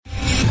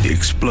The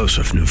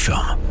explosive new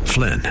film,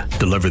 Flynn,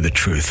 deliver the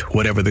truth,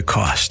 whatever the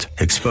cost,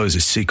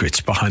 exposes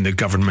secrets behind the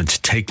government's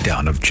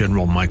takedown of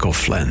General Michael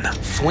Flynn.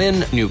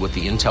 Flynn knew what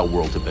the intel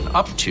world had been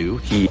up to.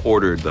 He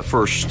ordered the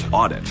first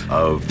audit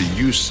of the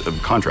use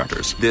of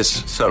contractors.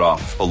 This set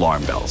off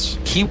alarm bells.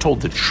 He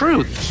told the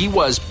truth. He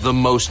was the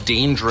most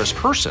dangerous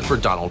person for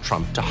Donald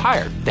Trump to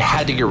hire. They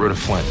had to get rid of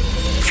Flynn.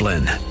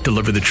 Flynn,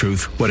 deliver the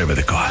truth, whatever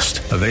the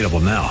cost. Available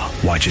now.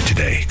 Watch it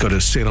today. Go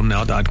to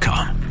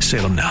salemnow.com.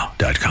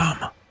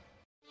 salemnow.com.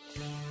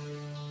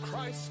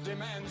 Christ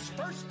demands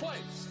first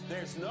place.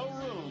 There's no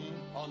room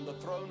on the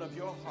throne of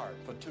your heart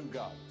for two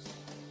gods.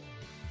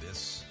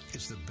 This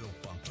is the Bill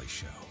Bunkley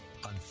Show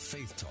on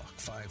Faith Talk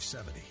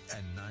 570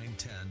 and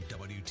 910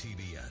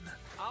 WTBN.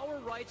 Our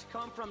rights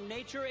come from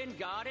nature and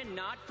God and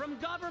not from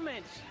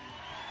government.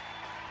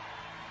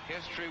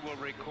 History will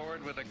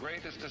record with the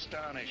greatest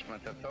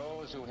astonishment that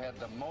those who had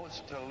the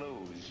most to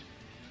lose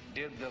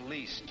did the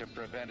least to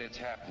prevent its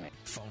happening.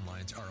 Phone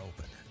lines are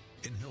open.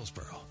 In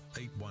Hillsborough,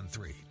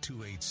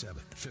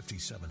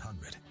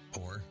 813-287-5700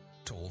 or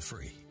toll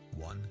free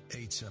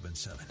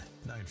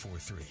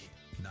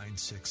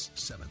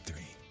 1-877-943-9673.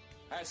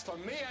 As for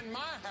me and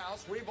my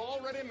house, we've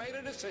already made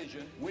a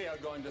decision. We are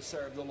going to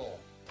serve the Lord.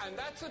 And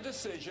that's a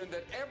decision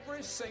that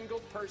every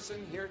single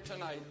person here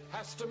tonight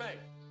has to make.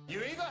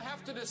 You either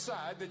have to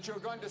decide that you're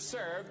going to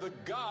serve the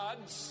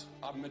gods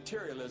of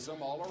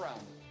materialism all around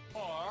you,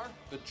 or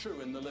the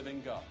true and the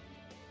living God.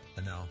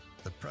 And now,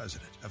 the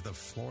president of the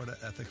Florida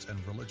Ethics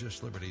and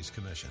Religious Liberties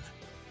Commission.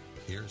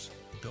 Here's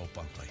Bill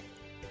Bunkley.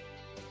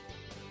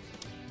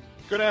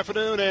 Good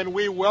afternoon, and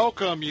we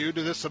welcome you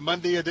to this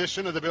Monday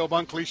edition of the Bill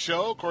Bunkley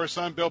Show. Of course,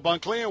 I'm Bill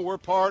Bunkley, and we're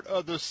part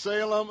of the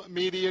Salem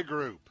Media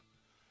Group.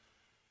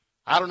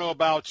 I don't know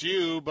about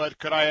you, but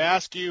could I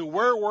ask you,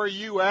 where were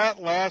you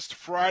at last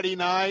Friday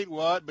night?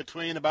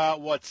 Between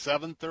about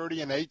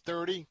 7:30 and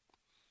 8:30?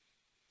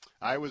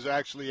 I was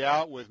actually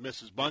out with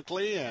Mrs.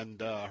 Bunkley,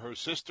 and her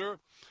sister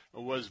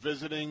was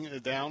visiting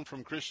down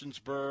from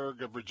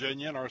Christiansburg,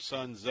 Virginia, and our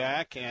son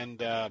Zach, and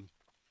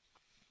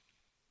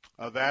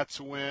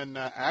that's when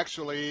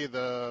actually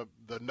the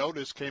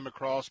notice came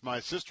across my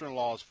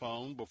sister-in-law's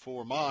phone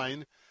before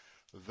mine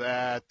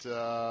that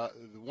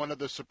one of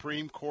the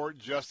Supreme Court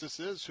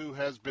justices who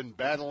has been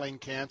battling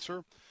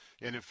cancer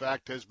and, in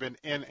fact, has been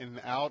in and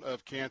out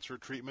of cancer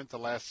treatment the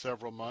last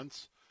several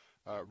months,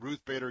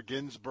 Ruth Bader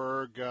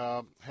Ginsburg,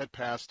 had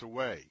passed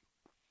away.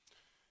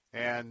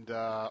 And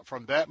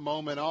from that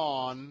moment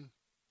on,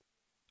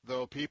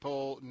 though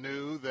people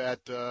knew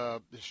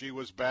that she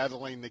was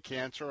battling the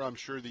cancer, I'm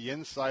sure the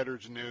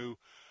insiders knew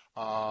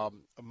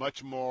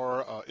much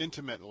more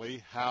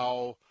intimately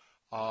how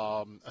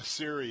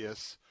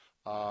serious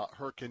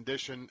her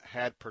condition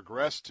had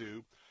progressed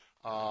to.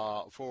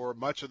 For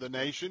much of the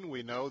nation,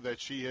 we know that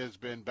she has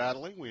been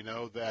battling. We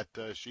know that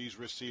she's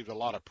received a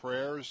lot of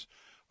prayers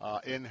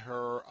in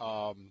her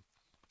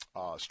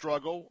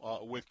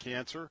struggle with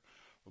cancer.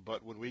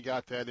 But when we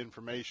got that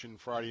information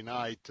Friday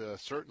night,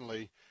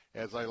 certainly,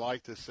 as I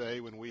like to say,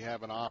 when we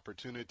have an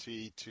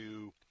opportunity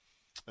to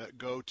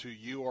go to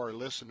you, our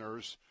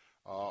listeners,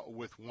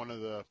 with one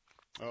of the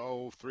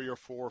 3 or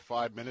 4 or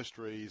 5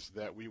 ministries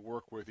that we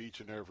work with each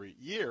and every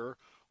year,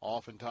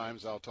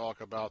 oftentimes I'll talk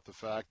about the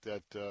fact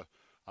that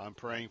I'm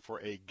praying for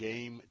a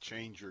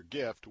game-changer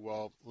gift.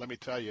 Well, let me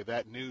tell you,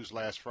 that news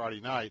last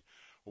Friday night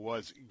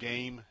was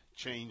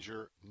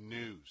game-changer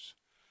news.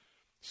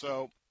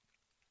 So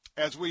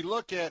as we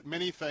look at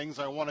many things,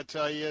 I want to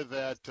tell you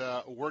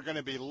that we're going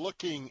to be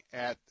looking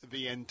at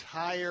the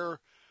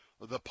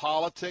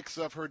politics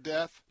of her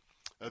death,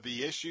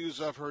 the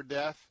issues of her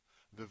death,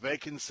 the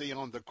vacancy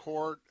on the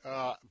court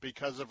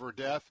because of her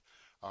death.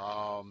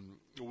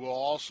 We'll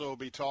also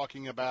be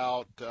talking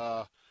about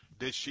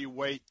did she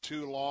wait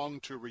too long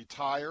to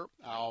retire?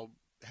 I'll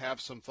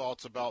have some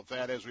thoughts about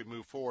that as we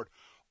move forward.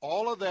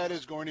 All of that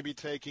is going to be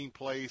taking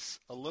place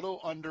a little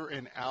under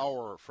an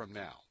hour from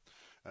now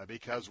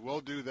because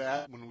we'll do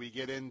that when we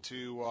get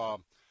into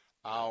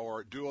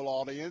our dual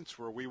audience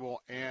where we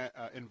will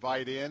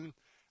invite in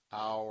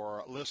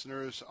our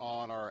listeners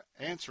on our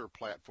Answer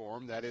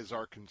platform. That is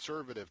our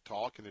conservative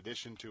talk in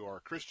addition to our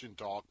Christian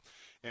talk,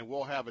 and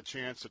we'll have a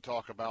chance to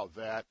talk about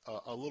that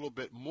a little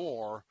bit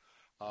more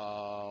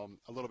a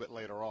little bit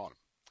later on.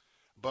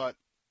 But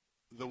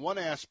the one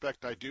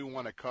aspect I do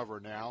want to cover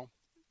now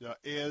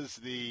is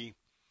the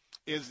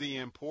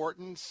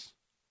importance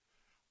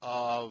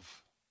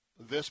of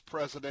this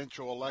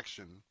presidential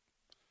election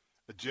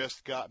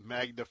just got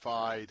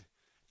magnified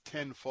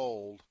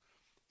tenfold.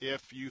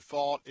 If you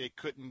thought it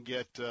couldn't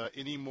get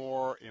any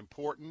more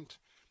important,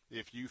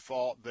 if you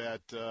thought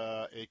that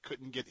it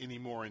couldn't get any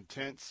more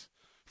intense,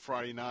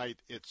 Friday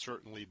night, it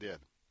certainly did.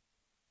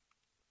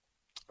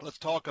 Let's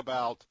talk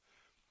about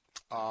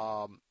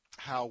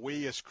how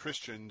we as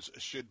Christians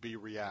should be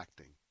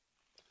reacting.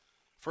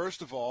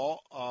 First of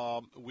all,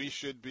 we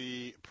should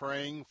be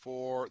praying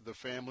for the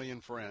family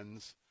and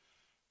friends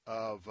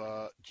of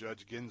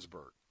Judge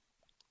Ginsburg.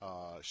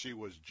 She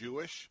was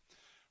Jewish.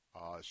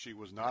 She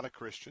was not a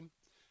Christian.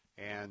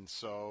 And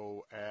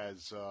so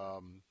as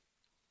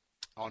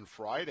on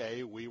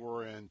Friday, we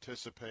were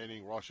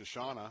anticipating Rosh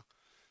Hashanah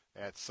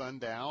at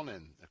sundown,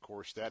 and, of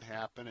course, that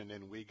happened, and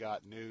then we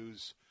got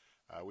news.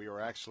 We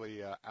were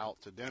actually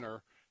out to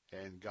dinner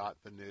and got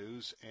the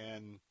news,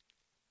 and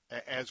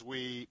as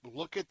we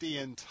look at the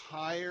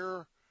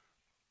entire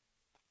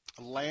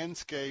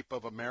landscape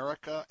of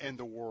America and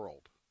the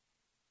world,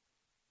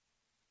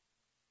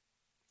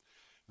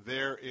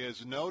 there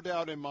is no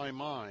doubt in my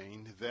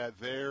mind that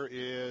there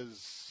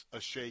is a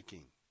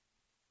shaking.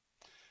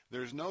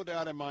 There's no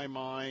doubt in my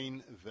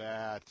mind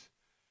that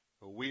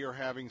we are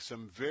having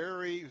some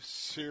very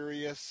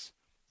serious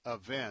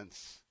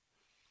events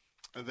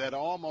that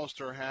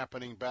almost are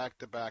happening back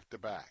to back to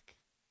back.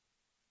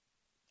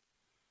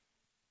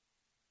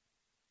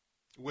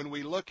 When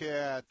we look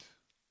at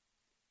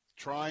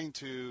trying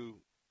to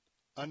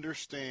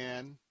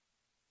understand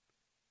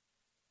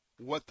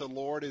what the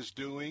Lord is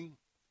doing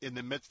in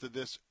the midst of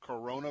this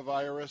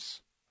coronavirus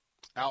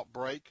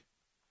outbreak,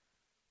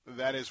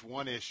 that is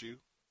one issue.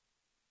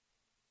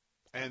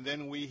 And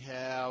then we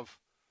have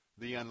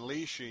the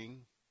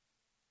unleashing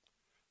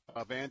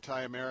of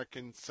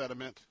anti-American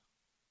sentiment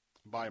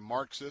by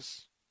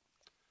Marxists,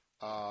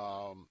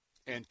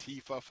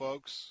 Antifa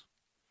folks,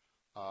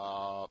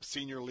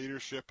 senior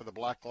leadership of the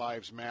Black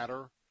Lives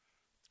Matter,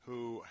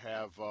 who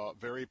have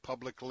very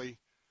publicly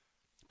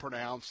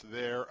pronounced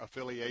their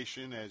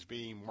affiliation as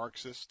being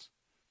Marxist.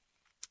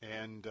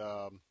 And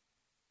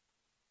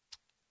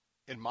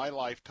in my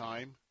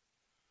lifetime,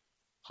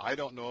 I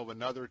don't know of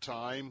another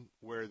time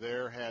where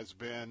there has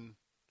been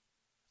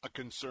a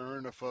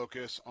concern, a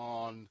focus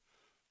on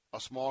a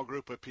small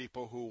group of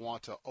people who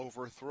want to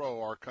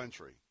overthrow our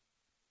country.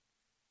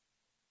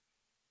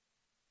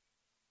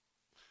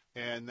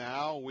 And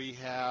now we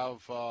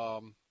have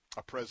a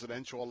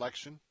presidential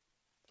election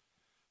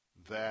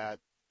that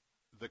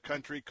the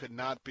country could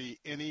not be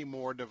any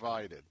more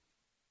divided.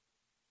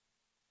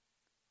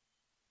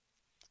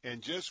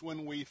 And just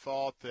when we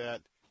thought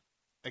that,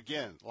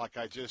 again, like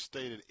I just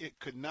stated, it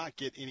could not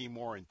get any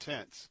more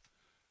intense,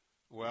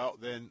 well,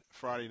 then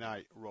Friday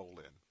night rolled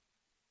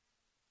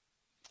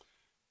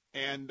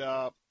in. And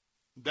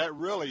that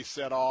really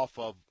set off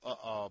a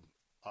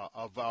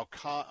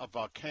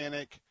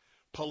volcanic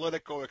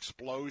political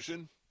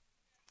explosion,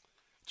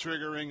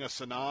 triggering a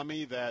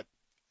tsunami that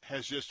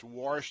has just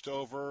washed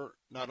over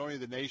not only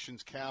the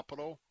nation's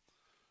capital,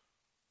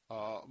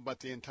 but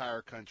the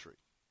entire country.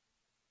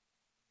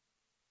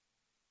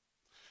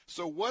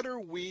 So what are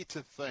we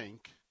to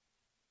think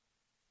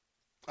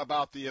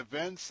about the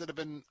events that have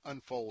been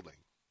unfolding?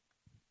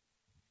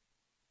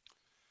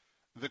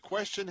 The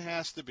question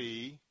has to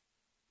be,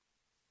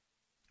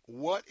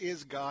 what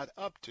is God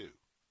up to?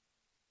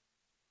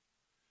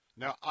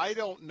 Now, I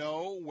don't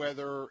know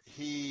whether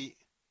he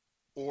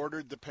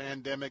ordered the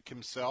pandemic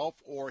himself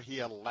or he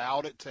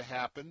allowed it to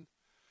happen,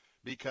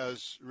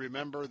 because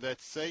remember that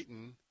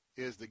Satan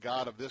is the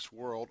god of this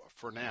world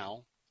for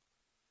now.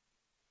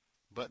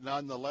 But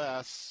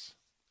nonetheless,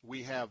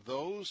 we have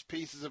those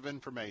pieces of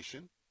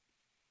information.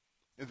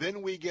 And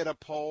then we get a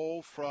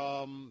poll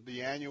from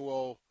the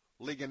annual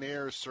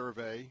Ligonier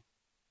survey,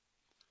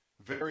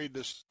 very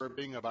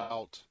disturbing,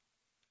 about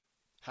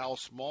how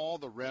small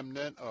the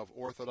remnant of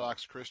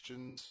Orthodox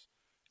Christians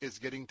is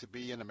getting to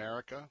be in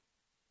America.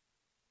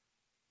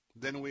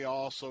 Then we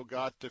also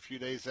got, a few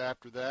days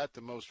after that, the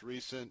most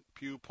recent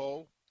Pew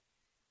poll.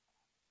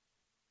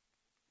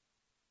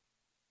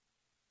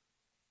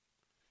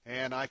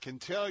 And I can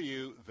tell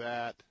you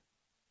that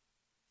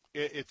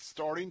it's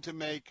starting to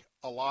make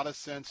a lot of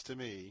sense to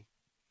me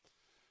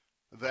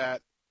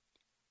that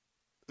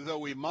though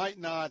we might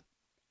not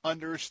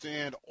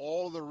understand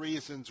all the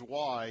reasons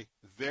why,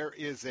 there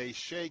is a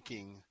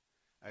shaking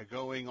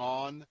going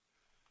on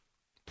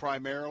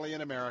primarily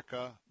in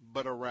America,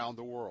 but around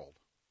the world.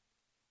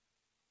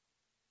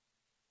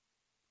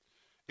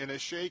 And a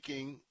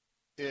shaking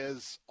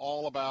is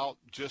all about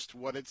just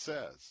what it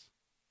says.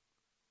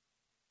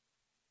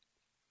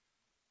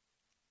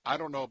 I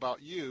don't know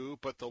about you,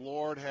 but the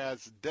Lord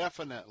has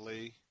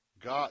definitely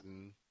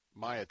gotten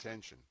my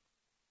attention.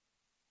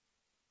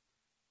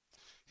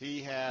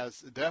 He has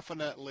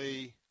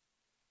definitely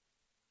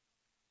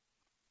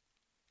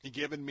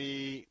given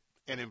me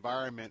an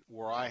environment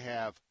where I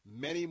have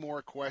many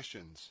more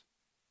questions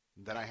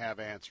than I have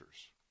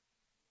answers.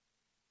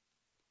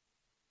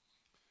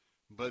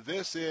 But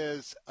this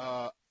is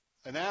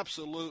an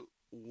absolute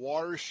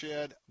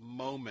watershed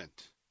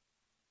moment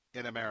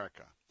in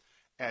America.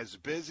 As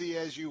busy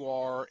as you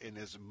are, and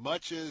as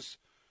much as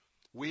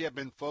we have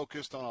been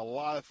focused on a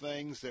lot of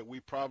things that we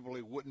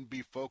probably wouldn't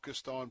be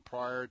focused on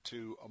prior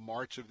to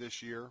March of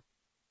this year,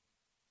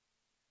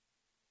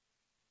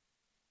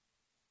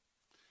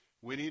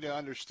 we need to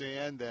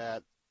understand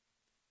that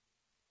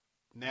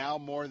now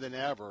more than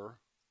ever,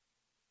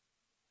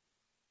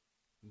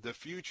 the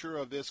future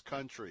of this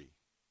country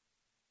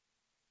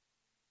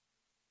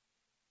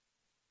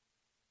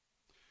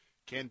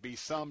can be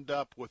summed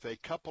up with a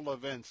couple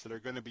of events that are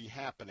going to be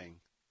happening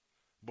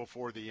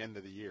before the end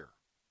of the year.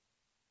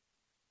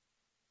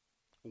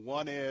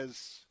 One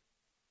is,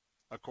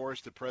 of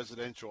course, the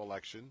presidential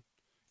election,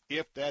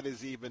 if that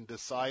is even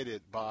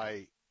decided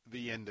by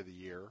the end of the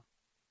year.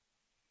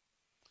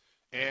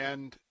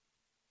 And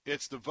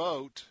it's the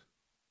vote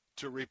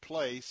to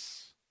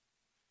replace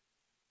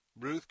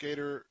Ruth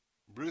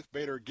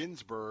Bader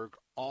Ginsburg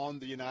on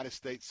the United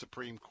States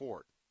Supreme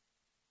Court.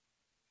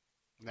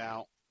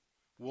 Now,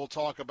 we'll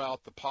talk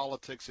about the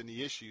politics and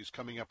the issues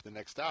coming up in the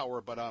next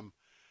hour, but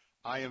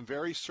I am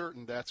very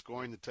certain that's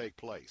going to take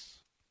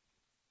place.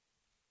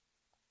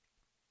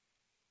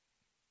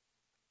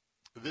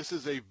 This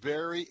is a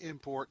very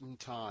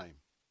important time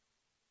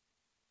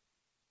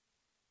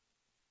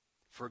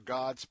for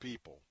God's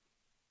people,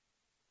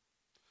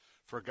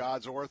 for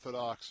God's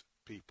Orthodox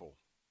people,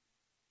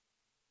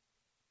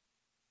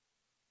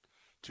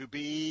 to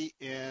be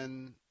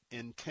in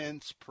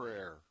intense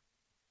prayer.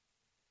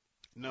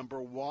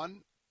 Number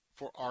one,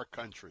 for our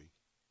country.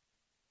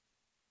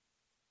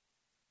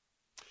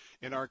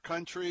 In our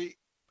country,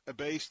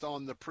 based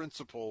on the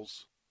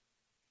principles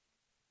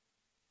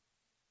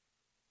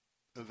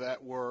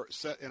that were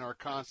set in our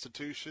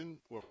Constitution,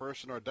 were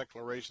first in our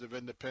Declaration of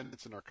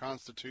Independence, in our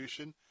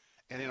Constitution,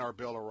 and in our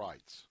Bill of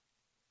Rights.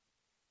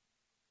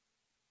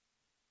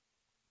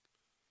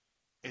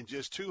 In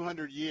just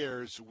 200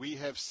 years, we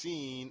have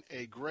seen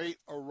a great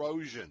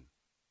erosion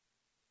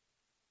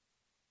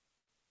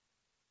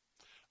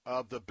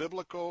of the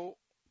biblical,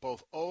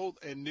 both Old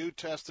and New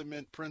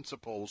Testament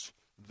principles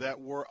that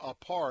were a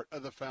part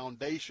of the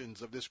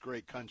foundations of this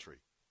great country.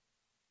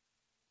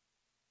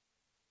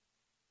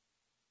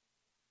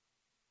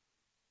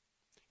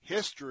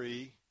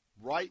 History,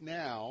 right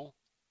now,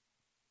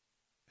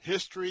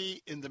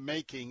 history in the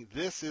making,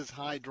 this is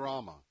high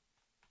drama.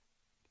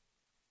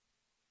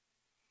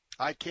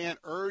 I can't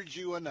urge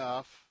you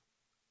enough.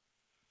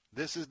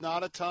 This is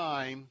not a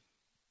time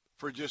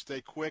for just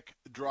a quick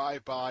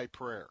drive-by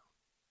prayer.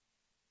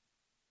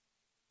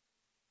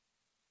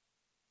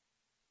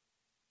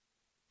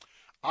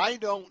 I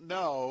don't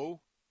know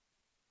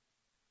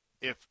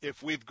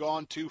if we've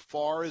gone too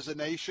far as a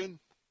nation.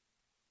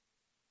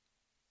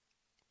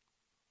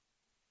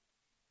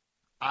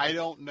 I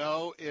don't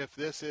know if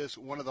this is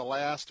one of the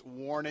last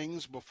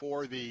warnings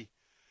before the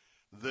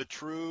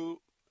true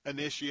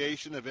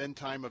initiation of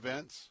end-time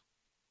events.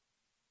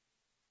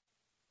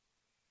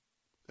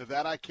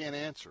 That I can't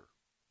answer.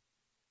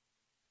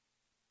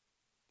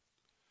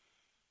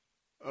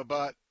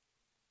 But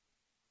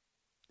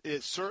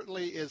it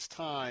certainly is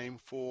time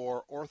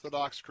for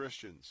Orthodox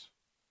Christians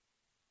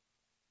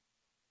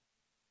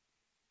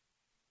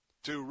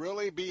to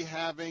really be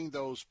having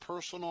those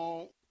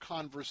personal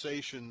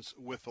conversations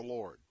with the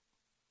Lord.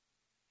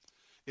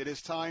 It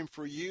is time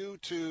for you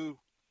to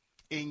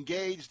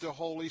engage the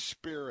Holy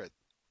Spirit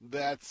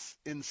that's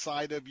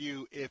inside of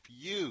you if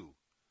you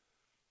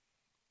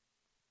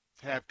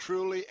have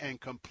truly and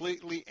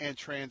completely and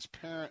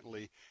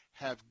transparently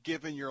have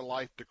given your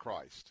life to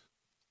Christ.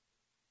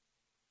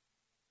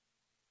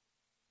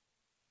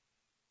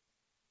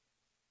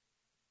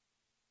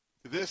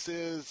 This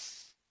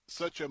is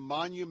such a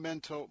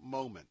monumental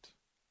moment.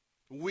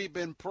 We've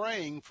been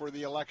praying for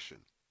the election.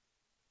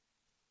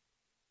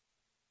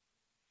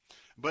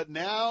 But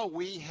now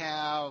we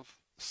have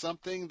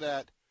something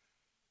that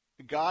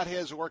God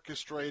has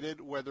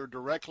orchestrated, whether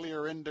directly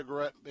or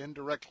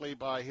indirectly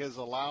by his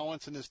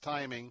allowance and his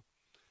timing.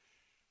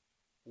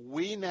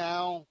 We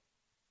now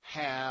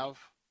have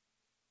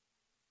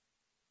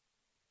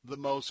the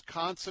most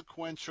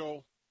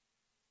consequential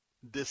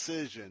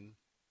decision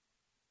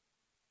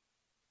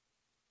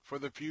for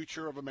the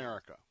future of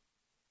America.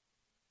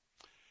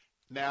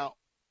 Now,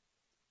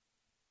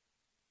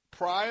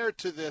 prior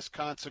to this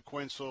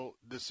consequential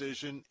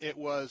decision, it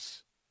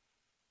was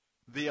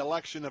the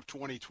election of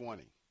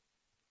 2020.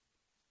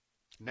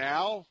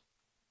 Now,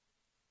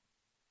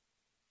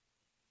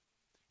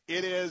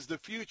 it is the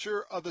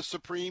future of the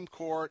Supreme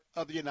Court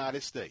of the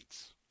United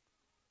States.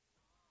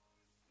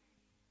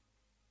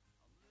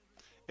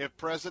 If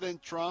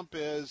President Trump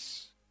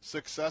is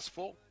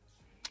successful,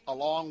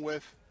 along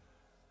with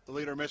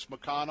Leader Mitch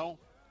McConnell,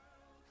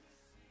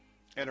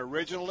 an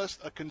originalist,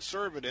 a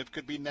conservative,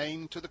 could be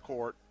named to the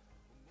court,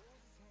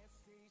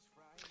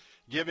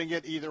 giving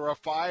it either a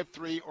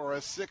 5-3 or a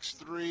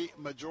 6-3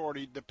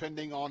 majority,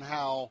 depending on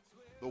how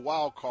the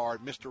wild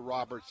card, Mr.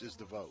 Roberts, is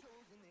to vote.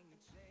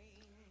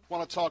 I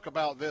want to talk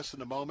about this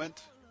in a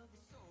moment,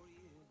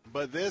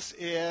 but this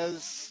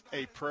is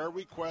a prayer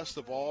request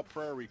of all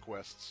prayer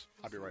requests.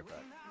 I'll be right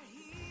back.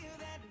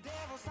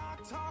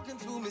 Talking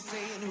to me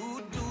saying,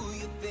 who do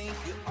you think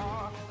you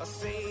are? I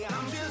say,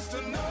 I'm just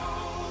a nobody.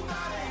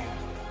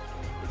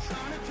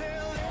 Trying to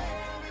tell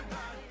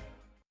everybody.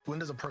 When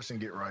does a person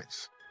get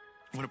rights?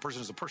 When a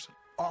person is a person.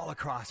 All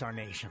across our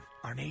nation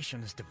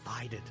is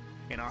divided.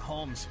 In our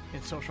homes,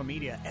 in social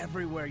media,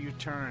 everywhere you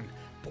turn.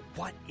 But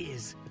what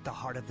is at the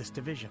heart of this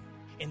division?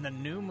 In the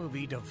new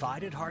movie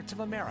Divided Hearts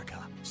of America,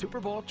 Super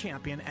Bowl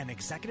champion and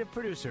executive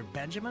producer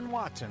Benjamin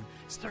Watson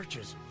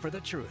searches for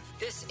the truth.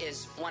 This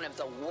is one of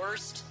the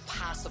worst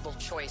possible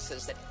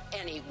choices that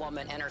any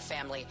woman and her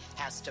family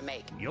has to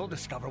make. You'll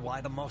discover why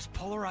the most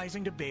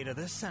polarizing debate of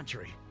this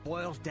century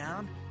boils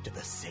down to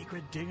the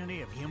sacred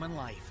dignity of human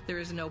life. There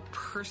is no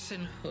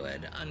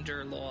personhood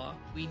under law.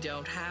 We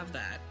don't have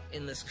that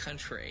in this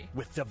country.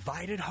 With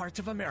Divided Hearts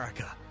of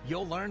America,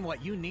 you'll learn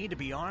what you need to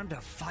be armed to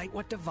fight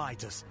what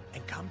divides us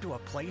and come to a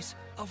place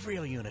of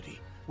real unity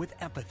with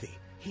empathy,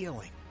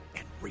 healing,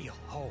 and real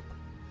hope.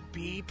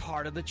 Be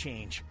part of the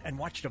change and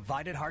watch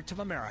Divided Hearts of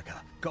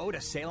America. Go to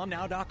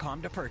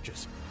salemnow.com to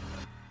purchase.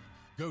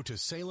 Go to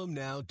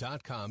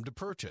salemnow.com to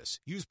purchase.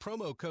 Use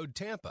promo code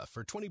TAMPA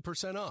for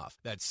 20% off.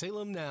 That's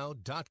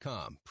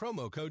salemnow.com.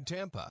 Promo code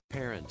TAMPA.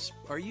 Parents,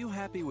 are you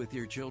happy with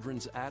your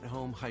children's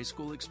at-home high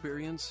school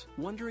experience?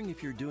 Wondering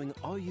if you're doing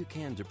all you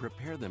can to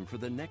prepare them for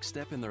the next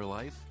step in their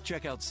life?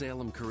 Check out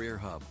Salem Career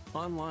Hub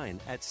online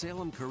at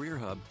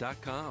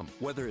salemcareerhub.com.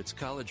 Whether it's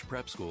college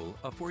prep school,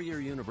 a four-year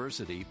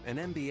university, an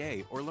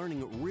MBA, or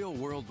learning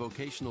real-world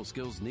vocational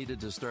skills needed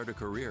to start a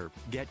career,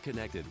 get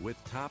connected with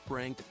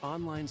top-ranked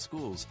online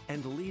schools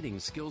and leading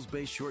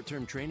skills-based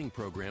short-term training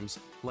programs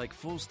like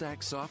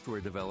full-stack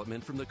software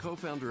development from the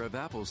co-founder of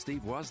Apple,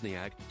 Steve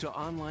Wozniak, to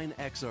online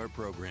XR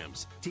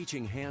programs,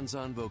 teaching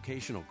hands-on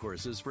vocational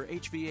courses for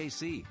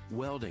HVAC,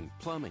 welding,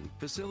 plumbing,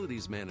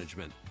 facilities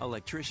management,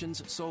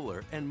 electricians,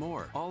 solar, and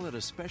more, all at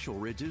a special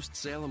reduced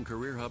Salem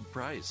Career Hub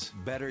price.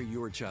 Better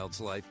your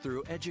child's life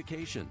through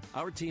education.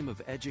 Our team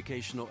of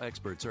educational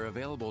experts are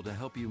available to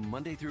help you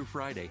Monday through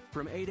Friday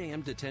from 8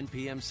 a.m. to 10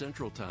 p.m.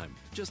 Central Time.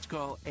 Just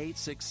call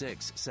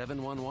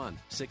 866-711-6275,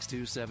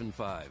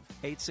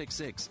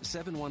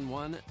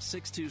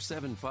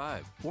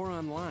 866-711-6275, or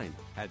online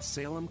at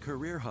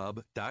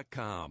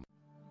salemcareerhub.com.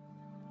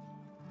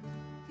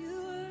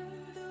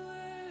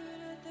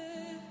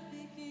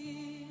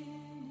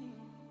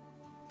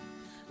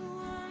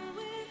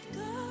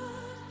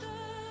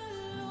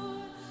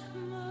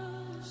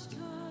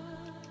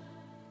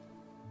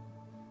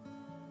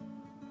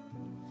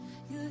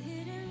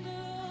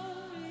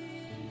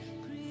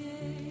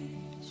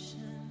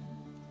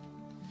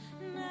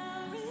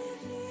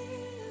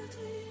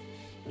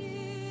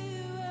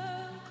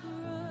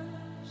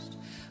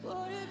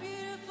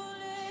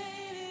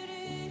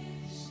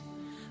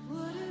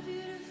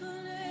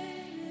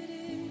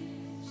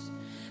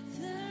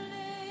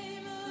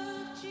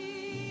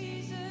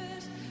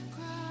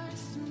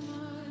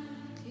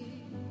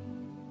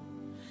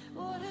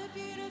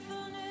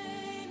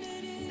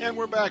 And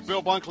we're back.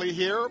 Bill Bunkley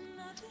here.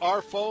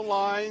 Our phone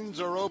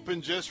lines are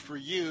open just for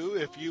you.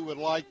 If you would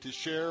like to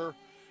share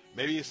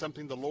maybe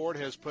something the Lord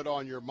has put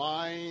on your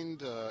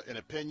mind, an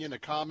opinion, a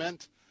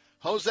comment.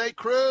 Jose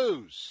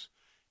Cruz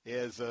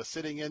is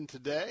sitting in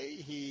today.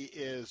 He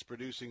is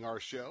producing our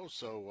show,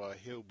 so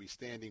he'll be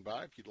standing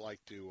by if you'd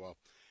like to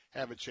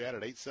have a chat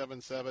at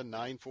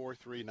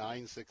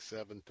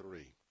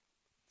 877-943-9673.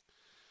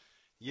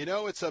 You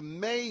know, it's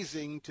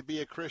amazing to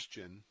be a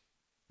Christian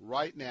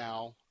right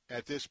now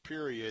at this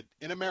period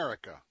in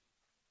America.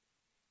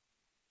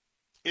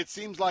 It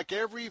seems like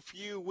every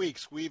few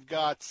weeks we've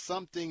got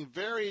something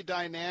very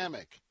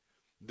dynamic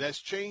that's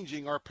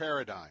changing our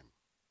paradigm.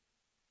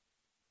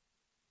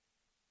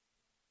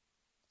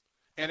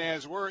 And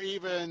as we're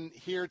even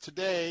here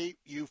today,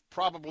 you've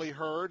probably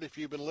heard, if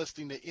you've been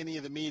listening to any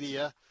of the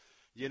media,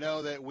 you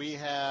know that we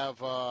have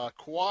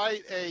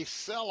quite a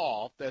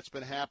sell-off that's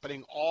been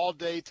happening all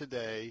day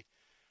today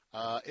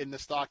in the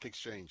stock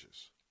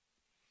exchanges.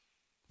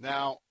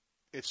 Now,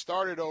 it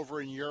started over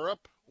in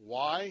Europe.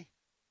 Why?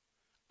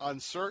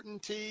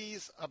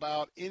 Uncertainties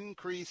about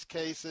increased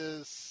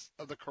cases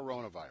of the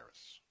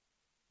coronavirus.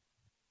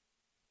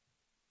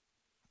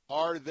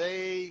 Are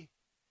they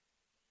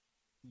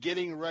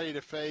getting ready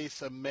to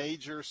face a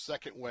major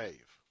second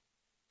wave?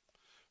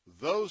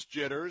 Those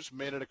jitters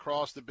made it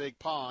across the big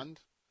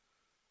pond.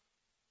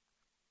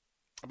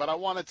 But I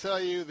want to tell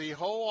you the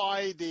whole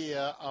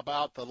idea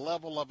about the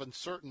level of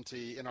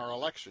uncertainty in our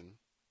election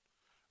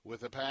with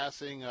the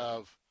passing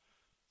of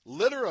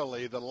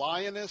literally the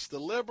lioness, the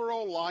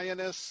liberal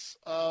lioness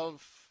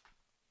of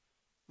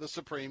the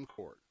Supreme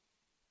Court.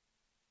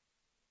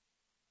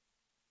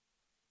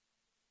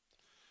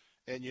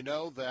 And you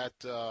know that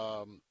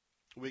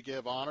we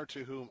give honor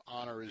to whom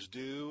honor is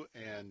due,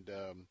 and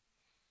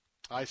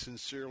I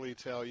sincerely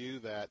tell you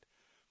that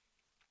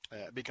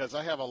because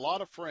I have a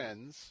lot of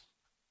friends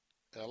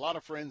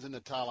in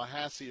the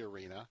Tallahassee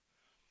arena.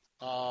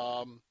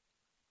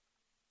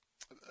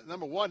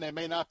 Number one, they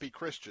may not be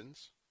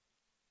Christians.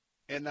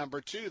 And number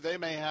two, they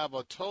may have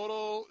a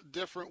total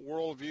different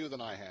worldview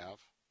than I have.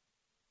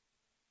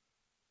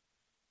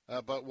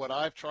 But what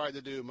I've tried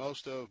to do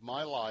most of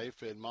my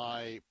life in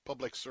my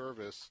public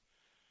service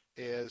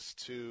is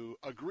to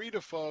agree to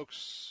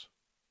folks,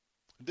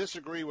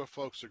 disagree with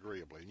folks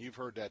agreeably. And you've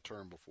heard that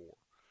term before.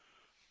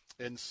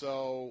 And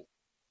so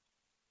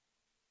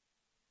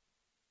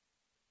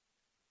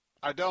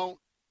I don't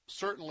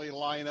certainly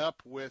line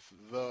up with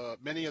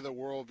many of the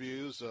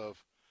worldviews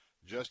of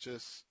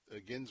Justice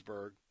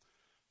Ginsburg.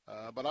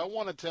 But I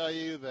want to tell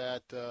you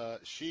that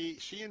she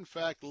in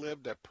fact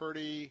lived a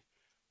pretty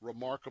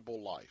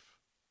remarkable life.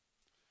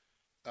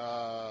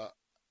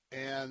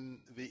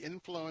 And the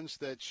influence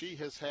that she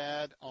has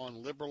had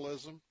on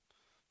liberalism,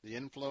 the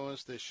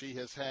influence that she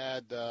has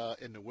had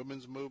in the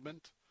women's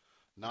movement,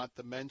 not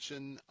to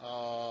mention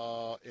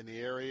in the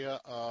area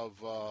of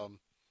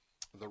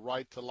the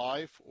right to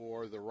life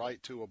or the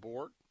right to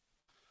abort,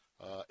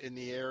 in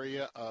the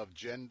area of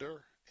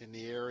gender, in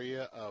the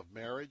area of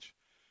marriage.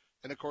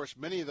 And, of course,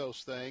 many of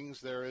those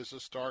things there is a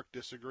stark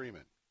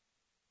disagreement.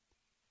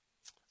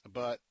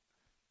 But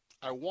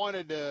I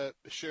wanted to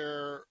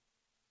share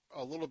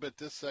a little bit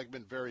this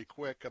segment very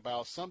quick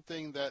about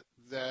something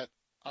that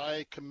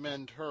I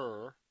commend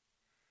her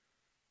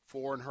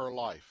for in her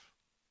life.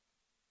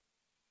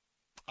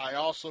 I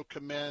also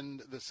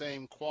commend the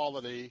same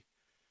quality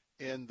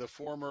in the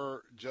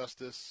former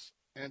Justice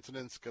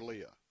Antonin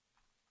Scalia.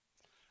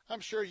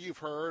 I'm sure you've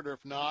heard, or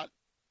if not,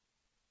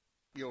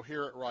 you'll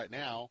hear it right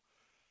now.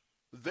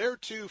 Their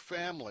two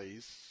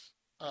families,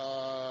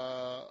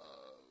 both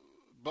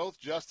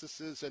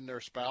justices and their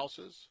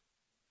spouses,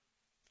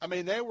 I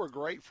mean, they were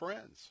great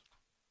friends.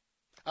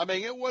 I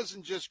mean, it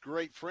wasn't just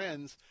great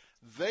friends.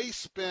 They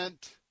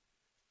spent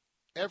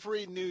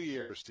every New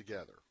Year's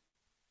together.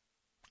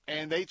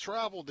 And they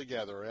traveled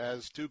together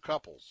as two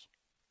couples.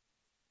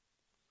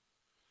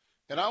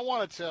 And I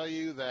want to tell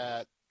you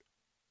that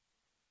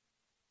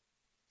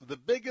the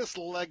biggest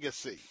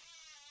legacy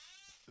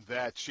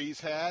that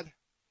she's had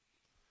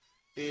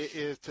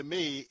is to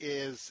me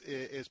is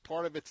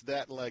part of it's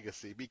that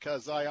legacy,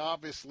 because I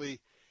obviously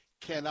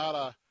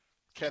cannot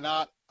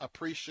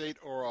appreciate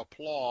or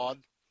applaud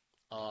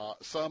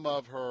some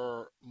of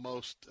her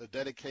most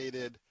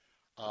dedicated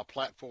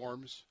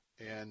platforms,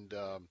 and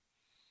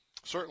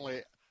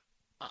certainly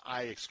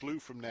I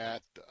exclude from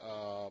that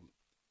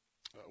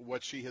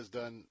what she has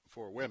done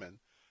for women.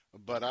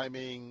 But I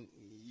mean,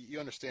 you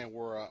understand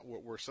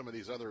where some of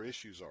these other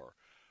issues are.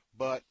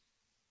 But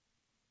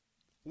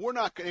we're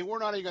not even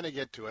going to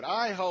get to it.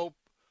 I hope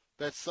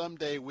that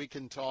someday we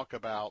can talk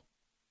about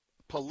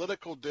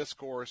political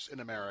discourse in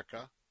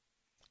America,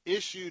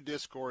 issue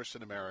discourse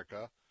in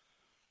America,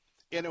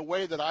 in a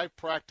way that I've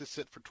practiced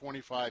it for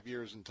 25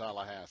 years in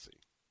Tallahassee.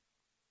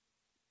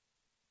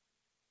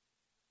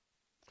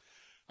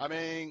 I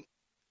mean,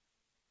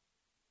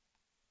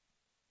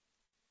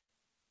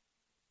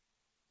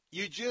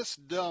 you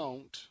just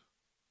don't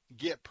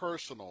get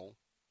personal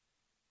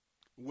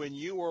when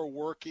you are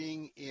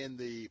working in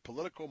the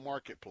political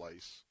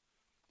marketplace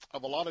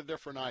of a lot of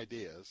different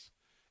ideas.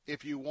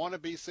 If you want to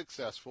be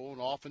successful,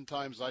 and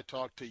oftentimes I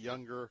talk to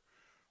younger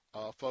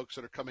folks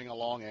that are coming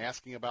along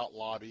asking about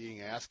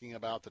lobbying, asking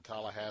about the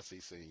Tallahassee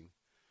scene,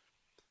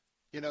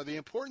 you know, the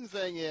important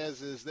thing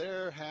is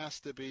there has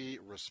to be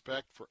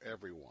respect for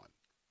everyone.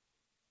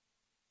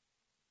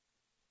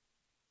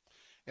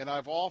 And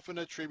I've often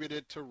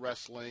attributed to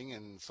wrestling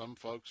and some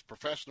folks,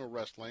 professional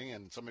wrestling,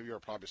 and some of you are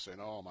probably saying,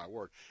 oh, my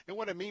word. And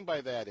what I mean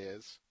by that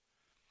is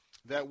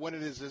that when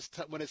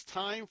it's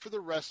time for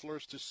the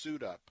wrestlers to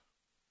suit up,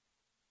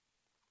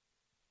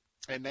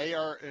 and they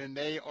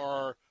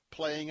are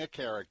playing a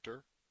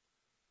character,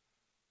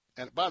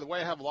 and by the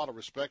way, I have a lot of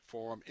respect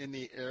for them in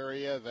the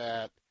area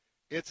that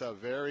it's a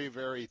very,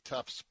 very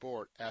tough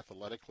sport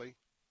athletically,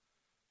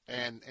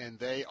 and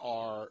they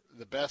are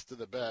the best of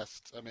the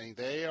best. I mean,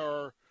 they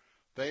are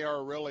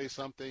really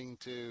something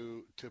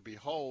to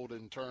behold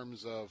in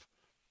terms of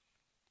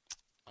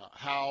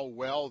how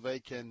well they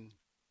can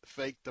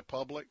fake the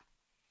public.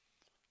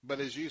 But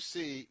as you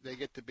see, they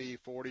get to be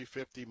 40,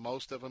 50.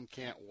 Most of them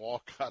can't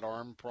walk, got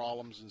arm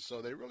problems, and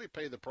so they really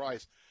pay the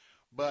price.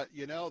 But,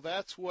 you know,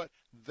 that's what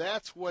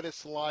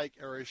it's like,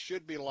 or it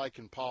should be like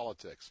in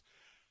politics.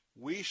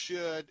 We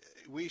should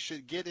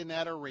get in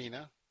that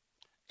arena,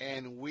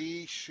 and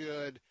we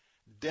should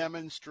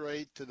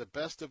demonstrate to the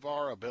best of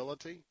our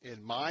ability.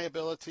 And my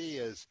ability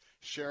is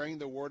sharing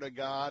the Word of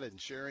God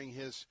and sharing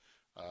His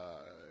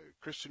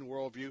Christian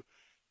worldview.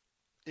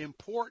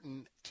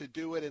 Important to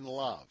do it in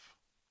love,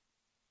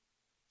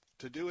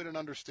 to do it in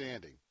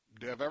understanding.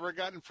 Have I ever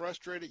gotten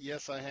frustrated?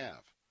 Yes, I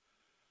have.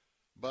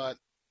 But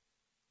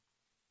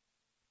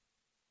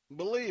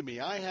believe me,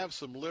 I have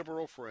some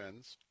liberal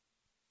friends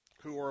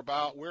who are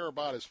we're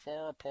about as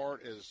far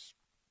apart as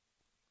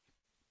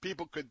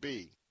people could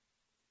be.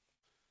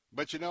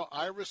 But, you know,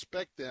 I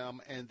respect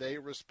them and they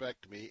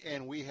respect me,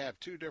 and we have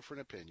two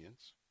different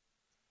opinions.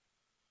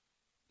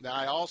 Now,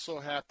 I also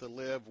have to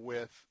live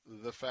with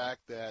the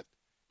fact that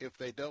if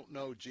they don't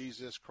know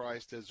Jesus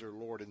Christ as their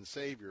Lord and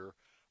Savior,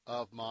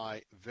 of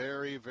my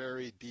very,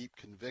 very deep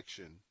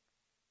conviction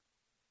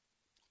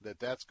that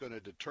that's going to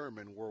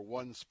determine where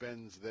one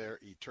spends their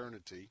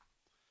eternity.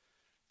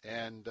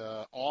 And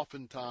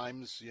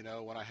oftentimes, you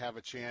know, when I have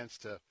a chance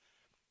to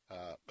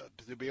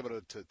be able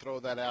to throw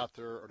that out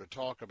there or to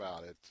talk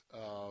about it,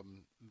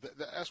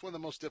 that's one of the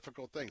most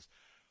difficult things.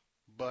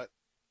 But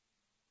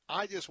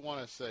I just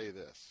want to say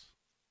this.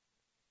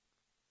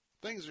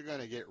 Things are going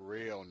to get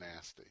real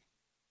nasty.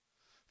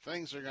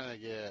 Things are going to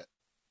get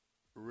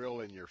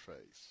real in your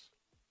face.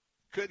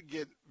 Could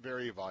get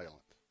very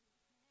violent.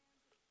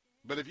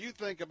 But if you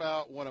think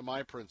about one of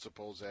my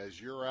principles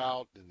as you're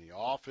out in the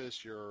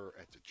office, you're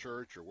at the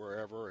church or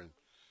wherever, and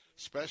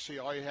Especially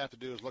all you have to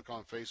do is look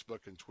on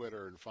Facebook and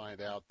Twitter and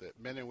find out that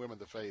men and women of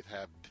the faith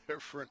have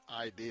different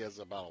ideas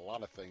about a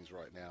lot of things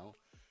right now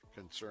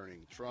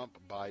concerning Trump,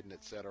 Biden,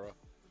 etc.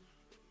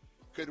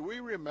 Could we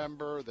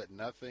remember that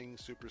nothing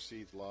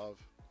supersedes love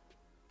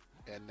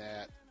and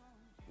that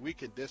we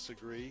can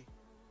disagree,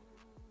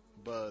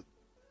 but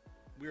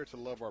we are to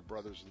love our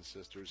brothers and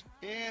sisters,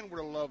 and we're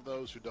to love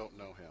those who don't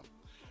know him.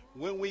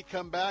 When we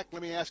come back,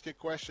 let me ask you a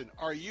question.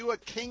 Are you a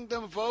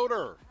kingdom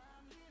voter?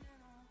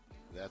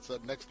 That's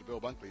up next to Bill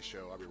Bunkley's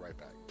show. I'll be right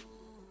back.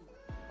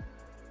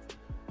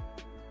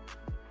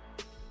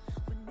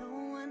 When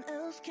no one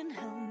else can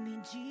help me,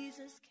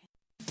 Jesus can.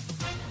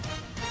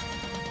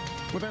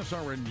 With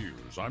SRN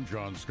News, I'm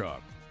John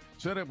Scott.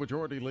 Senate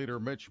Majority Leader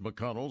Mitch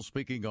McConnell,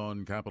 speaking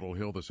on Capitol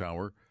Hill this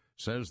hour,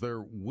 says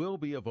there will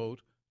be a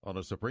vote on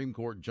a Supreme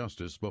Court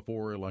justice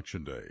before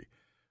Election Day.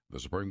 The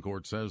Supreme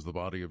Court says the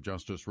body of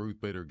Justice Ruth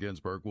Bader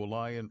Ginsburg will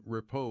lie in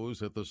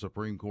repose at the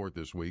Supreme Court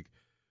this week,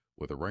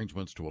 with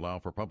arrangements to allow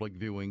for public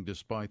viewing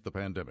despite the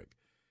pandemic.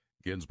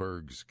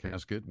 Ginsburg's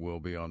casket will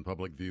be on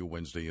public view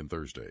Wednesday and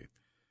Thursday.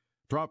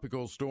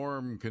 Tropical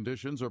storm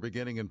conditions are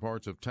beginning in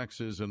parts of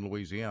Texas and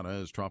Louisiana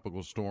as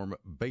Tropical Storm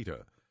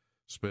Beta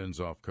spins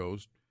off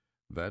coast.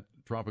 That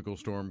tropical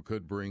storm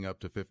could bring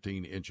up to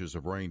 15 inches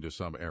of rain to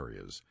some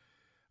areas.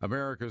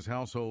 America's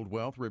household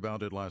wealth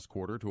rebounded last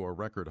quarter to a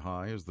record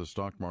high as the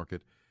stock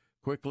market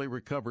quickly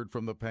recovered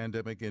from the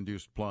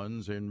pandemic-induced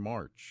plunge in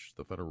March.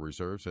 The Federal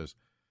Reserve says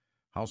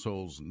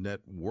households'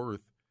 net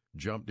worth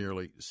jumped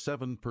nearly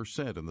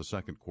 7% in the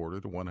second quarter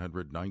to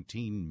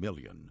 $119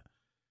 million.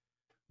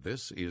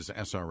 This is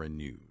SRN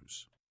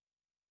News.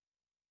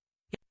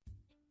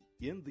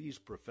 In these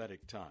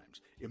prophetic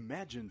times,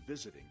 imagine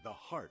visiting the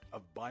heart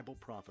of Bible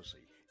prophecy,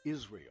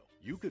 Israel.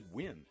 You could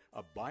win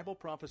a Bible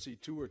prophecy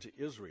tour to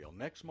Israel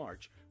next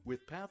March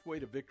with Pathway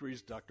to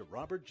Victory's Dr.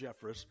 Robert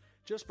Jeffress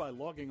just by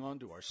logging on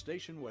to our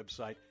station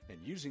website and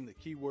using the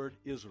keyword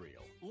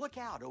Israel. Look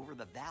out over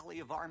the Valley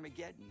of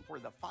Armageddon where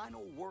the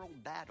final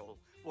world battle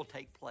will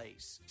take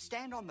place.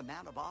 Stand on the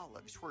Mount of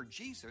Olives where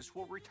Jesus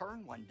will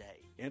return one day.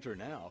 Enter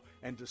now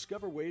and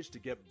discover ways to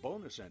get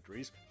bonus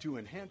entries to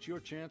enhance your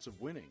chance of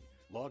winning.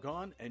 Log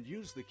on and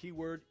use the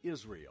keyword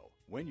Israel.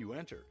 When you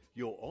enter,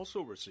 you'll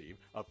also receive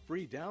a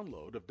free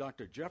download of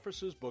Dr.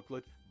 Jeffress's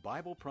booklet,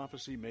 Bible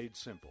Prophecy Made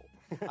Simple.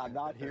 I'm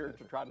not here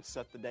to try to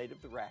set the date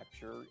of the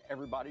rapture.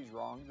 Everybody's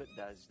wrong that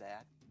does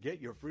that.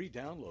 Get your free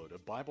download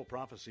of Bible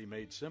Prophecy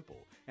Made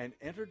Simple and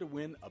enter to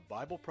win a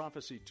Bible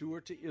prophecy tour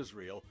to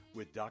Israel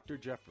with Dr.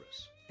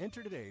 Jeffress.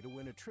 Enter today to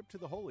win a trip to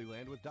the Holy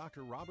Land with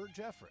Dr. Robert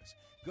Jeffress.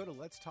 Go to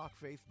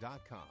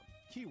letstalkfaith.com.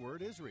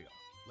 Keyword Israel.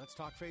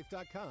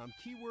 letstalkfaith.com.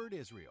 Keyword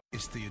Israel.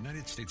 Is the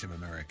United States of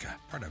America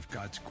part of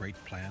God's great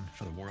plan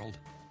for the world?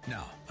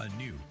 Now, a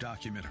new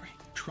documentary,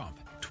 Trump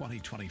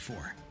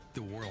 2024.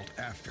 The world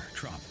after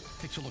Trump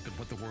takes a look at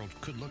what the world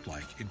could look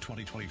like in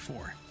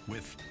 2024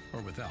 with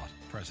or without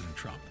President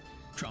Trump.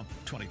 Trump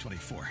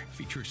 2024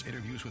 features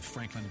interviews with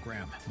Franklin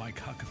Graham, Mike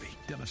Huckabee,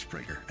 Dennis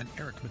Prager, and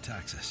Eric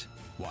Metaxas.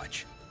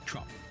 Watch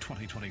Trump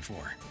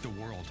 2024, the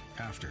world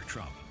after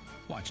Trump.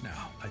 Watch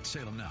now at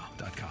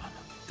salemnow.com.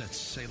 That's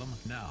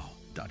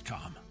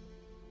salemnow.com.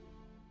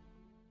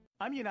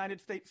 I'm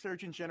United States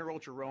Surgeon General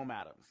Jerome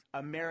Adams,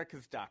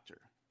 America's doctor.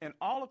 And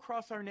all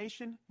across our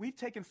nation, we've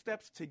taken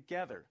steps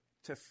together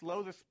to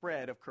slow the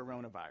spread of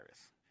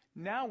coronavirus.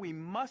 Now we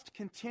must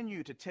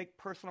continue to take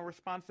personal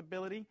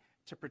responsibility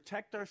to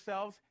protect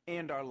ourselves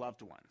and our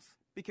loved ones.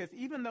 Because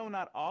even though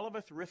not all of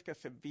us risk a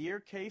severe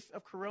case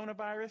of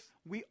coronavirus,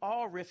 we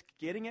all risk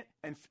getting it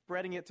and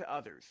spreading it to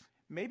others,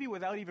 maybe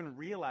without even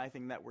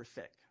realizing that we're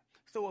sick.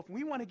 So if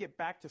we want to get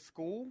back to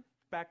school,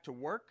 back to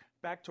work,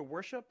 back to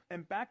worship,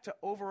 and back to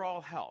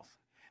overall health,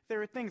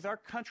 there are things our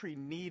country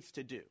needs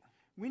to do.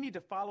 We need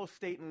to follow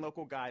state and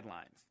local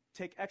guidelines,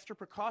 take extra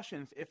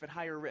precautions if at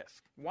higher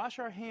risk, wash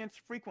our hands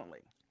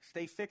frequently,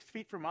 stay 6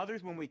 feet from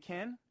others when we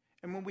can,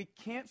 and when we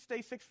can't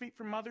stay 6 feet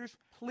from others,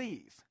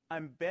 please,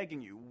 I'm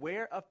begging you,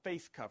 wear a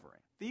face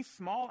covering. These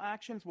small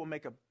actions will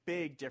make a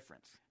big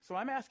difference. So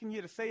I'm asking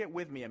you to say it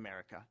with me,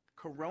 America.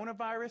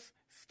 Coronavirus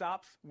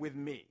stops with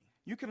me.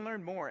 You can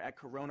learn more at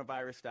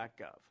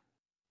coronavirus.gov.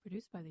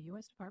 Produced by the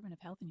U.S. Department of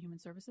Health and Human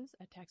Services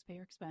at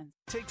taxpayer expense.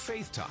 Take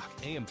Faith Talk,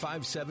 AM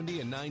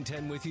 570 and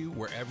 910 with you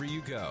wherever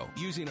you go.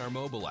 Using our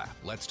mobile app,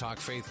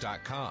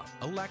 letstalkfaith.com,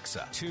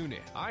 Alexa,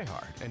 TuneIn,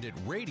 iHeart, and at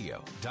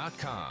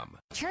radio.com.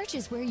 Church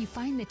is where you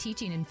find the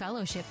teaching and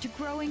fellowship to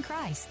grow in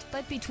Christ.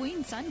 But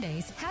between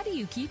Sundays, how do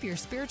you keep your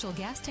spiritual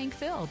gas tank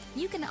filled?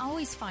 You can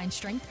always find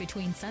strength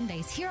between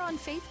Sundays here on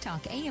Faith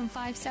Talk, AM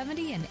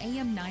 570 and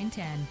AM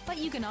 910. But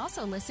you can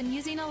also listen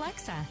using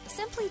Alexa.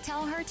 Simply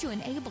tell her to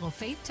enable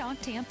Faith Talk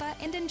Tampa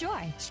and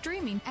enjoy.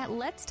 Streaming at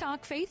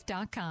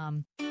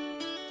letstalkfaith.com.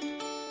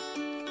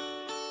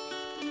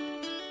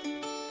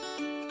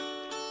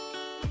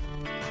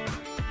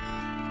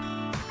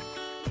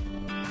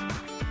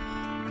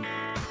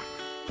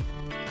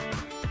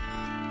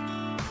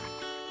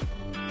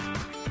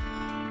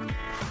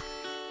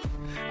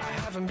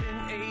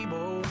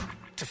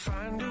 to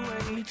find a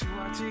way to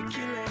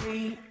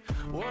articulate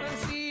what I'm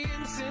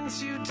seeing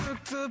since you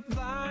took the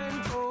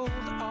blindfold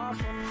off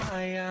of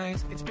my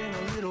eyes. It's been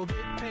a little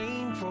bit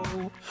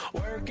painful,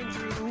 working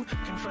through,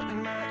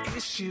 confronting my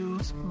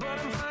issues, but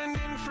I'm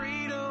finding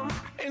freedom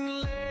in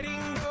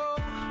letting go,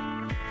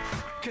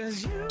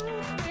 'cause you've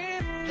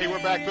been. Hey,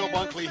 we're back. Bill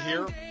Bunkley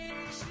here.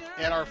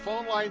 And our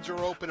phone lines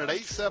are open at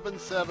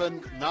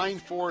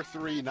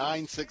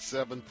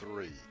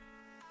 877-943-9673.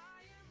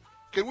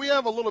 Can we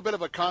have a little bit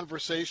of a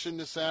conversation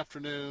this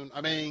afternoon? I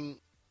mean,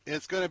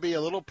 it's going to be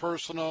a little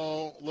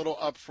personal, a little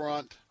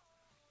upfront,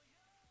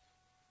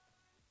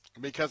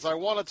 because I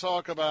want to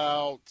talk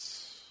about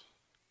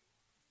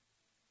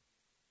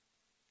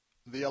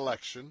the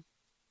election.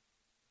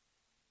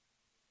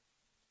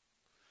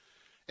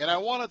 And I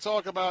want to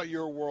talk about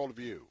your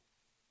worldview.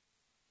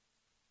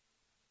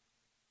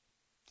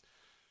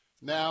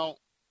 Now,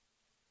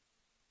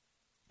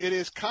 it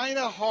is kind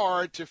of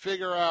hard to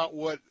figure out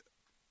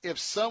if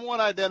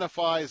someone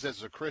identifies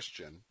as a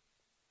Christian,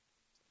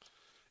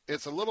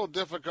 it's a little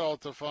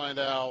difficult to find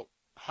out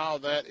how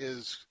that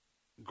is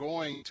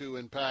going to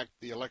impact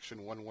the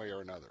election one way or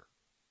another.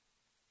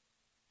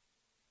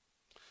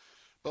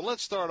 But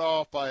let's start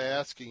off by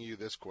asking you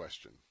this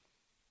question.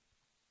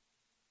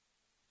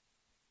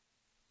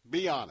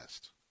 Be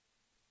honest.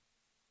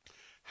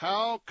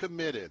 How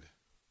committed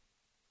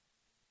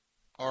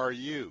are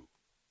you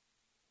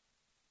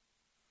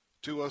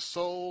to a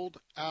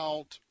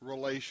sold-out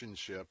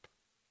relationship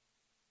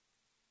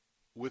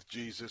with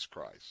Jesus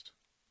Christ?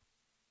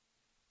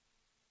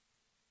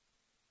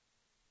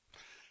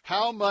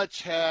 How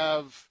much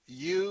have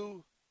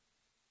you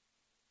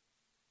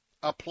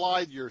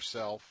applied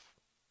yourself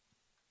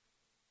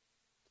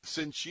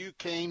since you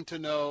came to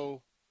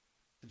know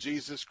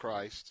Jesus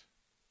Christ?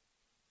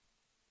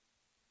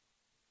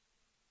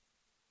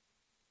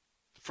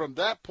 From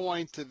that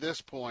point to this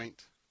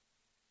point,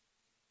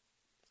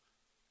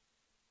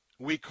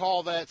 we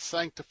call that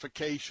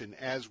sanctification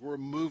as we're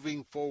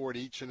moving forward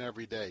each and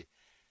every day.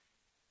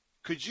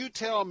 Could you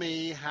tell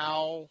me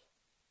how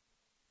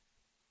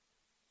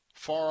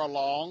far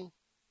along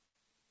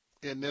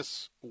in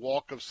this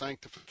walk of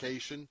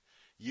sanctification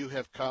you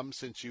have come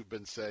since you've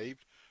been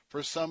saved?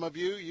 For some of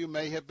you, you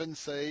may have been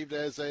saved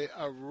as a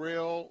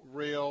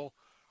real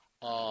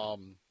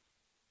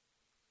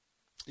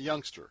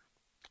youngster,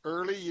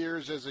 early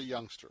years as a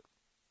youngster.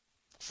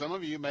 Some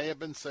of you may have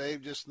been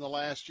saved just in the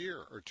last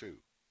year or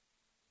two.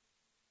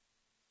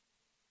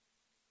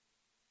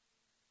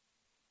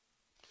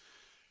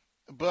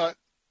 But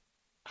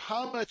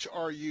how much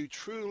are you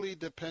truly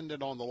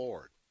dependent on the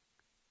Lord?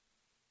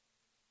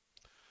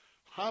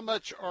 How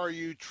much are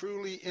you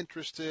truly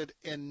interested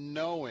in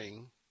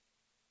knowing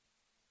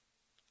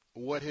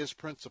what his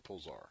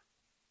principles are?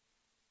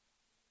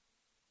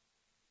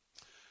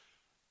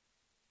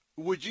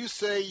 Would you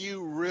say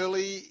you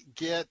really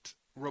get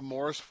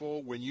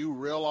remorseful when you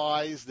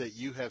realize that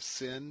you have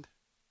sinned?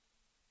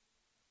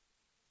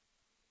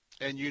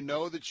 And you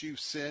know that you've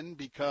sinned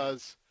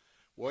because,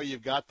 well,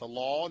 you've got the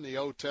law in the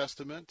Old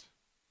Testament.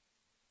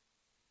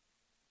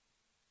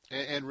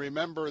 And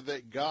remember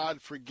that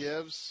God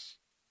forgives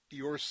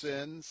your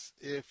sins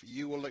if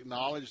you will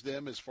acknowledge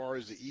them as far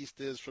as the east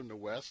is from the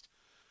west,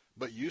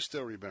 but you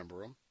still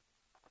remember them.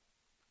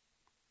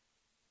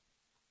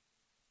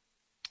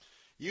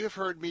 You have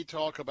heard me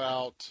talk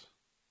about,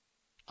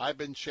 I've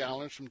been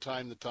challenged from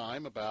time to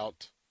time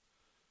about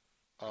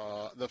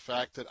the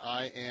fact that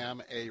I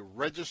am a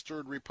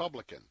registered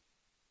Republican.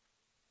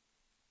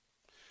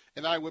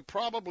 And I would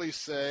probably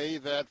say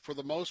that for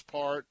the most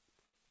part,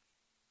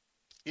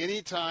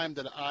 any time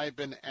that I've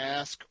been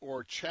asked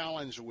or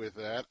challenged with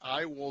that,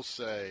 I will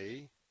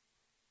say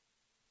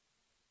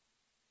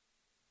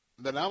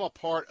that I'm a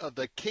part of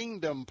the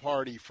Kingdom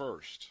Party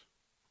first.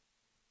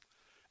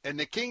 And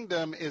the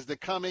kingdom is the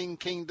coming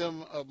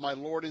kingdom of my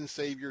Lord and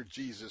Savior,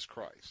 Jesus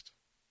Christ.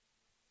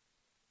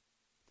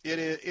 It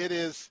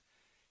is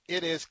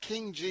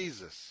King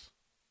Jesus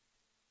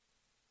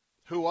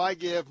who I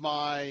give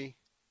my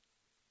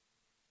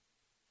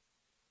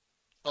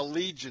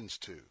allegiance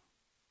to.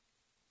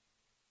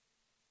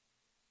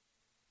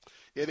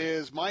 It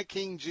is my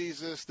King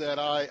Jesus that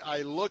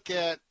I look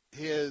at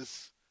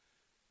his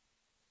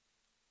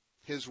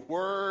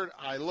word.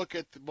 I look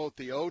at both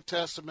the Old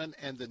Testament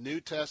and the New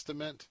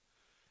Testament,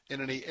 and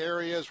in the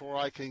areas where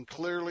I can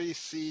clearly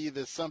see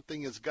that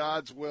something is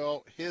God's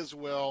will, his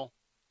will,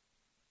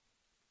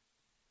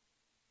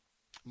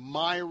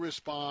 my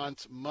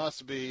response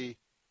must be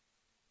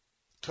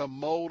to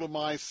mold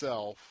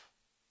myself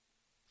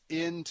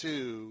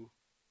into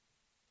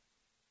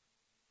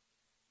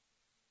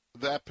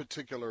that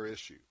particular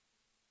issue.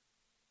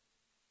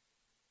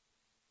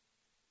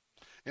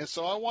 And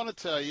so I want to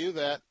tell you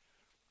that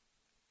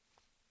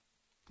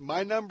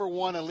my number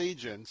one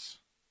allegiance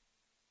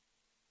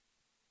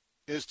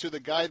is to the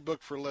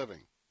guidebook for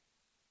living.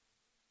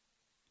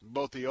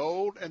 Both the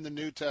Old and the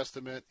New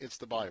Testament, it's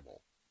the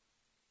Bible.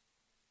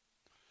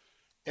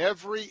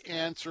 Every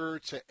answer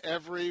to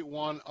every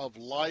one of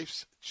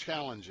life's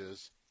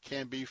challenges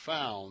can be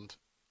found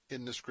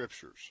in the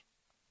Scriptures.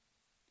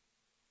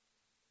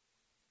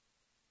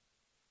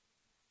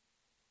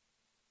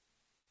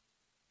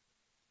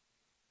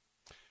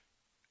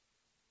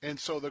 And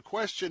so the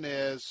question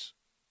is,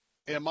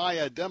 am I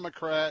a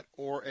Democrat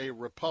or a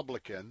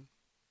Republican?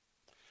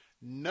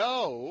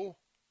 Know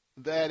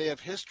that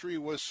if history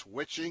was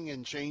switching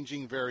and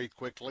changing very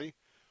quickly,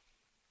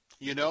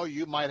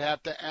 you might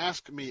have to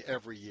ask me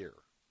every year.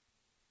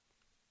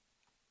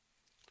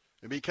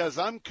 Because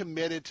I'm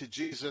committed to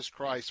Jesus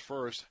Christ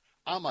first,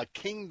 I'm a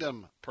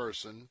kingdom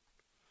person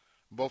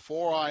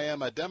before I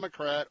am a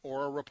Democrat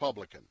or a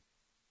Republican.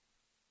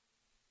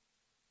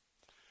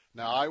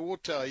 Now, I will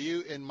tell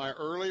you, in my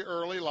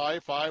early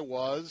life, I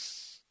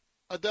was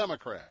a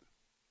Democrat.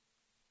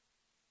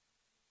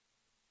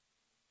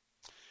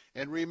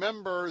 And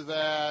remember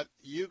that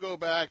you go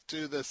back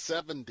to the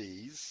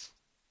 70s,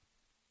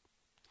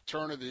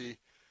 turn of the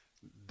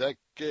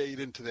decade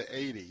into the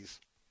 80s,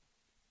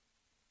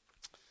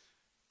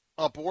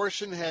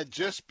 abortion had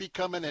just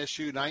become an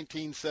issue,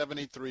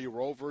 1973,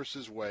 Roe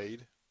versus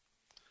Wade.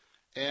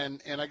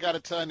 And I got to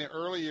tell you, in the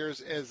early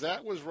years, as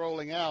that was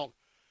rolling out,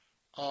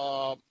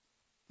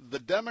 the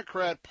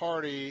Democrat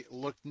Party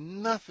looked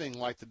nothing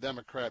like the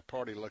Democrat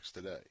Party looks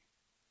today.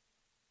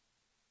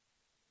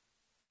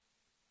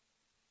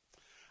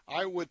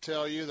 I would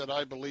tell you that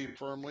I believe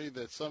firmly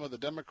that some of the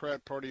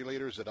Democrat Party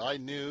leaders that I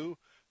knew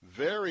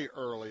very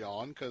early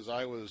on, because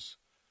I was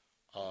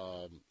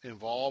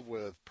involved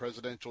with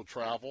presidential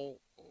travel,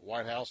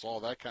 White House, all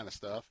that kind of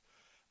stuff,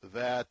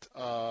 that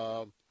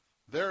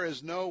there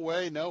is no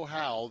way, no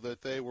how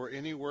that they were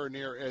anywhere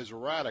near as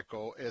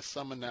radical as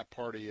some in that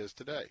party is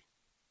today.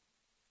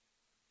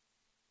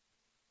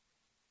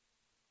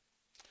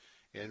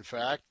 In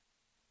fact,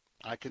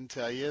 I can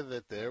tell you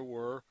that there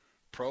were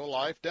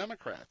pro-life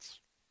Democrats,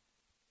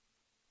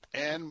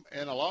 and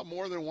a lot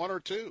more than one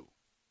or two.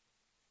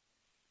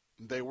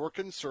 They were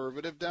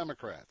conservative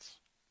Democrats.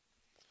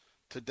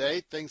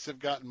 Today, things have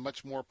gotten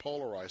much more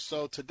polarized.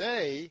 So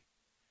today,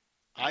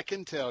 I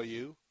can tell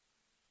you,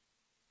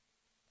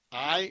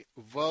 I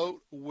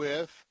vote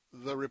with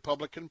the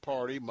Republican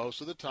Party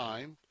most of the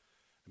time,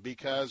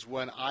 because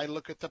when I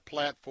look at the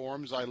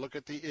platforms, I look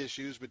at the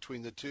issues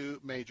between the two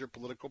major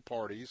political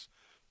parties,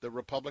 the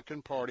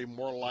Republican Party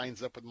more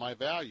lines up with my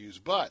values.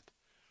 But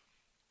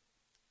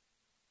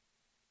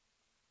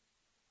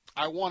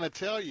I want to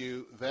tell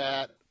you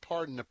that,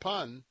 pardon the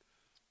pun,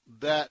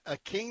 that a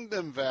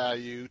kingdom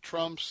value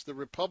trumps the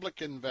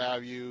Republican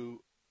value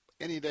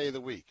any day of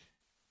the week.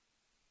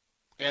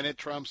 And it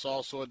trumps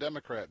also a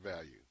Democrat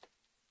value.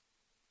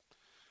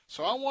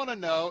 So I want to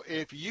know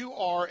if you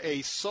are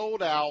a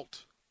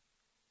sold-out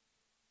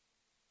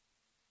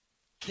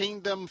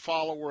kingdom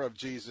follower of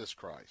Jesus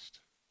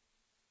Christ.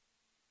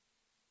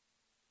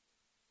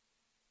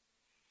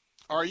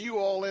 Are you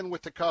all in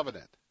with the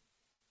covenant?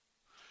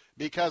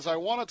 Because I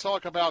want to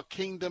talk about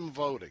kingdom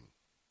voting.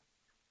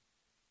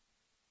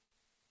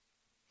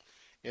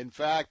 In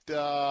fact,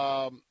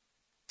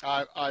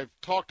 I've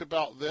talked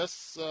about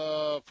this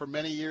for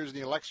many years in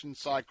the election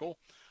cycle.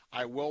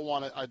 I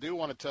do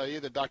want to tell you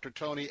that Dr.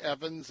 Tony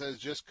Evans has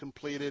just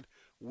completed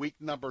week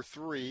number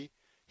 3.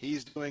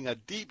 He's doing a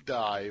deep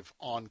dive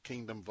on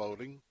kingdom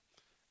voting,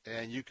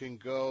 and you can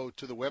go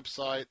to the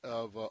website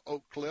of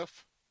Oak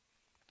Cliff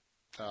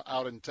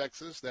out in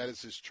Texas. That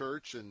is his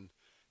church, and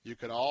you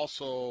can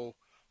also,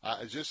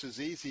 it's just as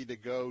easy to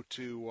go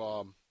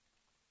to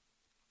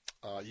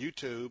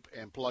YouTube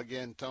and plug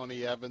in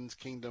Tony Evans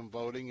Kingdom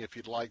Voting if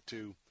you'd like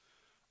to.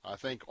 I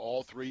think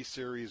all 3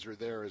 series are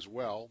there as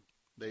well.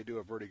 They do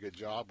a pretty good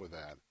job with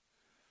that.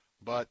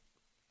 But,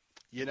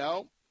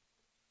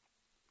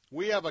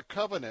 we have a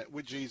covenant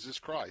with Jesus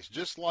Christ.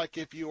 Just like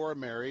if you are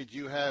married,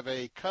 you have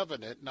a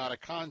covenant, not a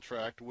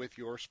contract, with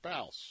your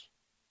spouse.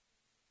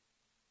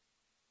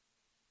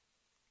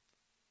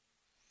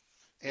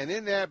 And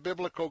in that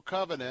biblical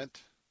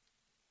covenant,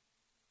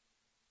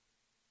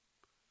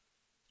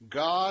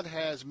 God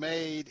has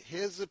made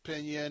his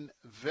opinion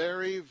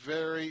very,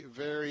 very,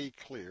 very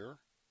clear,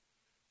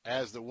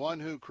 as the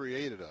one who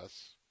created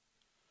us,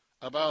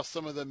 about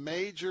some of the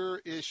major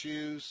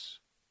issues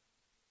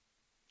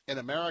in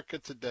America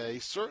today,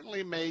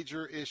 certainly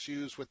major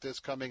issues with this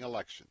coming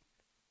election.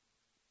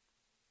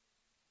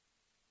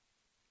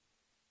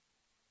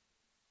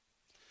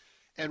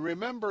 And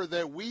remember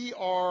that we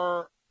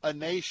are a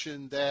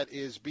nation that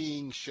is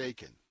being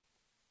shaken.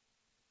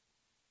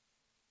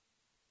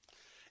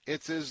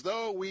 It's as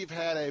though we've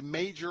had a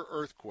major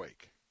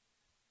earthquake.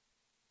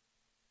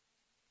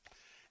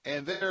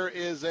 And there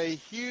is a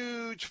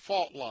huge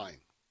fault line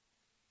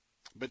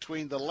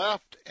between the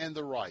left and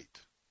the right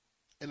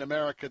in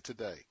America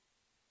today.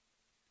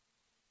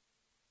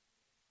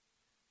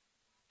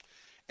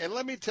 And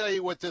let me tell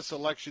you what this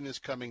election is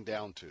coming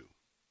down to.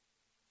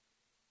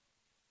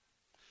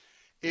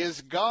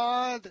 Is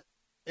God,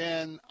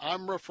 and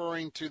I'm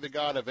referring to the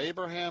God of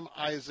Abraham,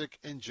 Isaac,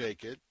 and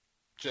Jacob,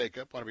 I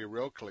want to be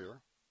real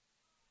clear.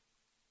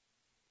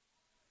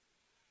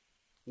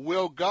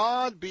 Will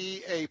God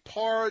be a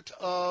part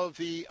of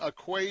the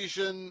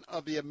equation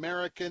of the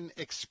American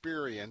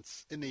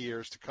experience in the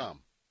years to come?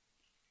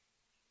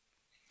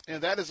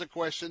 And that is a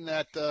question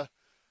that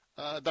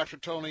Dr.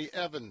 Tony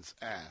Evans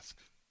asked.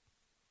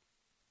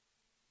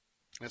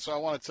 And so I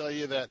want to tell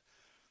you that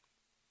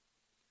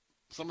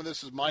some of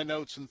this is my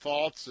notes and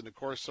thoughts, and of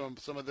course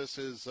some of this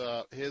is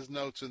his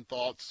notes and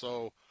thoughts,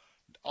 so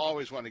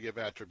always want to give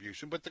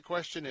attribution. But the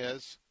question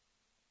is,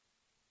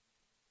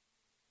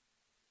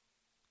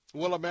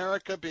 will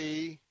America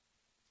be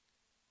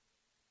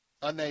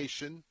a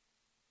nation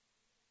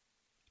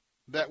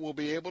that will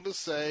be able to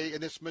say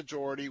in its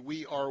majority,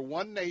 we are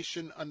one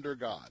nation under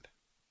God?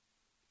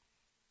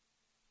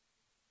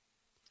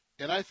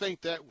 And I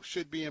think that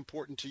should be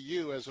important to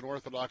you as an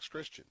Orthodox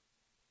Christian.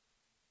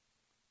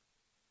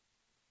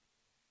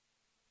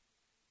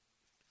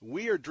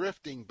 We are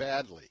drifting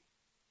badly.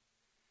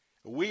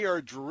 We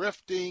are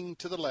drifting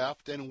to the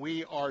left, and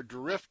we are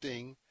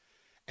drifting,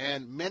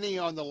 and many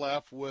on the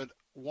left would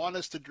want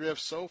us to drift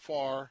so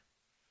far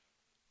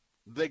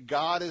that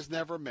God is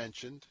never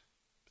mentioned.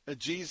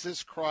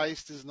 Jesus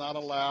Christ is not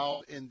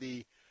allowed in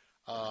the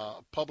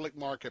public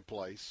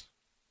marketplace.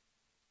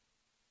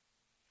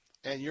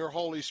 And your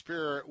Holy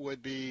Spirit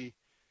would be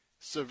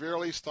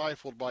severely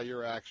stifled by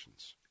your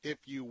actions if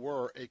you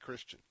were a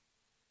Christian.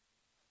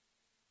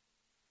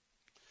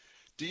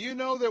 Do you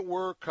know that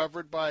we're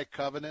covered by a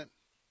covenant?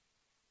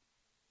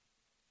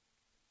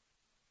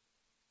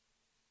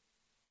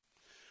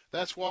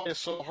 That's why it's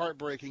so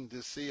heartbreaking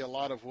to see a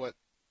lot of what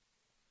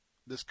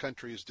this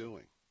country is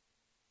doing.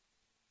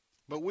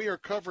 But we are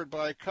covered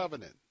by a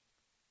covenant.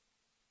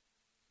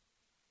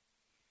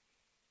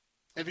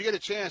 If you get a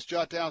chance,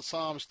 jot down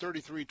Psalms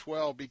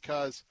 33:12,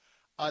 because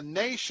a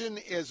nation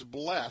is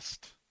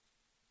blessed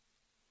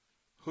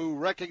who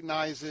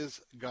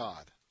recognizes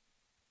God.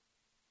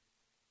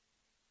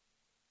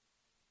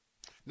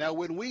 Now,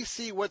 when we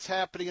see what's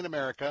happening in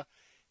America,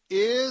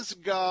 is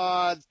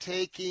God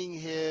taking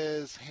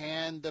his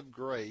hand of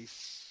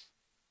grace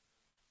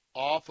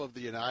off of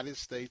the United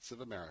States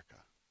of America?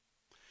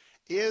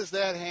 Is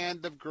that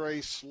hand of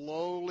grace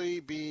slowly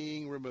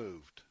being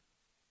removed?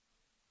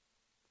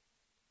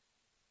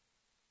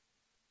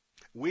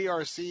 We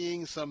are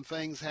seeing some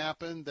things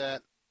happen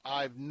that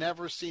I've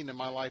never seen in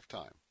my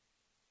lifetime.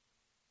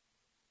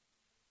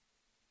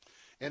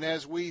 And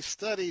as we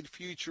studied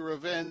future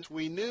events,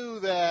 we knew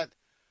that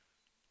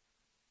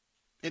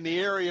in the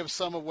area of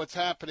some of what's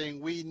happening,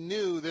 we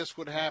knew this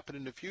would happen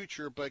in the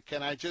future, but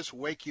can I just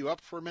wake you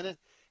up for a minute?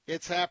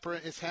 It's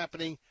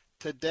happening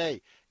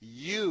today.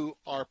 You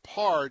are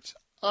part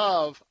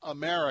of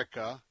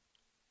America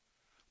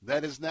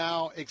that is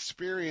now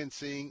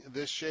experiencing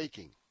this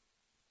shaking.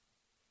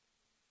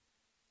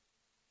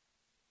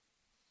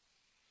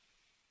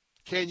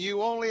 Can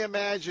you only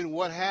imagine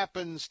what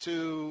happens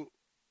to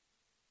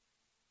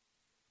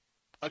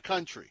a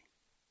country,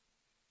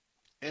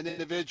 an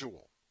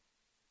individual,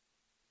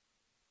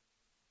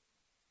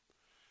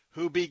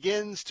 who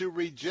begins to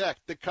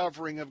reject the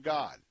covering of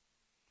God,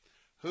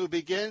 who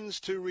begins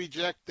to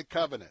reject the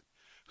covenant,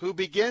 who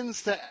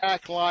begins to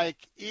act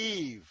like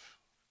Eve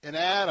and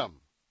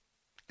Adam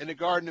in the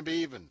Garden of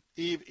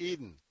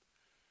Eden,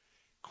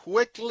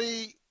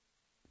 quickly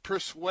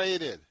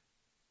persuaded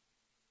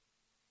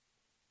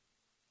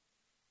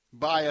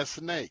by a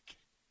snake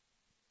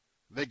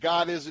that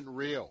God isn't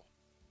real.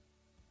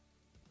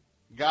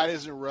 God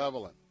isn't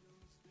relevant.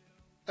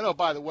 And oh,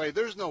 by the way,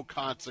 there's no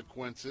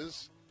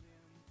consequences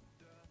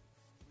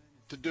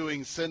to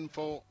doing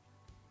sinful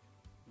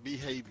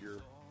behavior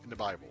in the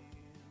Bible.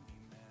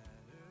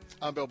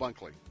 I'm Bill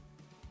Bunkley.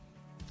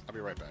 I'll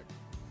be right back.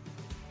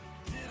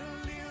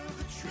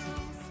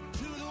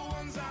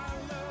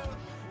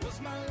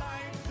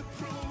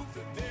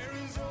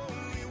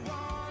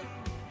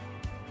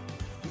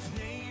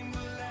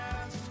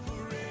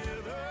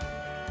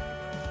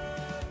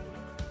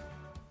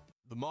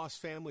 The Moss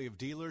family of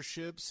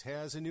dealerships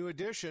has a new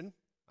addition.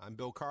 I'm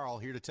Bill Carl,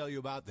 here to tell you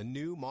about the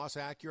new Moss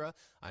Acura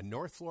on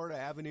North Florida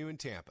Avenue in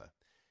Tampa.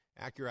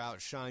 Acura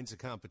outshines the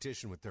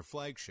competition with their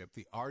flagship,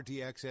 the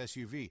RDX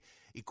SUV,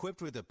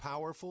 equipped with a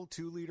powerful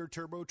 2-liter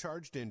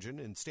turbocharged engine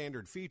and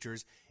standard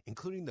features,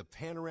 including the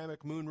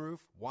panoramic moonroof,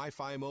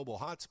 Wi-Fi mobile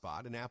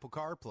hotspot, and Apple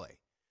CarPlay.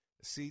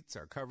 The seats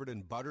are covered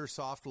in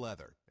butter-soft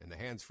leather, and the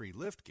hands-free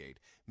liftgate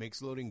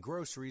makes loading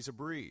groceries a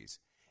breeze.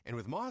 And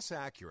with Moss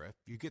Acura,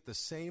 you get the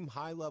same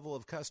high level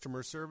of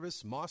customer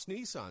service Moss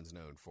Nissan's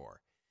known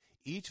for.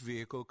 Each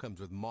vehicle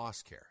comes with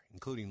Moss Care,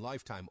 including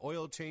lifetime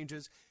oil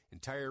changes,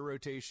 tire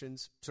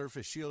rotations,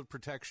 surface shield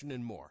protection,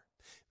 and more.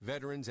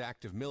 Veterans,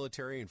 active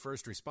military, and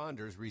first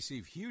responders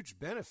receive huge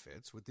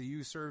benefits with the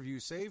You Serve, You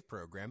Save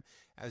program,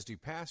 as do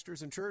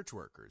pastors and church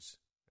workers.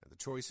 And the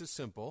choice is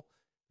simple,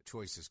 the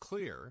choice is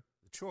clear,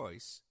 the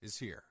choice is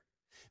here.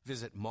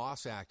 Visit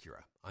Moss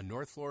Acura on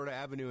North Florida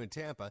Avenue in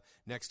Tampa,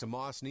 next to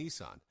Moss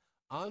Nissan.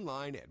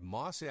 online at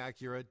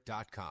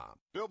mossacura.com.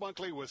 Bill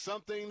Bunkley with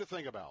something to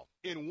think about.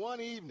 In one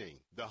evening,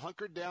 the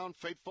hunkered down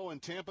faithful in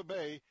Tampa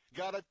Bay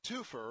got a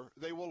twofer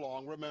they will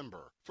long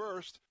remember.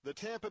 First, the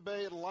Tampa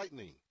Bay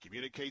Lightning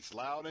communicates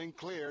loud and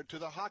clear to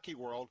the hockey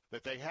world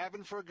that they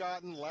haven't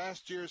forgotten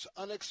last year's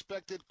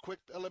unexpected quick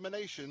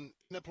elimination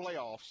in the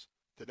playoffs.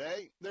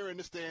 Today, they're in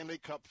the Stanley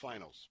Cup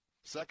Finals.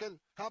 Second,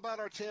 how about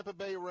our Tampa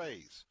Bay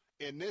Rays?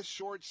 In this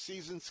short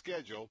season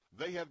schedule,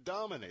 they have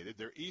dominated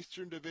their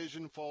Eastern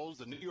Division foes,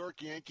 the New York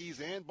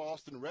Yankees and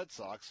Boston Red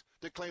Sox,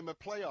 to claim a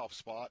playoff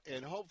spot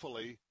and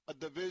hopefully a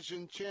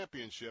division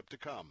championship to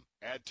come.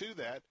 Add to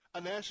that a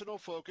national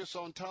focus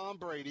on Tom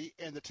Brady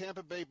and the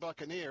Tampa Bay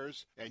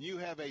Buccaneers, and you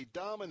have a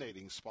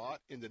dominating spot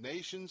in the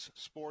nation's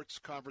sports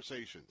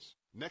conversations.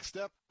 Next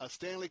up, a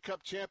Stanley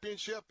Cup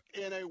championship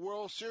and a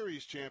World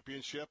Series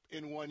championship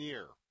in 1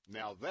 year.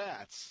 Now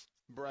that's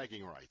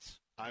bragging rights.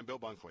 I'm Bill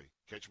Bunkley.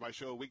 Catch my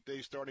show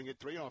weekdays starting at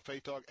 3 on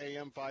Faith Talk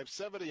AM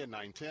 570 and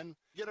 910.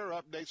 Get our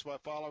updates by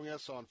following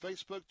us on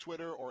Facebook,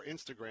 Twitter, or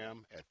Instagram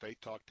at Faith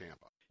Talk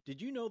Tampa. Did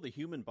you know the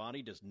human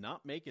body does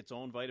not make its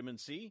own vitamin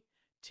C?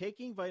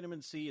 Taking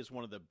vitamin C is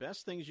one of the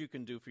best things you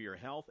can do for your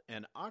health,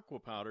 and Aqua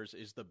Powders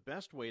is the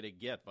best way to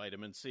get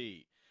vitamin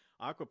C.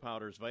 Aqua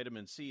Powders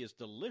vitamin C is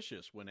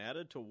delicious when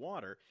added to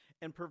water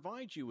and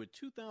provides you with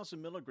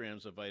 2,000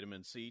 milligrams of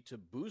vitamin C to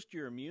boost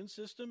your immune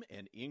system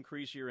and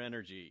increase your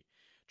energy.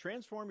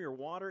 Transform your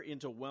water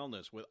into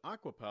wellness with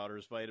Aqua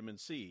Powders Vitamin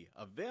C,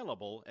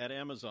 available at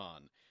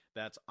Amazon.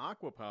 That's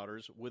Aqua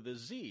Powders with a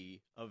Z,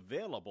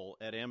 available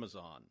at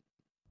Amazon.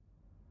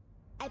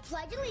 I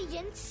pledge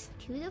allegiance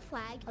to the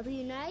flag of the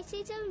United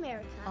States of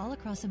America. All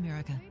across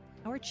America,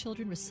 our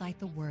children recite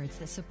the words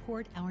that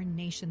support our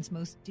nation's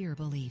most dear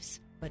beliefs.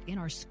 But in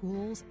our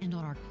schools and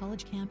on our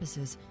college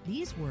campuses,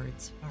 these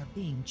words are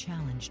being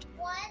challenged.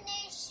 One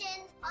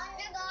nation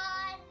under God.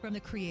 From the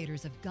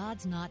creators of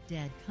God's Not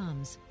Dead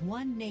comes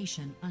One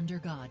Nation Under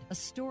God, a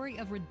story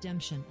of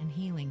redemption and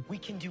healing. We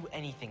can do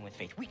anything with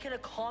faith. We can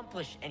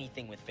accomplish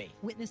anything with faith.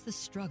 Witness the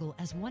struggle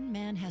as one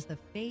man has the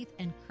faith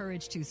and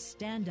courage to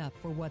stand up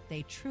for what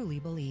they truly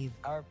believe.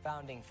 Our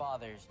founding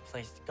fathers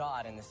placed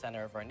God in the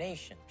center of our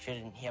nation.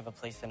 Shouldn't he have a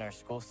place in our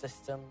school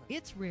system?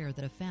 It's rare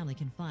that a family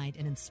can find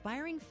an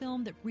inspiring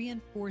film that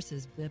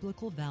reinforces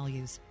biblical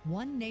values.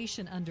 One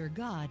Nation Under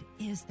God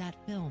is that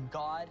film.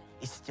 God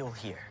is still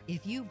here.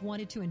 If you've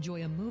wanted to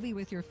enjoy a movie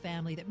with your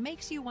family that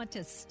makes you want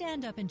to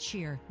stand up and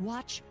cheer,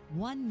 watch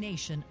One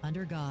Nation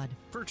Under God.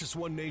 Purchase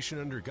One Nation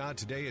Under God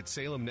today at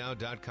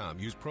salemnow.com.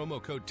 Use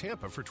promo code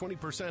TAMPA for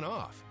 20%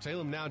 off.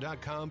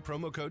 salemnow.com,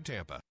 promo code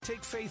TAMPA.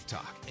 Take Faith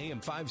Talk,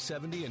 AM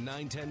 570 and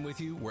 910 with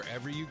you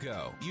wherever you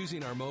go.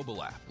 Using our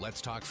mobile app,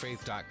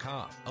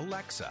 letstalkfaith.com,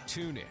 Alexa,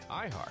 TuneIn,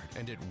 iHeart,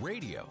 and at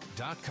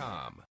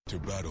radio.com. To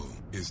battle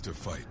is to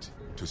fight,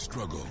 to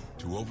struggle,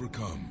 to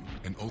overcome,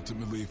 and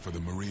ultimately for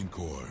the Marine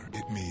Corps,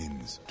 it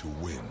means to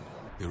win.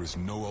 There is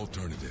no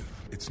alternative.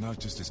 It's not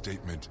just a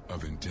statement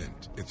of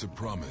intent. It's a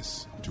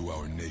promise to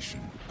our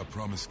nation. A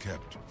promise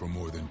kept for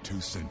more than 2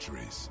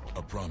 centuries.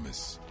 A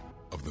promise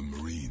of the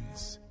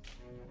Marines.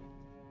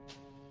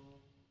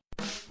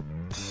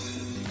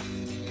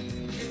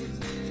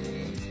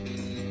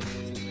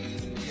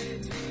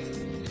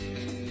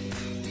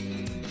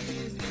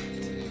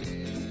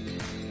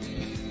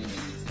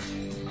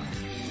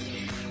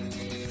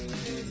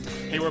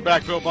 Hey, we're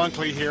back. Bill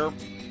Bunkley here.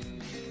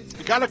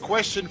 I got a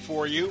question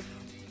for you.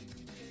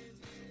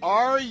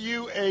 Are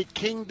you a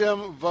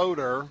kingdom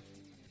voter?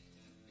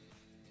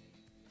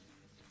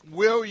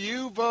 Will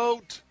you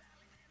vote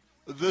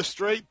the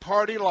straight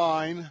party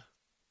line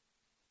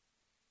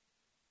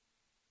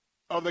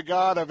of the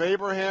God of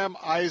Abraham,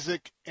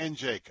 Isaac, and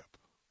Jacob?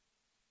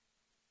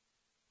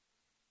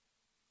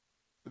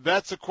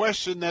 That's a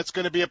question that's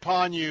going to be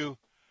upon you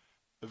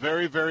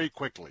very, very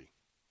quickly.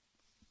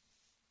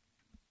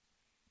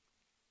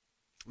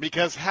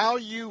 Because how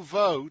you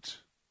vote,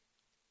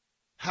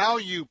 how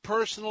you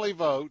personally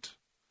vote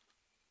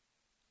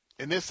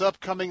in this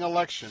upcoming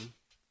election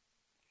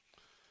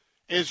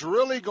is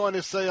really going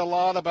to say a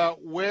lot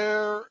about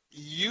where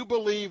you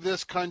believe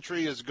this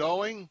country is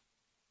going,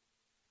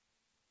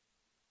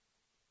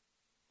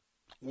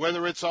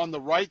 whether it's on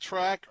the right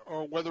track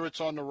or whether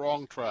it's on the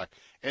wrong track.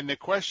 And the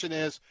question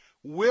is,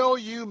 will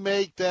you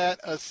make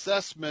that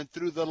assessment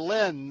through the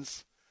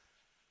lens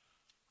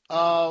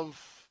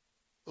of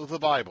the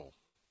Bible?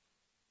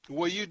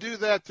 Will you do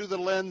that through the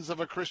lens of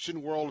a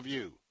Christian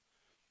worldview?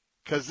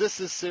 Because this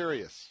is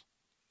serious.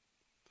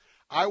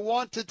 I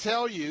want to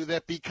tell you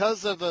that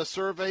because of the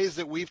surveys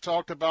that we've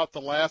talked about the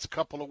last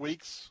couple of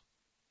weeks,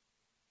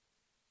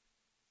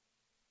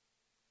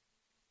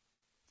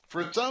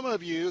 for some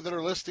of you that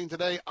are listening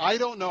today, I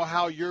don't know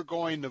how you're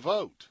going to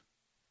vote.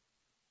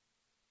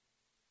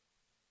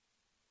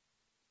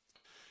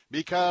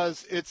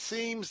 Because it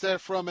seems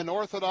that from an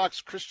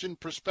Orthodox Christian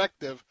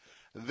perspective,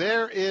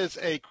 there is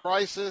a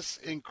crisis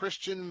in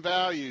Christian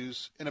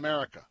values in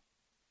America.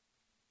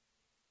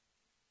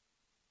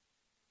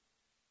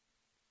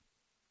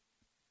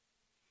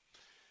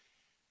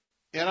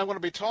 And I'm going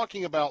to be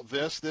talking about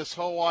this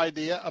whole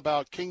idea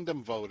about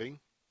kingdom voting.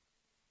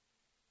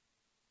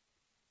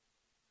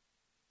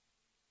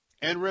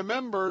 And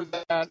remember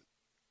that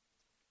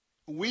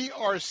we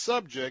are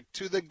subject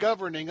to the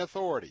governing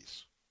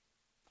authorities.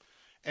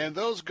 And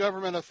those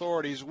government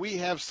authorities, we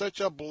have such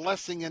a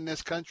blessing in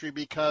this country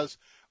because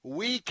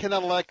we can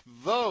elect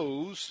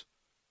those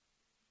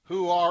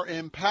who are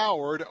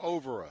empowered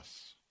over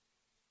us.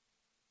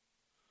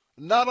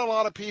 Not a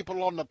lot of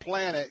people on the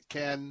planet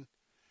can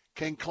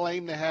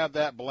claim to have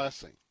that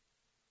blessing.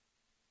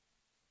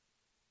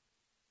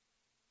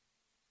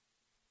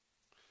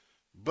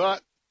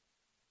 But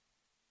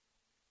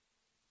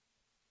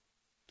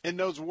in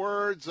those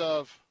words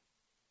of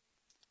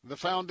the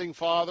founding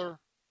father,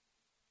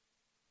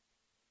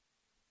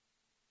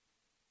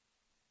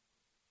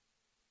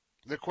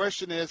 the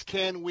question is,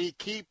 can we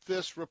keep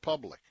this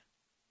republic?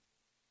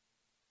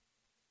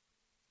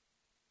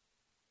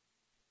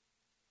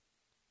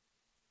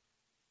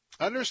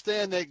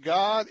 Understand that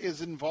God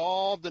is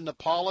involved in the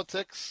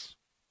politics,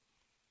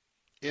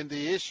 in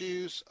the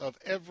issues of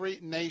every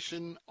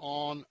nation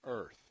on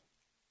earth.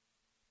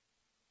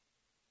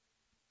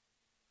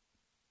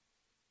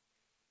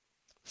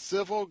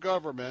 Civil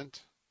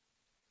government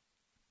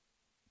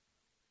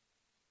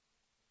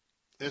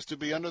is to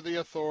be under the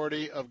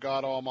authority of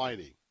God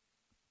Almighty.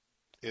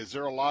 Is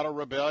there a lot of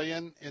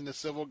rebellion in the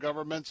civil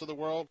governments of the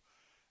world?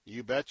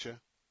 You betcha.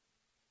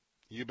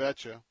 You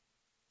betcha.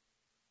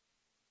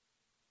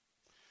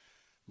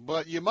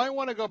 But you might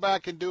want to go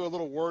back and do a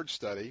little word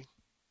study,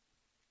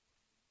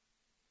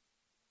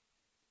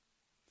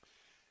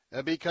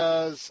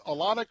 because a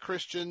lot of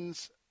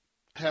Christians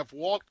have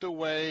walked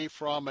away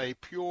from a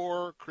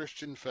pure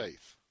Christian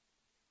faith.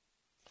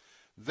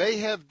 They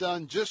have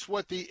done just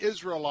what the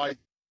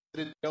Israelites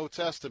did in the Old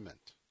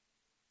Testament.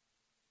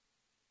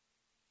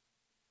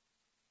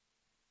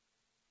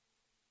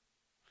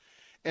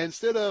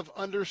 Instead of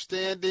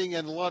understanding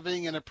and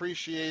loving and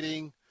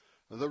appreciating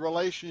the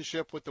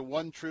relationship with the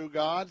one true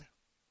God,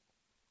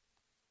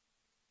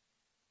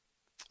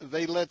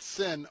 they let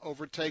sin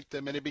overtake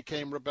them and they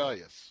became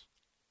rebellious.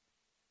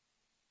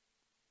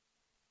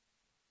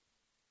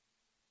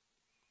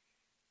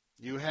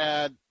 You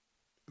had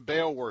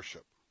Baal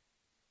worship.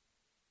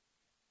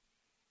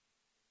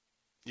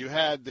 You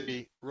had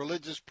the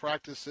religious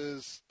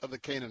practices of the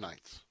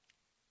Canaanites.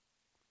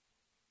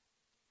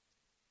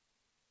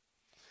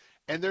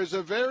 And there's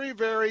a very,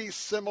 very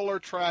similar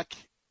track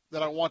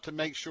that I want to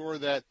make sure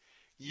that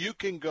you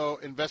can go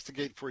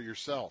investigate for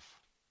yourself.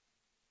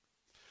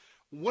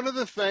 One of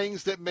the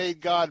things that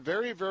made God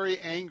very, very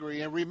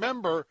angry, and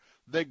remember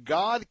that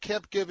God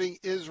kept giving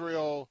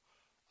Israel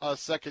a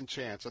second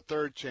chance, a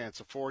third chance,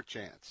 a fourth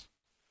chance.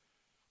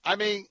 I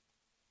mean,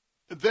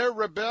 their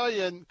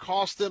rebellion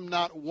cost them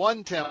not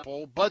one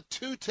temple, but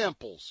two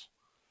temples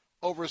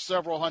over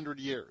several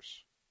hundred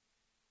years.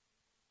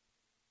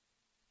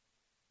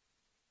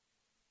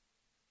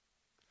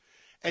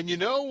 And you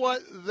know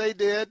what they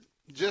did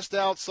just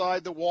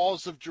outside the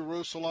walls of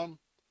Jerusalem,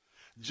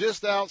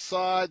 just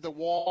outside the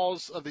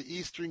walls of the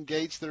eastern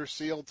gates that are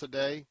sealed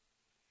today,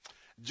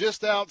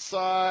 just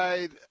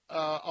outside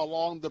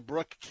along the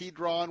brook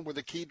Kidron, where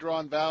the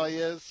Kidron Valley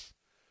is,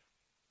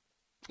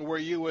 where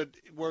you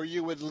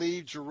would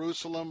leave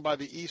Jerusalem by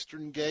the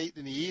eastern gate,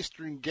 and the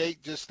eastern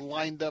gate just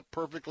lined up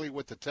perfectly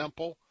with the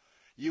temple.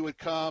 You would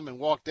come and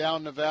walk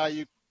down the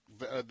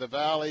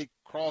valley,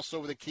 cross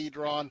over the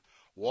Kidron,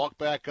 walk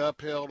back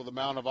uphill to the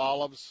Mount of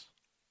Olives,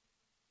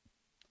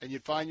 and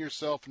you'd find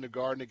yourself in the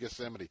Garden of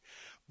Gethsemane.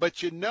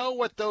 But you know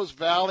what those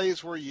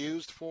valleys were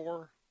used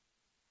for?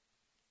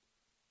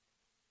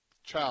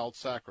 Child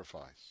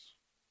sacrifice.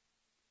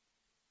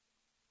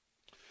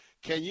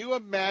 Can you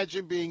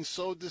imagine being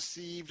so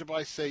deceived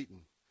by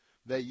Satan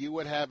that you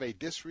would have a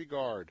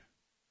disregard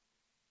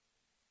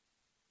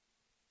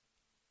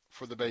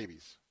for the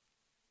babies?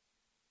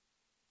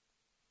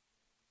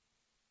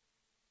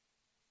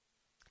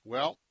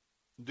 Well,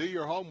 do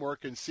your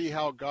homework and see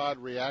how God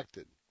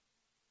reacted.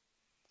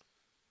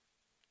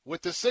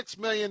 With the $6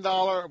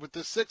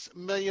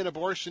 million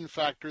abortion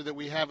factor that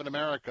we have in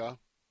America,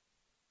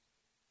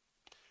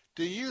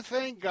 do you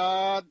think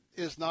God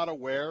is not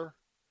aware?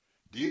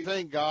 Do you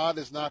think God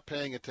is not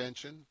paying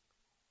attention?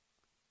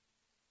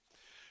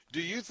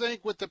 Do you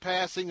think with the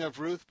passing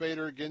of Ruth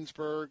Bader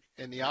Ginsburg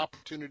and the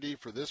opportunity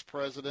for this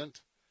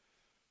president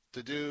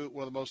to do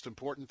one of the most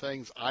important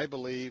things I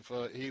believe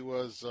he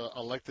was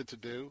elected to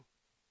do,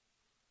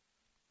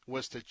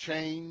 was to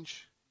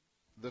change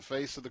the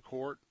face of the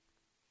court,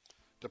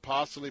 to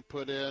possibly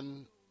put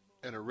in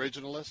an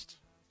originalist,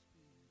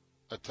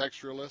 a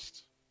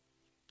textualist,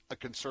 a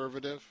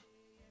conservative?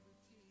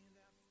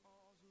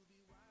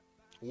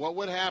 What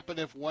would happen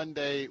if one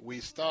day we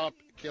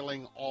stopped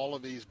killing all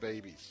of these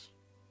babies?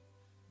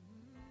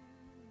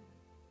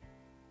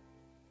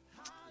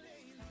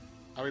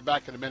 I'll be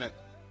back in a minute.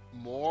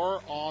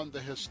 More on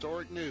the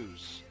historic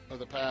news of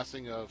the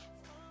passing of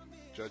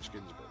Judge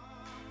Ginsburg.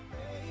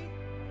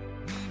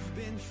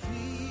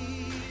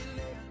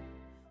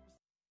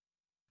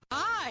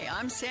 Hi, Hi,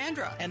 I'm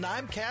Sandra. And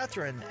I'm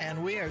Catherine,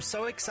 and we are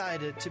so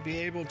excited to be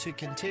able to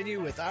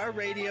continue with our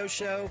radio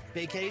show,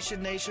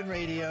 Vacation Nation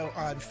Radio,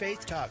 on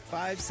Faith Talk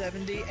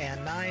 570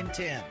 and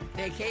 910.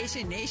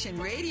 Vacation Nation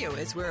Radio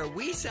is where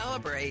we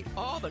celebrate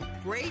all the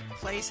great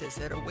places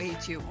that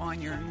await you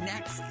on your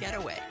next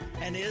getaway.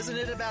 And isn't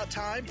it about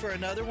time for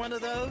another one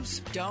of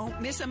those?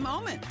 Don't miss a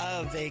moment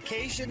of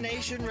Vacation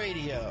Nation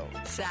Radio.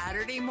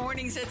 Saturday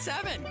mornings at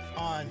 7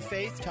 on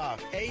Faith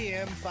Talk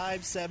AM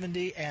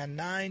 570 and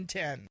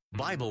 910.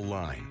 Bible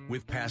Line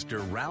with Pastor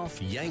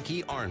Ralph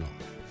Yankee Arnold.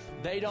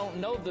 They don't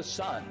know the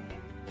Son.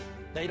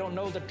 They don't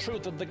know the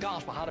truth of the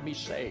gospel, how to be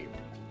saved.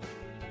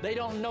 They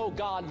don't know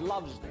God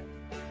loves them.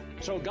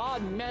 So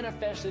God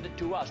manifested it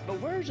to us.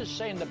 But where does it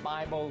say in the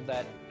Bible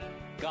that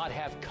God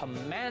have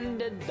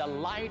commanded the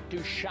light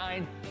to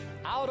shine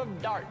out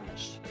of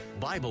darkness?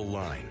 Bible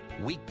Line,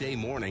 weekday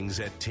mornings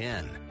at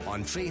 10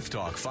 on Faith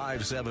Talk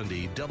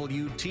 570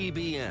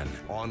 WTBN,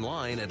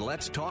 online at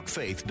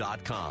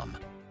letstalkfaith.com.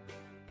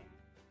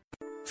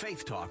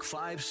 Faith Talk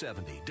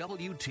 570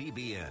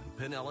 WTBN,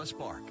 Pinellas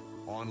Park,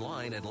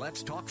 online at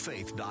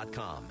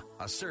letstalkfaith.com,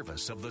 a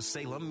service of the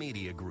Salem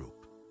Media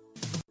Group.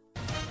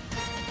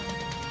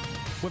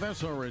 With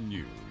SRN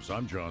News,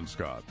 I'm John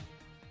Scott.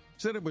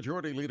 Senate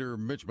Majority Leader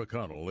Mitch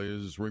McConnell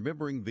is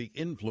remembering the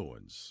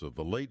influence of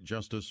the late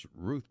Justice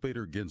Ruth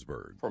Bader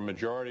Ginsburg. From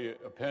majority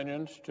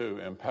opinions to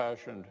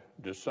impassioned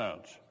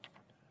dissents,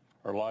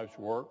 her life's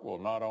work will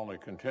not only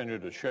continue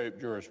to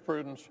shape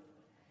jurisprudence,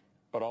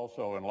 but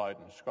also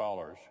enlighten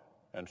scholars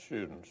and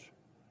students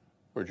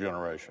for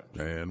generations.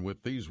 And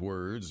with these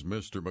words,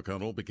 Mr.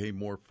 McConnell became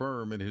more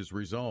firm in his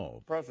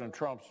resolve. President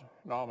Trump's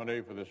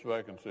nominee for this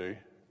vacancy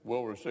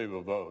will receive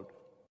a vote.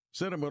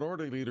 Senate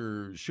Minority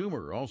Leader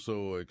Schumer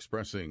also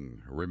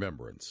expressing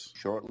remembrance.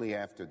 Shortly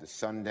after the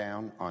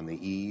sundown on the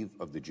eve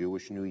of the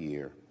Jewish New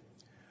Year,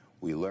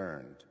 we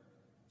learned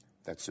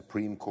that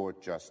Supreme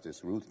Court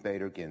Justice Ruth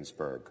Bader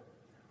Ginsburg,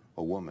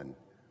 a woman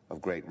of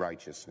great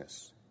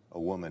righteousness, a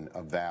woman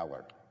of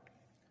valor,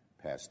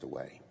 passed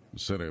away.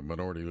 Senate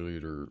Minority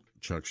Leader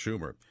Chuck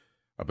Schumer.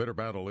 A bitter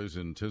battle is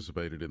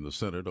anticipated in the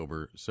Senate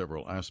over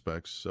several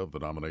aspects of the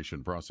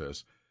nomination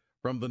process,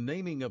 from the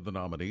naming of the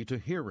nominee to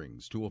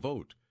hearings to a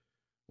vote,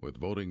 with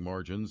voting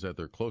margins at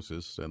their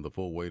closest and the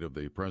full weight of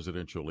the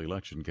presidential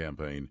election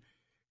campaign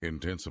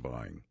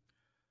intensifying.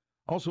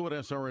 Also at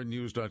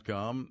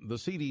srnnews.com, the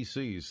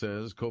CDC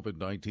says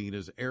COVID-19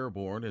 is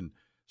airborne and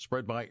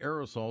spread by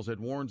aerosols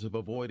and warns of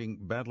avoiding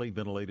badly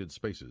ventilated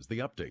spaces. The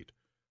update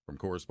from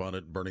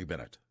correspondent Bernie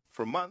Bennett.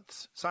 For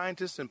months,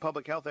 scientists and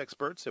public health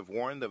experts have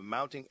warned of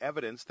mounting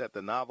evidence that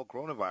the novel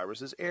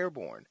coronavirus is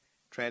airborne,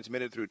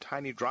 transmitted through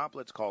tiny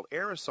droplets called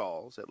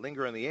aerosols that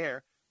linger in the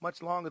air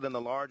much longer than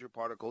the larger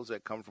particles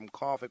that come from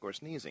coughing or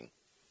sneezing.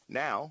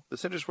 Now, the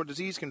Centers for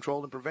Disease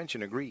Control and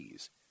Prevention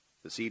agrees.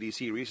 The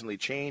CDC recently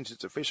changed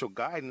its official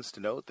guidance to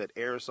note that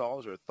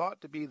aerosols are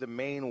thought to be the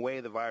main way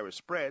the virus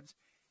spreads,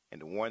 and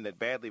to warn that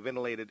badly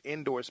ventilated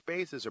indoor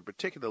spaces are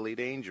particularly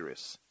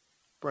dangerous.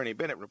 Bernie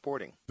Bennett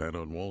reporting. And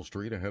on Wall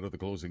Street, ahead of the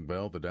closing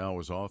bell, the Dow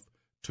is off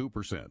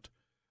 2%.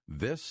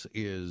 This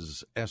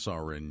is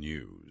SRN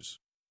News.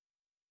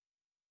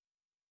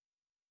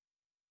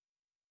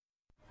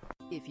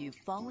 If you've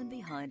fallen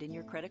behind in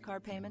your credit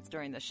card payments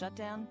during the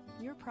shutdown,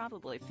 you're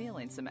probably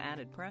feeling some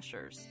added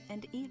pressures.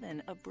 And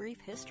even a brief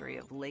history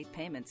of late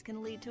payments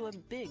can lead to a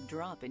big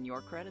drop in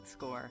your credit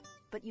score.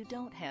 But you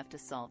don't have to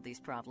solve these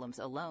problems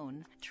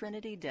alone.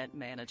 Trinity Debt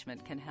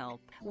Management can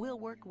help. We'll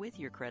work with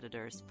your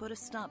creditors, put a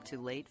stop to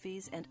late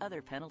fees and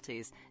other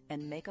penalties,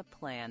 and make a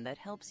plan that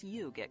helps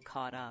you get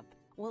caught up.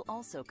 We'll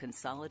also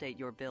consolidate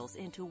your bills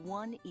into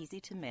one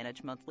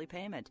easy-to-manage monthly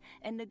payment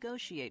and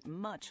negotiate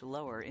much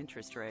lower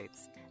interest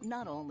rates.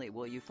 Not only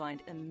will you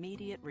find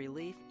immediate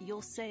relief,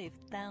 you'll save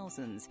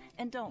thousands.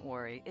 And don't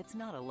worry, it's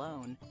not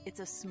alone. It's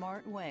a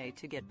smart way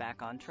to get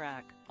back on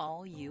track.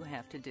 All you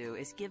have to do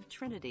is give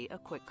Trinity a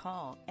quick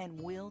call,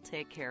 and we'll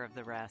take care of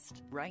the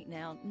rest. Right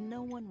now,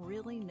 no one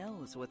really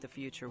knows what the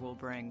future will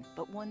bring,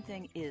 but one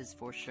thing is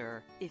for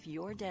sure. If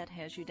your debt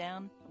has you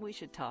down, we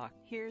should talk.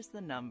 Here's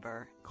the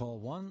number. Call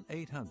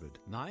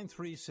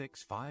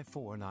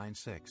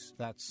 1-800-936-5496.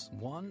 That's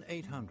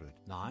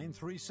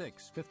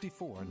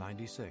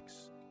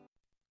 1-800-936-5496.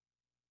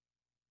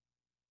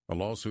 A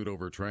lawsuit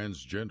over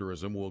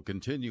transgenderism will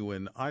continue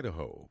in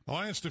Idaho.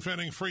 Alliance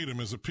Defending Freedom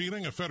is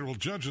appealing a federal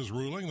judge's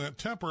ruling that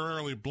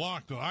temporarily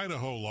blocked an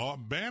Idaho law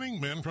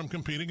banning men from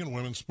competing in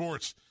women's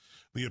sports.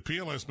 The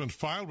appeal has been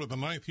filed with the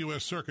 9th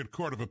U.S. Circuit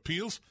Court of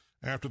Appeals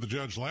after the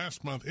judge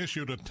last month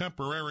issued a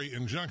temporary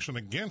injunction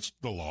against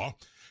the law.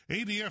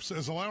 ADF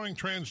says allowing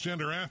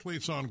transgender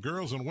athletes on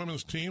girls' and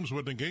women's teams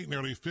would negate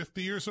nearly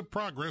 50 years of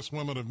progress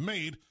women have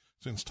made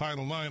since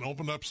Title IX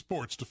opened up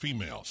sports to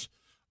females.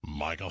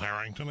 Michael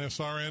Harrington,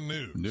 SRN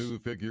News. New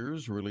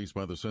figures released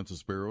by the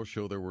Census Bureau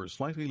show there were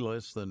slightly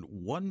less than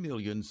 1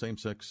 million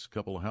same-sex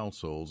couple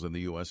households in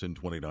the U.S. in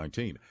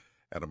 2019,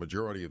 and a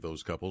majority of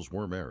those couples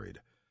were married.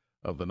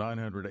 Of the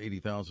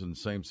 980,000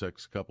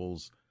 same-sex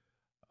couples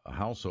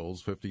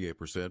households,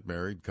 58%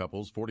 married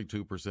couples,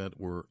 42%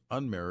 were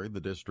unmarried.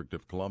 The District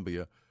of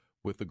Columbia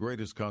with the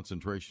greatest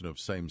concentration of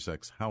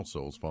same-sex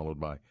households, followed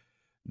by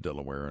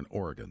Delaware and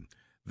Oregon.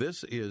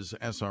 This is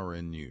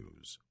SRN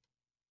News.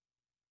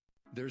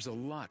 There's a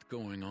lot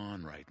going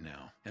on right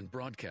now, and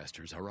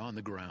broadcasters are on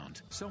the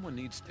ground. Someone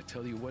needs to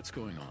tell you what's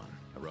going on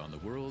around the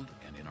world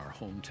and in our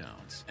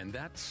hometowns. And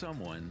that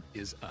someone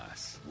is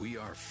us. We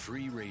are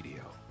free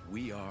radio.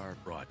 We are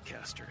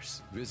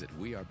broadcasters. Visit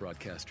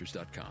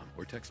wearebroadcasters.com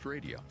or text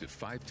radio to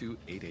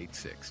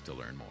 52886 to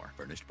learn more.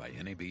 Furnished by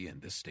NAB and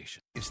this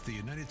station. Is the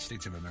United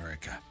States of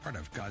America part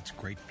of God's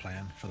great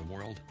plan for the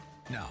world?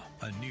 Now,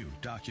 a new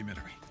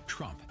documentary,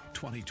 Trump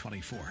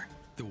 2024.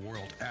 The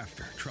World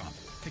After Trump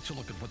takes a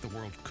look at what the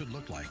world could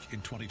look like in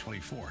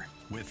 2024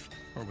 with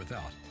or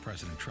without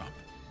President Trump.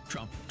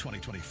 Trump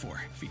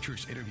 2024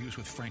 features interviews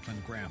with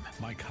Franklin Graham,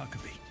 Mike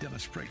Huckabee,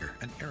 Dennis Prager,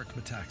 and Eric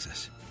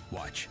Metaxas.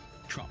 Watch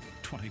Trump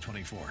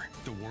 2024,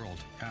 The World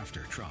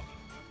After Trump.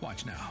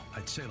 Watch now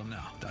at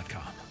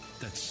salemnow.com.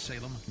 That's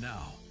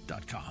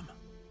salemnow.com.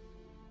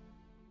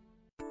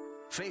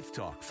 Faith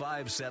Talk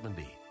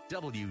 570,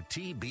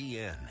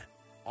 WTBN.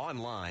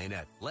 Online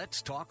at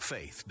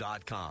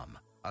letstalkfaith.com.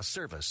 A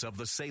service of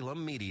the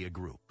Salem Media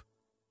Group.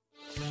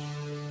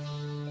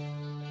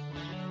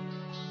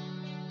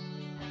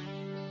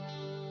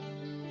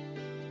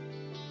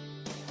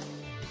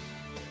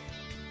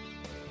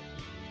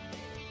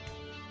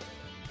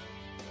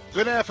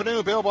 Good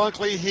afternoon, Bill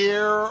Bunkley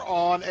here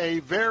on a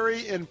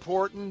very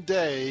important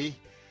day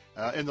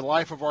in the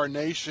life of our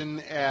nation,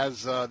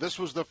 as this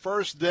was the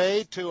first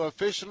day to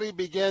officially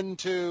begin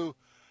to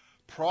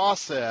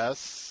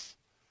process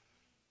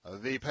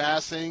the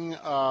passing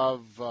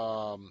of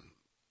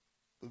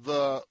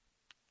the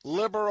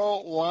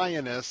liberal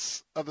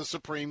lioness of the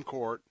Supreme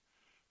Court,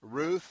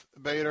 Ruth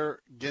Bader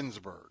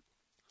Ginsburg.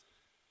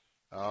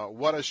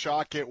 What a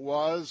shock it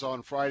was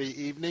on Friday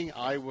evening.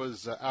 I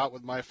was out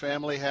with my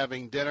family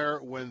having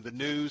dinner when the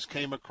news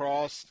came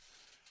across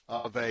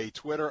of a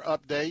Twitter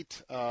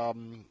update,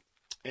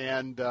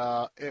 and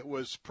it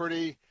was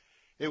pretty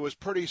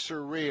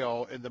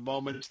surreal in the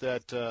moments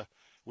that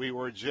we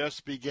were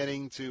just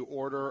beginning to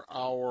order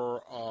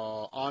our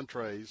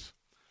entrees,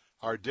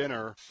 our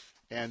dinner,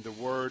 and the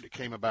word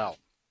came about.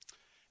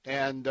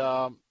 And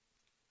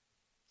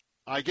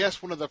I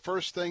guess one of the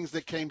first things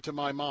that came to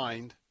my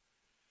mind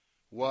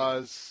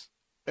was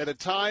at a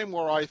time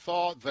where I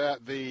thought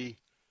that the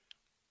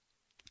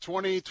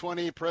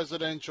 2020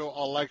 presidential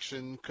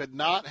election could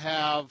not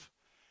have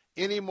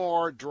any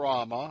more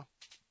drama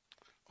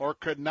or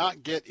could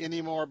not get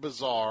any more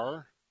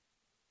bizarre.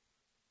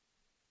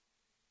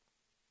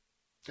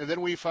 And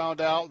then we found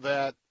out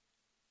that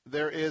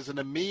there is an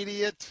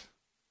immediate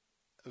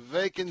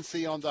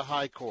vacancy on the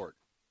high court.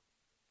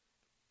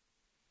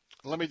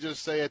 Let me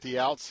just say at the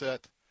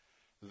outset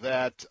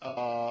that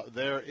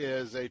there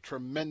is a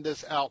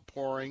tremendous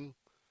outpouring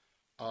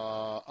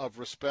of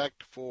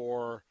respect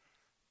for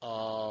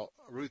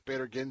Ruth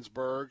Bader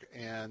Ginsburg,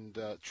 and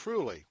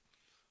truly,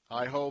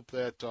 I hope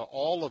that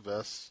all of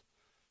us,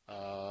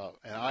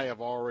 and I have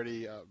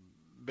already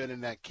been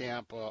in that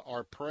camp,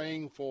 are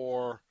praying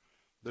for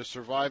the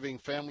surviving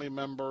family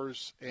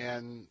members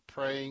and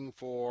praying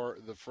for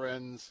the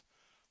friends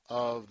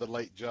of the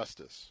late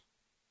justice.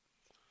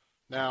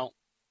 Now,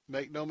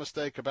 make no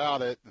mistake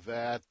about it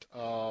that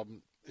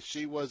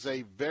she was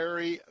a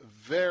very,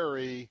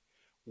 very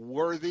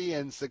worthy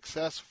and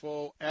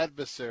successful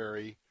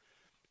adversary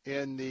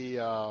in the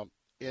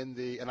and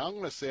I'm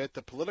going to say it,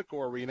 the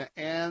political arena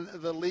and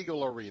the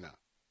legal arena.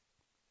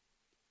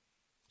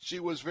 She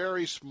was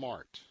very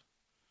smart.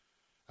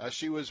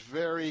 She was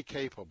very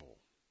capable.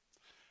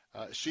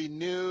 She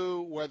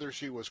knew whether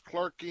she was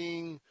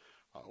clerking,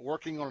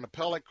 working on an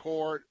appellate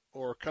court,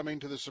 or coming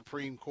to the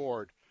Supreme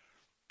Court.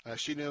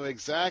 She knew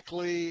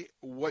exactly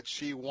what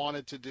she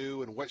wanted to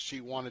do and what she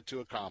wanted to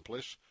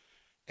accomplish.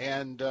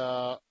 And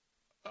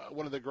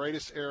one of the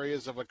greatest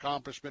areas of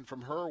accomplishment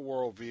from her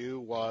worldview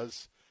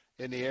was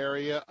in the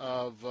area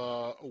of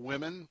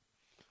women,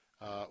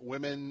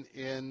 women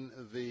in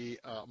the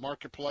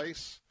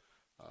marketplace,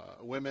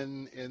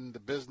 women in the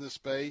business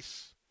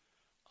space,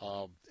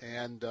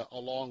 and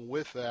along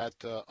with that,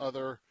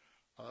 other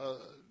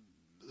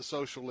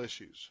social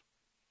issues.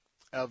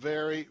 A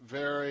very,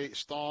 very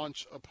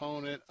staunch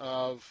opponent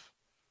of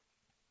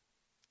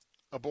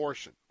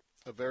abortion,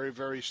 a very,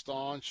 very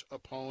staunch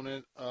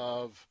opponent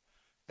of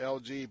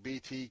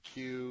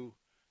LGBTQ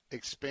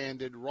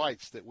expanded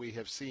rights that we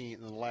have seen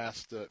in the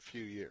last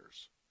few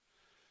years.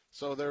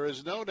 So there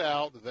is no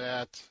doubt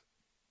that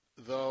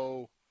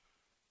though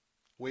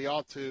we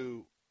ought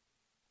to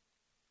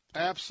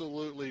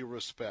absolutely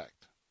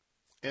respect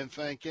and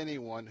thank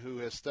anyone who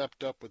has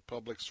stepped up with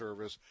public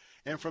service,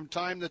 and from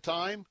time to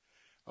time,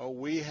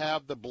 we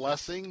have the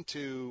blessing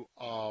to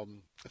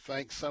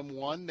thank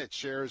someone that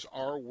shares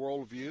our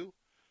worldview.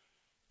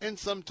 And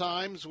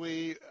sometimes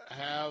we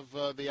have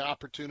the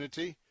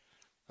opportunity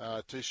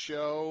to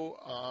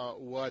show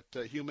what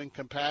human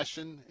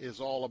compassion is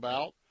all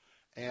about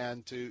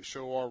and to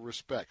show our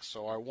respect.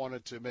 So I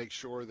wanted to make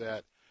sure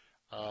that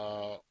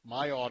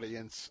my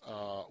audience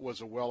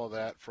was aware of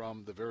that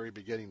from the very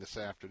beginning this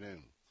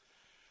afternoon.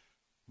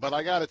 But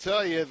I got to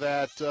tell you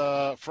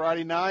that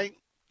Friday night,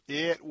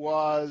 it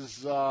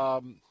was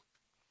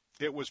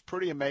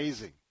pretty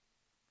amazing.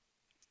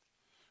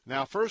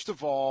 Now, first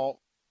of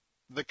all,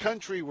 the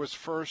country was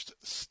first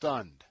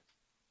stunned,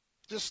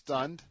 just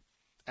stunned,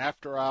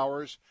 after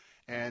hours,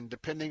 and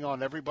depending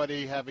on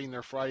everybody having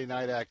their Friday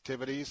night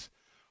activities,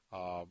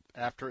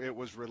 after it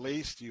was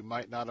released, you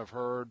might not have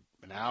heard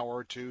an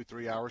hour, 2,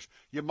 3 hours.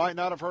 You might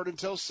not have heard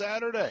until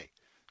Saturday,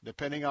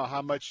 depending on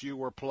how much you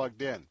were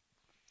plugged in.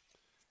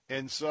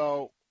 And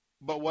so,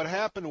 but what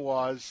happened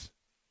was,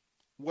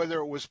 whether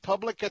it was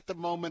public at the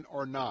moment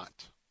or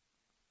not,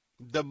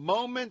 the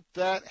moment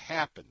that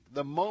happened,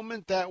 the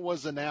moment that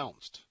was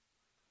announced,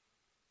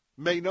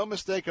 make no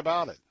mistake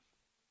about it,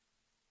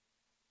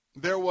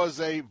 there was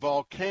a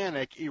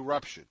volcanic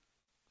eruption.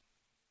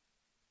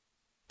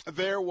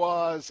 There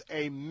was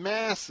a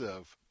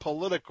massive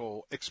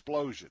political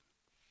explosion.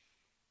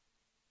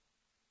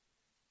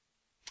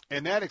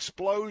 And that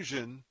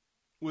explosion,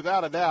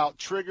 without a doubt,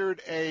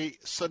 triggered a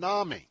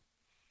tsunami.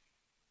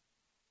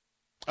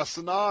 A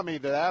tsunami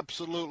that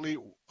absolutely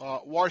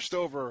washed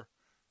over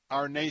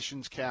our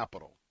nation's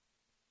capital.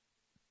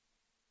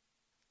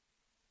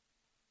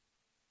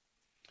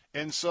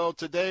 And so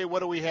today,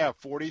 what do we have?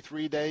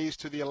 43 days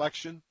to the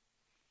election?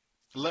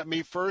 Let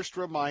me first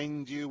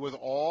remind you, with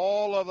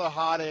all of the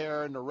hot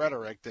air and the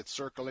rhetoric that's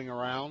circling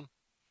around,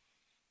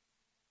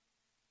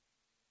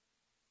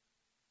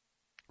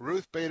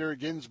 Ruth Bader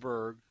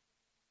Ginsburg,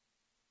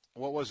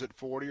 what was it,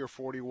 40 or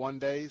 41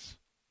 days?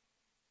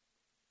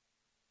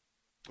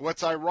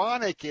 What's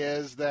ironic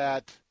is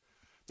that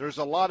there's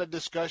a lot of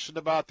discussion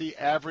about the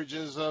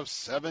averages of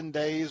 7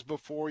 days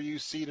before you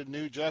seat a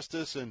new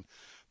justice, and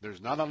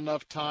there's not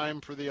enough time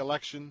for the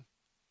election,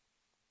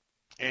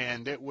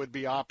 and it would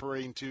be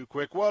operating too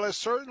quick. Well, it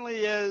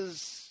certainly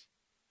is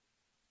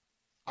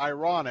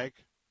ironic,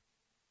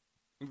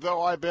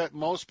 though I bet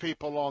most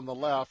people on the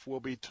left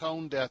will be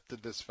tone deaf to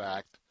this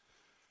fact,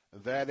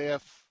 that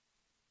if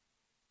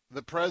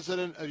the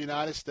President of the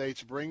United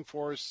States brings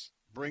forth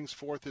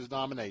his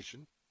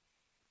nomination,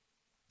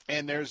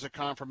 and there's a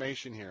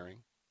confirmation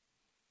hearing,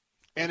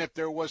 and if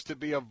there was to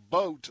be a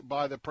vote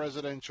by the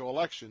presidential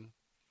election,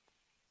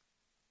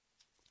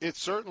 it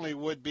certainly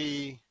would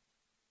be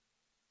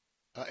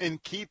in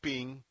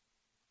keeping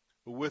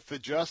with the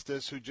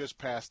justice who just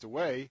passed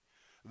away,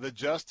 the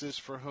justice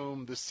for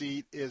whom the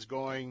seat is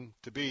going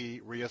to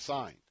be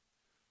reassigned.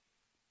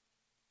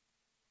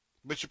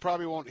 But you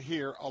probably won't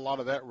hear a lot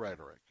of that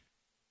rhetoric.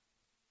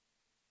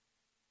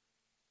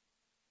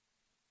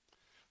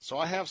 So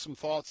I have some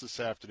thoughts this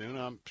afternoon.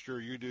 I'm sure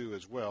you do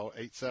as well.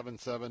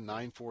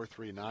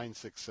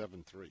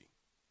 877-943-9673.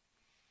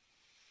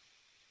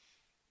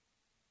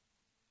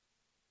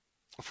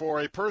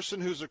 For a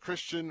person who's a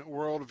Christian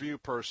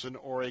worldview person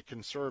or a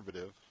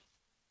conservative,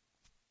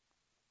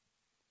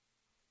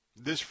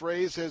 this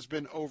phrase has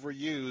been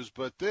overused,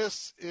 but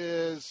this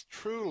is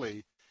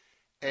truly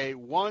a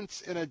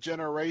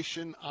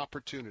once-in-a-generation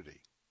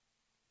opportunity.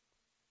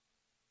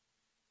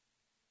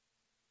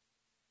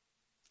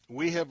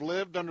 We have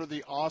lived under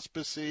the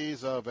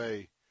auspices of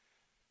a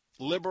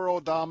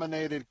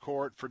liberal-dominated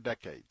court for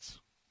decades.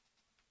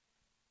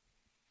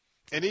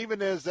 And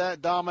even as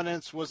that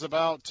dominance was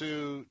about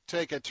to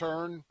take a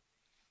turn,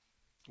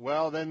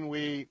 well, then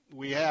we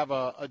have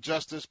a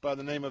justice by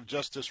the name of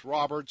Justice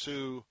Roberts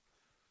who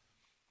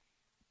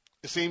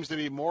seems to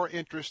be more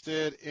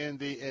interested in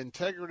the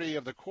integrity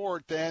of the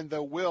court than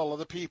the will of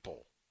the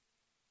people.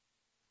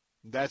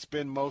 That's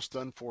been most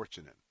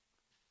unfortunate.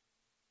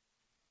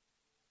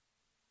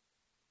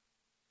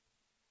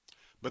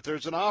 But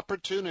there's an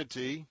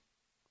opportunity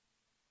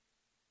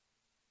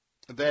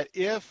that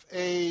if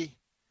a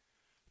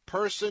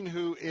person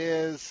who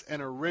is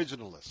an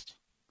originalist,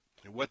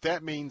 and what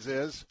that means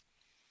is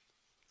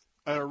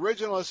an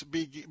originalist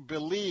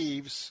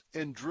believes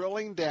in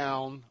drilling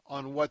down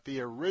on what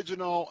the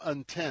original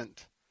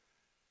intent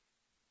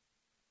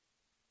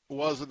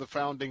was of the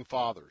founding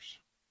fathers.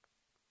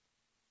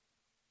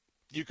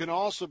 You can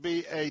also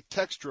be a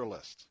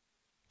textualist,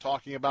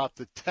 talking about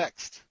the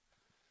text,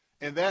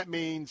 and that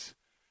means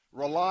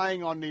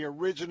relying on the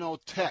original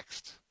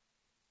text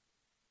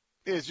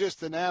is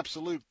just an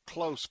absolute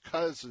close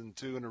cousin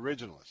to an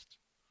originalist.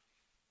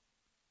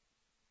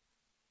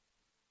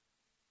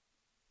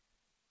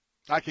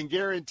 I can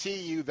guarantee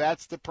you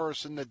that's the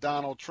person that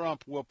Donald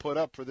Trump will put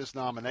up for this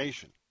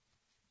nomination.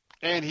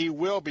 And he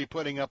will be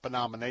putting up a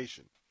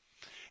nomination.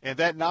 And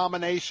that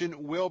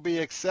nomination will be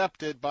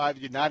accepted by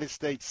the United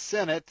States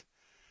Senate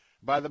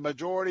by the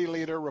Majority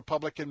Leader,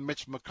 Republican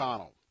Mitch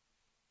McConnell.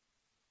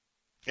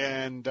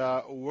 And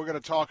we're going to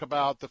talk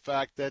about the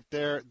fact that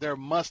there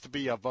must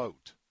be a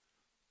vote.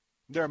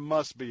 There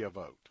must be a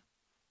vote.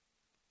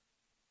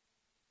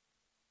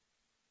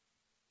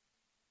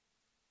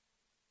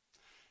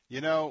 You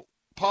know,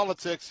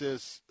 politics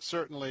is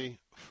certainly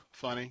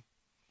funny,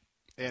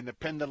 and the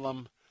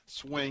pendulum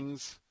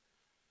swings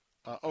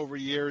over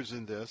years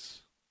in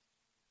this.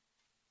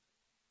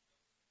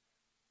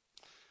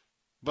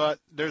 But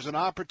there's an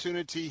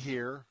opportunity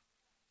here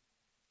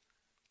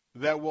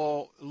that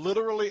will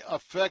literally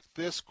affect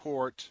this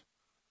court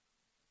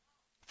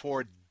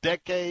for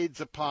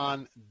decades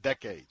upon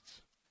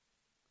decades.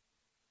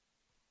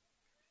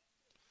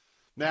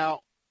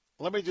 Now,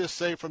 let me just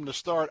say from the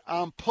start,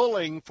 I'm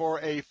pulling for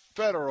a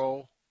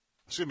fellow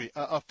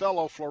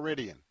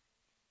Floridian.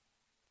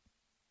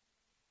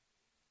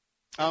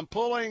 I'm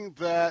pulling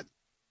that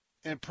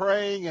and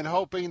praying and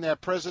hoping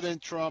that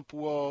President Trump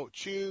will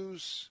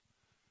choose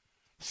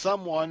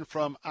someone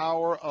from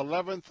our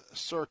 11th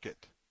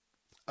Circuit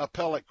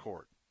Appellate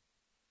Court.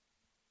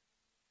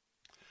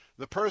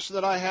 The person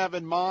that I have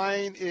in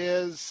mind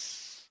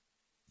is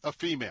a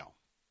female.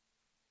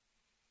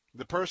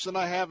 The person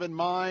I have in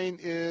mind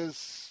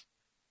is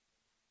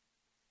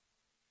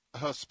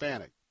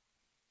Hispanic.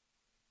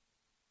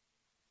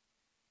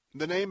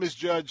 The name is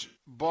Judge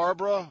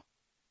Barbara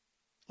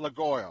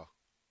Lagoya.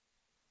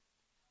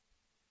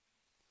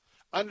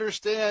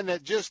 Understand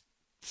that just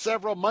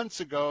several months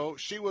ago,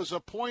 she was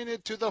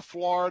appointed to the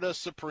Florida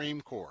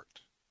Supreme Court.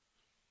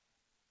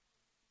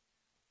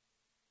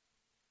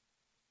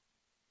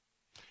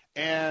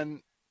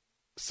 And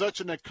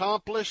such an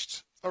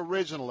accomplished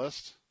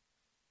originalist,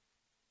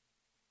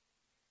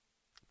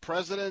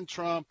 President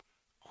Trump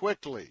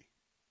quickly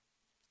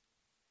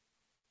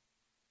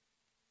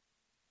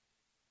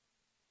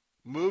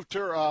moved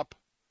her up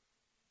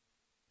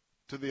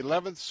to the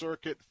 11th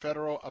Circuit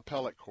Federal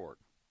Appellate Court.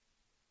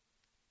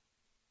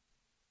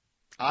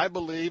 I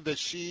believe that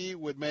she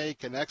would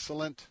make an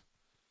excellent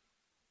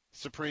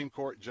Supreme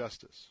Court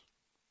justice.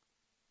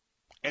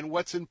 And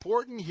what's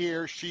important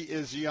here, she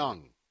is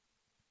young.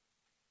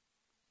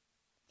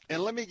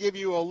 And let me give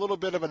you a little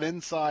bit of an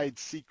inside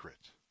secret.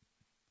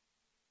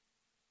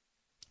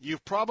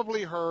 You've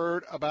probably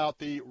heard about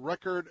the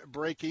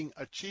record-breaking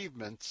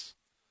achievements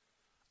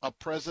of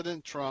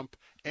President Trump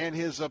and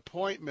his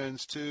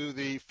appointments to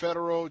the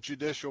federal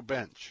judicial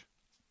bench.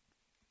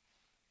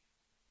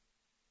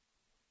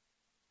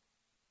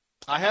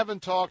 I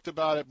haven't talked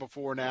about it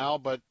before now,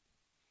 but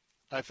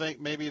I think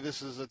maybe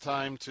this is the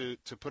time to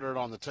put it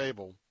on the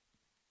table.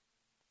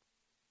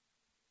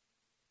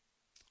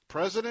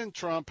 President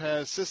Trump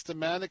has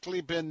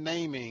systematically been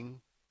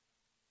naming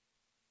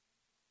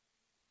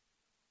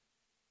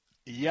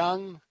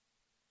young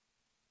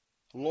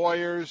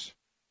lawyers,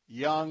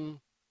 young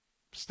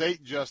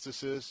state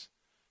justices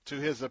to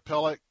his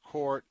appellate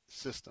court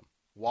system.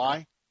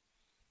 Why?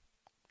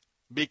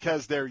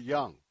 Because they're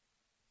young.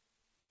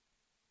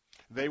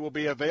 They will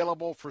be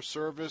available for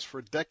service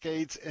for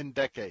decades and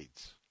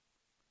decades.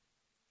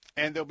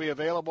 And they'll be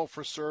available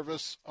for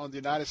service on the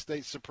United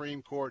States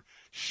Supreme Court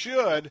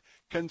should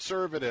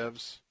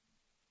conservatives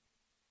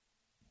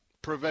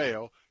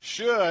prevail,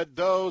 should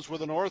those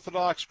with an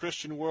Orthodox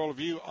Christian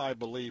worldview, I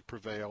believe,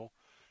 prevail,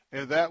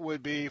 and that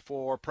would be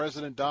for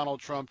President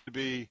Donald Trump to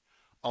be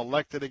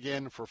elected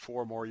again for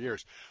 4 more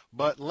years.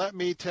 But let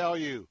me tell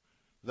you,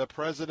 the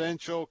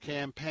presidential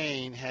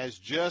campaign has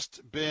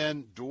just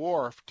been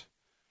dwarfed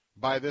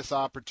by this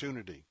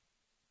opportunity.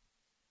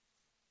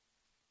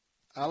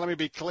 Let me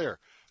be clear.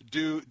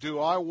 Do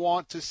I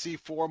want to see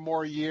 4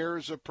 more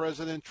years of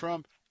President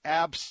Trump?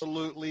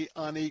 Absolutely,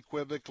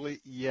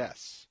 unequivocally,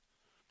 yes.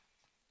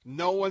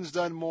 No one's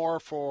done more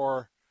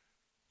for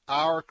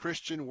our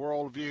Christian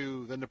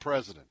worldview than the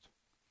president.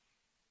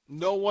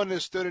 No one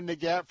has stood in the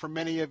gap for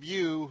many of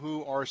you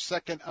who are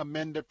Second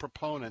Amendment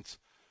proponents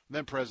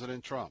than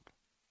President Trump.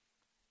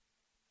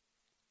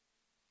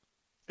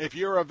 If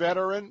you're a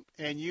veteran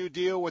and you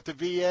deal with the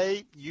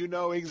VA, you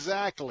know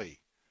exactly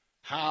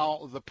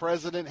how the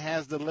president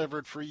has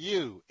delivered for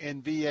you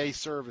in VA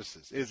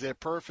services. Is it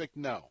perfect?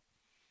 No.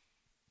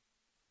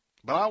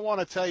 But I want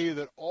to tell you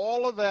that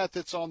all of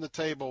that's on the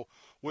table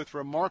with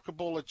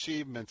remarkable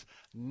achievements.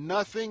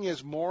 Nothing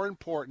is more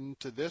important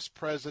to this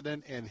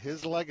president and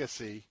his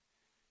legacy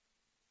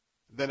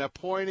than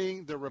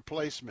appointing the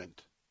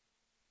replacement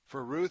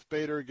for Ruth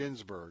Bader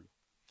Ginsburg,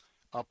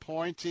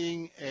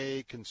 appointing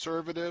a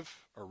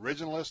conservative,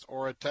 originalist,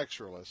 or a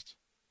textualist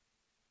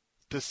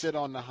to sit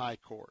on the high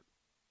court.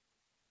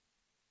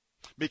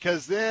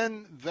 Because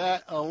then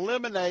that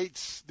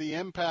eliminates the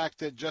impact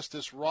that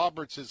Justice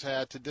Roberts has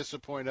had to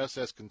disappoint us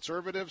as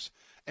conservatives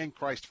and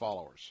Christ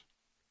followers.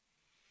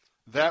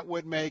 That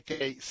would make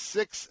a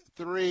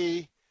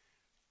 6-3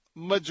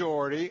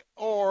 majority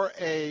or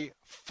a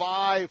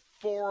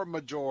 5-4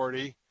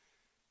 majority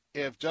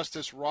if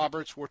Justice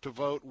Roberts were to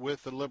vote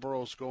with the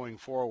liberals going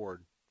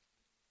forward.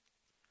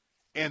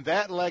 And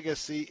that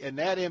legacy and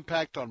that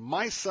impact on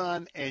my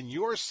son and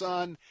your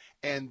son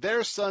and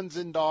their sons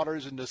and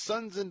daughters and the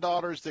sons and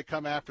daughters that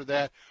come after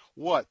that,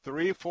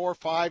 3, 4,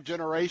 5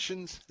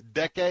 generations,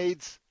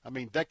 decades?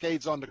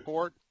 Decades on the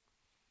court.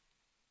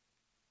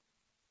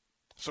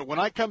 So when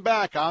I come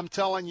back, I'm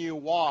telling you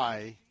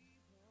why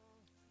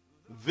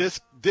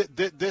this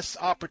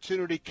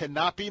opportunity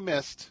cannot be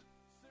missed.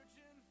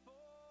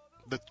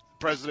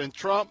 President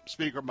Trump,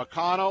 Speaker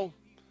McConnell,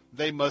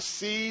 they must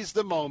seize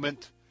the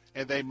moment,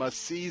 and they must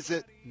seize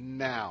it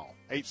now.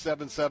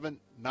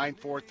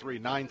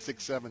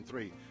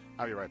 877-943-9673.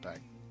 I'll be right back.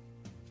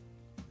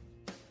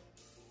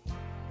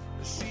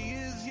 She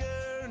is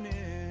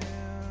yearning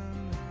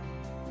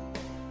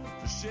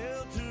for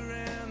shelter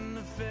and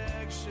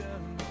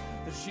affection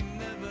that she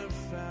never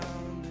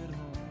found at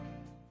home.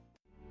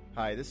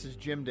 Hi, this is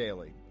Jim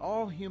Daly.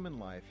 All human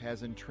life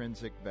has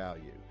intrinsic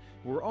value.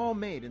 We're all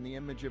made in the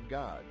image of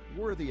God,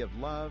 worthy of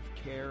love,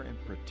 care, and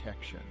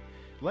protection.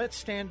 Let's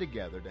stand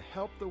together to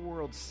help the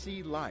world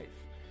see life.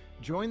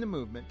 Join the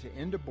movement to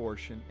end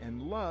abortion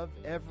and love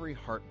every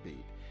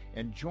heartbeat.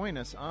 And join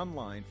us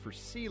online for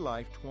See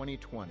Life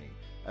 2020,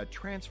 a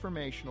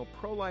transformational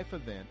pro-life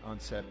event on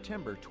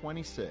September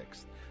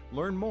 26th.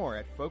 Learn more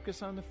at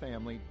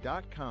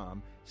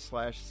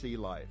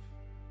focusonthefamily.com/seelife.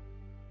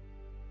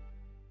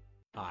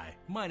 Hi,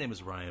 my name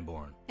is Ryan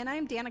Bourne. And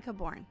I'm Danica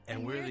Bourne.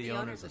 And we're the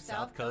owners of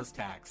South Coast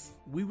Tax.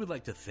 We would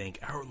like to thank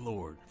our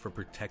Lord for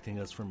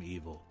protecting us from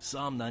evil.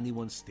 Psalm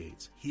 91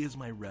 states, "He is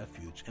my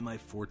refuge and my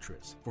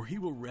fortress, for he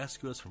will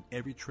rescue us from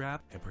every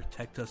trap and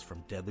protect us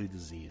from deadly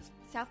disease."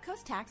 South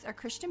Coast Tax are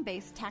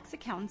Christian-based tax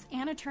accountants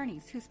and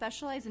attorneys who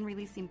specialize in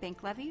releasing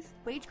bank levies,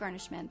 wage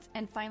garnishments,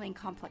 and filing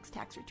complex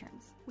tax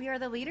returns. We are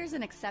the leaders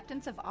in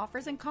acceptance of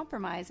offers and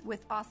compromise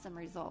with awesome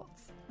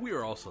results. We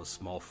are also a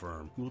small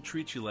firm who will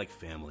treat you like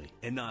family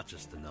and not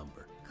just a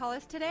number. Call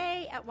us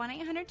today at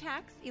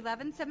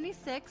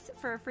 1-800-TAX-1176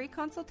 for a free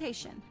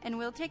consultation, and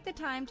we'll take the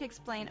time to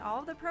explain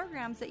all of the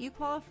programs that you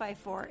qualify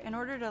for in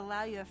order to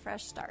allow you a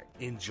fresh start.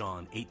 In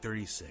John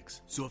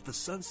 8:36, so if the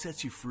Son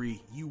sets you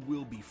free, you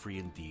will be free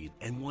indeed.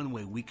 And one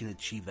way we can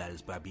achieve that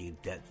is by being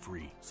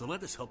debt-free. So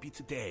let us help you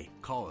today.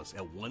 Call us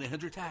at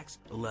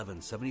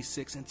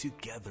 1-800-TAX-1176, and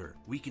together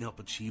we can help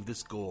achieve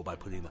this goal by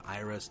putting the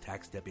IRS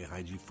tax debt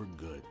behind you for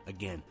good.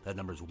 Again, that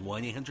number is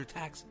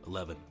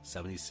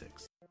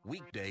 1-800-TAX-1176.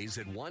 Weekdays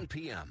at 1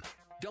 p.m.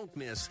 Don't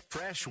miss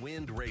Fresh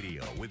Wind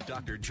Radio with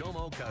Dr.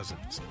 Jomo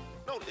Cousins.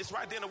 No, it's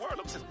right there in the word.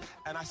 Look, it says,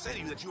 and I say to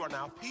you that you are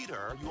now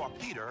Peter, you are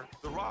Peter,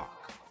 the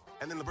rock.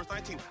 And then in verse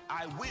 19,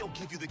 I will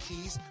give you the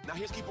keys. Now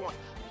here's keep on.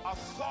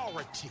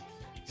 Authority.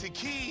 See,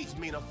 keys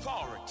mean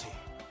authority.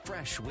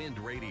 Fresh Wind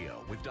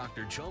Radio with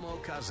Dr.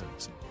 Jomo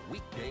Cousins.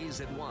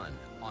 Weekdays at 1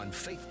 on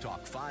Faith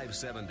Talk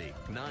 570,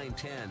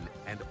 910,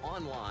 and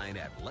online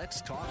at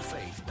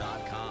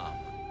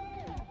letstalkfaith.com.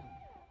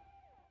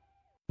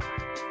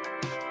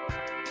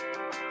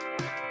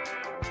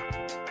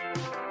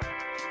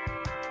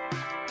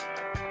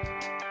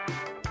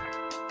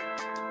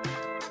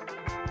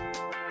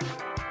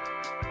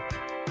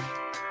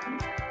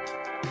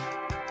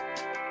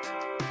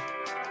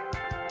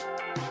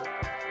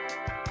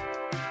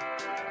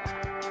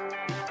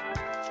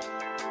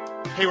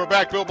 Hey, we're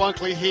back. Bill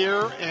Bunkley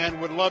here, and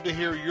would love to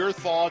hear your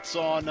thoughts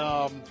on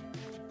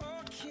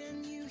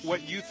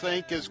what you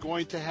think is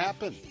going to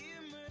happen.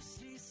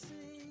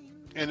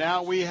 And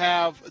now we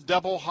have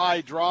double high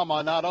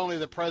drama, not only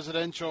the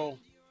presidential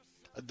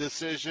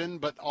decision,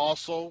 but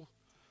also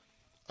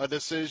a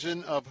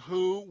decision of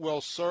who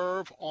will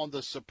serve on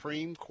the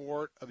Supreme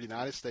Court of the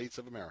United States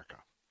of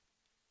America.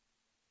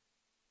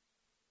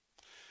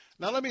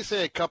 Now, let me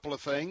say a couple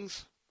of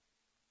things.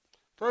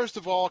 First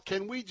of all,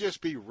 can we just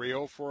be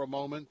real for a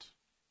moment?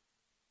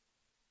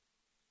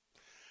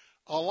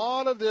 A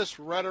lot of this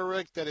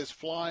rhetoric that is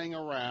flying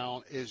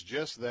around is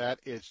just that.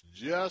 It's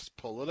just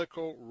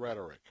political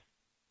rhetoric.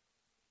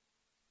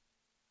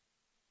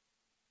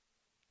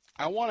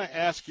 I want to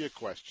ask you a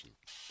question.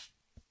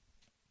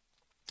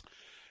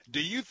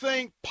 Do you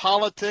think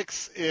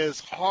politics is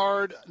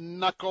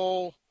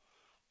hard-knuckle,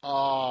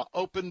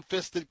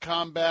 open-fisted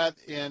combat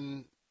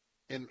in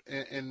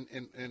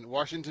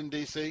Washington,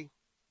 D.C.?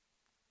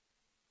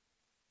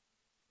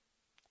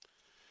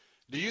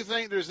 Do you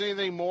think there's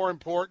anything more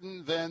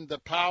important than the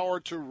power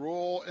to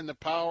rule and the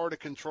power to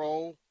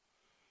control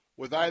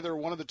with either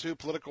one of the two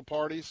political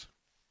parties?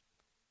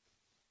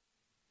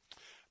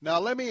 Now,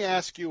 let me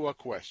ask you a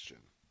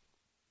question.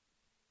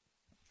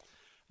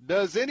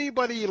 Does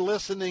anybody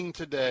listening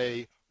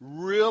today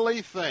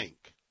really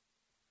think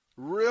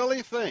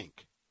that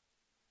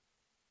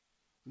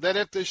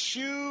if the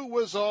shoe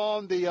was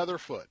on the other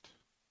foot,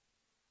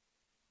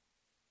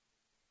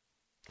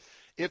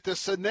 if the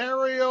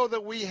scenario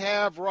that we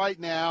have right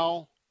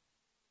now,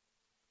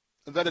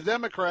 that a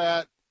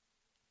Democrat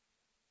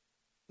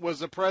was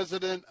the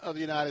president of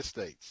the United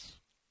States,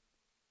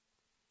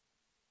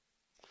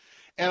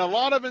 and a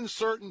lot of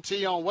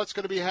uncertainty on what's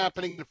going to be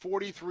happening in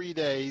 43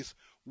 days,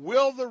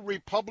 will the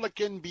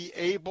Republican be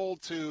able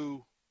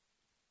to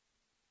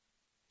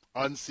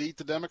unseat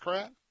the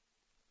Democrat?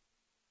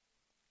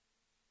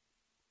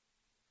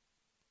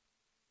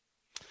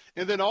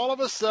 And then all of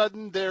a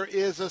sudden there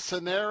is a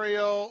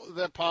scenario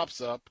that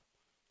pops up,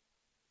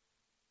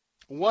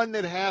 one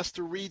that has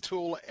to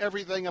retool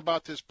everything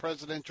about this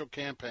presidential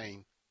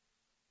campaign.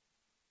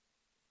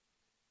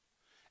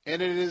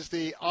 And it is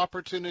the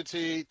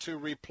opportunity to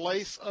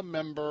replace a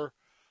member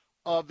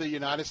of the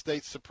United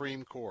States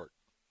Supreme Court.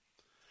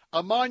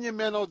 A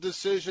monumental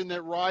decision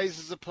that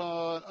rises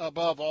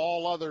above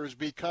all others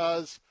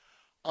because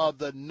of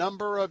the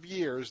number of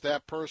years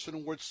that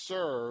person would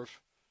serve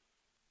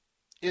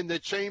in the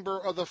chamber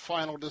of the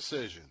final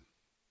decision.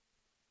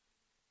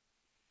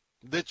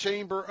 the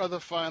chamber of the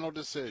final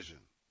decision,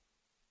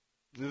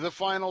 the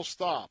final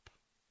stop,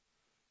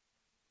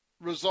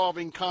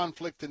 resolving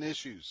conflict and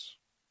issues,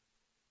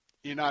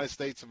 United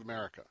States of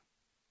America.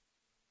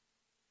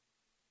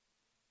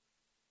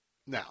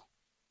 Now,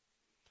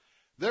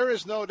 there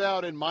is no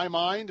doubt in my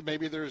mind,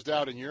 maybe there's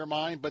doubt in your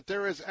mind, but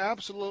there is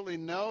absolutely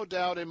no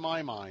doubt in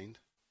my mind,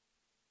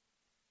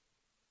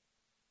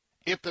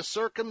 if the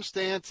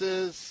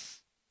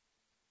circumstances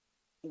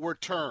were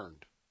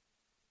turned,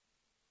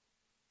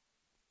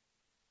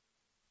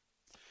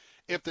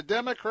 if the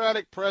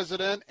Democratic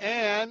president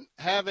and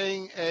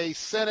having a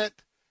Senate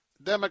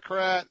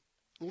Democrat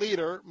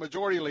leader,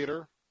 majority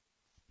leader,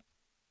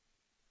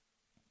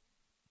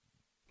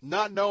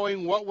 not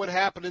knowing what would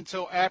happen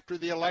until after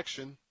the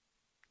election,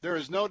 there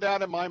is no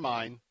doubt in my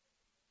mind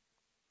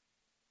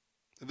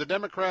the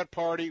Democrat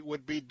Party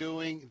would be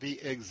doing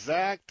the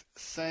exact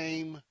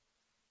same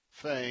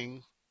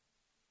thing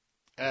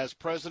as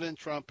President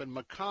Trump and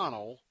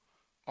McConnell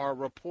are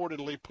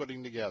reportedly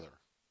putting together.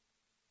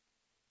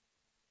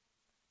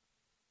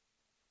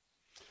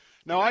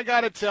 Now, I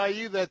got to tell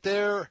you that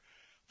there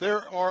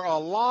are a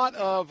lot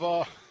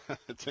of,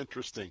 it's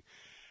interesting,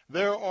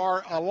 there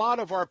are a lot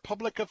of our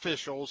public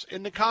officials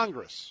in the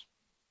Congress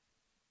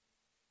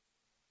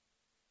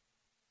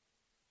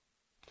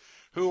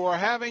who are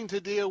having to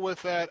deal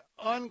with that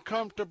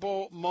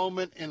uncomfortable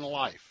moment in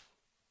life.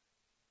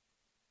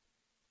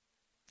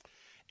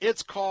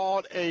 It's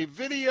called a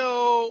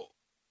video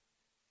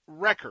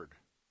record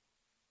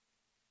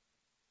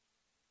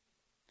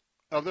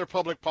of their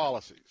public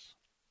policies.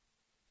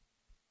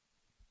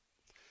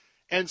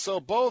 And so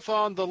both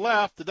on the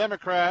left, the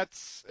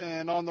Democrats,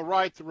 and on the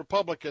right, the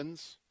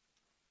Republicans,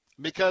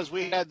 because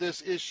we had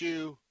this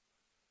issue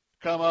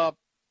come up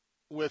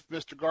with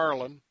Mr.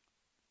 Garland,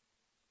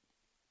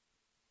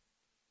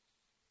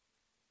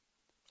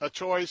 a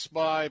choice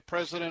by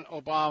President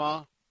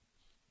Obama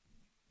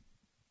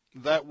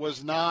that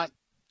was not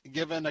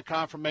given a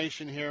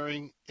confirmation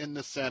hearing in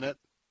the Senate.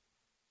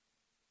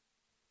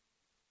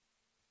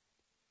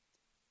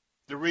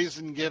 The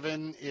reason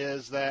given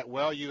is that,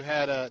 well, you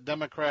had a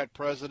Democrat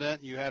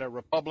president, you had a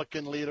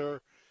Republican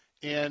leader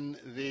in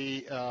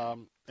the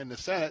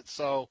Senate,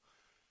 so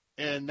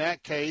in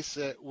that case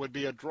it would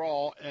be a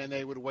draw, and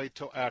they would wait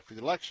till after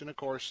the election. Of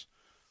course,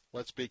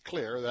 let's be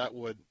clear, that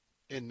would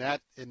in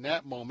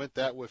that moment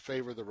that would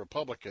favor the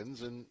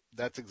Republicans, and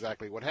that's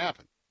exactly what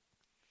happened.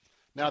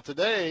 Now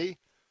today,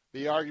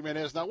 the argument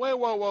is now,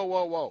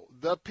 whoa.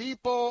 The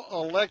people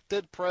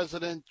elected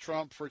President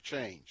Trump for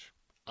change.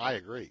 I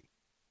agree.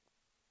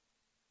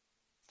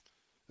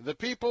 The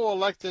people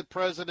elected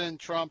President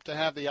Trump to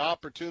have the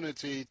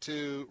opportunity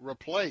to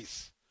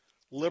replace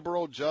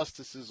liberal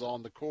justices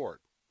on the court.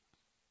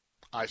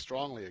 I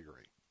strongly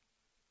agree.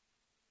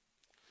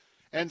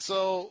 And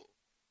so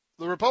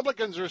the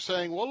Republicans are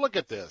saying, well, look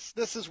at this.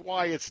 This is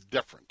why it's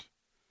different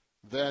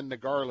than the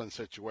Garland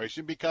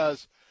situation,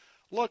 because,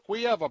 look,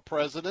 we have a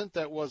president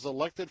that was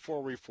elected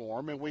for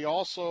reform, and we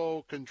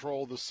also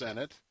control the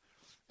Senate.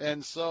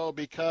 And so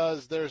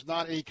because there's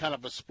not any kind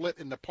of a split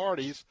in the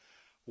parties,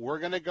 we're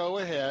going to go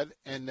ahead,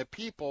 and the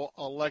people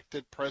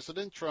elected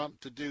President Trump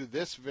to do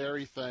this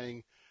very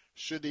thing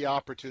should the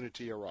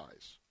opportunity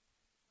arise.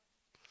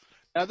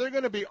 Now, they're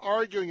going to be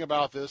arguing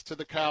about this till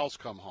the cows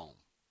come home.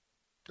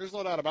 There's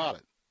no doubt about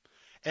it.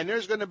 And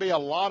there's going to be a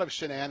lot of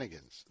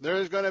shenanigans.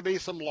 There's going to be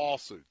some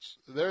lawsuits.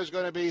 There's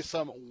going to be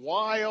some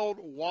wild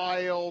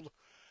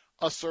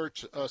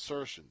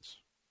assertions.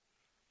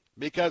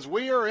 Because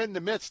we are in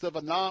the midst of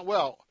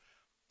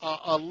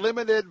a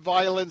limited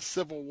violence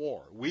civil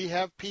war. We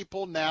have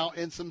people now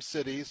in some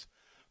cities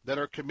that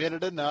are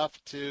committed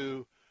enough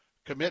to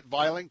commit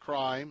violent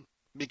crime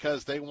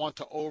because they want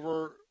to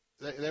override.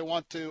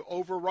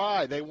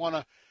 They want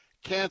to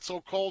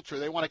cancel culture.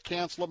 They want to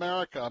cancel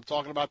America. I'm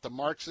talking about the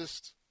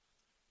Marxists,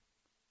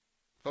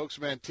 folks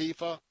from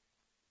Antifa,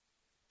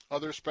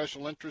 other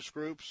special interest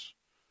groups,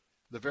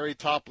 the very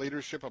top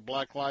leadership of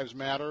Black Lives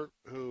Matter,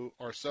 who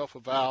are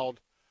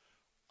self-avowed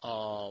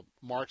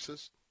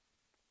Marxists.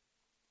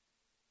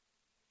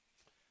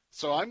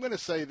 So I'm going to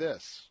say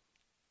this.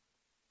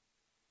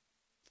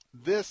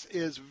 This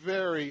is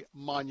very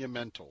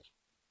monumental.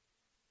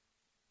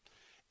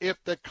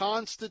 If the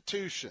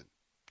Constitution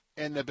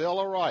and the Bill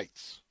of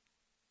Rights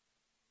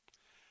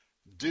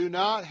do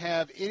not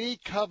have any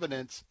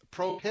covenants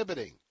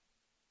prohibiting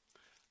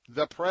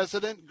the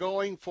president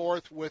going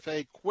forth with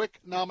a quick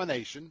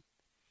nomination,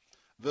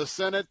 the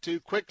Senate to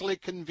quickly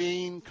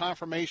convene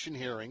confirmation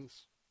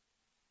hearings,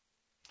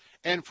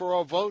 and for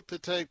a vote to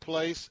take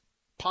place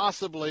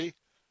possibly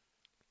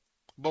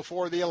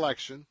before the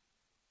election,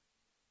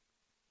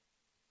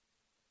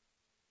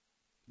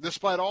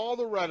 despite all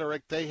the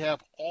rhetoric, they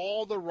have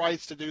all the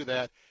rights to do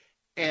that,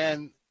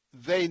 and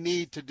they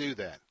need to do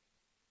that.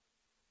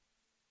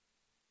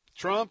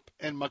 Trump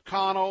and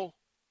McConnell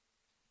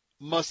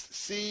must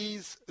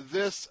seize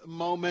this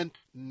moment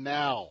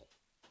now.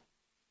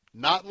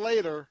 Not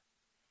later,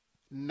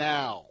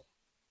 now.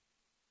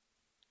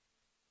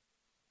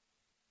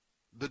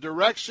 The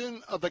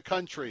direction of the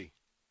country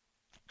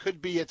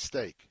could be at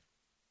stake.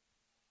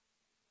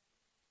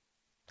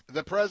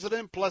 The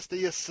president plus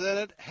the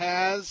Senate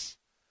has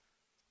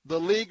the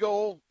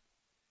legal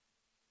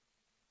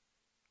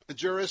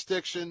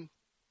jurisdiction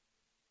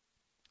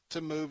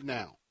to move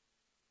now.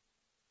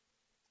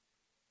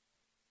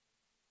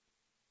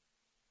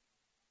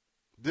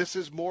 This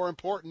is more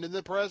important than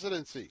the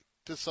presidency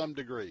to some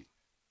degree.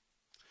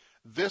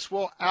 This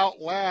will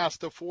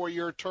outlast a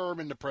 4-year term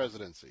in the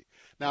presidency.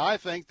 Now, I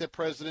think that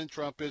President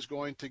Trump is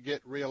going to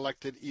get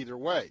reelected either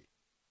way.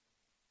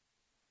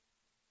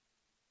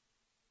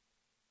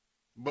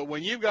 But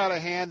when you've got a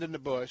hand in the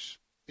bush,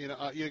 you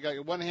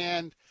got one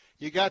hand,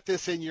 you got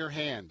this in your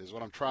hand, is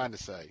what I'm trying to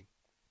say.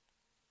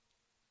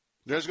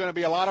 There's going to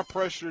be a lot of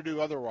pressure to do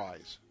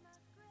otherwise.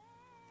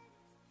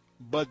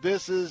 But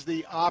this is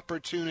the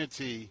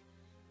opportunity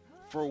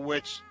for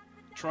which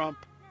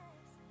Trump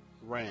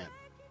ran.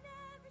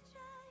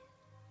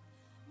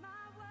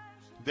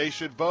 They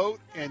should vote,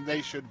 and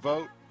they should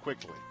vote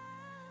quickly.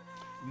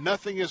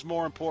 Nothing is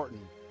more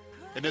important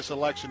in this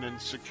election than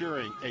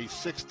securing a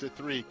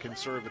 6-3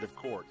 conservative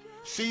court.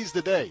 Seize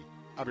the day.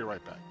 I'll be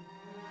right back.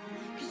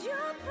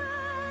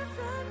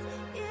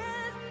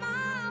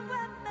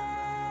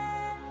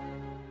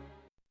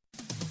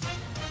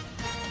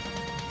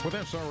 With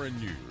SRN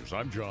News,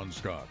 I'm John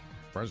Scott.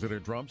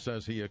 President Trump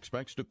says he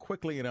expects to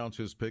quickly announce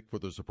his pick for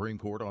the Supreme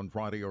Court on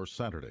Friday or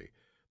Saturday.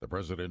 The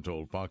president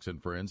told Fox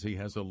and Friends he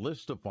has a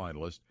list of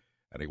finalists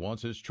and he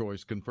wants his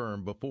choice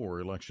confirmed before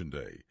Election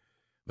Day.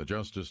 The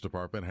Justice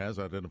Department has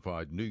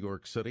identified New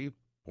York City,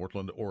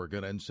 Portland,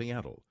 Oregon, and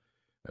Seattle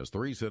as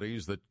 3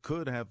 cities that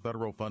could have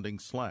federal funding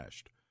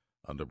slashed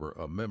under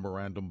a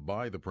memorandum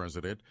by the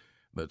president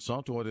that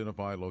sought to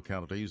identify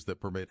localities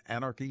that permit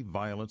anarchy,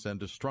 violence,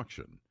 and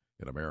destruction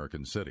in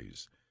American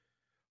cities.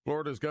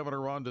 Florida's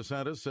Governor Ron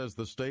DeSantis says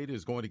the state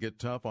is going to get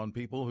tough on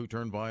people who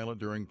turn violent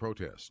during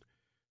protest.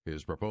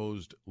 His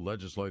proposed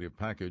legislative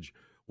package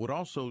would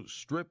also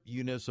strip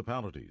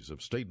municipalities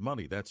of state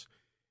money. That's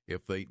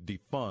if they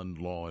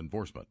defund law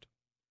enforcement.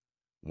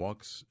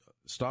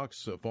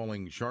 Stocks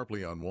falling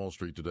sharply on Wall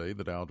Street today.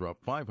 The Dow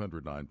dropped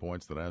 509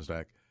 points. The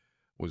Nasdaq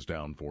was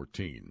down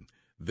 14.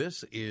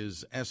 This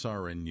is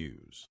SRN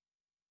News.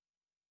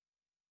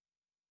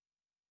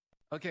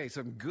 Okay,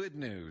 some good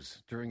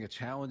news during a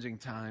challenging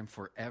time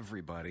for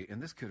everybody,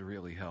 and this could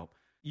really help.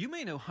 You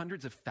may know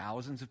hundreds of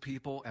thousands of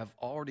people have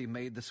already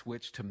made the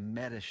switch to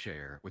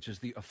Medi-Share, which is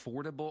the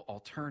affordable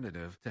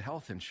alternative to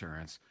health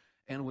insurance.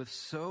 And with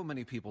so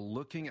many people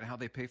looking at how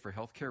they pay for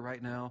health care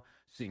right now,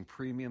 seeing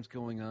premiums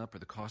going up or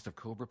the cost of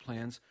COBRA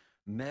plans,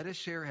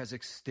 Medi-Share has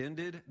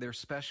extended their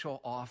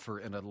special offer,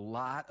 and a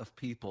lot of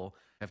people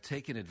have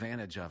taken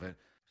advantage of it.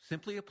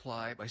 Simply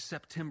apply by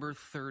September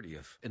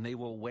 30th, and they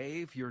will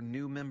waive your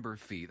new member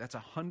fee. That's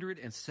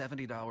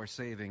 $170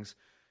 savings.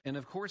 And,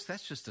 of course,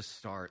 that's just a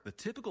start. The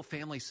typical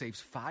family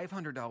saves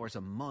 $500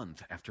 a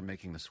month after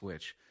making the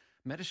switch.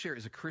 Medi-Share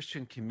is a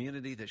Christian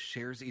community that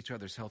shares each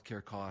other's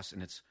healthcare costs,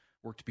 and it's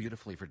worked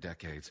beautifully for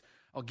decades.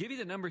 I'll give you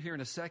the number here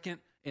in a second,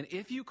 and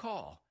if you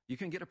call, you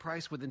can get a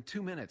price within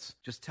 2 minutes.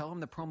 Just tell them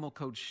the promo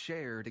code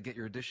SHARE to get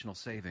your additional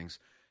savings.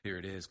 Here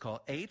it is.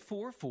 Call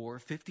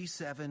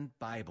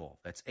 844-57-BIBLE.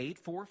 That's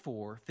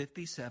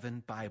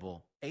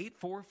 844-57-BIBLE.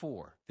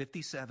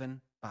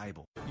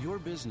 844-57-BIBLE. Your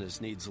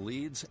business needs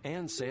leads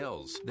and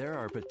sales. There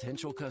are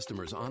potential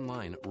customers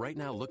online right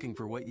now looking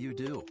for what you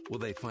do. Will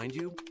they find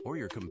you or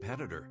your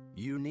competitor?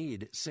 You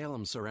need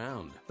Salem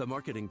Surround. The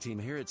marketing team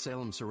here at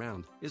Salem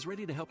Surround is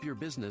ready to help your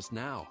business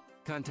now.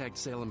 Contact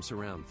Salem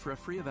Surround for a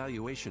free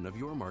evaluation of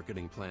your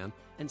marketing plan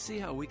and see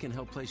how we can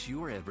help place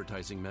your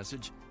advertising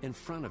message in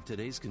front of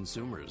today's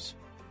consumers.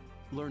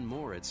 Learn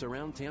more at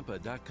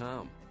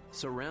SurroundTampa.com.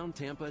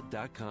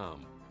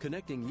 SurroundTampa.com,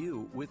 connecting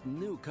you with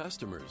new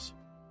customers.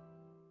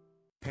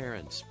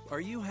 Parents,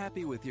 are you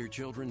happy with your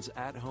children's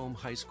at-home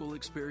high school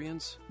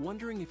experience?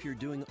 Wondering if you're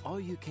doing all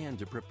you can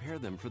to prepare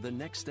them for the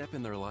next step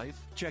in their life?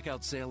 Check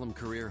out Salem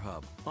Career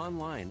Hub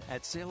online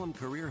at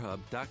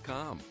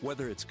salemcareerhub.com.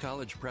 Whether it's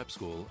college prep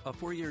school, a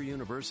 4-year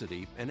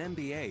university, an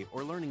MBA,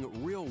 or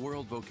learning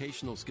real-world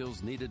vocational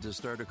skills needed to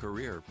start a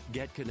career,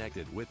 get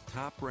connected with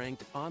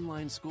top-ranked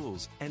online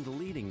schools and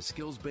leading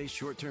skills-based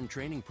short-term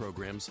training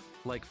programs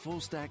like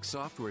full-stack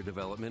software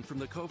development from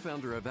the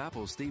co-founder of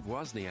Apple, Steve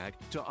Wozniak,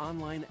 to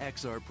online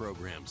XR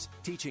programs,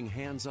 teaching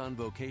hands-on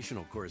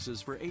vocational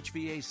courses for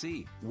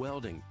HVAC,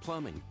 welding,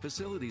 plumbing,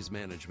 facilities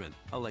management,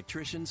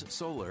 electricians,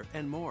 solar,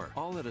 and more,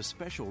 all at a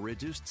special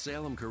reduced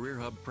Salem Career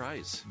Hub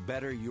price.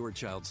 Better your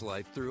child's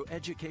life through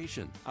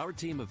education. Our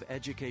team of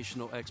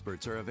educational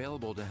experts are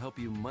available to help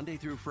you Monday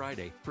through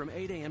Friday from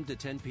 8 a.m. to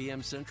 10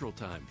 p.m. Central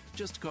Time.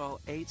 Just call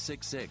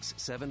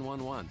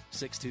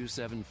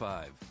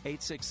 866-711-6275,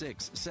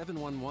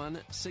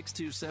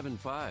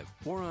 866-711-6275,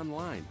 or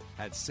online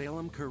at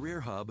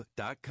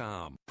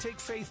salemcareerhub.com. Take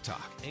Faith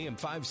Talk, AM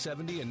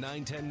 570 and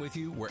 910 with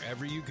you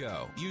wherever you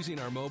go. Using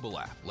our mobile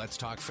app,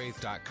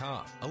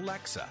 letstalkfaith.com,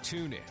 Alexa,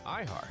 TuneIn,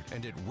 iHeart,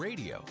 and at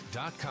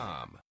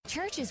radio.com.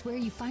 Church is where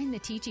you find the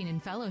teaching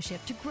and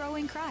fellowship to grow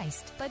in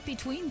Christ. But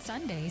between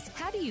Sundays,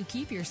 how do you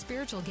keep your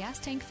spiritual gas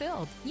tank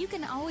filled? You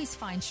can always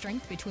find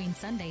strength between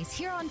Sundays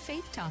here on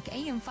Faith Talk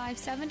AM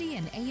 570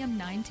 and AM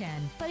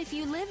 910. But if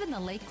you live in the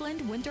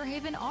Lakeland, Winter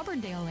Haven,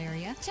 Auburndale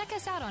area, check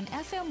us out on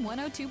FM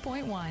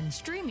 102.1,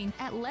 streaming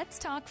at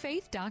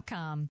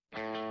letstalkfaith.com.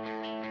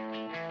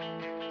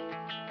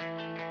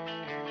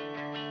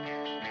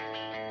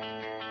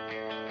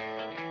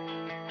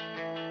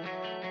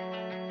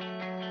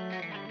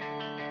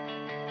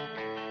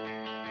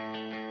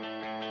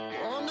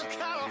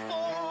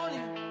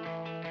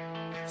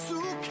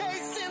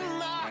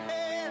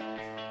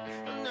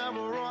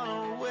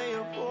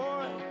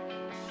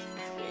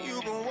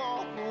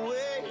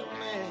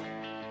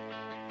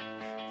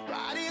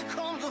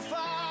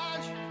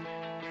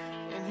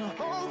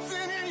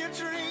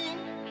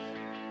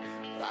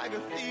 Like a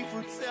thief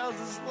who tells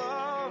his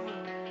lover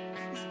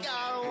he's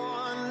got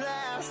one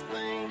last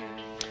thing.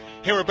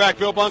 Hey, we're back.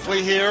 Bill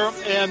Bunkley here,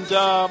 and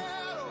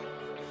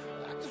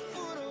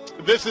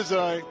this is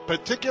a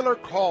particular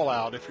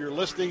call-out. If you're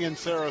listening in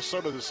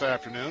Sarasota this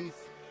afternoon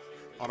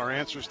on our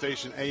answer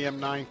station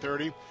AM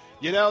 930,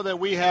 you know that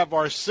we have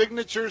our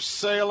signature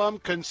Salem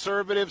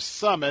Conservative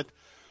Summit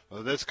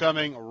that's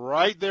coming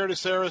right there to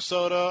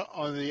Sarasota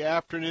on the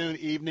afternoon,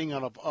 evening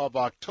of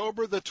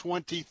October the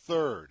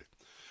 23rd.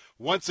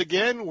 Once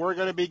again, we're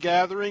going to be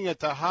gathering at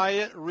the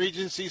Hyatt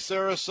Regency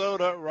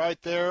Sarasota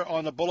right there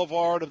on the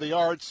Boulevard of the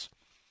Arts,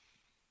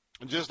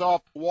 just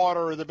off the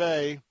water of the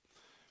bay.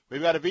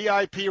 We've got a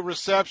VIP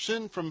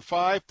reception from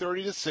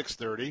 5:30 to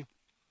 6:30.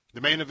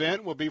 The main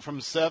event will be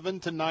from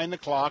 7 to 9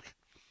 o'clock.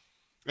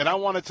 And I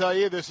want to tell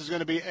you, this is going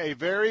to be a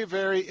very,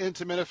 very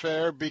intimate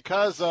affair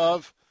because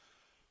of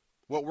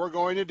what we're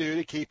going to do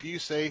to keep you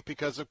safe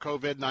because of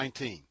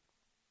COVID-19.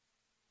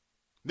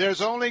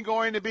 There's only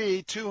going to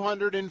be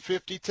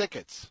 250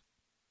 tickets.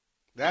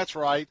 That's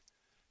right,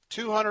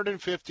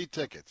 250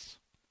 tickets.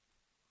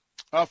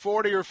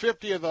 40 or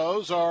 50 of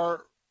those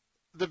are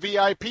the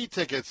VIP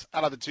tickets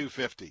out of the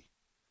 250.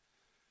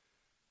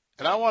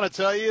 And I want to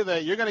tell you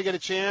that you're going to get a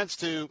chance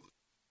to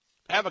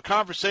have a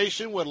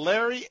conversation with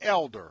Larry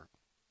Elder.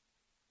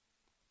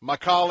 My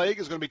colleague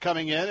is going to be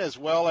coming in, as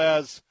well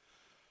as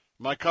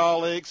my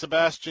colleague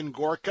Sebastian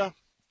Gorka.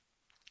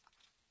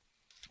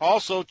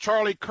 Also,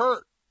 Charlie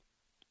Kurt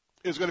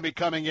is going to be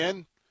coming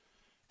in,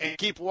 and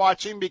keep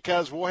watching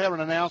because we'll have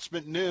an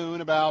announcement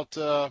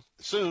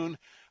soon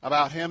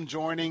about him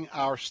joining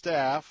our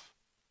staff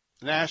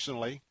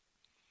nationally.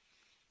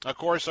 Of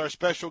course, our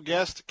special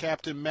guest,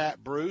 Captain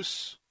Matt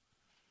Bruce,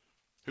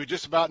 who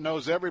just about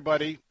knows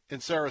everybody in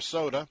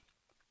Sarasota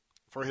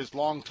for his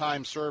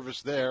long-time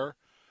service there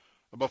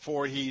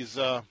before he's,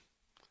 I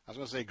was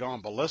going to say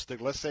gone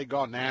ballistic, let's say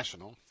gone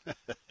national,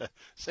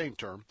 same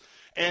term.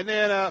 And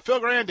then Phil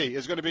Grandy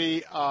is going to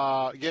be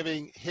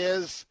giving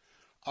his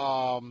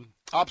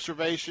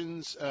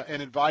observations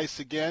and advice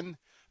again.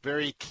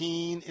 Very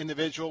keen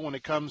individual when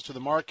it comes to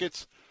the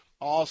markets.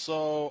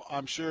 Also,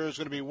 I'm sure is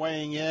going to be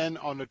weighing in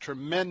on the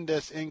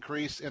tremendous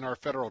increase in our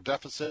federal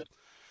deficit.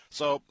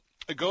 So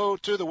go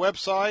to the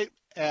website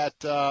at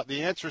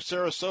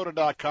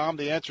theanswersarasota.com,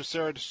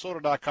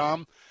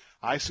 theanswersarasota.com.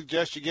 I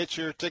suggest you get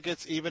your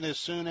tickets even as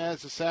soon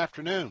as this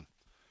afternoon.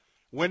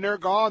 When they're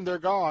gone, they're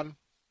gone.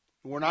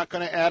 We're not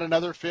going to add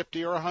another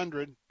 50 or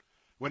 100.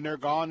 When they're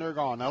gone, they're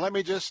gone. Now, let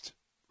me just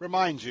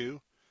remind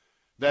you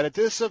that at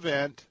this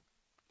event,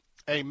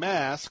 a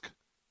mask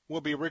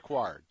will be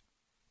required.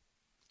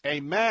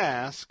 A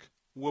mask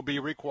will be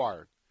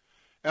required.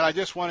 And I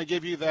just want to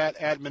give you that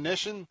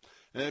admonition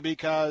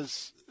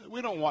because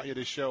we don't want you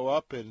to show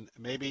up and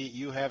maybe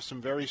you have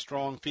some very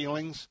strong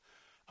feelings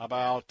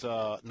about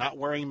not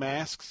wearing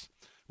masks.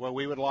 Well,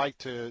 we would like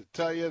to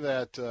tell you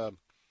that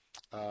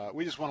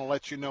we just want to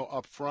let you know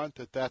up front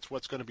that that's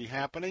what's going to be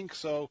happening.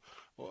 So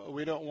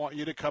we don't want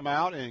you to come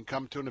out and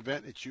come to an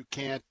event that you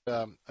can't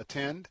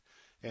attend.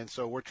 And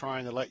so we're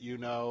trying to let you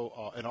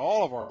know, and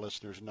all of our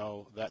listeners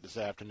know that this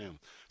afternoon.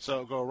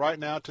 So go right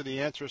now to The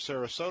Answer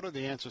Sarasota,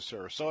 The Answer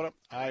Sarasota.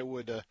 I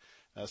would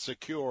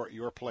secure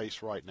your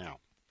place right now.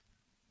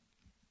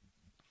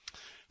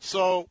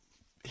 So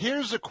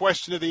here's the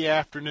question of the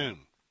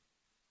afternoon.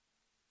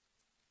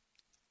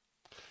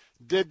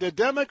 Did the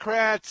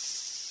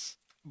Democrats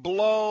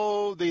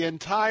blow the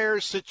entire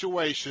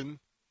situation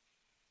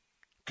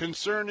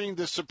concerning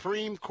the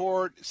Supreme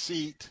Court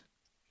seat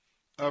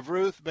of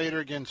Ruth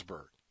Bader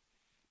Ginsburg?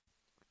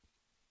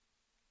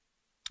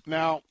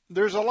 Now,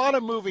 there's a lot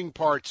of moving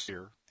parts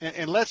here,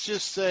 and let's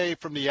just say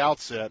from the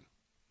outset,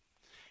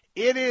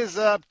 it is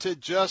up to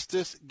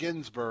Justice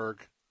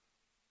Ginsburg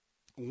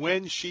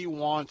when she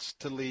wants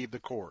to leave the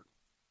court.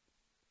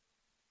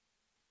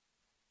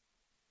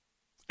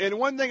 And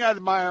one thing I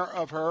admire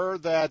of her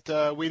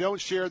that we don't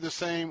share the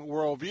same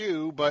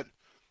worldview, but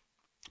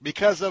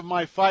because of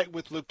my fight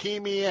with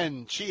leukemia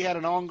and she had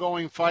an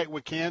ongoing fight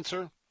with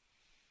cancer,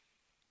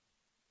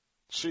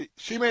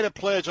 she made a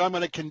pledge, I'm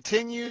going to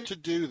continue to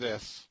do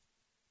this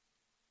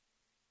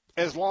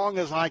as long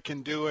as I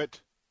can do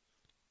it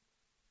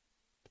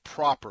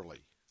properly.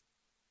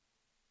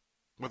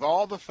 with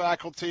all the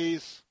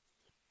faculties,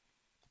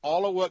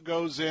 all of what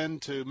goes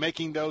into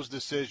making those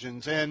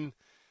decisions,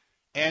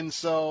 and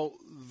so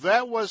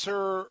that was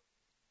her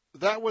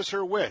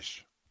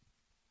wish.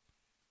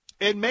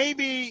 And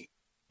maybe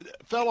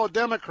fellow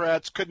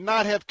Democrats could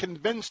not have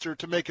convinced her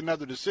to make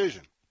another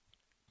decision.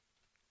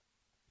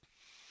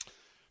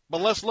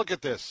 But let's look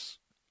at this.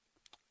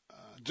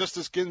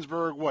 Justice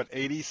Ginsburg,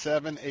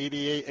 87,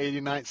 88,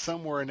 89,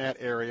 somewhere in that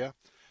area,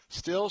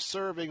 still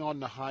serving on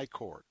the high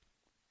court.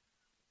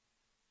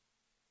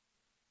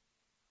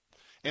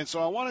 And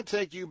so I want to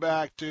take you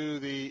back to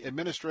the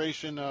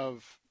administration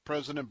of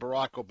President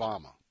Barack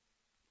Obama.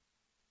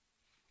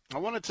 I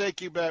want to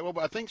take you back. Well,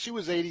 I think she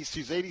was 80.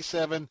 She's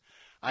 87.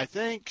 I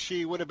think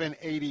she would have been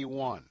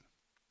 81.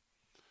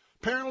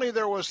 Apparently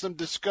there was some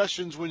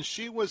discussions when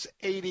she was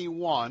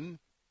 81.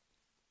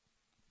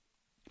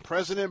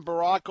 President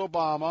Barack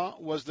Obama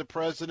was the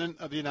president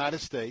of the United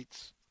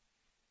States.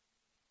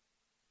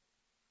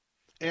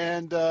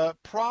 And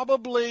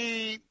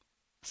probably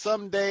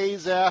some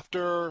days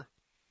after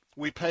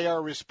we pay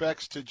our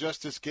respects to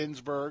Justice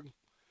Ginsburg,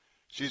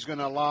 she's going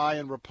to lie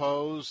and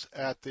repose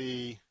at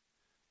the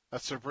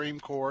Supreme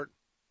Court.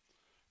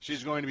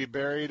 She's going to be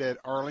buried at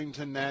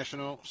Arlington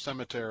National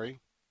Cemetery.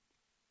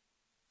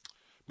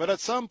 But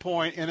at some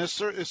point, and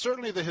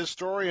certainly the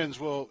historians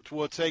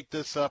will take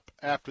this up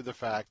after the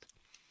fact,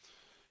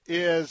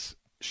 is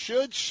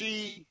should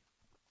she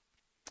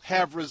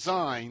have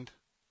resigned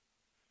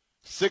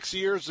 6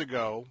 years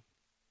ago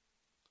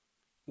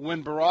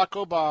when Barack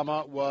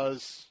Obama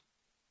was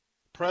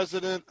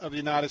President of the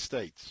United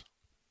States?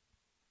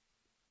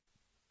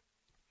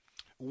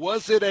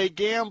 Was it a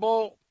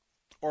gamble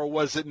or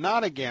was it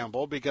not a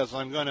gamble? Because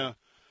I'm going to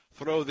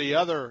throw the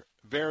other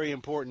very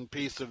important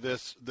piece of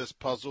this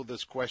puzzle,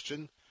 this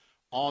question,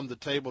 on the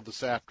table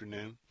this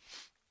afternoon.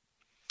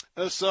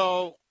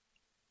 So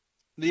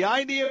the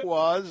idea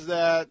was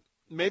that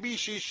maybe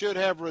she should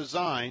have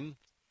resigned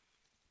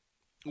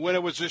when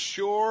it was a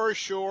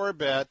sure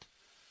bet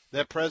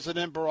that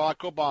President Barack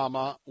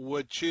Obama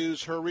would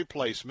choose her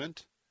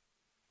replacement.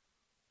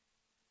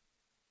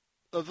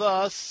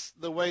 Thus,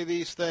 the way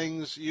these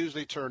things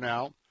usually turn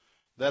out,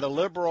 that a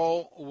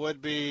liberal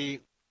would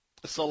be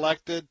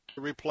selected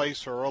to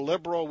replace her. A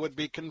liberal would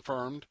be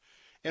confirmed.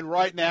 And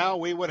right now,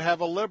 we would have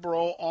a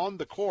liberal on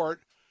the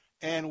court,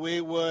 and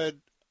we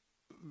would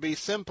be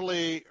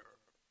simply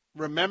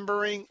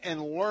remembering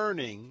and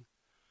learning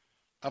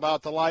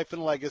about the life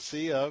and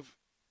legacy of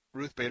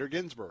Ruth Bader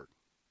Ginsburg.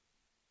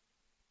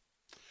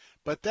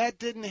 But that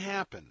didn't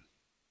happen.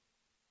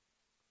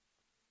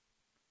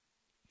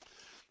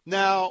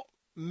 Now,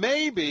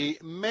 maybe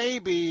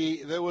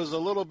there was a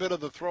little bit of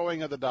the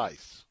throwing of the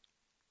dice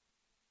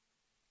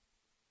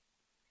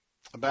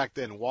back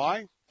then.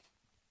 Why?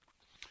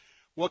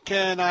 Well,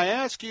 can I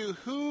ask you,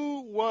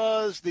 who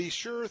was the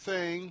sure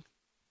thing?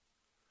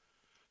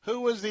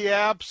 Who was the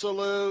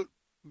absolute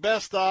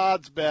best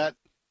odds bet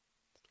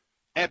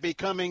at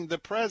becoming the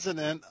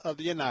President of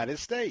the United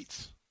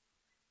States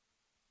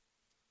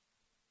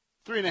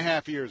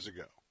 3.5 years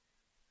ago?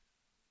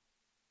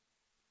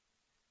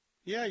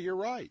 Yeah, you're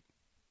right.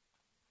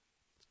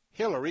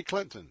 Hillary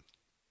Clinton.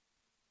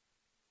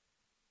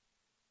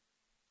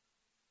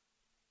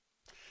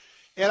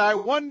 And I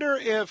wonder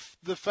if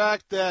the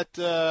fact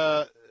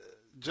that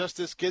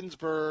Justice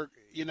Ginsburg,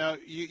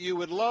 you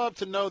would love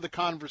to know the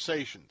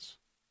conversations,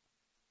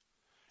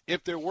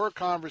 if there were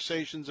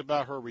conversations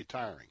about her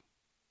retiring.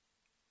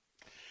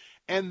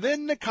 And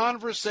then the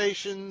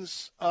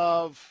conversations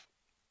of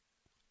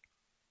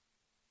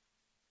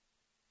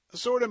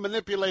sort of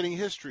manipulating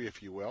history,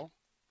 if you will.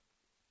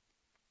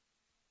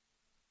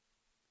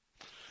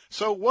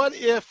 So what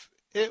if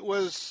it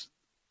was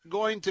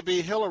going to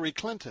be Hillary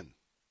Clinton?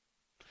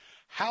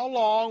 How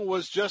long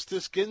was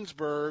Justice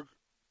Ginsburg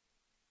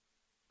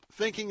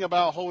thinking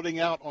about holding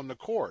out on the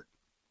court?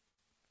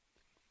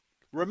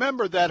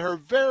 Remember that her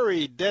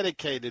very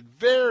dedicated,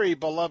 very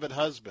beloved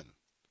husband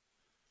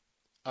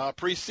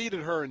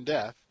preceded her in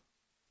death.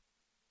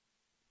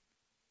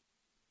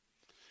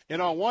 And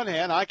on one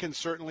hand, I can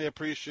certainly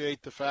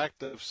appreciate the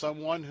fact of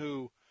someone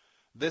who,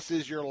 this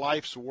is your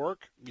life's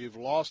work. You've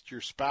lost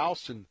your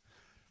spouse, and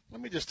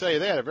let me just tell you,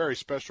 they had a very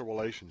special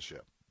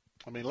relationship.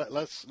 I mean,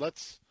 let's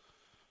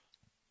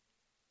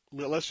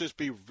just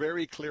be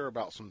very clear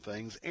about some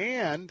things.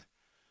 And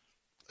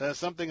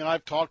something that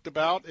I've talked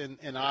about,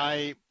 and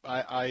I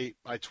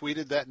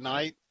tweeted that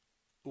night,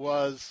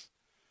 was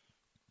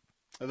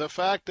the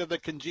fact of the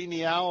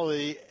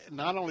congeniality,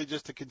 not only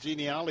just the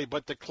congeniality,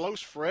 but the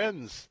close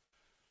friends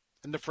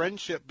and the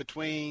friendship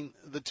between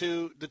the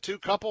two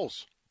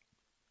couples,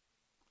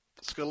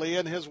 Scalia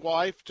and his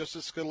wife,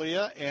 Justice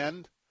Scalia,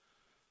 and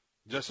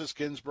Justice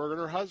Ginsburg and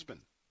her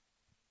husband.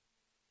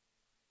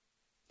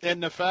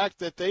 And the fact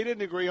that they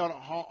didn't agree on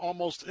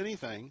almost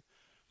anything,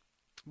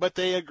 but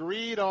they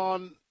agreed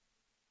on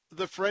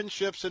the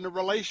friendships and the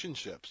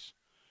relationships.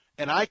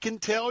 And I can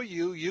tell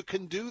you, you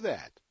can do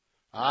that.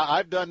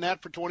 I've done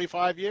that for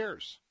 25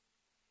 years.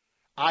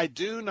 I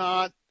do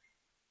not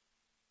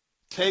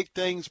take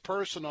things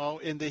personal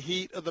in the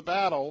heat of the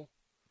battle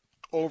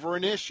over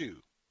an issue.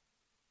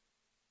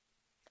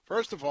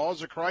 First of all,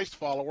 as a Christ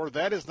follower,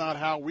 that is not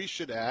how we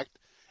should act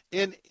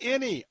in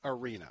any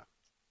arena.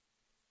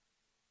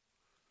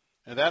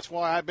 And that's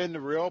why I've been the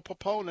real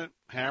proponent,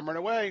 hammering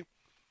away.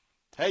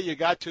 Hey, you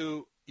got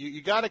to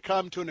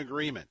come to an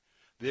agreement.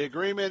 The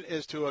agreement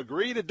is to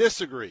agree to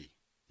disagree.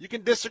 You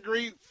can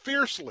disagree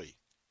fiercely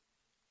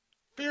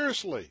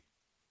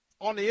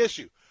on the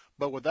issue,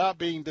 but without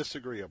being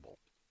disagreeable.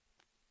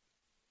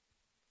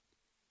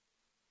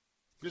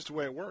 Just the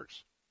way it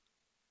works.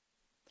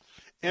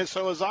 And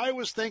so as I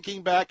was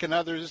thinking back, and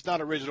others, it's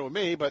not original to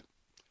me, but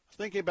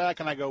thinking back,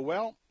 and I go,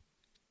 well,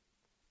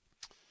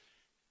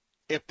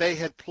 if they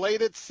had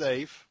played it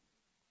safe,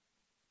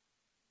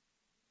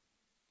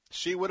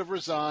 she would have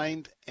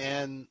resigned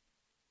and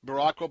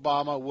Barack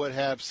Obama would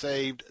have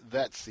saved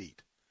that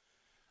seat.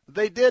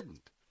 They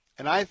didn't,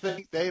 and I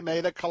think they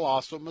made a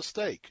colossal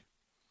mistake.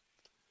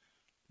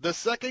 The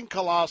second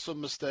colossal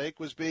mistake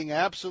was being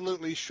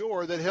absolutely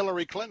sure that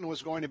Hillary Clinton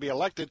was going to be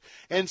elected.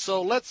 And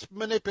so let's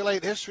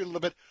manipulate history a little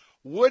bit.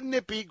 Wouldn't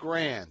it be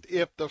grand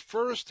if the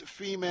first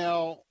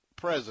female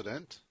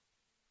president,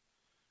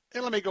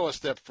 and let me go a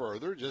step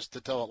further just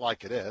to tell it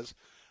like it is,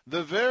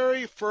 the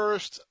very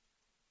first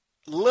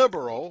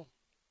liberal,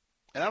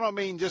 and I don't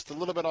mean just a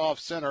little bit off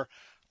center,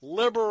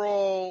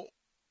 liberal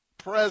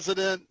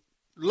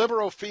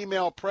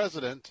female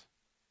president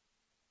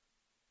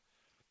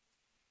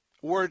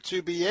were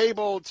to be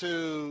able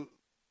to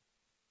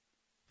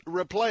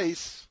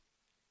replace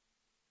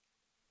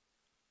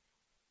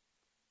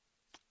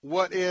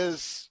what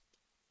is,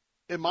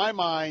 in my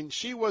mind,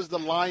 she was the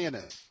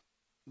lioness,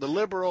 the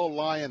liberal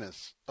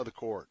lioness of the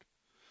court.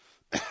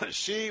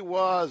 She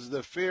was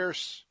the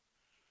fierce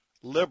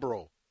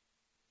liberal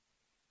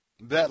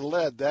that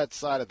led that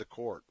side of the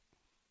court.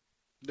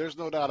 There's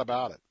no doubt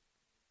about it.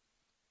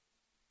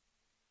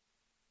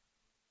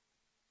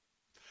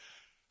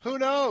 Who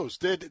knows?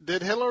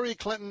 Did Hillary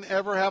Clinton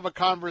ever have a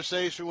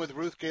conversation with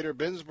Ruth Bader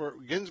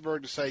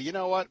Ginsburg to say, you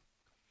know what?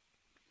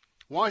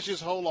 Why don't you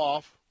just hold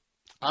off?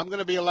 I'm going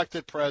to be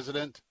elected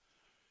president,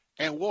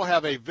 and we'll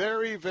have a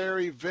very,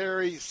 very,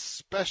 very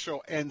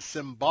special and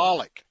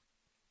symbolic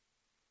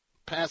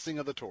passing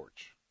of the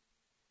torch.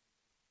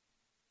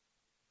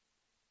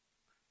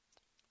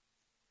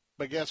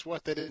 But guess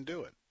what? They didn't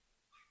do it.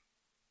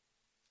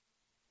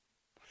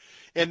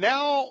 And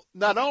now,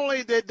 not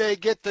only did they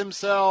get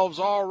themselves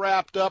all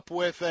wrapped up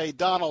with a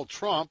Donald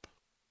Trump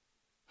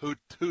who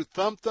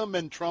thumped them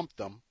and trumped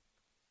them,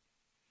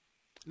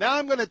 now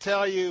I'm going to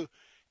tell you,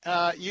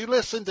 you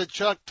listen to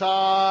Chuck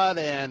Todd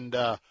and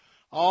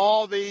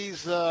all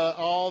these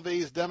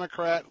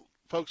Democrat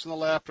folks on the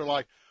left are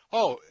like,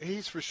 oh,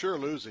 he's for sure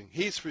losing.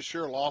 He's for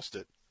sure lost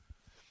it.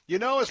 You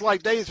know, it's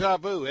like deja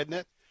vu, isn't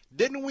it?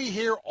 Didn't we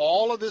hear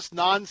all of this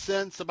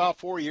nonsense about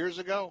 4 years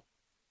ago?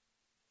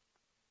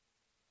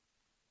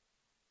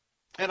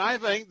 And I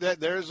think that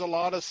there's a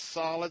lot of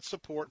solid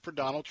support for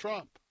Donald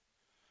Trump.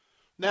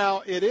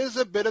 Now, it is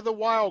a bit of the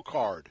wild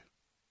card.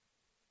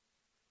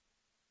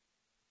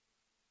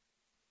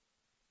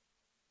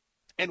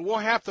 And we'll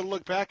have to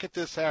look back at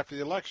this after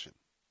the election.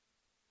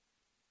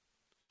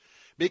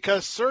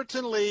 Because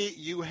certainly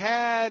you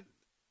had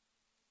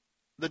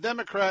the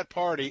Democrat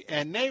Party,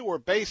 and they were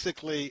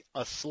basically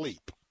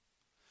asleep.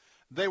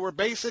 They were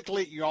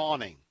basically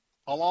yawning,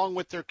 along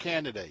with their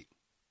candidate.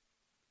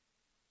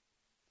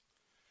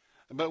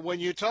 But when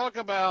you talk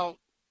about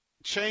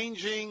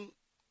changing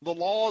the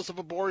laws of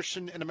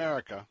abortion in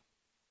America,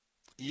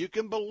 you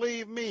can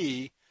believe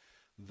me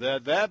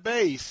that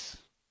base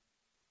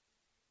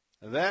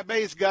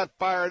got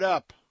fired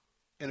up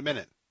in a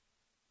minute.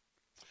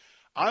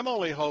 I'm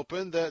only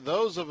hoping that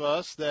those of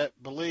us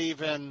that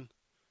believe in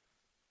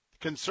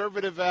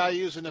conservative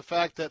values and the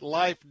fact that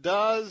life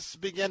does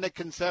begin at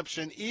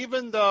conception,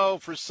 even though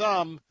for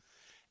some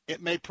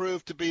it may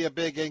prove to be a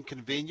big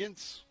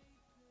inconvenience,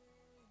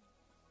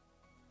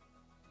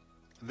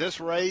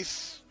 this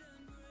race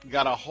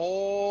got a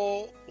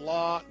whole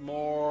lot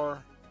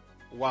more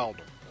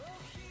wilder.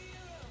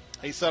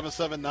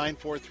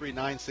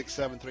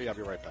 877-943-9673. I'll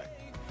be right back.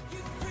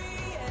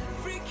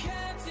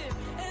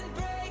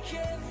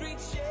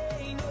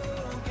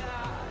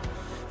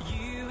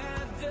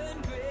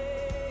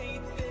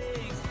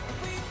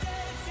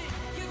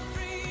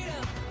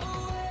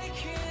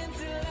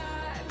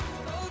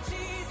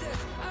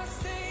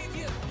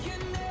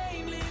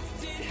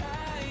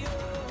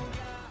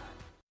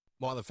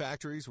 While the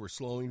factories were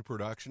slowing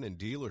production and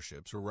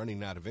dealerships were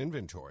running out of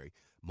inventory,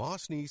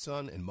 Moss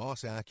Nissan and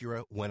Moss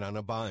Acura went on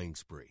a buying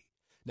spree.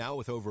 Now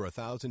with over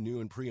 1,000 new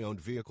and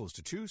pre-owned vehicles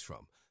to choose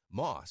from,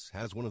 Moss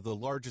has one of the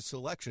largest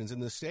selections in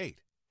the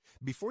state.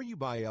 Before you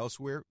buy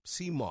elsewhere,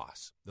 see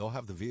Moss. They'll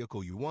have the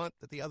vehicle you want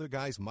that the other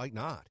guys might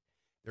not.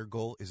 Their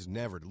goal is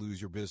never to lose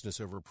your business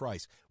over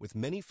price, with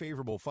many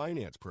favorable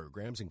finance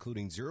programs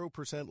including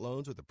 0%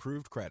 loans with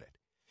approved credit.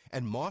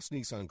 And Moss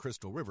Nissan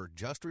Crystal River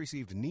just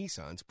received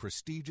Nissan's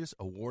prestigious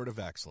Award of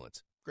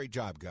Excellence. Great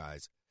job,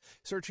 guys.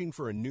 Searching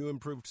for a new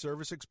improved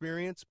service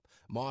experience?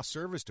 Moss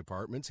service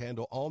departments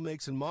handle all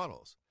makes and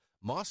models.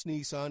 Moss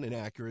Nissan and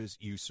Acura's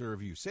You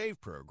Serve, You Save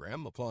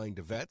program, applying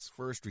to vets,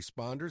 first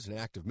responders, and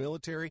active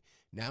military,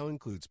 now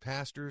includes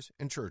pastors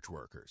and church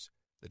workers.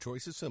 The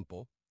choice is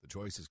simple. The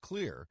choice is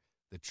clear.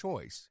 The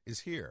choice is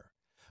here.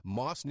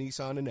 Moss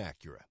Nissan and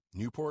Acura,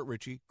 Newport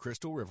Richey,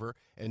 Crystal River,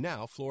 and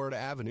now Florida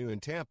Avenue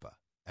in Tampa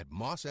at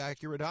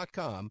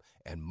mossacura.com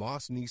and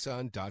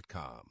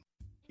mossnissan.com.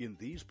 In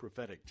these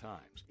prophetic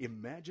times,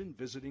 imagine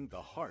visiting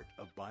the heart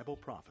of Bible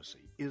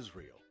prophecy,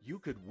 Israel. You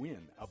could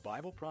win a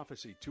Bible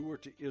prophecy tour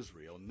to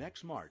Israel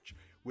next March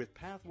with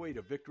Pathway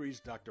to Victory's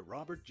Dr.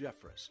 Robert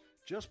Jeffress,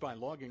 just by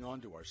logging on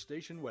to our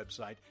station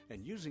website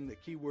and using the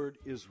keyword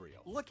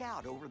Israel. Look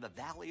out over the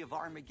Valley of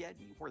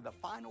Armageddon, where the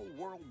final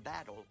world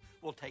battle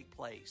will take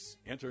place.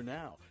 Enter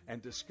now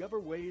and discover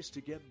ways to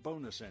get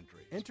bonus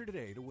entries. Enter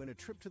today to win a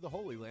trip to the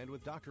Holy Land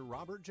with Dr.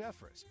 Robert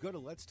Jeffress. Go to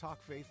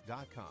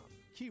letstalkfaith.com.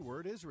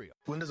 Keyword Israel.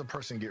 When does a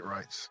person get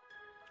rights?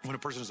 When a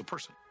person is a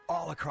person.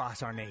 All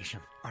across our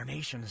nation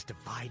is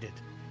divided.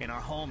 In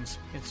our homes,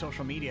 in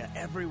social media,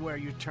 everywhere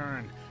you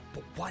turn.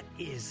 But what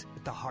is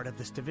at the heart of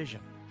this division?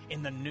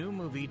 In the new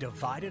movie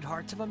Divided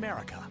Hearts of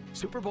America,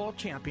 Super Bowl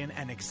champion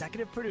and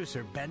executive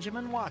producer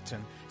Benjamin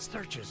Watson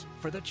searches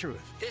for the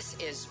truth. This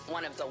is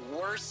one of the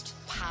worst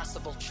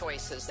possible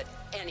choices that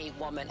any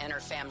woman and her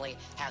family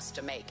has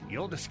to make.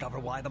 You'll discover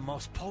why the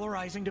most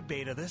polarizing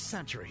debate of this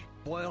century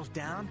boils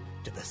down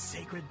to the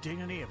sacred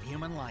dignity of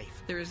human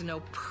life. There is no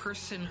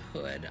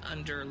personhood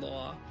under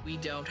law. We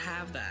don't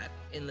have that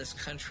in this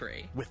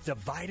country. With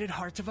Divided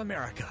Hearts of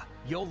America,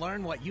 you'll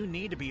learn what you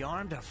need to be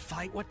armed to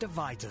fight what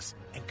divides us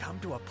and come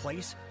to a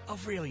place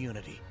of real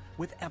unity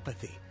with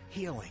empathy,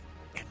 healing,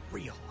 and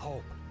real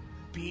hope.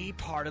 Be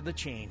part of the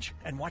change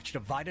and watch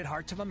Divided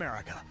Hearts of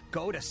America.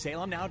 Go to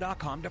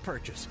salemnow.com to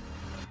purchase.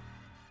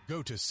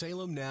 Go to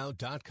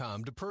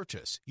salemnow.com to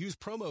purchase. Use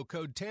promo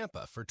code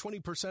TAMPA for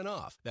 20%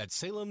 off. That's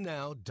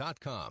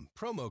salemnow.com.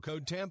 Promo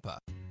code TAMPA.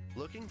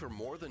 Looking for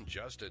more than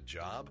just a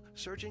job?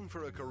 Searching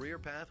for a career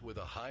path with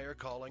a higher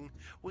calling?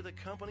 With a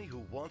company who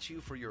wants you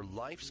for your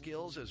life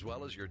skills as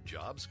well as your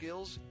job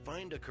skills?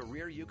 Find a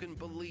career you can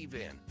believe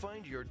in.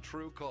 Find your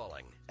true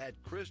calling at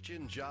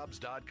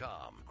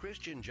ChristianJobs.com.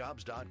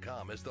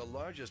 ChristianJobs.com is the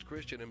largest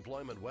Christian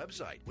employment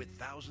website with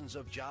thousands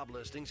of job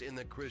listings in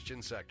the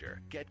Christian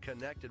sector. Get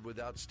connected with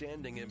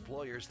outstanding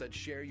employers that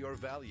share your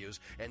values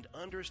and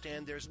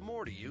understand there's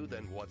more to you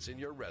than what's in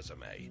your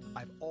resume.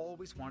 I've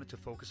always wanted to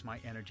focus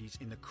my energies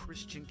in the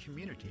Christian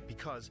community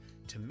because,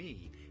 to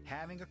me,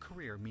 having a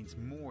career means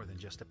more than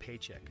just a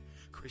paycheck.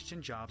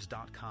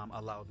 ChristianJobs.com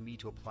allowed me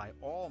to apply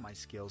all my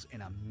skills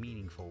in a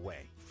meaningful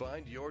way.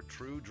 Find your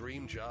true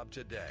dream job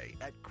today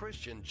at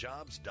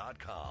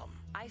ChristianJobs.com.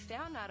 I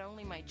found not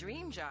only my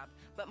dream job,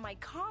 but my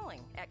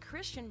calling at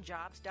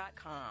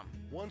ChristianJobs.com.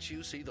 Once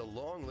you see the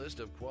long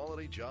list of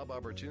quality job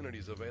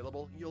opportunities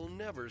available, you'll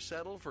never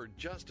settle for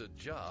just a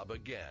job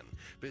again.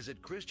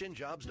 Visit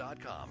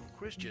ChristianJobs.com.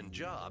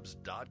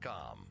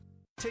 ChristianJobs.com.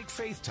 Take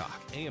Faith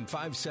Talk, AM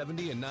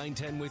 570 and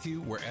 910 with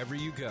you wherever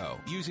you go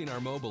using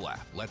our mobile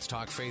app,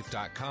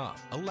 letstalkfaith.com,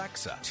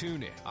 Alexa,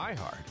 TuneIn,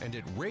 iHeart, and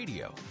at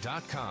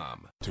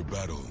radio.com. To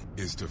battle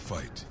is to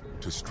fight,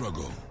 to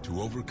struggle,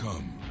 to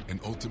overcome, and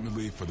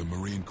ultimately for the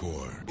Marine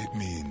Corps, it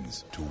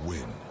means to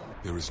win.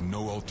 There is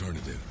no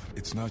alternative.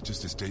 It's not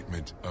just a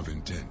statement of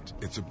intent.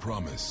 It's a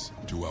promise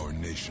to our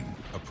nation,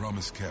 a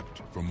promise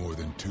kept for more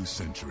than 2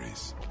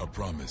 centuries, a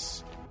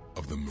promise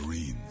of the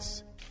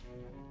Marines.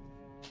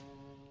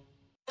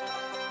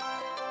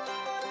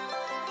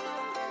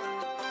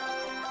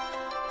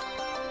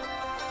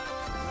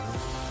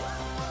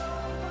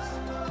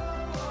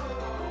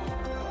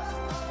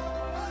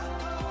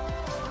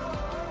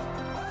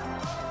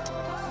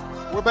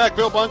 We're back.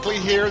 Bill Bunkley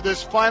here.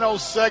 This final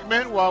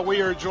segment, while we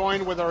are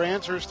joined with our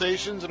answer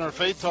stations and our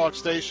Faith Talk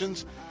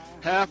stations,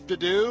 have to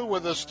do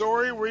with a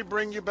story we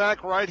bring you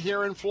back right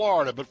here in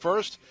Florida. But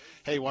first,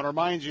 hey, want to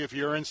remind you, if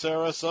you're in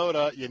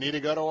Sarasota, you need to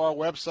go to our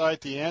website,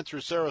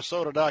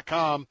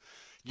 theanswersarasota.com.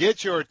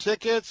 Get your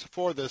tickets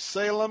for the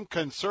Salem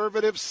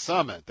Conservative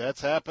Summit.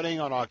 That's happening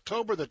on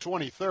October the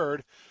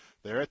 23rd.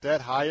 They're at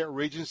that Hyatt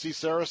Regency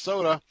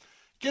Sarasota.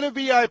 Get a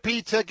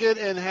VIP ticket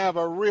and have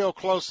a real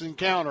close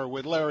encounter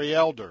with Larry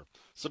Elder,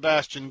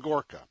 Sebastian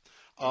Gorka,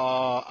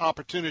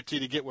 opportunity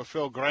to get with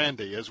Phil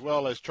Grandy, as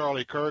well as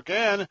Charlie Kirk,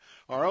 and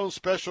our own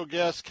special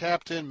guest,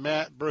 Captain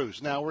Matt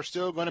Bruce. Now, we're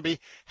still going to be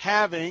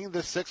having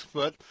the 6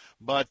 foot,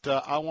 but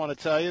I want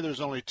to tell you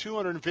there's only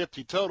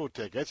 250 total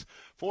tickets.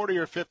 40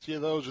 or 50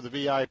 of those are the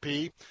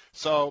VIP.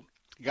 So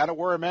you got to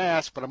wear a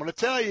mask, but I'm going to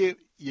tell you,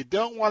 you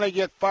don't want to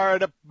get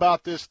fired up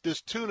about this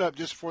tune-up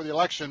just for the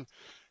election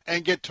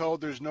and get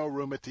told there's no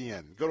room at the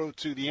end. Go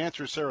to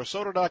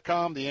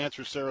theanswersarasota.com,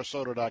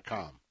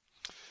 theanswersarasota.com.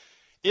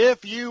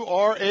 If you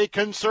are a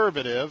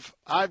conservative,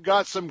 I've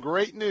got some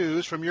great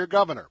news from your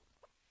governor.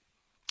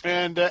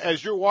 And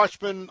as your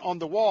watchman on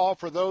the wall,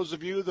 for those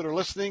of you that are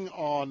listening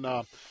on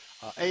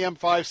AM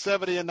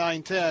 570 and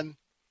 910,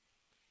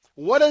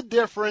 what a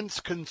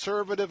difference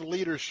conservative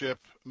leadership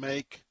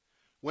make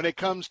when it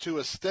comes to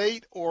a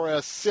state or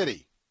a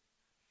city.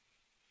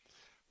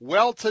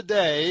 Well,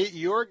 today,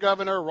 your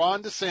governor,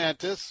 Ron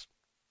DeSantis,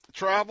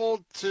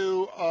 traveled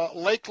to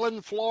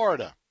Lakeland,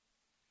 Florida.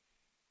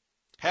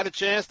 Had a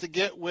chance to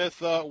get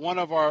with one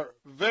of our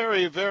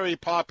very, very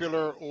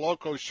popular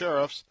local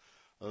sheriffs,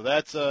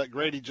 that's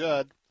Grady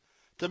Judd,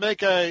 to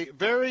make a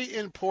very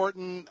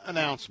important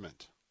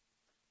announcement.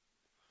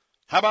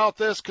 How about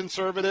this,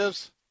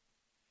 conservatives?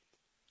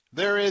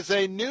 There is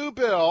a new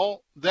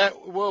bill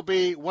that will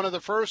be one of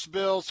the first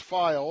bills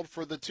filed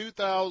for the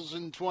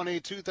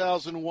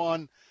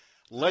 2020-2021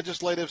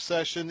 legislative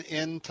session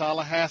in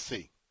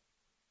Tallahassee.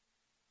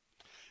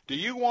 Do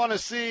you want to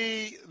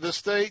see the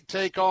state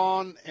take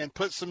on and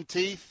put some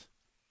teeth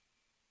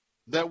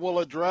that will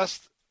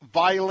address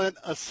violent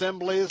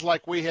assemblies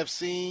like we have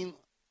seen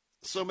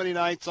so many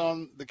nights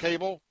on the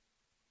cable?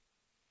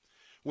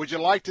 Would you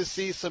like to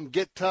see some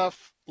get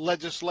tough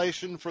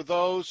legislation for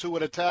those who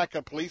would attack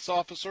a police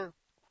officer?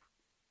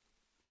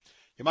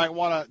 You might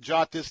want to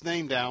jot this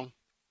name down.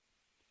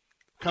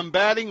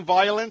 Combating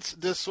Violence,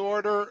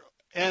 Disorder,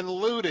 and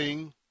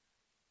Looting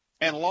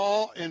and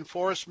Law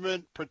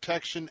Enforcement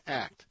Protection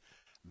Act.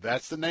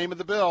 That's the name of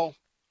the bill.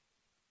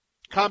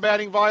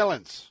 Combating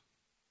Violence,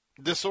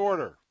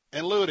 Disorder,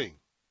 and Looting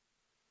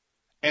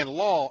and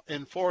Law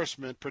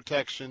Enforcement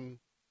Protection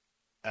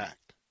Act.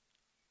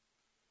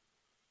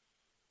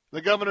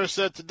 The governor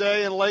said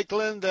today in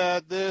Lakeland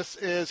that this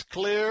is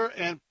clear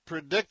and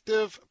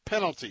predictive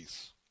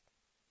penalties.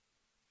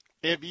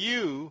 If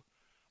you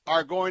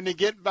are going to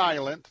get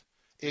violent,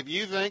 if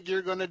you think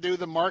you're going to do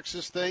the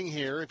Marxist thing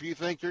here, if you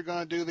think you're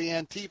going to do the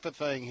Antifa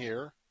thing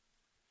here,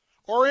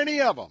 or any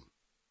of them,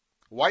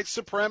 white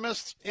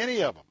supremacists,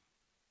 any of them,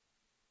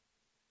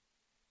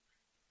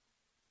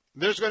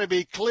 there's going to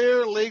be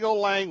clear legal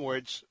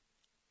language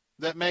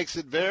that makes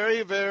it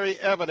very, very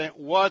evident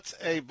what's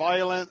a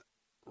violent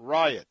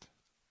riot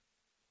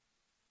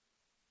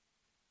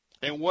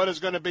and what is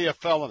going to be a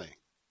felony.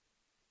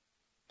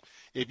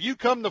 If you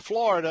come to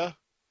Florida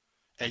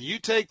and you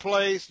take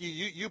place,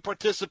 you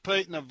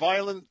participate in a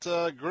violent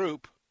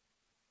group,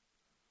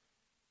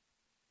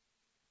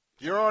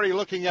 you're already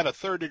looking at a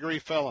third-degree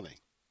felony.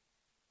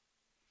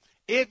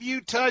 If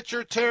you touch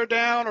or tear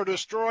down or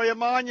destroy a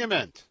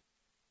monument,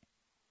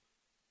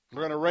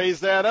 we're going to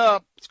raise that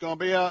up. It's going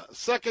to be a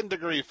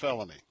second-degree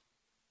felony.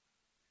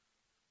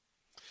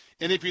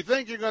 And if you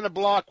think you're going to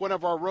block one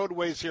of our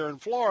roadways here in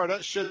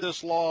Florida, should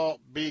this law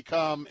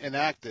become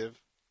enacted,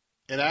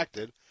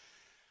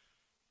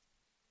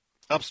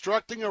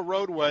 obstructing a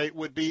roadway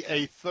would be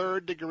a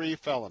third-degree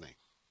felony.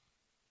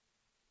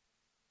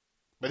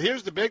 But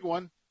here's the big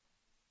one.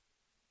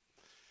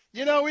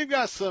 You know, we've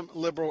got some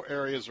liberal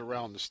areas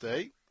around the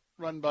state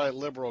run by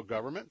liberal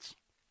governments,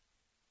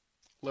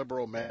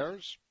 liberal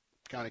mayors,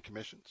 county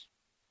commissions.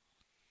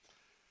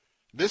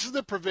 This is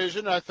the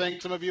provision I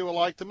think some of you will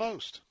like the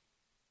most.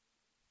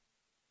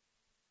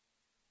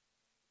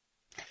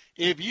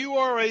 If you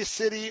are a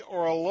city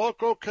or a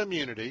local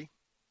community,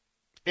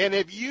 and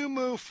if you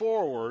move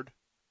forward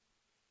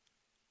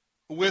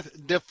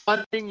with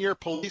defunding your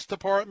police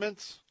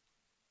departments,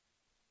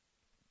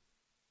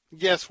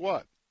 guess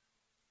what?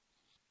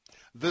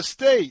 The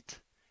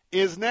state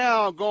is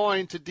now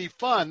going to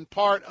defund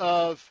part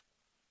of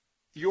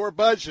your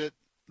budget,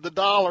 the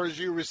dollars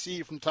you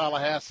receive from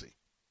Tallahassee.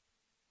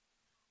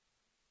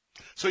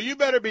 So you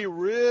better be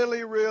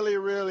really, really,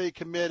 really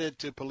committed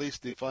to police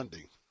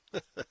defunding.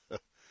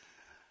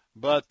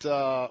 But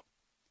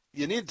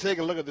you need to take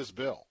a look at this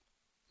bill.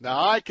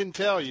 Now, I can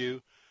tell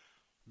you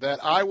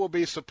that I will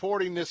be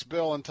supporting this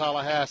bill in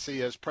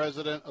Tallahassee as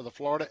president of the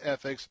Florida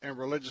Ethics and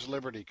Religious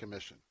Liberty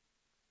Commission.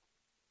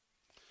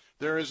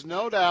 There is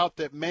no doubt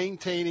that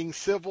maintaining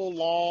civil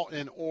law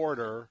and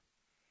order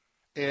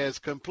is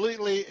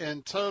completely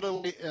and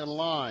totally in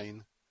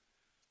line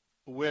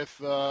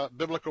with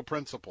biblical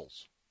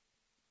principles.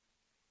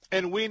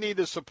 And we need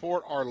to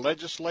support our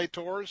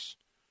legislators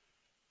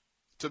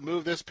to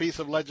move this piece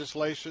of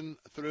legislation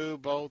through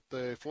both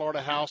the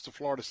Florida House, the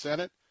Florida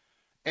Senate,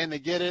 and to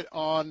get it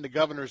on the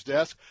governor's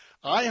desk.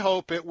 I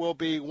hope it will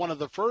be one of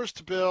the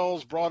first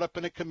bills brought up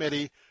in a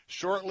committee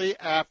shortly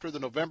after the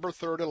November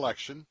 3rd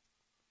election.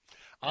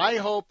 I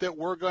hope that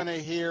we're going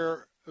to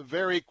hear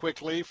very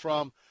quickly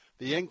from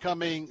the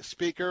incoming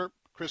speaker,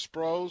 Chris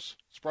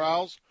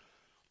Sprouse,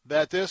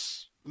 that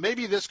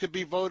maybe this could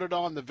be voted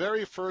on the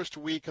very first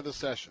week of the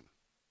session.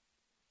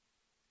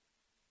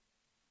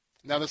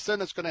 Now, the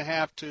Senate's going to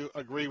have to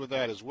agree with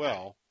that as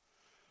well.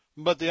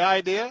 But the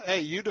idea, hey,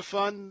 you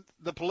defund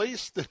the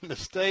police, then the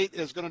state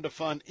is going to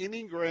defund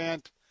any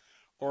grant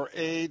or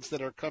aids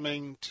that are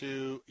coming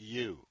to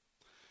you.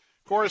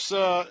 Of course,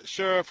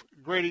 Sheriff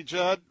Grady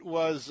Judd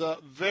was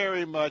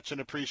very much an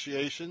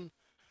appreciation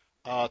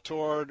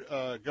toward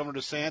Governor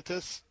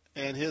DeSantis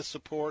and his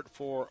support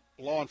for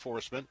law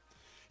enforcement.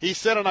 He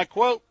said, and I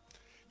quote,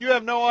 "You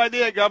have no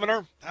idea,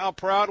 Governor, how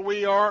proud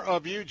we are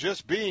of you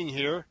just being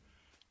here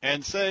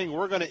and saying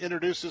we're going to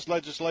introduce this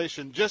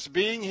legislation, just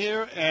being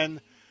here and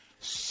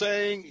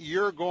saying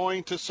you're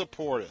going to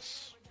support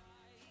us.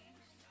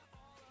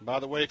 By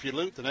the way, if you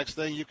loot, the next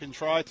thing you can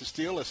try to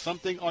steal is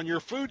something on your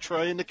food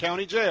tray in the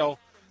county jail.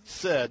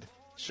 said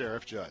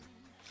Sheriff Judd.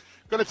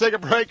 Going to take a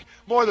break.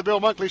 More of the Bill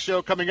Bunkley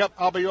Show coming up.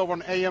 I'll be over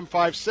on AM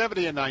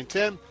 570 and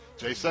 910.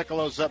 Jay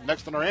Sekulo's up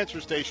next on our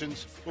answer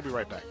stations. We'll be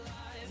right back.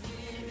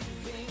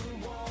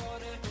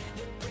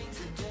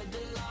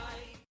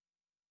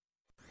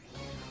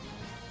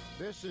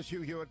 This is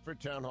Hugh Hewitt for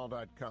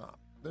townhall.com.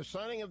 The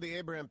signing of the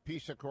Abraham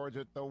Peace Accords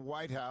at the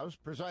White House,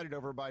 presided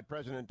over by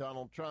President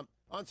Donald Trump,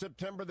 on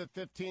September the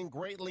 15th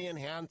greatly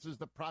enhances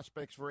the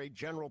prospects for a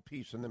general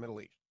peace in the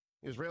Middle East.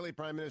 Israeli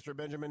Prime Minister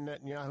Benjamin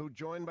Netanyahu,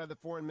 joined by the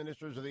foreign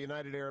ministers of the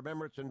United Arab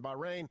Emirates and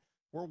Bahrain,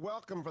 were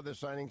welcome for the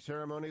signing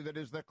ceremony that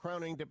is the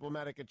crowning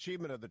diplomatic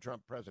achievement of the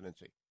Trump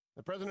presidency.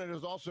 The president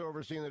has also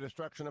overseen the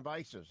destruction of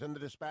ISIS and the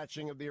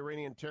dispatching of the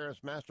Iranian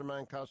terrorist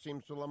mastermind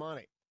Qasem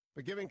Soleimani.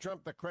 But giving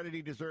Trump the credit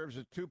he deserves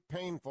is too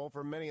painful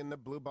for many in the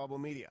blue bubble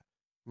media.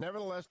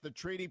 Nevertheless, the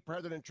treaty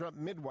President Trump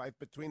midwife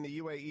between the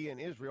UAE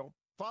and Israel,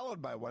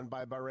 followed by one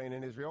by Bahrain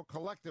and Israel,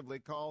 collectively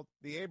called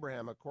the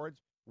Abraham Accords,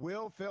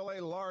 will fill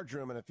a large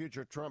room in a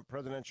future Trump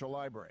presidential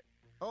library.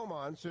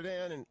 Oman,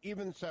 Sudan, and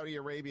even Saudi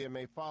Arabia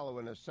may follow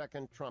in a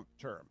second Trump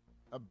term.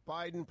 A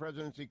Biden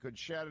presidency could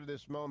shatter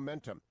this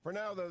momentum. For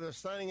now, though, the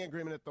signing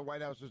agreement at the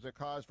White House is a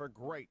cause for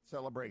great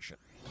celebration.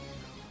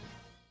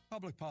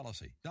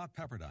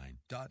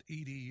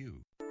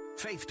 Publicpolicy.pepperdine.edu.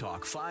 Faith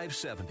Talk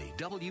 570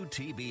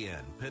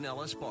 WTBN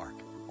Pinellas Park.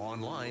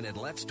 Online at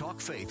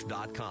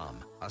letstalkfaith.com,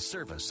 a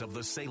service of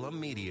the Salem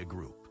Media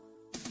Group.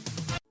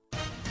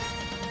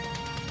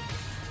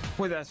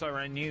 With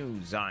SRN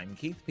News, I'm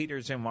Keith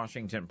Peters in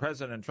Washington.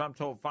 President Trump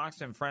told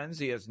Fox and Friends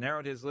he has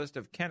narrowed his list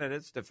of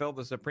candidates to fill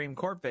the Supreme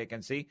Court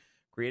vacancy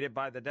created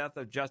by the death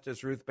of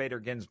Justice Ruth Bader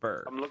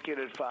Ginsburg. I'm looking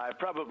at 5,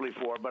 probably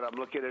 4, but I'm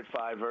looking at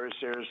 5 very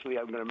seriously.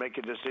 I'm going to make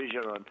a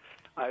decision on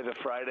either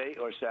Friday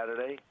or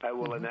Saturday. I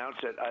will announce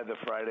it either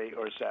Friday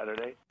or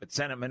Saturday. But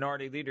Senate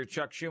Minority Leader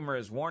Chuck Schumer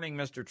is warning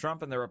Mr.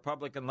 Trump and the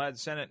Republican-led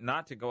Senate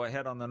not to go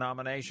ahead on the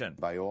nomination.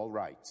 By all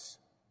rights,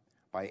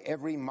 by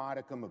every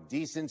modicum of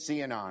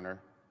decency and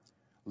honor,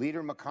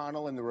 Leader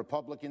McConnell and the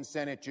Republican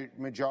Senate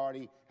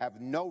majority have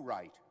no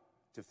right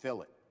to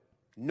fill it.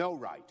 No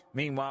right.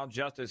 Meanwhile,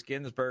 Justice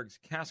Ginsburg's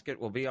casket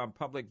will be on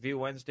public view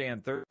Wednesday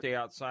and Thursday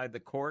outside the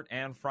court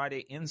and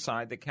Friday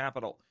inside the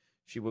Capitol.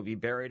 She will be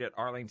buried at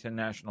Arlington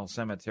National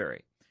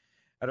Cemetery.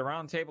 At a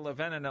roundtable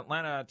event in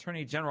Atlanta,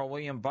 Attorney General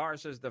William Barr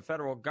says the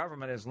federal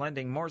government is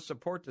lending more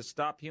support to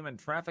stop human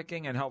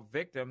trafficking and help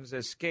victims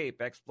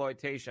escape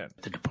exploitation.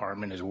 The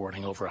department is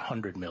awarding over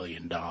 $100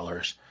 million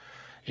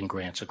in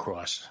grants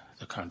across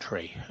the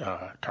country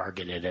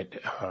targeted at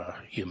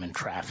human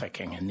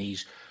trafficking. And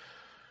these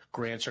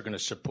grants are going to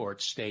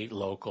support state,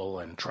 local,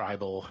 and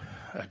tribal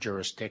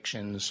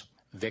jurisdictions,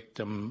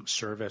 victim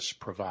service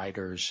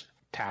providers,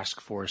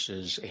 task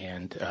forces,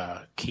 and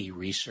key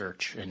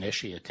research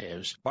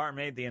initiatives. Barr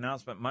made the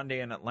announcement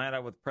Monday in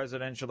Atlanta with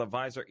presidential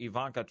advisor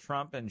Ivanka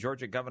Trump and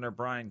Georgia Governor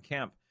Brian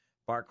Kemp.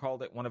 Barr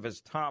called it one of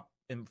his top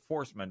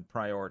enforcement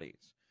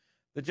priorities.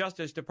 The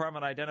Justice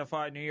Department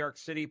identified New York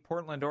City,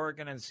 Portland,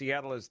 Oregon, and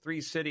Seattle as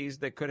 3 cities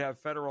that could have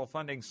federal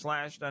funding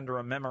slashed under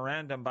a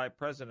memorandum by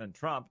President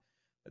Trump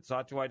that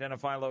sought to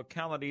identify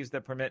localities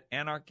that permit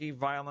anarchy,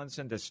 violence,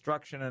 and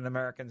destruction in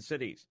American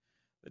cities.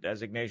 The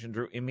designation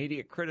drew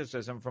immediate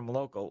criticism from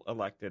local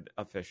elected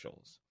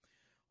officials.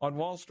 On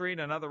Wall Street,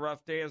 another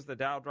rough day as the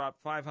Dow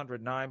dropped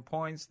 509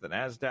 points, the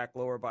Nasdaq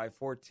lower by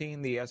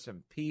 14, the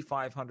S&P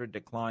 500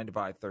 declined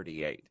by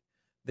 38.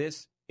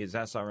 This is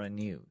SRN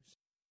News.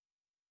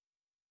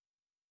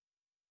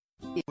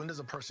 When does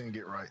a person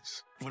get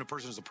rights? When a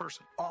person is a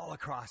person. All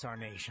across our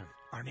nation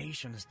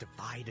is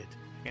divided.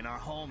 In our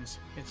homes,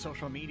 in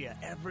social media,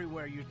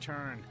 everywhere you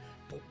turn.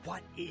 But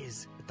what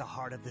is at the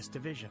heart of this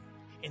division?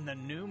 In the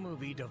new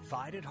movie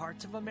Divided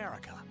Hearts of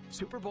America,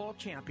 Super Bowl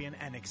champion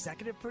and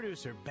executive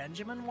producer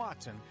Benjamin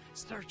Watson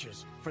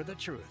searches for the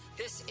truth.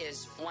 This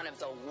is one of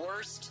the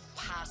worst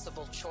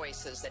possible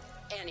choices that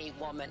any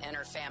woman and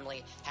her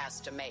family has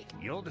to make.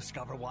 You'll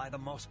discover why the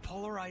most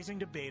polarizing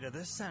debate of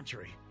this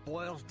century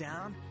boils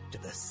down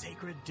to the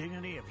sacred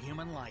dignity of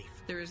human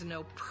life. There is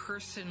no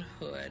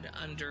personhood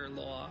under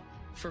law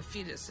for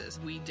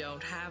fetuses. We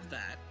don't have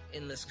that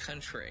in this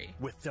country.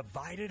 With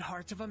Divided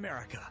Hearts of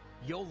America,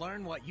 you'll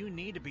learn what you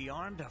need to be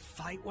armed to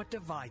fight what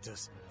divides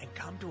us and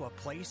come to a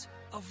place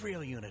of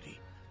real unity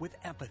with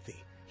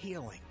empathy,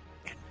 healing,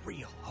 and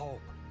real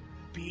hope.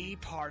 Be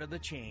part of the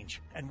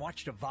change and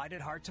watch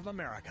Divided Hearts of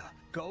America.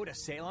 Go to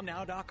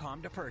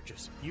salemnow.com to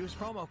purchase. Use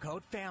promo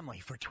code FAMILY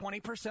for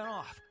 20%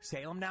 off.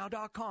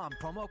 salemnow.com,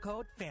 promo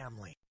code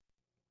FAMILY.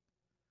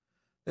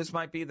 This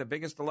might be the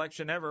biggest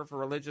election ever for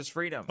religious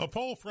freedom. A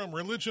poll from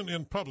Religion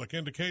in Public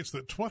indicates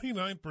that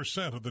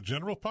 29% of the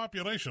general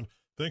population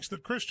thinks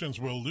that Christians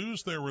will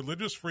lose their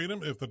religious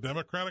freedom if the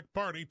Democratic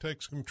Party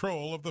takes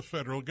control of the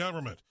federal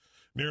government.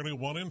 Nearly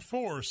 1 in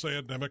 4 say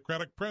a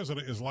Democratic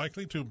president is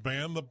likely to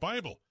ban the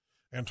Bible.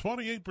 And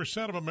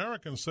 28% of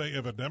Americans say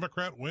if a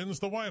Democrat wins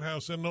the White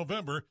House in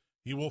November,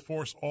 he will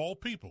force all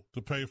people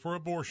to pay for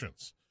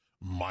abortions.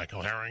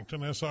 Michael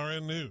Harrington,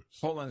 SRN News.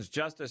 Poland's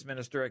justice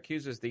minister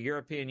accuses the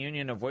European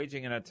Union of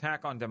waging an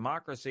attack on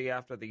democracy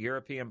after the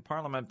European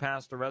Parliament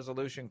passed a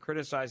resolution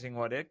criticizing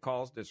what it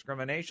calls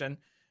discrimination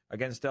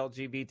against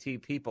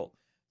LGBT people.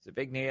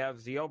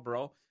 Zbigniew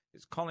Ziobro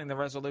is calling the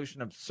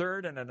resolution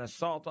absurd and an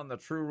assault on the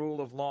true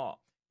rule of law.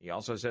 He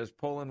also says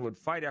Poland would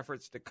fight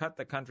efforts to cut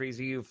the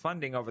country's EU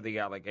funding over the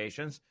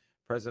allegations.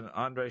 President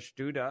Andrzej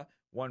Duda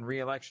won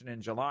re-election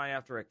in July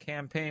after a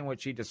campaign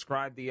which he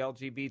described the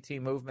LGBT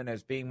movement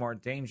as being more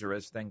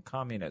dangerous than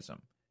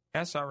communism.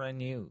 SRN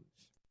News.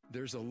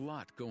 There's a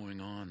lot going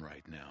on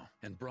right now,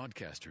 and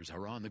broadcasters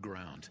are on the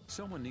ground.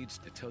 Someone needs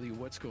to tell you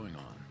what's going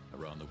on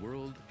around the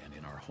world and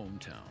in our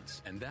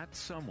hometowns. And that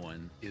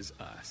someone is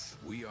us.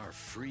 We are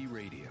free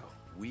radio.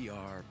 We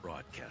are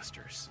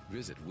broadcasters.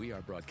 Visit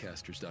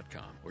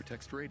wearebroadcasters.com or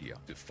text radio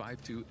to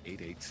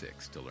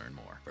 52886 to learn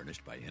more.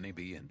 Furnished by NAB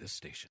and this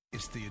station.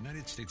 Is the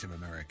United States of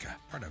America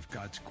part of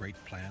God's great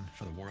plan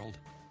for the world?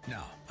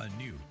 Now, a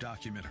new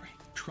documentary,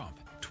 Trump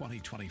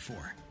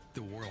 2024.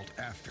 The World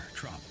After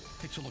Trump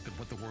takes a look at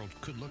what the world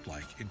could look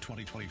like in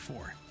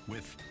 2024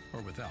 with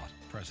or without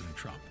President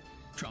Trump.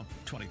 Trump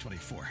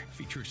 2024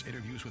 features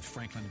interviews with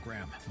Franklin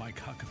Graham, Mike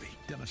Huckabee,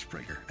 Dennis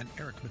Prager, and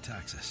Eric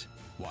Metaxas.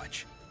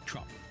 Watch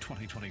Trump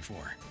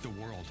 2024, The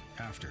World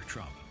After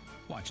Trump.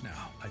 Watch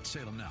now at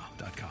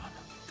salemnow.com.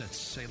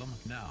 That's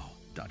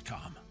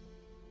salemnow.com.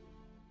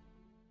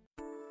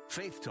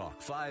 Faith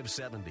Talk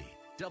 570,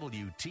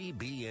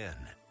 WTBN.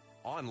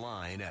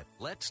 Online at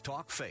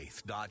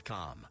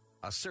letstalkfaith.com.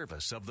 A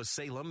service of the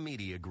Salem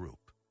Media Group.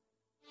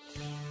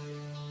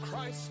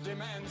 Christ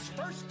demands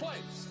first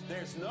place.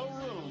 There's no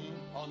room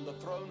on the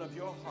throne of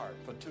your heart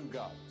for two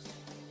gods.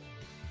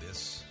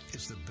 This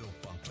is the Bill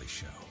Bunkley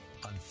Show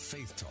on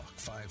Faith Talk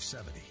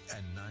 570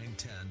 and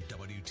 910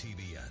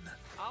 WTBN.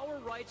 Our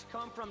rights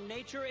come from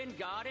nature and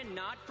God and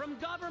not from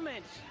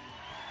government.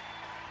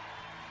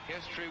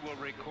 History will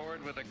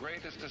record with the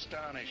greatest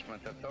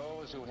astonishment that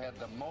those who had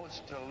the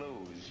most to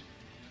lose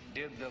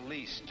did the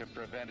least to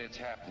prevent its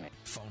happening.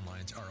 Phone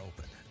lines are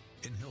open.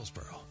 In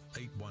Hillsborough,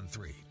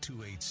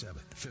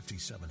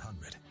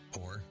 813-287-5700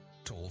 or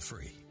toll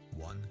free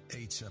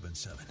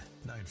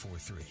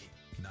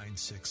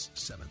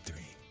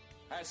 1-877-943-9673.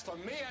 As for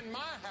me and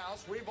my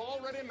house, we've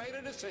already made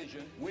a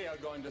decision. We are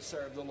going to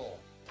serve the Lord.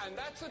 And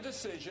that's a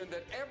decision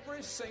that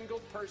every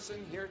single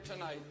person here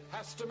tonight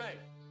has to make.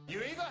 You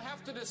either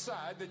have to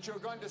decide that you're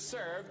going to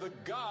serve the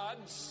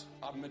gods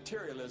of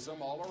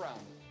materialism all around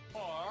you,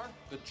 or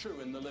the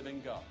true and the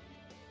living God.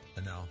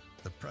 And now,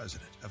 the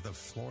president of the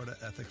Florida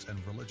Ethics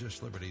and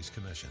Religious Liberties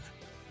Commission.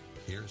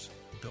 Here's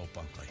Bill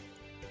Bunkley.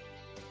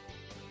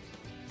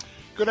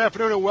 Good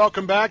afternoon and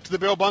welcome back to the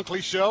Bill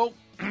Bunkley Show.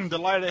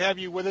 Delighted to have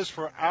you with us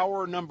for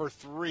hour number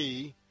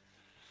 3.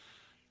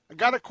 I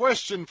got a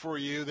question for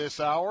you this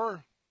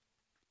hour.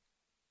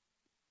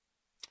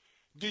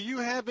 Do you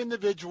have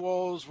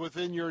individuals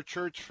within your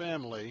church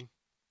family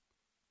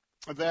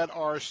that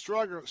are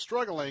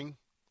struggling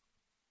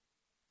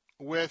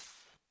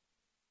with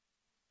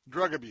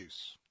drug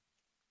abuse,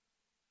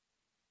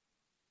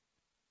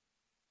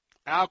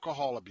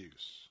 alcohol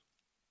abuse,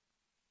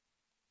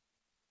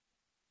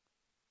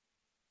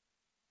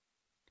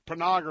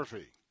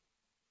 pornography?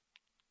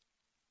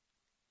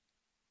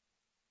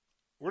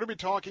 We're going to be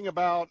talking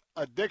about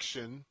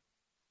addiction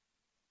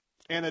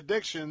and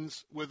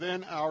addictions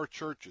within our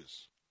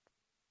churches.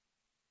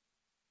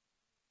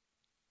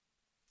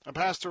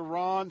 Pastor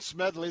Ron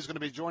Smedley is going to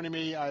be joining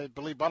me, I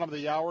believe, bottom of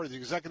the hour, the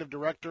executive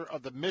director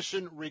of the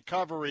Mission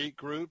Recovery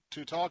Group,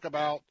 to talk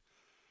about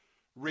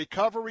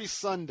Recovery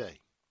Sunday.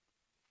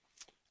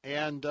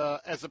 And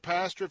as a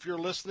pastor, if you're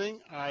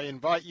listening, I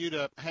invite you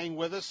to hang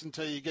with us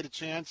until you get a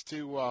chance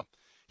to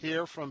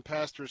hear from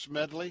Pastor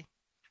Smedley.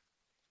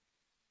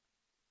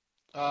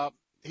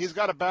 He's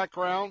got a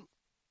background.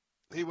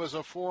 He was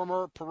a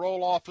former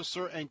parole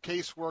officer and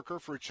caseworker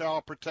for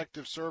Child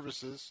Protective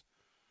Services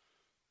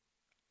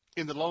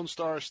in the Lone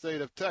Star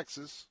State of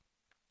Texas.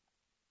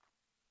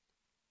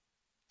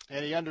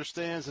 And he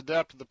understands the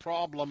depth of the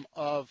problem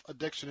of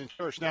addiction in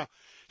church. Now,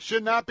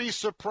 should not be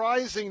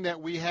surprising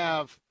that we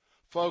have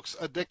folks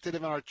addicted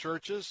in our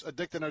churches.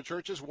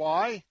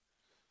 Why?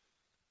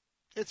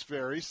 It's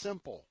very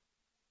simple.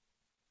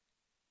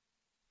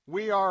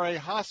 We are a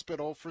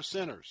hospital for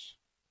sinners.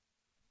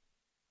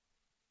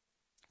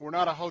 We're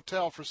not a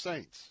hotel for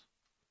saints.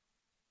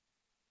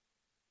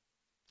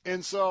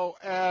 And so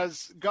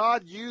as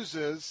God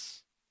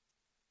uses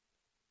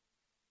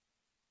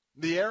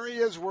the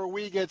areas where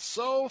we get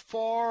so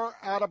far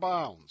out of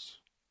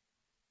bounds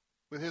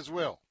with his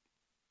will,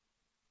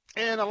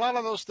 and a lot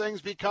of those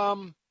things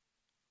become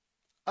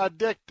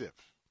addictive,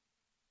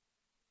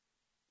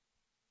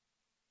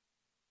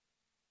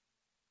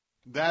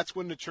 that's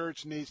when the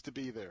church needs to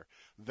be there.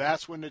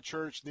 That's when the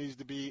church needs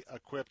to be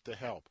equipped to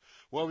help.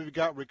 Well, we've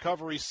got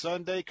Recovery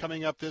Sunday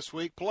coming up this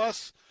week.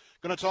 Plus,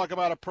 going to talk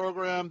about a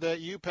program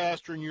that you,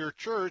 pastor, in your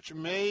church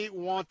may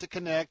want to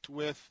connect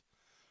with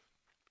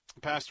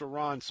Pastor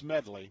Ron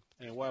Smedley,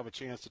 and we'll have a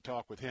chance to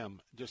talk with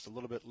him just a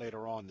little bit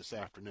later on this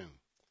afternoon.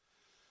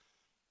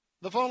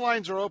 The phone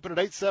lines are open at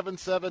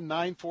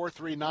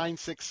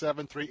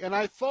 877-943-9673. And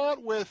I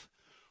thought with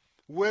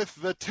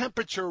the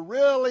temperature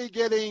really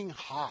getting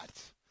hot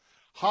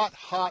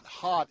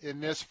in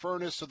this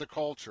furnace of the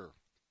culture,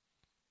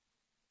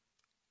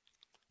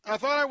 I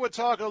thought I would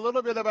talk a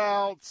little bit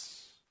about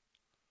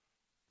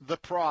the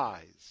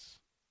prize.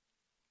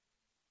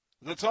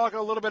 To talk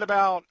a little bit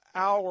about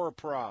our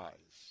prize.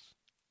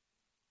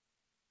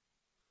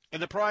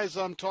 And the prize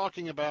I'm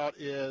talking about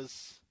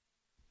is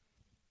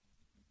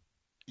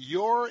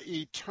your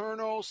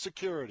eternal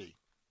security.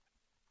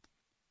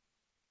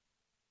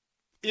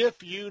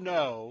 If you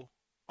know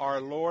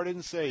our Lord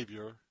and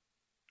Savior,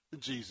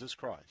 Jesus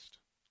Christ.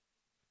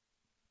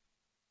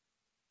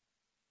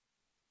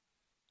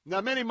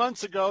 Now, many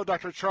months ago,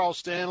 Dr. Charles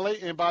Stanley,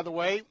 and by the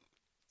way,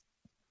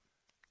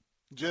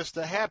 just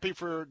happy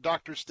for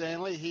Dr.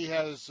 Stanley, he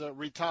has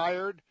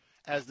retired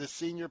as the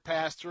senior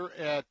pastor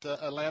at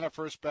Atlanta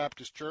First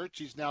Baptist Church.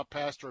 He's now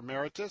pastor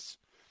emeritus,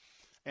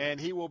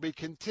 and he will be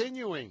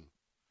continuing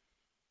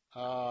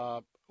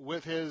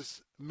with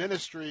his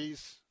ministry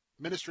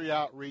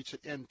outreach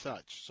at In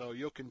Touch. So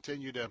you'll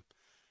continue to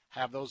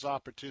have those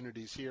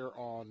opportunities here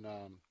on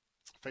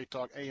Faith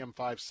Talk AM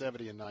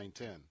 570 and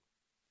 910.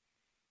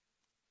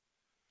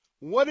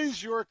 What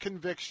is your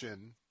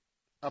conviction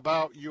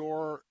about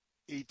your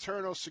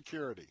eternal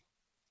security?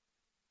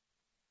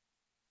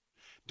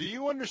 Do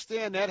you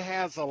understand that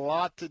has a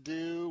lot to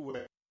do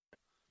with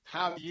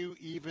how you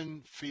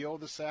even feel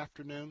this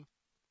afternoon?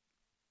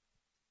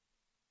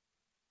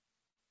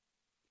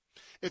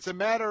 It's a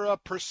matter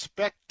of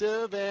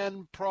perspective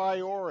and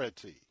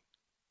priority.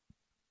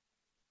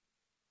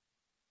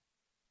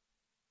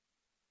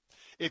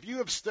 If you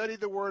have studied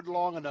the Word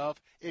long enough,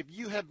 if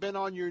you have been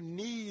on your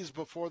knees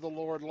before the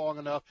Lord long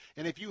enough,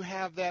 and if you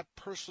have that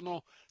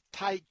personal,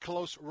 tight,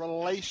 close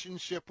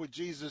relationship with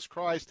Jesus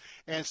Christ,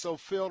 and so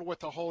filled with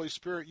the Holy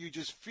Spirit, you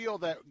just feel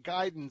that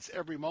guidance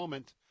every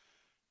moment,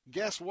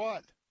 guess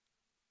what?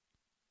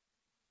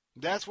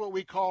 That's what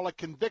we call a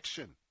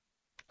conviction,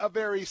 a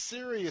very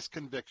serious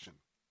conviction.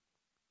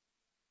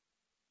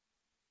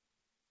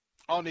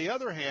 On the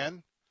other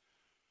hand,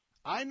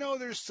 I know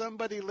there's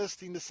somebody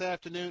listening this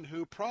afternoon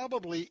who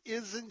probably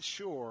isn't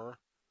sure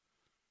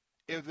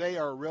if they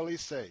are really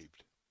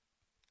saved.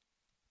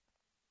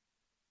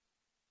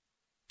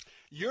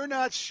 You're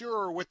not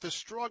sure with the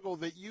struggle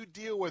that you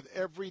deal with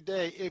every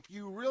day if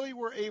you really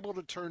were able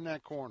to turn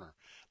that corner.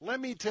 Let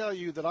me tell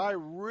you that I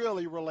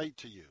really relate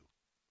to you.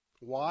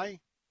 Why?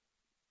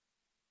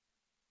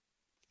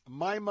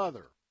 My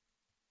mother,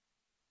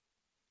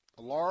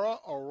 Laura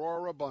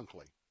Aurora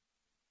Bunkley,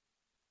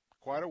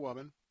 quite a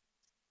woman,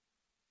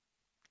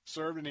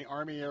 served in the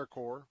Army Air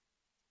Corps,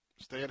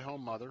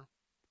 stay-at-home mother.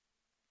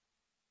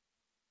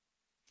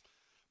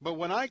 But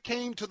when I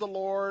came to the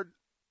Lord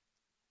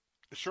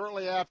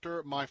shortly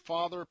after my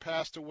father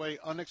passed away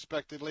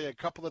unexpectedly, a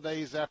couple of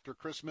days after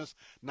Christmas,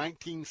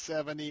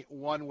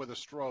 1971, with a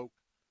stroke,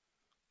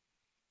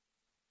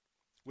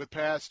 with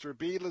Pastor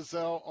B.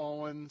 Lizelle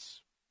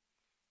Owens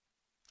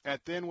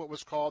at then what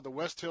was called the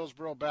West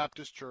Hillsboro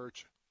Baptist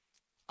Church,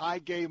 I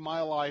gave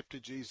my life to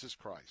Jesus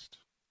Christ.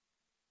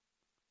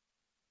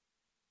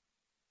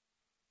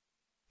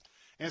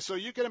 And so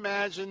you can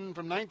imagine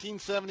from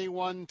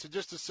 1971 to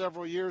just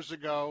several years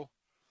ago,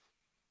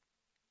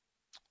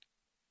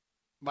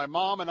 my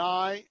mom and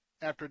I,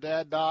 after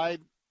Dad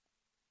died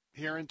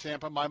here in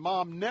Tampa, my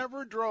mom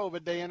never drove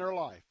a day in her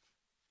life.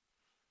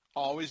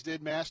 Always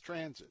did mass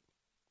transit.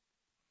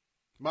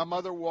 My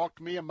mother walked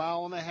me 1.5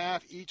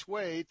 miles each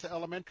way to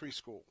elementary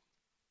school.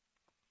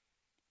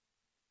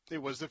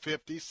 It was the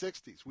 50s,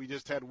 60s. We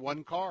just had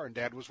one car and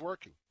Dad was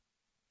working.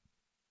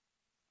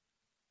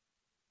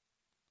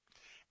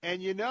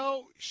 And you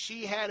know,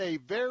 she had a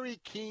very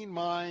keen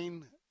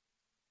mind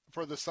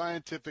for the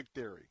scientific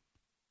theory.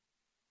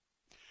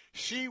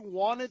 She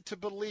wanted to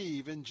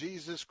believe in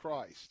Jesus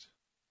Christ.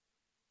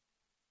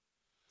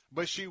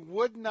 But she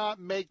would not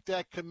make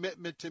that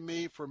commitment to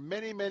me for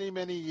many, many,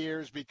 many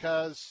years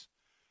because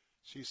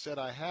she said,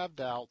 I have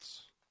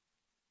doubts.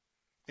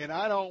 And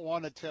I don't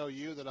want to tell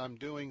you that I'm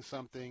doing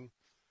something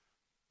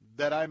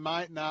that I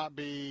might not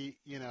be,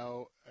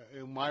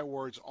 in my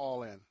words,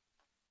 all in.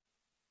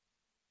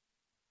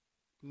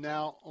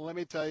 Now, let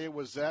me tell you,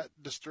 was that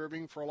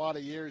disturbing for a lot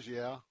of years?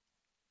 Yeah.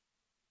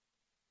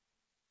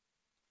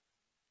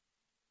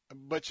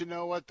 But you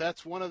know what?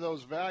 That's one of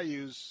those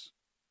values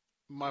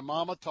my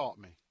mama taught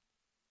me.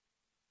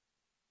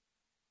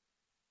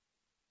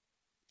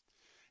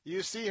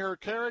 You see, her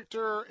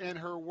character and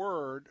her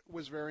word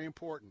was very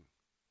important.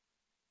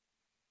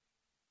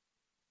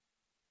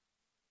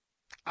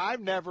 I've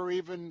never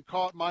even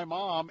caught my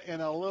mom in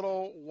a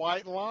little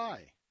white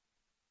lie.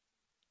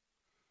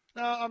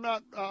 No, I'm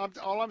not.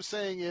 All I'm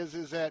saying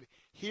is that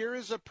here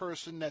is a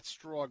person that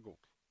struggled.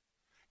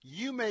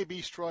 You may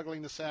be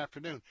struggling this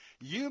afternoon.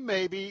 You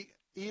maybe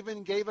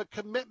even gave a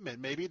commitment,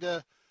 maybe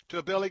to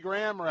a Billy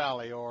Graham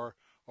rally or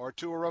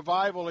to a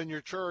revival in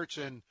your church,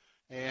 and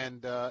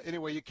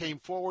anyway, you came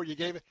forward, you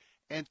gave it,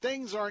 and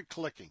things aren't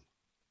clicking.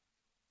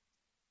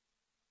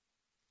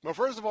 Well,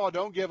 first of all,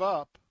 don't give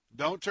up.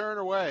 Don't turn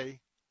away.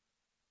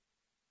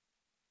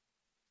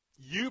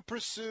 You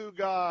pursue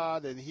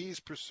God, and he's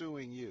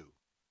pursuing you.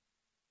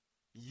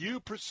 You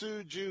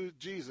pursue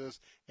Jesus,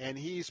 and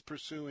he's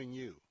pursuing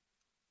you.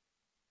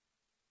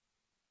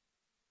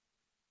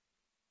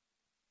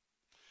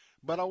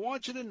 But I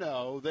want you to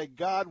know that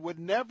God would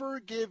never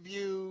give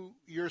you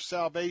your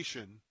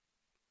salvation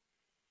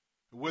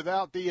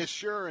without the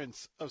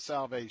assurance of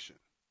salvation.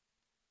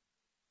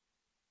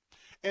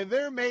 And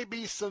there may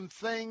be some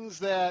things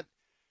that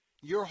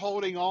you're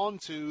holding on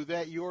to,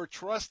 that you're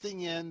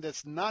trusting in,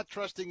 that's not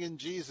trusting in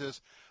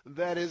Jesus,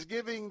 that is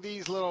giving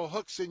these little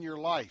hooks in your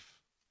life,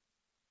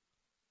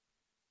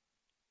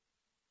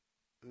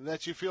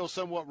 that you feel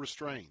somewhat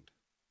restrained.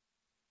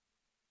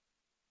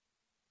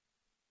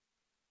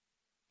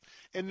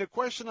 And the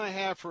question I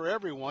have for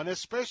everyone,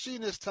 especially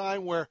in this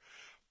time where,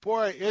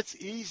 boy, it's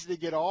easy to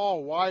get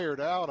all wired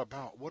out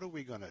about what are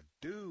we going to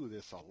do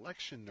this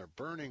election? They're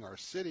burning our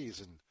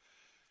cities.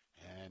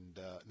 And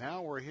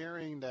now we're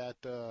hearing that,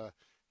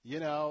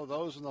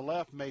 those on the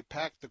left may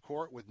pack the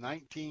court with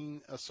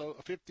 15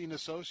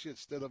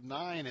 associates instead of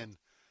 9, and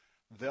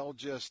they'll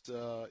just,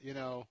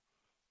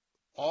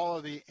 all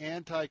of the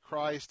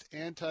anti-Christ,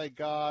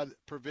 anti-God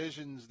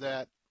provisions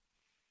that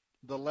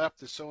the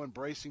left is so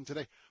embracing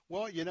today.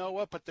 Well, you know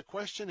what? But the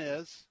question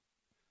is,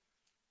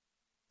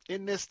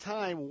 in this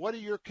time, what are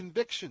your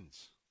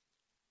convictions?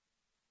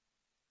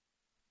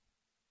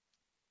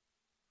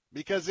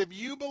 Because if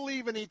you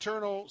believe in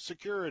eternal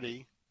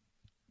security,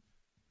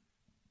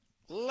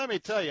 let me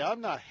tell you,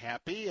 I'm not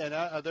happy, and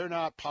they're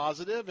not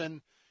positive,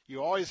 and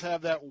you always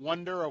have that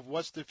wonder of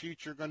what's the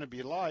future going to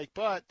be like.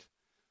 But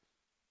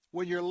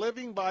when you're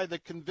living by the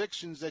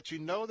convictions that you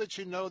know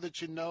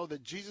that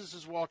Jesus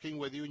is walking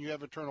with you and you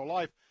have eternal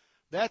life,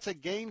 that's a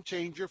game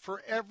changer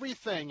for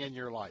everything in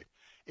your life.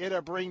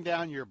 It'll bring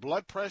down your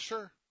blood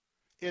pressure.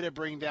 It'll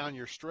bring down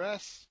your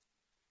stress.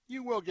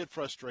 You will get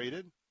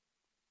frustrated.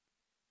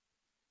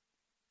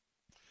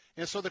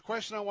 And so the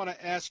question I want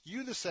to ask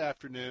you this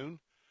afternoon,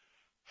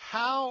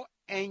 how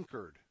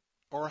anchored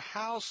or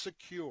how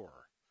secure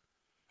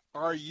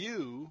are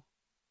you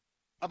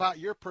about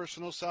your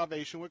personal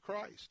salvation with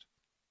Christ?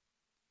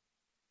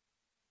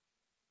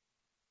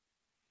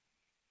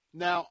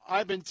 Now,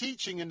 I've been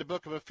teaching in the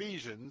book of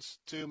Ephesians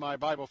to my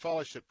Bible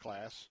fellowship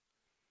class.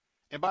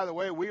 And by the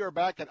way, we are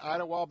back at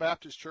Idlewild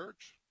Baptist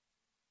Church.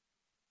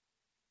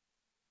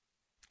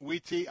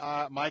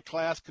 My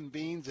class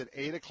convenes at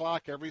 8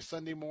 o'clock every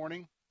Sunday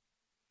morning.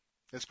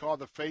 It's called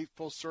the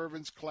Faithful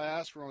Servants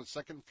class. We're on the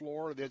second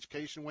floor of the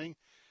education wing.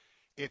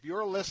 If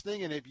you're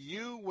listening and if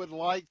you would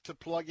like to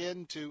plug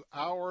into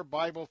our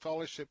Bible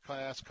fellowship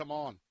class, come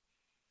on.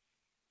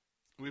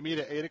 We meet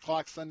at 8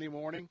 o'clock Sunday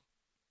morning.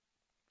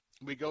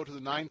 We go to the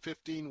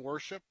 9:15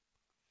 worship,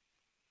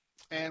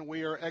 and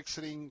we are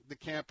exiting the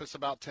campus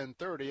about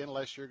 10:30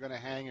 unless you're going to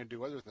hang and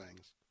do other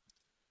things.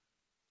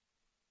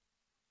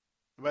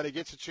 But it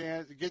gets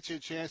you a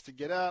chance to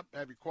get up,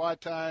 have your quiet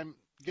time,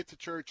 get to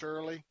church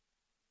early.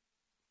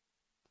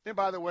 And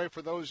by the way,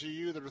 for those of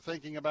you that are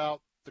thinking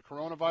about the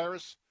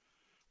coronavirus,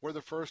 we're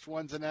the first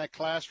ones in that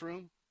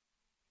classroom,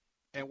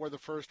 and we're the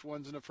first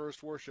ones in the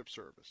first worship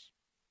service.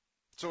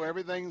 So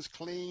everything's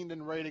cleaned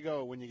and ready to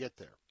go when you get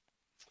there.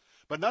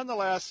 But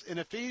nonetheless, in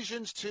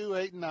Ephesians 2,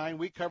 8, and 9,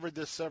 we covered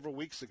this several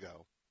weeks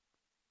ago.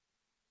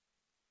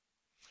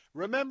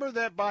 Remember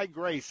that by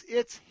grace,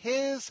 it's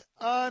his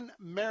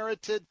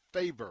unmerited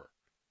favor,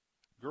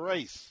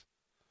 grace,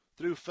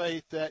 through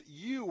faith that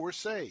you were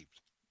saved.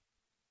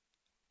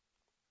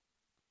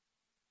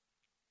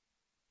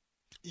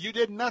 You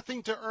did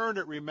nothing to earn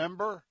it,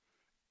 remember?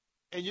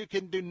 And you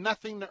can do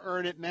nothing to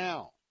earn it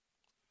now.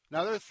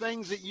 Now, there are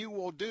things that you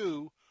will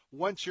do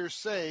once you're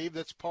saved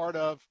that's part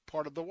of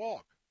the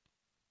walk.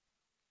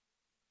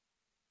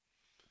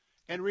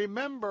 And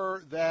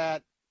remember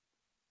that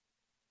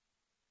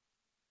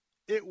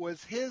it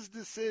was his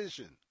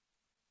decision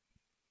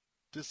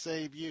to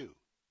save you.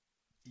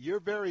 You're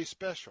very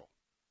special.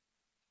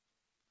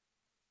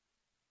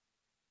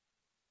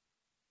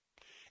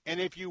 And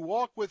if you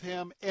walk with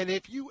him, and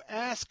if you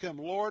ask him,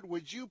 Lord,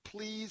 would you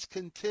please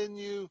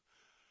continue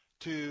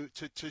to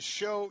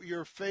show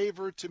your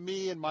favor to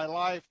me in my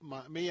life,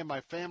 me and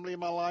my family in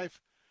my life,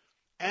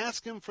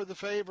 ask him for the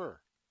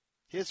favor.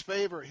 His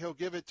favor, he'll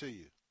give it to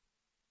you.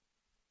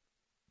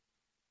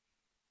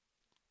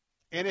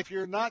 And if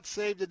you're not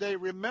saved today,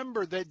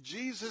 remember that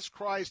Jesus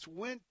Christ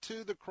went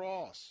to the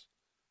cross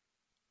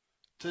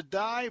to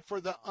die for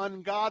the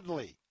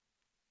ungodly.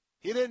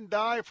 He didn't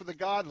die for the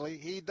godly.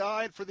 He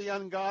died for the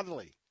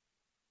ungodly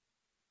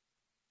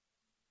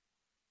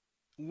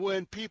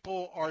when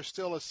people are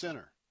still a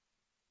sinner.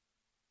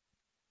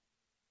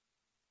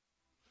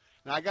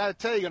 Now, I got to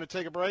tell you, you're going to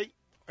take a break.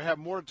 I have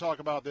more to talk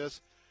about this.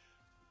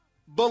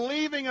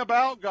 Believing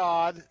about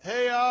God,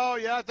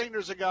 I think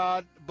there's a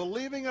God.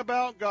 Believing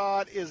about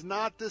God is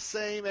not the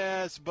same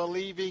as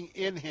believing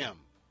in him.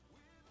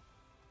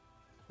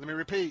 Let me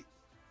repeat.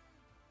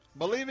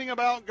 Believing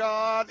about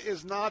God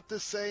is not the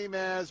same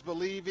as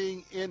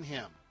believing in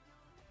him.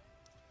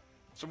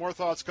 Some more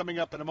thoughts coming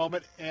up in a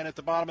moment. And at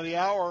the bottom of the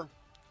hour,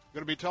 we're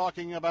going to be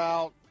talking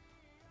about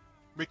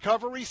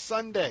Recovery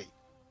Sunday.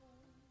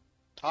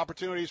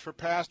 Opportunities for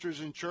pastors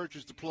and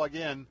churches to plug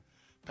in.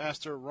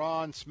 Pastor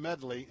Ron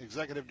Smedley,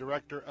 Executive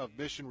Director of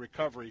Mission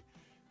Recovery,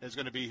 is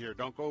going to be here.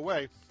 Don't go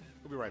away.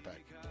 We'll be right back.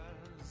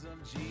 Because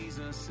of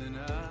Jesus in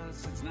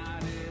us, it's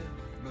not if,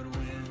 but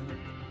when.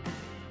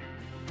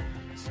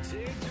 So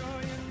take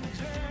joy in the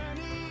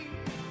journey,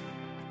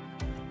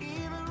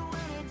 even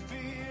when it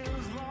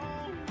feels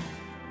long.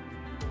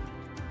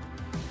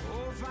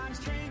 Oh, find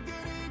strength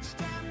in each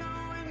time,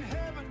 knowing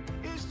heaven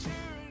is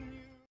cheering you.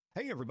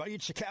 Hey everybody,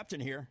 it's the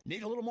Captain here.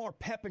 Need a little more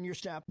pep in your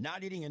step?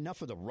 Not eating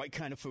enough of the right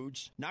kind of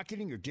foods? Not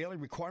getting your daily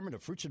requirement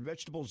of fruits and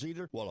vegetables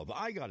either? Well, have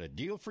I got a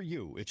deal for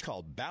you. It's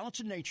called Balance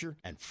of Nature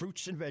and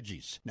Fruits and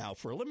Veggies. Now,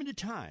 for a limited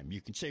time,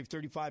 you can save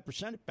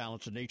 35% at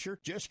Balance of Nature.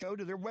 Just go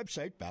to their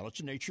website,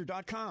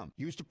 balanceofnature.com.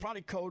 Use the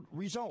product code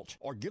RESULT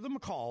or give them a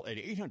call at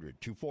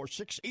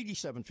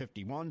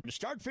 800-246-8751. To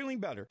start feeling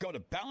better, go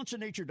to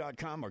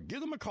balanceofnature.com or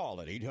give them a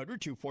call at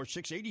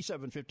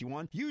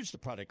 800-246-8751. Use the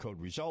product code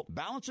RESULT,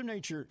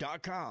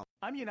 balanceofnature.com.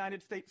 I'm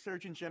United States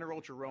Surgeon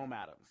General Jerome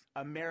Adams,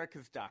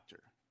 America's doctor.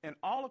 And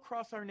all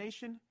across our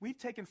nation, we've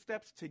taken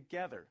steps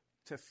together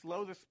to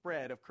slow the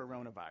spread of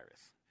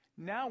coronavirus.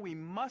 Now we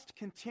must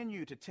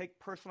continue to take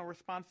personal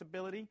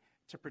responsibility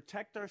to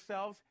protect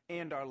ourselves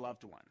and our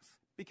loved ones.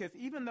 Because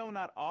even though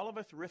not all of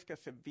us risk a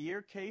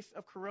severe case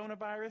of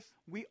coronavirus,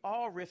 we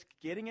all risk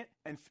getting it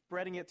and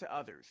spreading it to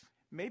others,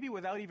 maybe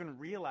without even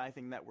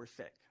realizing that we're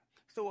sick.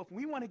 So if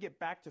we want to get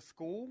back to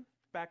school,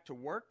 back to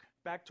work,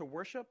 back to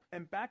worship,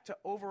 and back to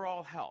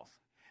overall health,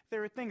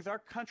 there are things our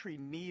country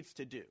needs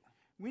to do.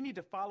 We need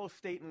to follow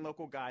state and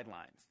local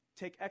guidelines,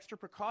 take extra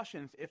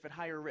precautions if at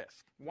higher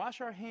risk,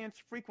 wash our hands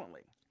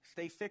frequently,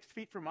 stay 6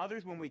 feet from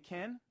others when we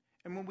can,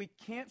 and when we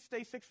can't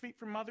stay 6 feet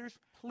from others,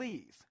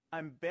 please,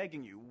 I'm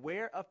begging you,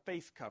 wear a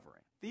face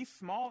covering. These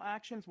small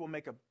actions will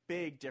make a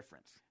big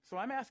difference. So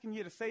I'm asking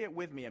you to say it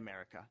with me,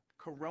 America.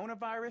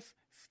 Coronavirus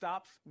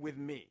stops with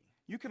me.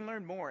 You can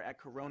learn more at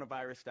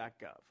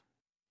coronavirus.gov.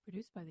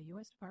 Produced by the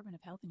U.S. Department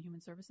of Health and Human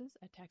Services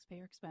at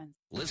taxpayer expense.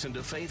 Listen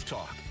to Faith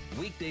Talk,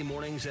 weekday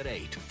mornings at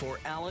 8 for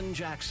Alan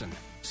Jackson,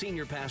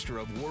 Senior Pastor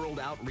of World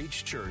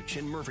Outreach Church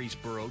in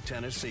Murfreesboro,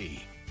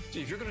 Tennessee.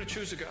 See, if you're going to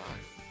choose a God,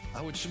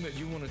 I would submit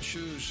you want to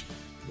choose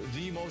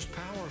the most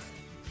powerful.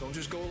 Don't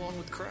just go along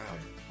with the crowd.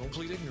 Don't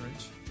plead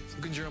ignorance.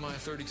 Look in Jeremiah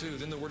 32.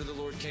 Then the word of the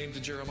Lord came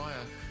to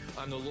Jeremiah.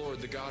 I'm the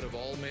Lord, the God of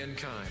all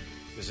mankind.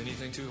 Is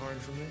anything too hard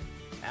for me?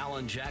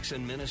 Alan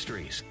Jackson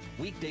Ministries,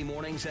 weekday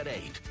mornings at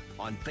 8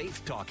 on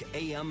Faith Talk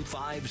AM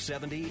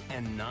 570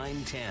 and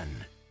 910.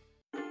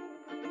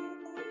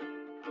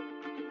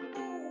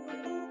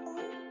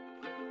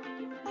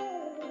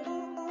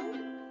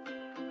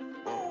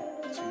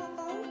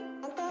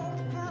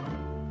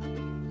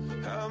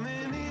 How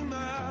many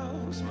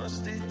miles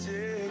must it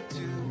take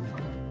to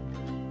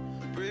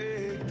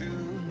break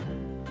through?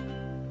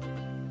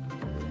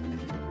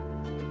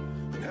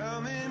 And how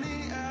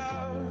many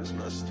hours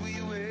must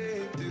we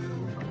wait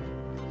through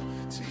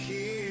to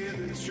hear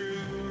the truth?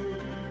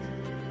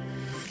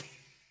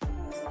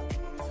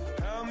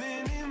 How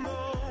many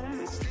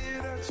moments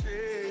did I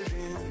trade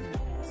in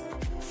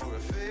for a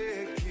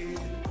fake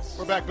kiss?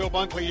 We're back. Bill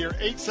Bunkley here.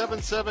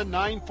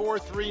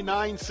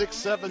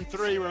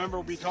 877-943-9673. Remember,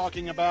 we'll be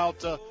talking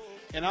about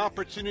an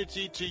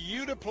opportunity to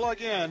you to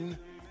plug in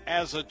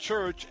as a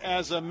church,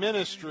 as a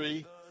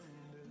ministry,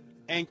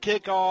 and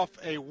kick off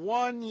a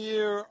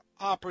one-year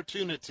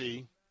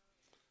opportunity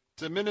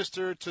to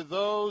minister to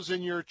those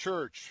in your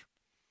church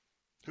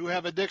who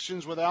have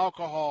addictions with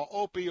alcohol,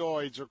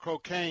 opioids, or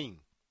cocaine.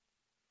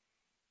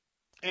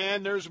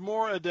 And there's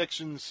more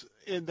addictions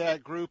in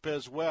that group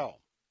as well.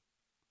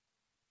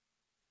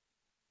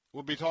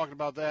 We'll be talking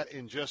about that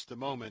in just a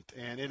moment,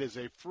 and it is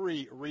a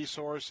free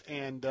resource,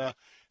 and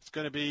it's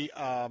going to be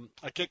a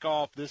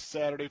kickoff this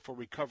Saturday for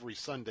Recovery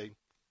Sunday.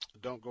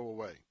 Don't go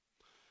away.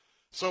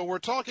 So we're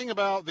talking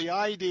about the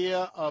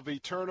idea of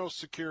eternal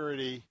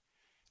security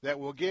that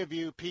will give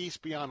you peace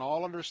beyond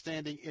all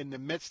understanding in the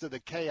midst of the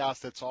chaos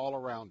that's all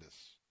around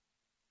us.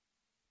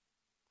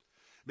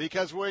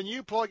 Because when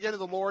you plug into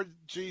the Lord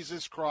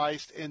Jesus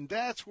Christ, and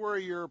that's where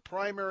your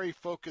primary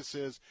focus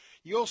is,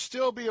 you'll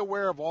still be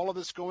aware of all of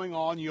this going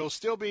on. You'll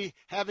still be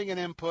having an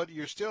input.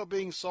 You're still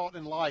being salt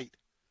and light.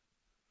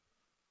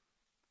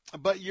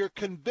 But your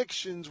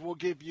convictions will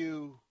give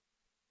you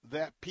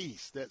that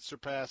peace that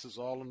surpasses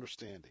all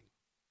understanding.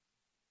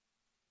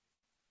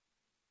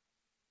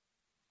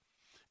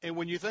 And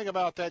when you think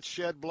about that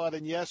shed blood,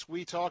 and yes,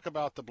 we talk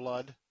about the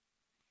blood,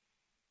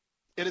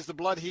 it is the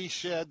blood he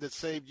shed that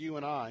saved you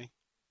and I.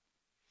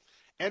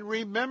 And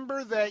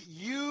remember that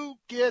you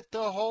get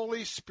the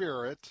Holy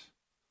Spirit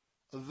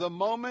the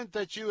moment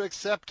that you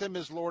accept him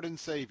as Lord and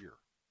Savior.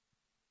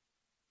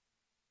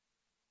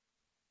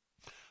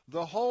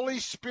 The Holy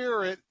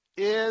Spirit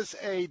is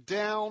a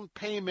down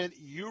payment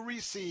you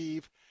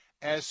receive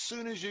as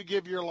soon as you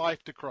give your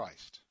life to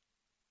Christ.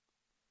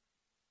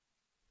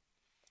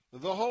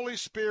 The Holy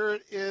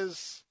Spirit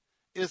is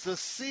a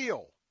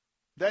seal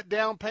that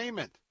down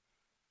payment,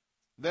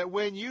 that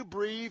when you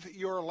breathe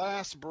your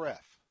last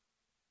breath,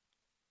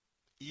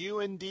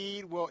 you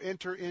indeed will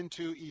enter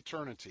into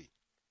eternity.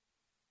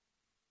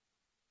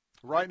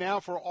 Right now,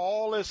 for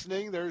all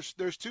listening, there's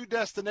two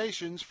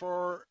destinations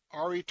for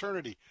our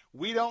eternity.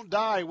 We don't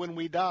die when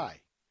we die.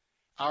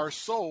 Our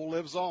soul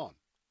lives on.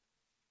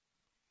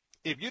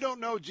 If you don't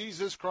know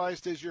Jesus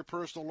Christ as your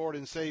personal Lord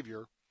and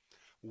Savior,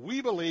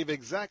 we believe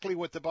exactly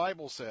what the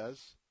Bible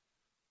says,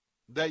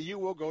 that you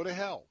will go to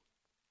hell.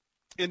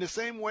 In the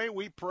same way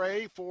we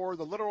pray for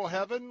the literal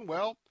heaven,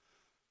 well,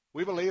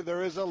 we believe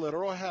there is a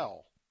literal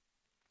hell,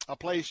 a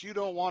place you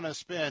don't want to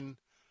spend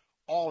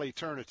all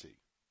eternity.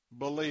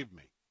 Believe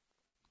me.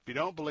 If you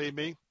don't believe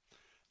me,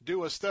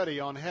 do a study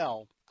on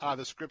hell out of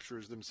the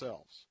Scriptures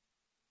themselves.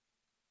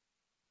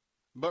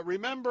 But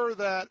remember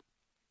that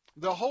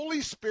the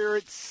Holy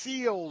Spirit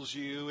seals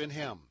you in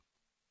Him.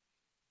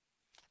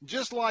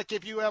 Just like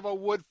if you have a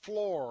wood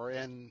floor,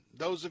 and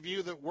those of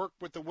you that work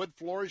with the wood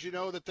floors, you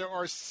know that there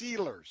are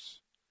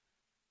sealers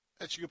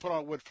that you can put on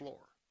a wood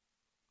floor.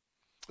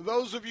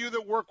 Those of you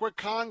that work with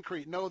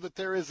concrete know that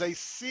there is a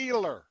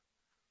sealer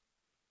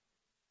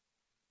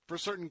for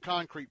certain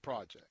concrete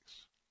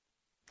projects.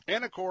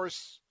 And, of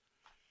course,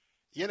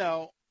 you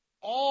know,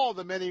 all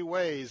the many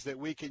ways that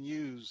we can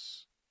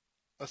use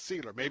a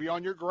sealer, maybe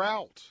on your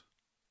grout,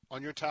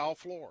 on your tile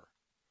floor.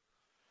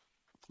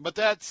 But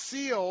that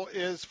seal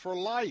is for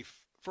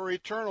life, for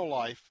eternal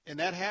life, and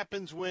that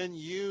happens when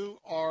you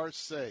are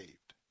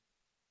saved.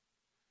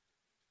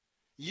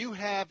 You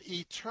have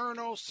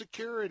eternal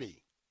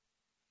security.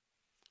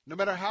 No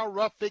matter how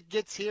rough it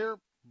gets here,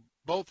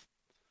 both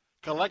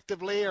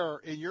collectively or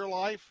in your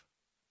life,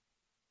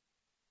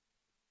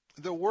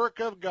 the work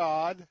of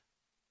God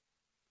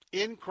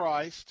in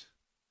Christ,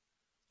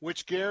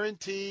 which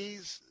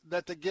guarantees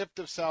that the gift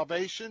of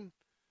salvation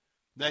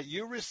that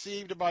you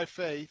received by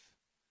faith,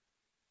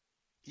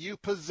 you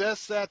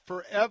possess that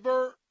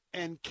forever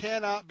and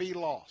cannot be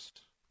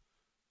lost.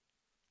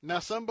 Now,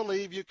 some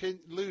believe you can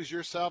lose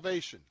your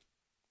salvation.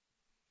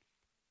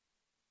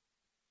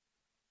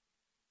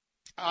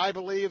 I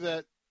believe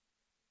that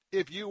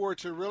if you were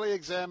to really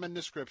examine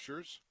the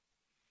Scriptures,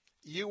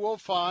 you will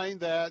find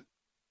that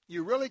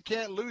you really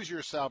can't lose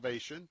your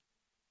salvation.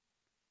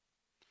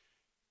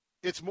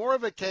 It's more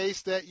of a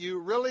case that you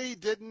really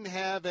didn't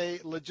have a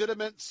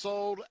legitimate,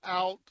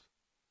 sold-out,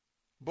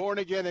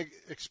 born-again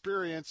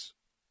experience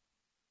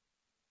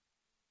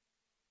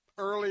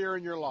earlier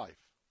in your life.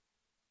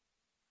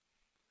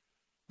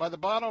 By the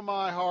bottom of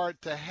my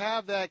heart, to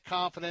have that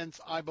confidence,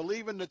 I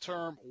believe in the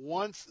term,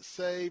 once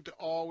saved,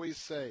 always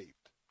saved.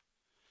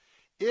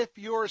 If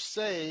you're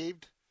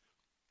saved,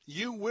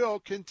 you will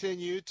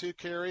continue to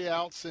carry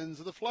out sins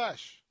of the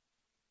flesh.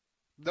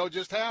 They'll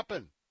just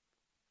happen.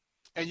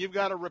 And you've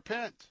got to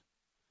repent.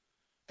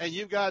 And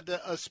you've got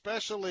to,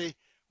 especially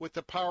with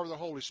the power of the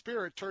Holy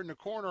Spirit, turn the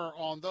corner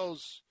on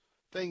those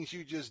things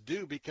you just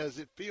do because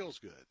it feels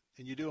good.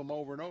 And you do them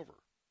over and over.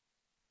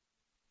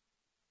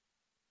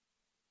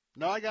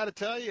 Now, I got to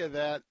tell you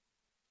that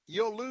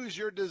you'll lose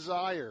your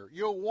desire.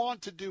 You'll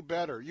want to do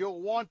better.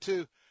 You'll want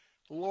to,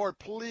 Lord,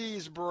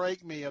 please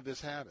break me of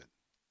this habit.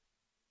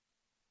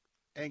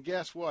 And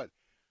guess what?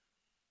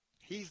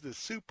 He's the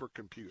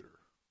supercomputer.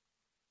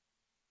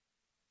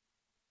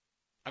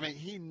 I mean,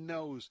 he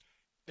knows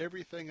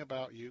everything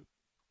about you.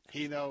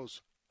 He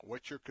knows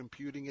what you're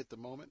computing at the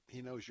moment.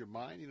 He knows your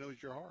mind. He knows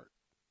your heart.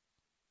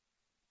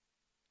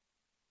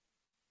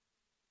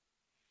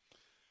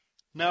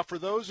 Now, for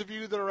those of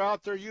you that are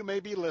out there, you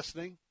may be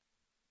listening.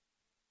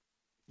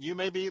 You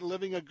may be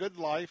living a good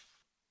life.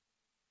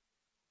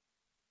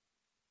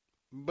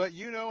 But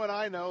you know and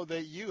I know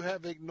that you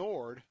have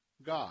ignored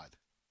God.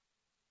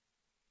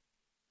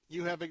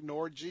 You have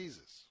ignored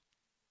Jesus.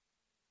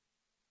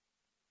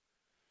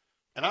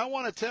 And I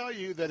want to tell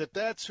you that if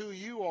that's who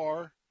you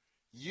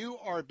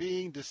are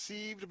being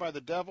deceived by the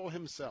devil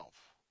himself.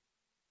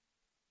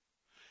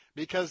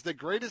 Because the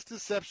greatest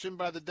deception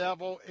by the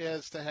devil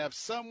is to have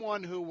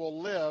someone who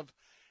will live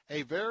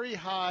a very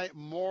high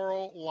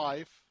moral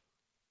life,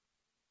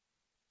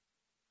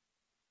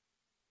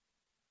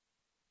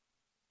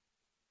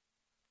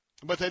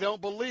 but they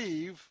don't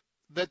believe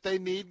that they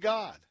need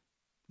God.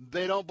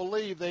 They don't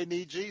believe they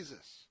need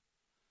Jesus.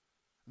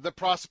 The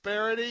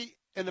prosperity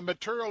and the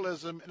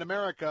materialism in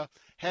America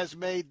has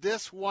made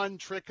this one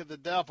trick of the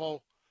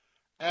devil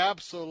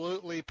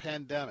absolutely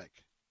pandemic.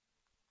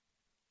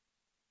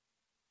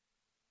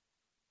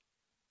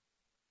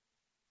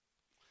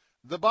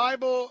 The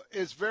Bible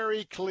is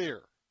very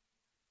clear.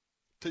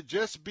 To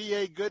just be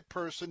a good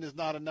person is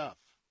not enough.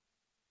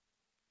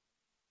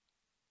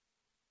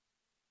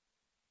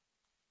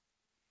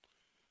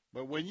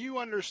 But when you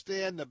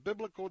understand the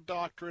biblical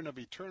doctrine of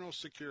eternal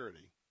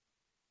security,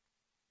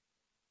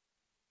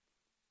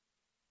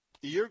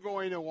 you're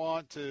going to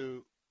want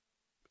to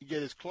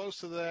get as close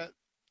to that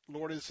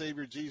Lord and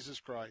Savior Jesus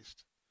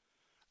Christ,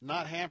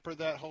 not hamper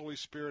that Holy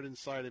Spirit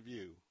inside of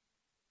you.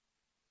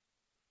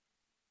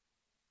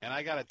 And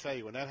I got to tell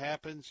you, when that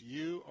happens,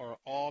 you are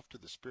off to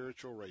the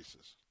spiritual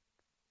races.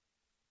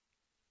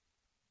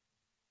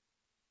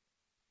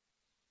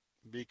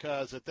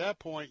 because at that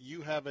point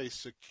you have a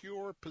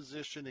secure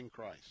position in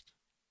Christ.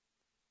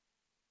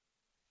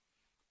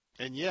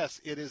 And yes,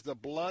 it is the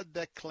blood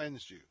that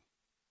cleansed you.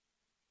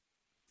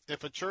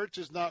 If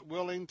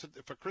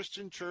a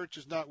Christian church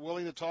is not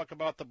willing to talk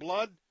about the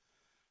blood,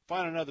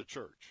 find another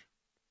church.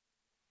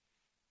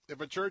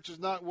 If a church is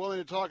not willing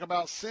to talk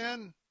about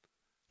sin,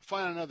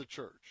 find another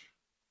church.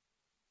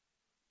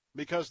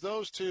 Because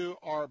those two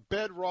are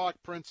bedrock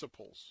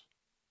principles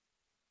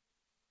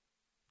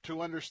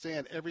to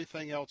understand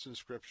everything else in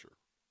Scripture.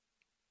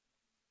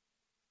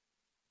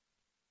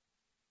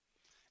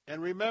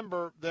 And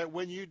remember that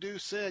when you do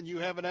sin, you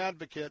have an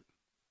advocate.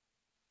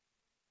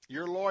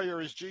 Your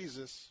lawyer is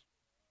Jesus,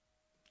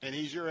 and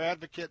he's your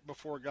advocate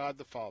before God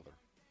the Father.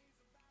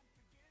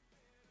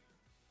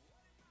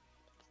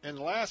 And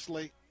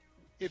lastly,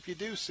 if you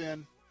do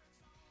sin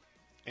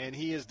and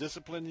he is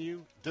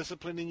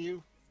disciplining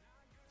you,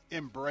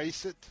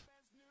 embrace it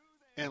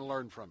and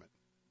learn from it,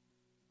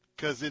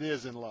 because it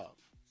is in love.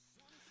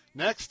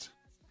 Next,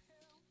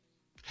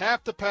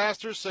 half the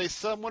pastors say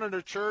someone in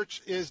their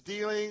church is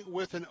dealing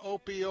with an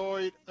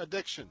opioid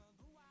addiction.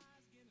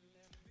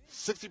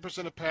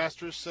 60% of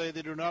pastors say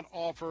they do not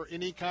offer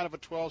any kind of a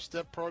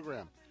 12-step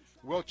program.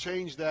 We'll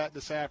change that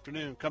this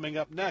afternoon. Coming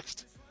up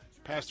next,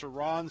 Pastor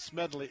Ron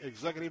Smedley,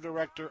 Executive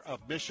Director of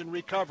Mission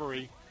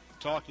Recovery,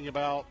 talking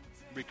about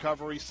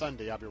Recovery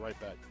Sunday. I'll be right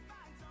back.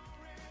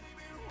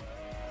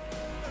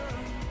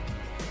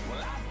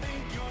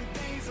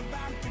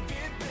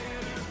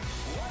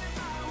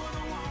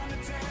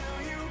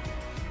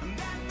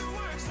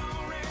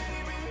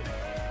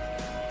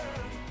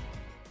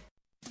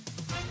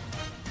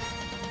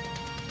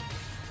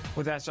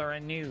 With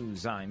SRN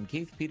News, I'm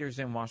Keith Peters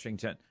in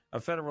Washington.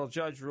 A federal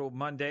judge ruled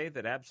Monday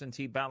that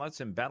absentee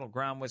ballots in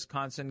battleground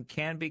Wisconsin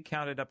can be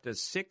counted up to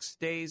 6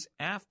 days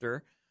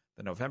after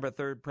the November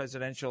 3rd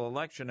presidential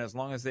election, as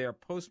long as they are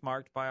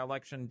postmarked by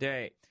Election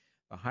Day.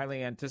 The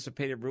highly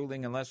anticipated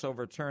ruling, unless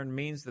overturned,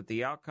 means that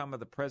the outcome of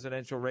the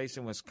presidential race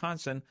in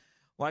Wisconsin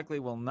likely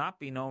will not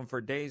be known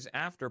for days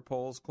after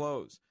polls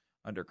close.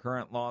 Under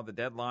current law, the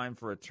deadline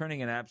for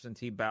returning an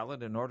absentee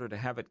ballot in order to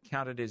have it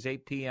counted is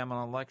 8 p.m.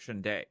 on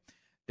Election Day.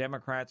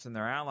 Democrats and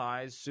their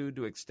allies sued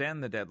to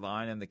extend the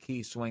deadline in the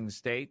key swing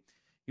state.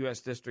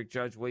 U.S. District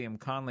Judge William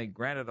Conley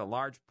granted a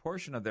large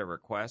portion of their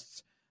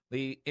requests,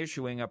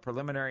 issuing a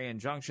preliminary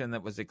injunction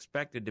that was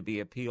expected to be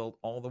appealed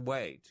all the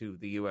way to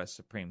the U.S.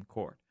 Supreme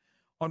Court.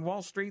 On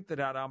Wall Street, the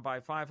Dow down by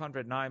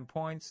 509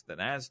 points, the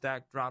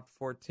Nasdaq dropped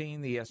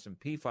 14, the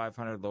S&P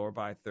 500 lower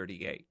by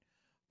 38.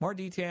 More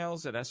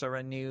details at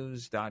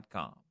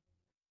srnnews.com.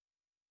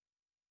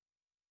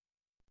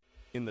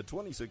 In the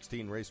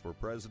 2016 race for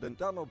president,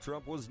 Donald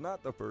Trump was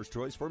not the first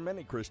choice for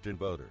many Christian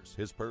voters.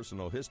 His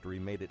personal history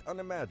made it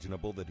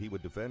unimaginable that he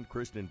would defend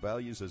Christian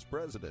values as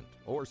president,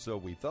 or so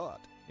we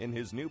thought. In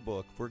his new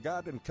book, For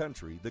God and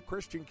Country, The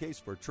Christian Case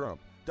for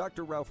Trump,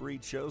 Dr. Ralph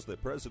Reed shows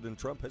that President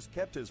Trump has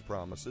kept his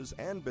promises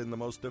and been the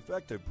most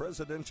effective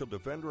presidential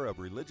defender of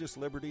religious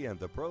liberty and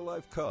the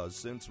pro-life cause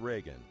since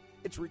Reagan.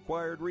 It's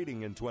required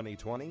reading in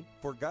 2020.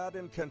 For God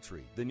and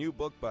Country, the new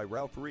book by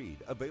Ralph Reed,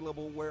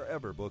 available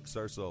wherever books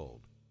are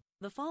sold.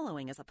 The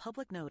following is a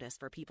public notice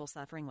for people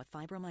suffering with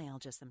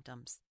fibromyalgia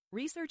symptoms.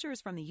 Researchers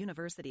from the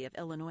University of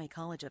Illinois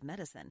College of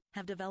Medicine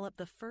have developed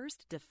the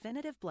first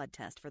definitive blood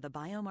test for the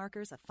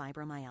biomarkers of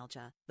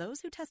fibromyalgia.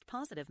 Those who test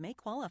positive may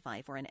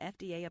qualify for an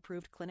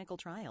FDA-approved clinical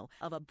trial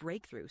of a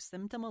breakthrough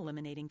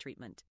symptom-eliminating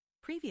treatment.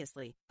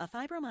 Previously, a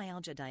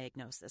fibromyalgia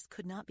diagnosis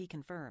could not be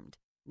confirmed.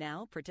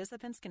 Now,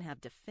 participants can have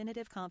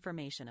definitive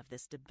confirmation of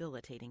this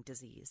debilitating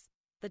disease.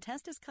 The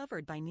test is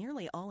covered by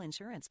nearly all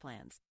insurance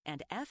plans,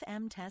 and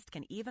FM Test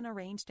can even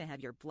arrange to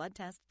have your blood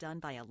test done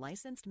by a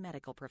licensed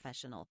medical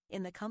professional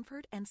in the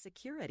comfort and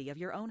security of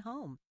your own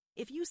home.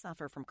 If you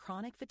suffer from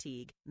chronic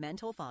fatigue,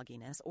 mental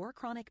fogginess, or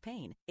chronic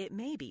pain, it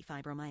may be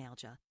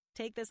fibromyalgia.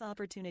 Take this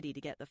opportunity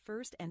to get the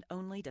first and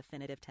only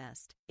definitive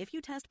test. If you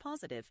test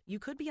positive, you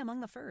could be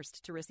among the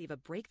first to receive a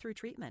breakthrough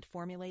treatment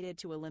formulated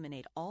to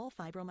eliminate all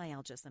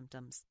fibromyalgia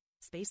symptoms.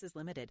 Space is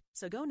limited,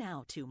 so go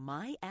now to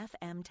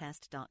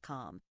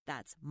myfmtest.com.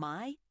 That's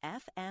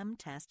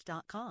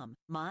myfmtest.com.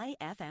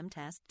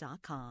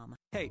 myfmtest.com.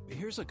 Hey,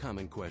 here's a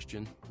common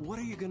question. What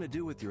are you going to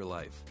do with your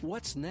life?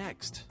 What's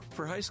next?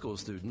 For high school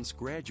students,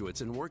 graduates,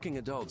 and working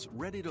adults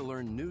ready to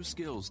learn new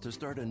skills to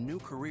start a new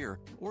career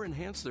or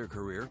enhance their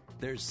career,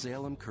 there's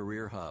Salem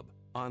Career Hub.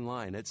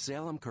 Online at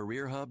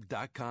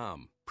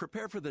salemcareerhub.com.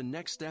 Prepare for the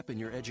next step in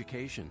your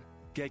education.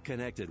 Get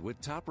connected with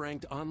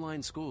top-ranked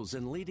online schools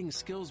and leading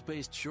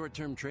skills-based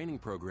short-term training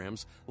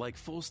programs like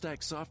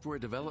full-stack software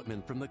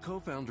development from the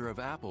co-founder of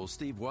Apple,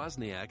 Steve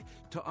Wozniak,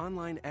 to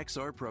online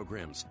XR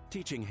programs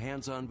teaching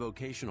hands-on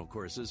vocational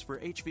courses for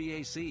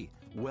HVAC,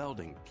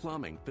 welding,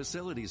 plumbing,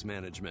 facilities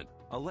management,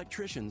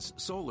 electricians,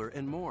 solar,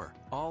 and more,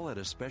 all at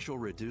a special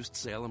reduced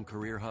Salem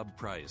Career Hub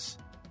price.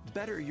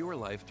 Better your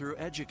life through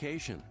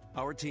education.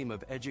 Our team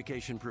of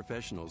education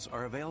professionals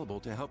are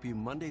available to help you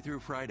Monday through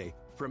Friday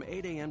from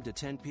 8 a.m. to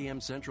 10 p.m.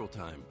 Central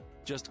Time.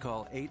 Just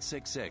call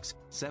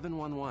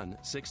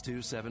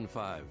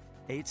 866-711-6275.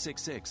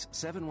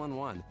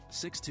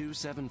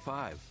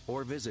 866-711-6275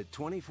 or visit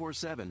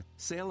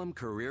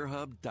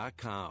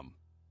 24/7salemcareerhub.com.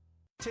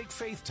 Take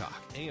Faith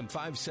Talk, AM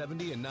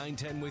 570 and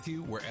 910 with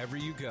you wherever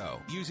you go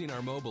using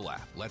our mobile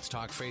app,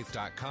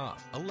 letstalkfaith.com,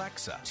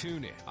 Alexa,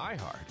 TuneIn,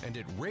 iHeart, and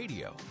at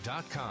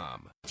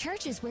radio.com.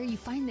 Church is where you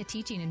find the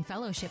teaching and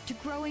fellowship to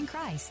grow in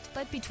Christ.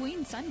 But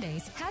between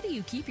Sundays, how do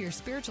you keep your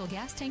spiritual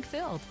gas tank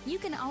filled? You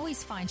can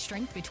always find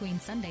strength between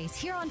Sundays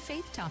here on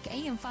Faith Talk,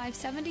 AM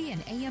 570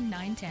 and AM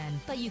 910.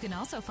 But you can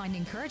also find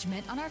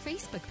encouragement on our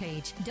Facebook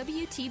page,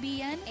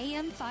 WTBN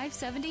AM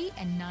 570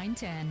 and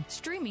 910.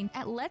 Streaming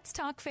at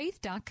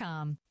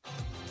letstalkfaith.com.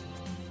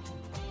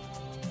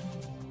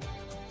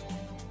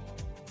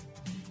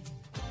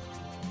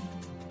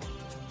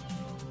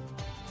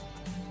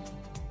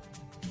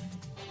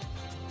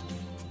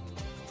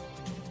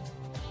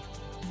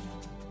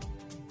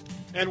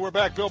 And we're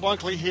back. Bill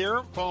Bunkley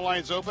here. Phone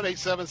lines open,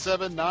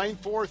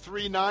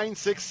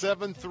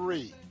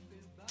 877-943-9673.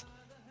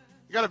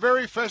 You got a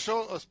very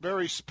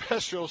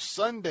special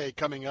Sunday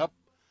coming up.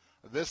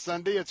 This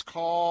Sunday, it's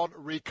called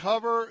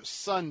Recover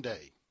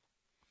Sunday.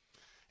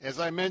 As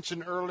I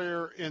mentioned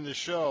earlier in the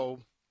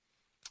show,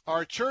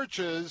 our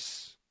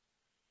churches,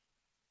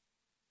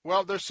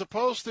 well, they're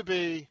supposed to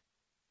be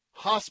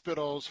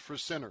hospitals for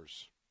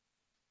sinners,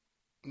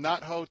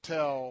 not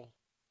hotels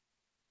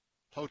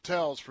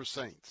for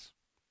saints.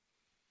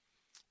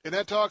 And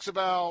that talks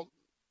about,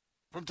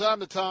 from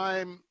time to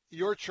time,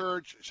 your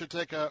church should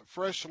take a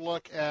fresh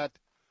look at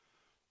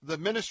the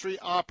ministry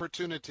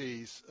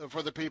opportunities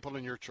for the people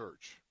in your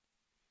church.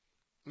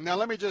 Now,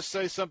 let me just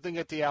say something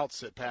at the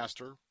outset,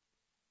 Pastor.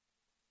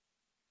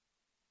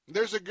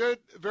 There's a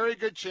very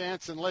good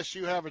chance, unless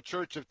you have a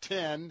church of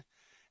 10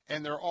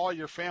 and they're all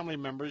your family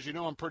members, you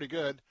know I'm pretty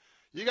good,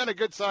 you got a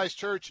good-sized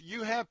church,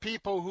 you have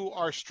people who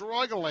are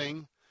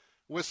struggling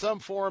with some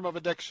form of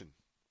addiction.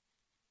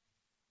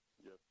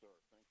 Yes, sir.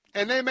 Thank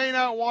you. And they may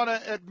not want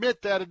to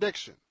admit that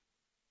addiction.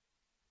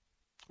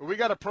 We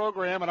got a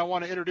program, and I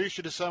want to introduce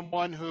you to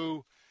someone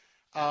who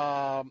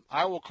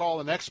I will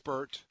call an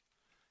expert,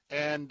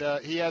 and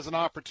he has an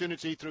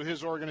opportunity through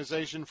his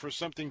organization for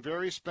something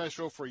very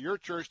special for your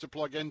church to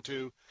plug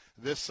into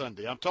this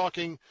Sunday. I'm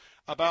talking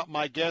about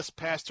my guest,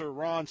 Pastor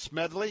Ron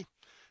Smedley,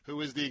 who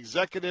is the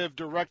Executive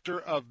Director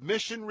of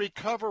Mission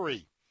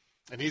Recovery,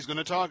 and he's going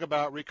to talk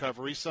about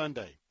Recovery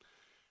Sunday.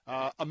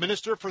 A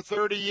minister for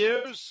 30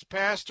 years,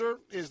 Pastor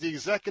is the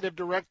Executive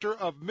Director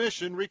of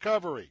Mission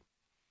Recovery.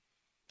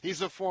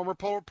 He's a former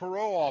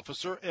parole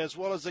officer as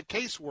well as a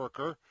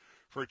caseworker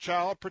for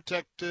Child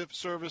Protective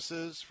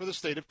Services for the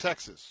state of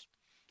Texas.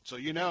 So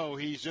you know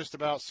he's just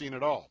about seen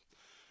it all.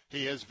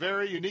 He is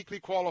very uniquely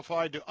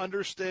qualified to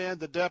understand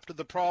the depth of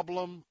the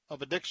problem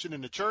of addiction in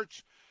the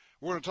church.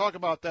 We're going to talk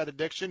about that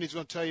addiction. He's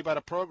going to tell you about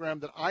a program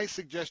that I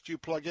suggest you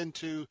plug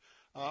into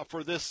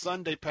for this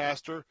Sunday,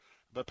 Pastor.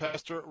 But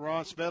Pastor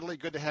Ron Smedley,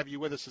 good to have you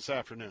with us this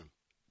afternoon.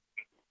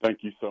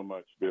 Thank you so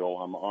much, Bill.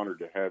 I'm honored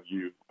to have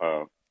you,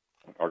 I'm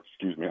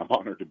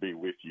honored to be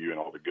with you and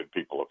all the good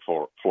people of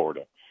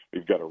Florida.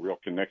 We've got a real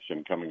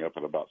connection coming up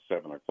at about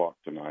 7 o'clock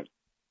tonight,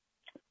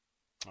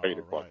 8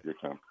 o'clock your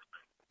time.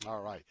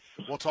 All right.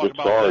 We'll talk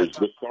about that.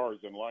 The stars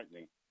and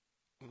lightning.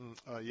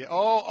 Yeah.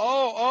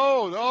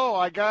 Oh,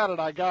 I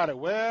got it.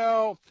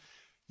 Well,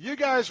 you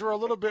guys were a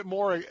little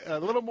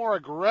more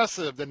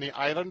aggressive than the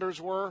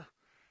Islanders were,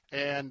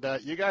 and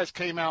you guys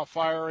came out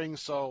firing.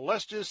 So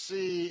let's just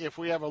see if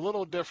we have a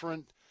little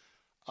different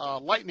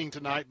lightning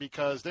tonight,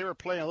 because they were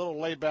playing a little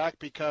laid back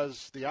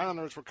because the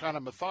Islanders were kind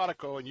of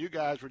methodical and you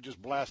guys were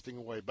just blasting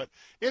away. But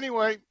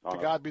anyway, to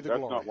God be the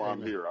glory. That's not why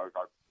I'm here.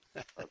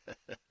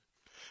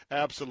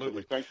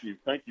 Absolutely. Thank you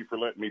for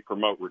letting me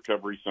promote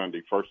Recovery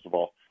Sunday. First of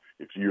all,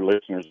 if you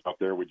listeners out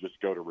there would just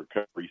go to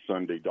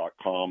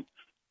recoverysunday.com,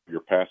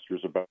 your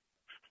pastors about.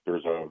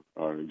 There's an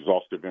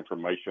exhaustive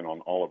information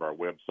on all of our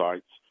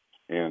websites.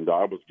 And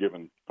I was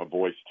given a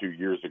voice 2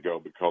 years ago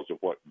because of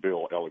what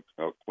Bill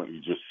eloquently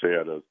just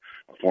said, as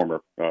a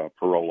former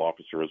parole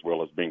officer as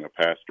well as being a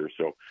pastor.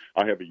 So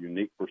I have a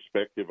unique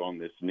perspective on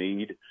this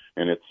need,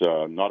 and it's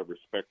not a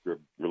respecter of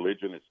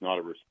religion. It's not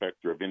a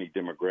respecter of any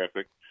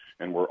demographic,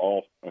 and we're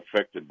all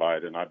affected by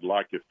it. And I'd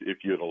like,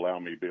 if you'd allow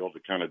me, Bill, to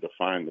kind of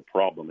define the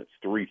problem. It's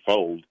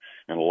threefold,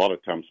 and a lot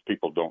of times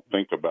people don't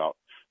think about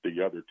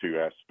the other two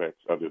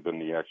aspects other than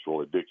the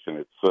actual addiction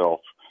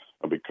itself.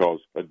 Because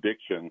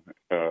addiction,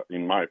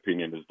 in my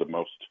opinion, is the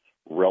most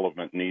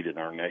relevant need in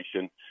our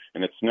nation,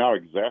 and it's now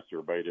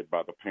exacerbated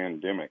by the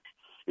pandemic.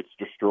 It's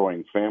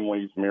destroying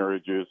families,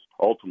 marriages,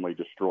 ultimately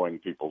destroying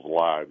people's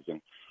lives,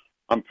 and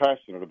I'm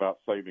passionate about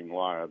saving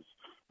lives.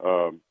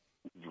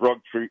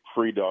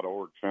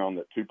 DrugFree.org found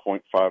that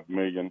 2.5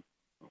 million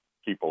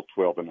people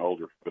 12 and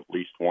older have at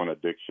least one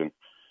addiction.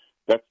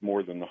 That's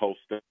more than the whole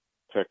state of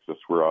Texas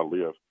where I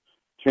live.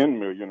 10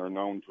 million are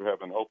known to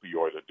have an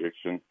opioid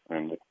addiction,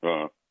 and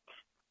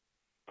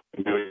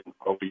million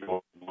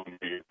opioid, 1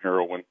 million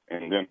heroin,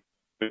 and then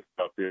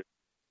out there,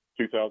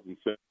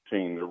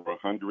 2017, there were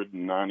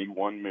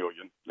 191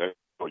 million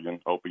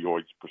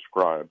opioids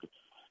prescribed,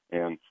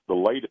 and the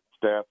latest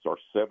stats are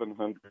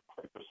 700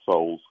 precious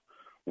souls,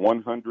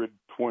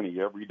 120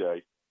 every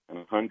day, and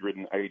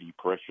 180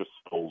 precious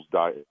souls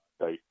die every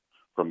day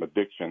from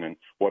addiction. And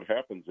what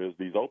happens is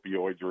these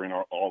opioids are in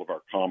all of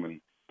our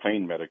common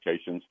pain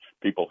medications.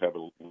 People have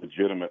a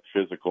legitimate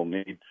physical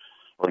need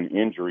or an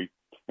injury,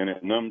 and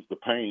it numbs the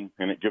pain,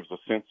 and it gives a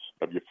sense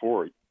of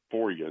euphoria.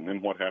 And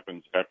then what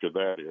happens after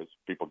that is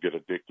people get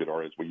addicted,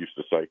 or as we used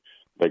to say,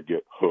 they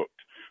get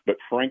hooked. But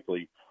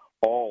frankly,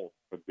 all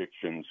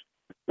addictions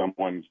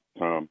someone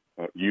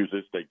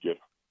uses, they get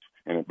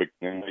hooked,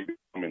 and they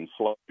become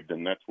enslaved.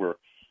 And that's where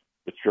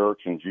the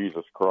church and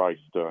Jesus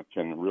Christ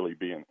can really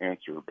be an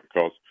answer,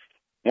 because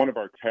one of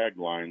our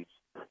taglines,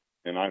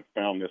 and I've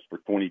found this for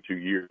 22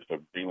 years of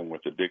dealing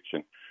with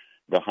addiction,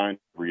 behind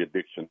every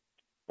addiction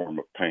form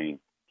of pain.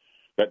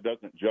 That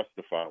doesn't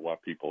justify why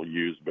people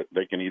use, but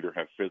they can either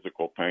have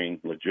physical pain,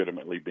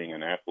 legitimately being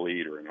an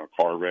athlete or in a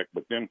car wreck,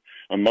 but then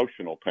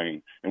emotional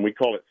pain, and we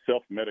call it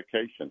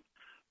self-medication.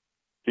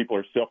 People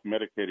are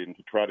self-medicating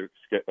to try to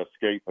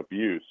escape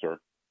abuse or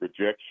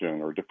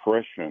rejection or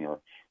depression or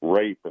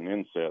rape and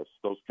incest,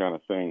 those kind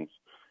of things.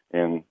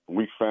 And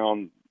we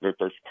found that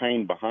there's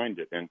pain behind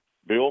it. And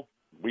Bill,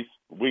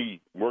 we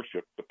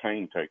worship the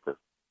pain taker,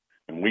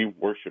 and we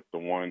worship the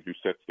one who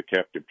sets the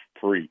captive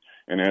free.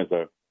 And as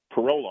a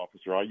parole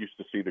officer, I used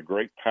to see the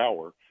great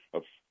power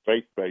of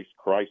faith-based,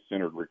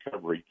 Christ-centered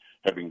recovery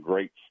having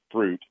great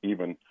fruit.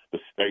 Even the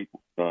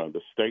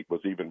state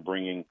was even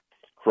bringing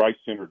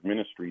Christ-centered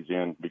ministries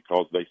in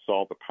because they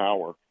saw the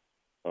power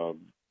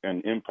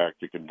and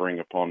impact it could bring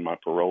upon my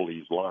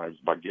parolees' lives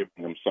by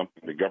giving them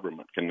something the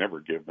government can never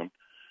give them.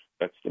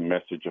 That's the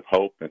message of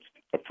hope. It's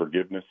a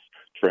forgiveness,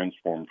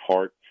 transformed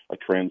heart, a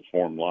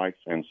transformed life,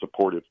 and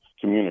supportive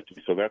community.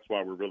 So that's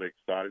why we're really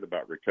excited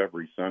about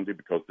Recovery Sunday,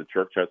 because the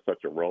church has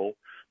such a role.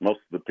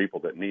 Most of the people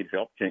that need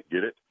help can't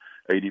get it.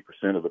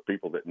 80% of the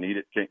people that need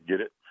it can't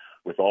get it.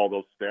 With all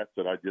those stats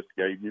that I just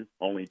gave you,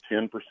 only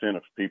 10%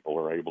 of people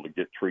are able to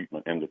get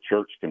treatment, and the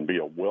church can be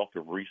a wealth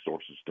of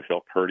resources to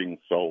help hurting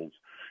souls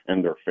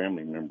and their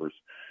family members.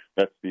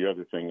 That's the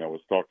other thing I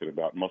was talking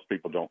about. Most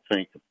people don't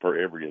think for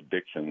every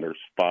addiction there's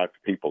 5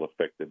 people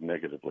affected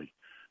negatively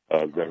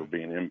that are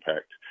being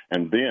impacted.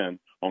 And then,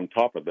 on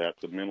top of that,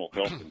 the mental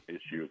health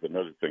issue is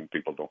another thing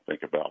people don't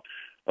think about.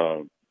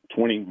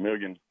 20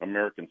 million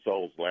American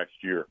souls last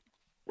year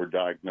were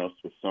diagnosed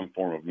with some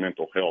form of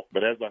mental health.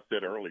 But as I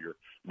said earlier,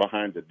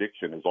 behind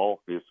addiction is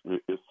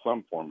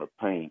some form of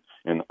pain.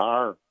 And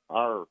our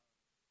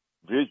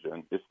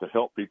vision is to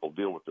help people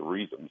deal with the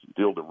reasons,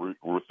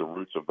 with the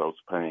roots of those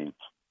pains.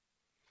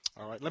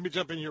 All right, let me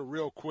jump in here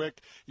real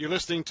quick. You're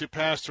listening to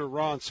Pastor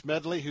Ron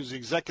Smedley, who's the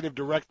Executive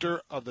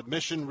Director of the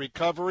Mission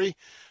Recovery,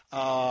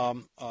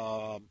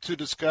 to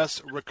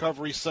discuss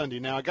Recovery Sunday.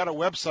 Now, I got a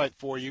website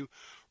for you,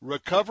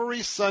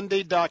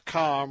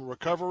 recoverysunday.com,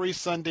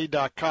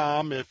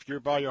 recoverysunday.com. If you're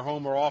by your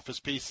home or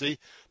office PC,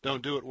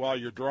 don't do it while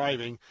you're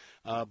driving.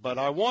 But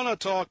I want to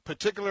talk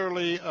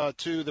particularly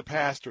to the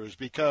pastors,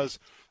 because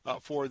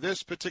for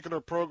this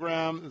particular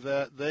program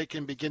that they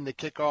can begin to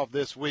kick off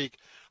this week,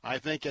 I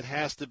think it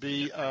has to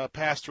be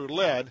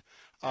pastor-led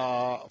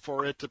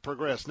for it to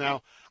progress.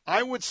 Now,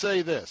 I would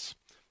say this.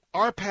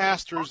 Our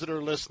pastors that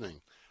are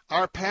listening,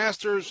 our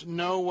pastors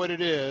know what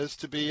it is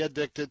to be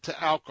addicted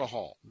to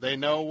alcohol. They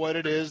know what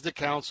it is to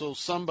counsel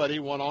somebody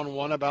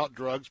one-on-one about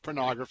drugs,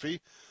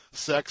 pornography,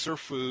 sex, or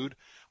food,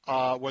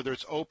 whether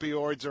it's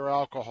opioids or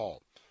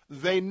alcohol.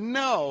 They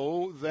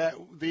know that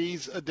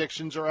these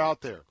addictions are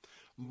out there.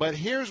 But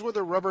here's where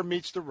the rubber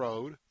meets the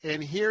road,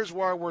 and here's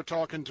why we're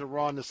talking to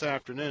Ron this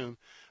afternoon.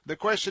 The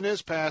question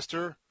is,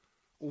 Pastor,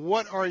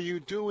 what are you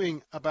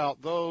doing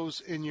about those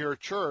in your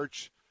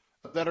church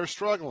that are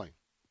struggling?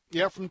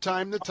 Yeah, from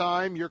time to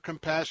time, you're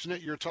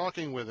compassionate, you're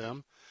talking with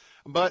them.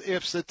 But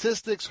if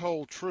statistics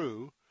hold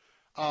true,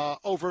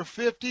 over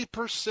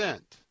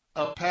 50%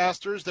 of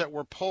pastors that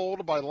were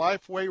polled by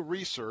Lifeway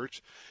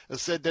Research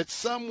said that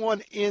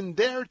someone in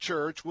their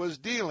church was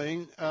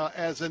dealing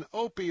as an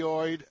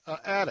opioid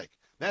addict.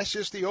 That's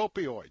just the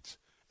opioids.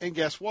 And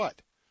guess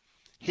what?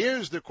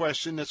 Here's the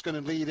question that's going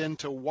to lead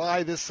into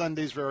why this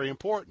Sunday is very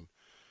important.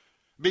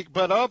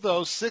 But of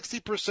those,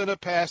 60% of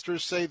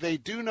pastors say they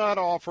do not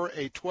offer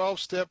a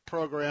 12-step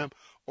program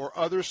or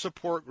other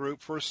support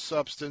group for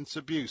substance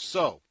abuse.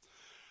 So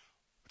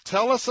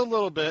tell us a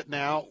little bit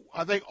now.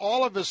 I think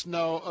all of us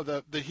know of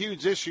the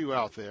huge issue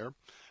out there.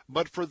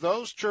 But for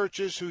those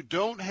churches who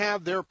don't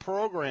have their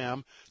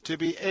program to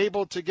be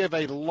able to give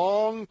a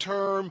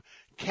long-term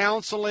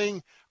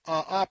counseling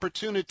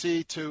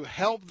opportunity to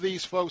help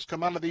these folks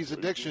come out of these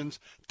addictions,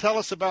 tell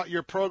us about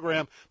your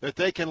program that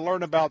they can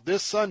learn about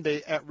this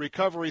Sunday at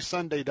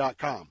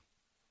recoverysunday.com.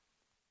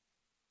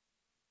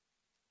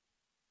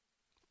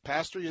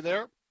 Pastor, you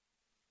there?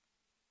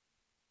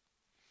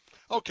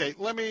 Okay,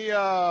 let me,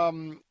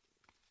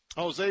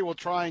 Jose will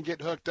try and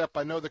get hooked up.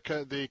 I know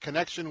the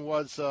connection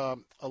was a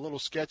little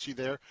sketchy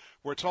there.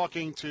 We're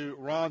talking to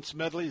Ron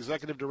Smedley,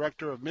 Executive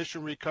Director of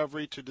Mission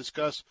Recovery, to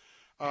discuss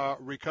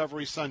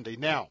Recovery Sunday.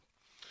 Now,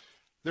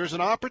 there's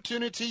an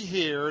opportunity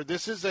here.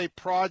 This is a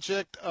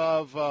project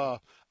of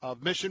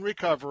of Mission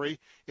Recovery.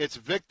 It's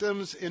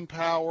Victims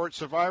Empowered,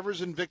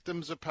 Survivors and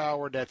Victims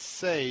Empowered at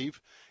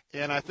SAVE.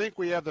 And I think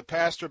we have the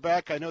pastor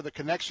back. I know the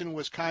connection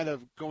was kind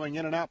of going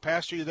in and out.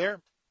 Pastor, you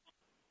there?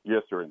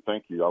 Yes, sir, and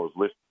thank you. I was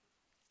listening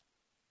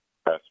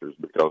to pastors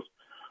because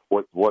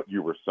what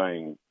you were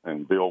saying,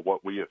 and Bill,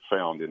 what we have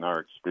found in our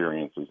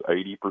experience is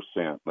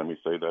 80%, let me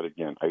say that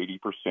again,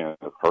 80%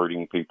 of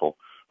hurting people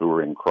who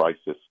are in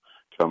crisis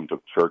come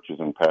to churches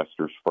and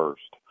pastors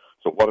first.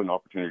 So what an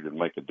opportunity to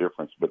make a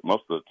difference. But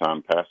most of the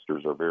time,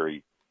 pastors are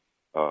very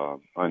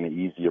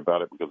uneasy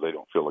about it because they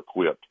don't feel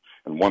equipped.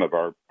 And one of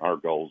our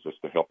goals is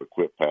to help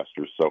equip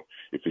pastors. So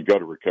if you go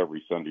to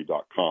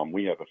recoverysunday.com,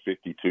 we have a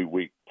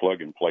 52-week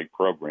plug-and-play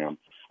program.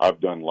 I've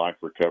done Life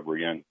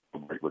Recovery and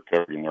Great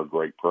Recovery, and they're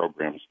great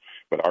programs.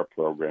 But our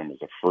program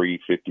is a free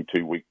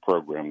 52-week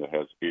program that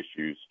has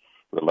issues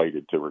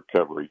related to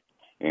recovery.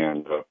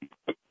 And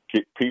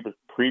people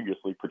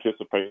previously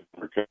participated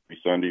in Recovery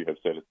Sunday have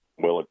said it's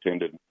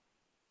well-attended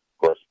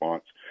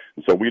response.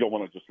 And so we don't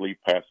want to just leave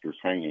pastors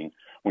hanging.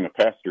 When a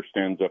pastor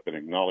stands up and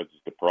acknowledges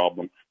the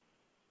problem,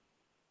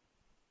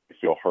 they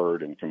feel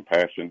heard and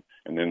compassion,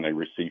 and then they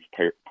receive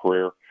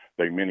prayer,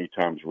 they many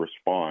times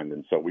respond.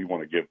 And so we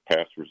want to give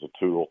pastors a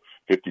tool,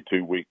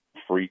 52-week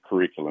free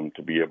curriculum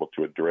to be able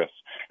to address.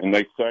 And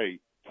they say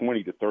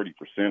 20 to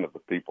 30% of the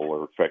people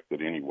are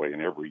affected anyway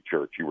in every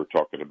church. You were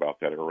talking about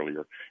that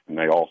earlier. And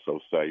they also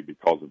say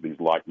because of these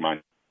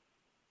like-minded,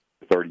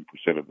 30%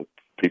 of the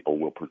people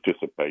will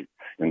participate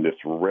in this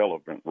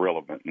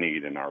relevant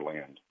need in our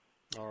land.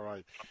 All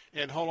right.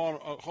 And hold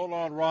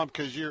on, Ron,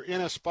 because you're in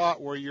a spot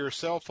where your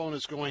cell phone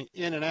is going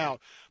in and out.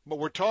 But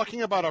we're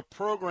talking about a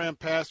program,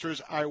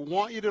 pastors, I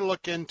want you to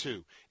look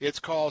into. It's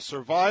called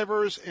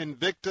Survivors and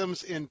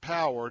Victims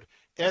Empowered,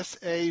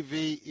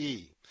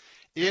 SAVE.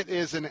 It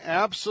is an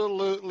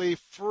absolutely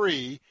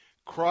free,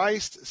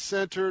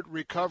 Christ-centered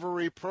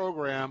recovery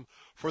program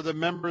for the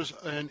members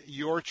in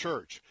your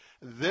church.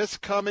 This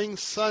coming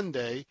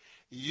Sunday,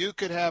 you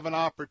could have an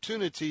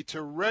opportunity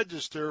to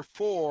register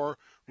for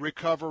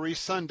Recovery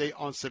Sunday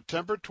on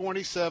September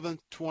 27th,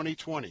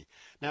 2020.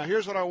 Now,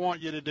 here's what I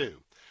want you to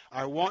do.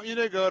 I want you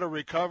to go to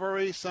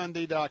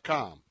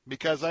recoverysunday.com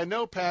because I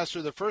know,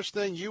 Pastor, the first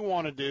thing you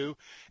want to do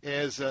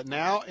is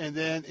now and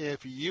then,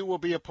 if you will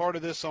be a part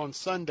of this on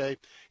Sunday,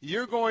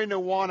 you're going to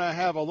want to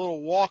have a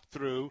little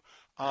walkthrough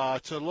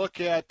to look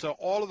at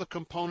all of the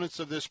components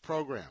of this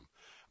program.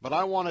 But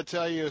I want to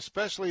tell you,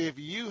 especially if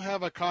you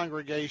have a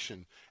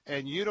congregation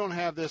and you don't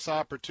have this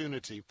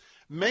opportunity,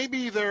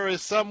 maybe there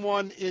is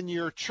someone in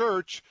your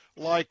church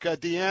like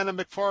Deanna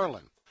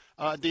McFarland.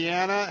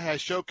 Deanna has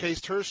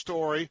showcased her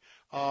story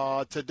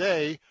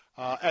today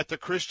at the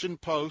Christian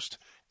Post,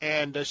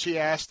 and she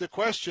asked the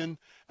question,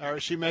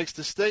 or she makes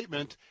the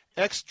statement,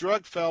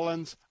 ex-drug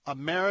felons,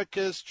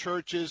 America's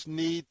churches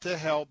need to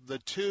help the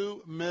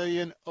 2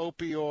 million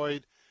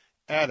opioid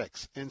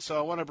addicts. And so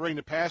I want to bring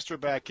the pastor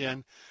back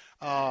in.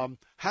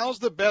 How's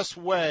the best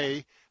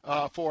way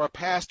for a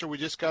pastor, we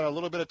just got a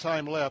little bit of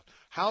time left,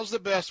 how's the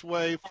best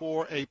way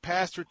for a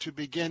pastor to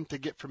begin to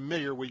get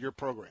familiar with your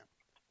program?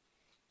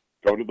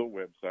 Go to the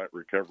website,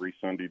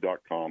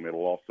 recoverysunday.com.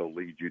 It'll also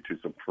lead you to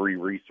some free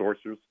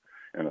resources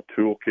and a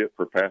toolkit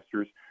for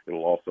pastors.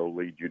 It'll also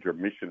lead you to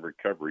Mission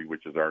Recovery,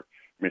 which is our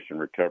Mission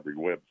Recovery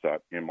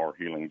website,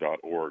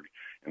 mrhealing.org.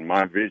 And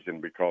my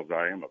vision, because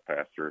I am a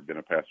pastor, I've been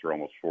a pastor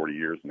almost 40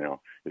 years now,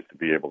 is to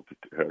be able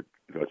to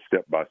a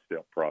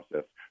step-by-step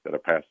process that a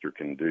pastor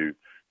can do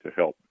to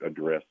help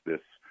address this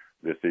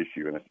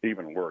issue. And it's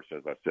even worse,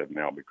 as I said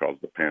now, because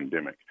of the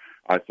pandemic.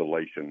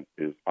 Isolation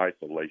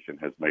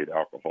has made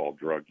alcohol,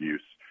 drug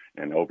use,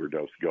 and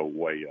overdose go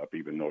way up,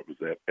 even though it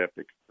was at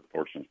epic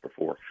proportions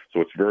before.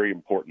 So it's very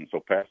important. So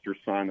pastors,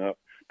 sign up.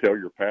 Tell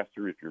your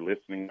pastor, if you're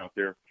listening out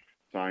there,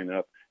 sign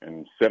up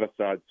and set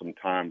aside some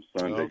time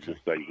Sunday to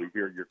say, we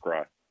hear your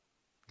cry.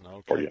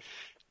 Okay.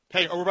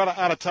 Hey, we're about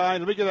out of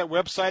time. Let me get that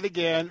website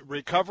again,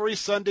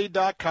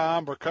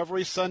 recoverysunday.com,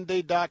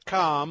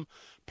 recoverysunday.com,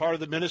 part of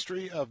the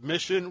Ministry of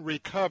Mission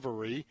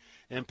Recovery.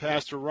 And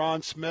Pastor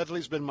Ron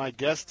Smedley's been my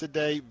guest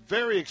today,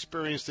 very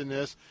experienced in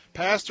this.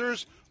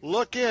 Pastors,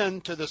 look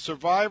into the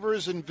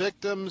Survivors and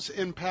Victims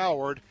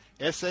Empowered,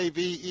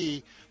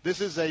 SAVE.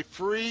 This is a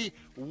free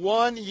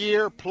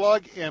 1-year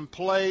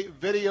plug-and-play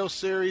video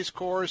series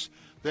course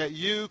that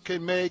you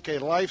can make a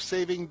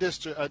life-saving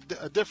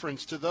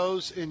difference to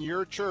those in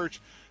your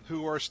church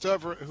who are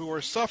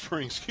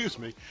suffering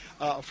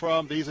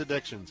from these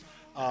addictions.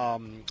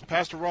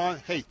 Pastor Ron,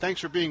 hey,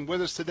 thanks for being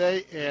with us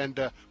today,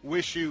 and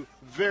wish you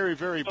very,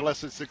 very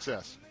blessed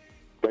success.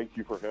 Thank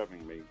you for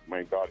having me.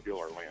 May God heal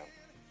our land.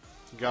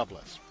 God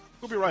bless.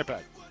 We'll be right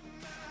back.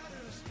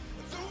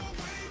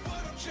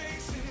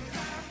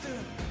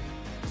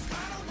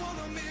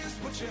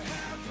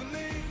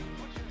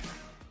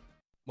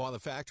 While the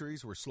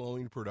factories were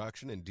slowing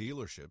production and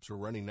dealerships were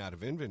running out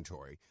of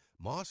inventory,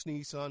 Moss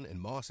Nissan and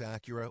Moss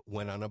Acura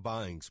went on a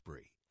buying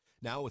spree.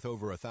 Now with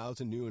over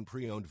 1,000 new and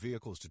pre-owned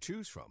vehicles to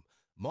choose from,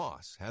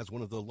 Moss has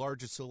one of the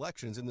largest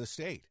selections in the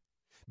state.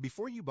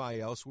 Before you buy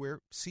elsewhere,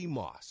 see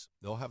Moss.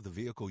 They'll have the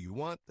vehicle you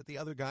want that the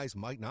other guys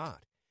might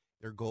not.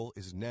 Their goal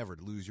is never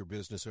to lose your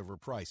business over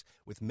price,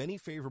 with many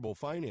favorable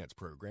finance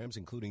programs,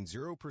 including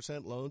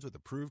 0% loans with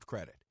approved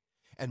credit.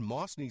 And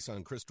Moss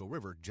Nissan Crystal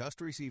River just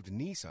received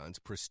Nissan's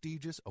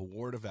prestigious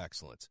Award of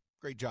Excellence.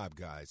 Great job,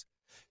 guys.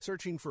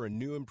 Searching for a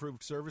new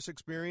improved service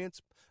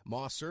experience?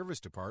 Moss Service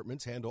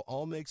Departments handle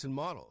all makes and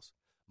models.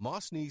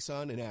 Moss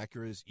Nissan and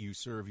Acura's You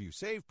Serve, You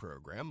Save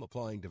program,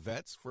 applying to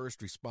vets,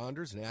 first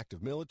responders, and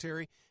active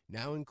military,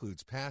 now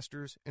includes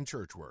pastors and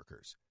church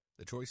workers.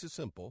 The choice is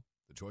simple.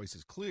 The choice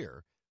is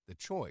clear. The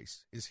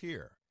choice is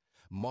here.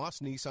 Moss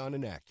Nissan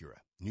and Acura,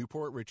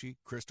 Newport Richey,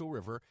 Crystal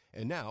River,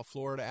 and now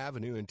Florida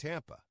Avenue in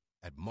Tampa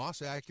at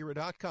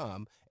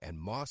mossacura.com and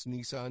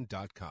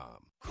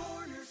mossnissan.com.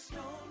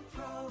 Cornerstone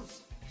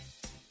Pros.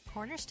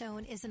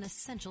 Cornerstone is an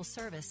essential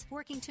service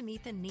working to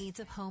meet the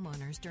needs of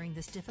homeowners during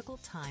this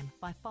difficult time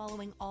by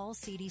following all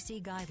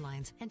CDC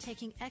guidelines and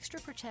taking extra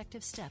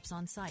protective steps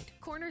on site.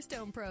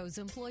 Cornerstone Pros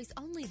employs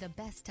only the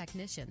best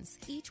technicians.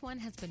 Each one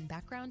has been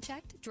background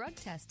checked, drug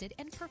tested,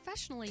 and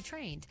professionally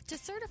trained to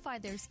certify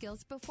their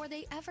skills before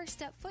they ever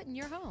step foot in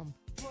your home.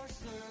 For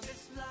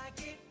service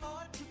like it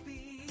ought to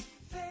be,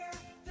 fair,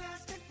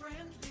 fast, and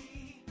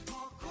friendly.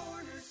 Call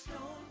Cornerstone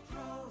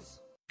Pros.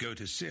 Go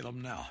to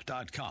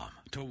salemnow.com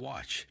to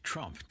watch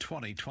Trump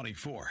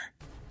 2024.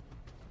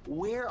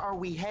 Where are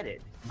we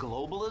headed?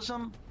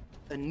 Globalism?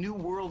 A new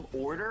world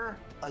order?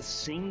 A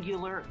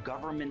singular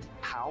government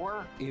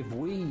power? If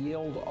we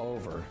yield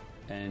over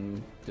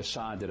and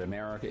decide that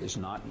America is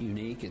not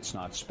unique, it's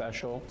not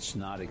special, it's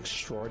not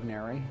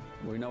extraordinary,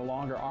 we no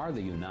longer are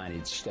the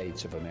United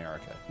States of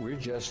America. We're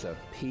just a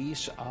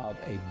piece of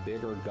a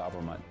bigger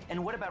government.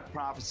 And what about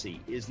prophecy?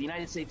 Is the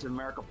United States of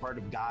America part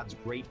of God's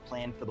great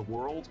plan for the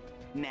world?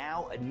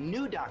 Now, a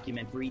new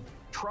documentary,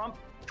 Trump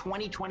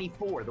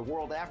 2024, The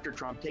World After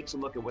Trump, takes a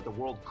look at what the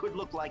world could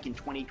look like in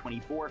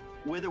 2024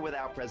 with or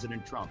without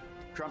President Trump.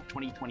 Trump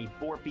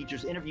 2024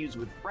 features interviews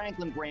with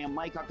Franklin Graham,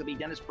 Mike Huckabee,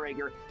 Dennis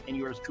Prager, and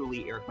yours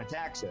truly, Eric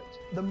Metaxas.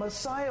 The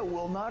Messiah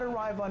will not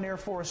arrive on Air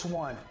Force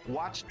One.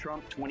 Watch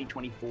Trump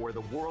 2024,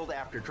 The World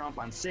After Trump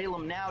on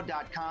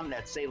salemnow.com.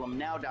 That's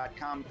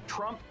salemnow.com.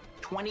 Trump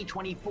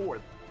 2024.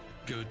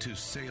 Go to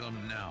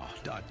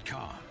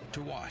salemnow.com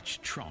to watch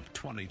Trump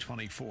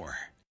 2024.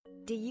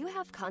 Do you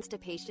have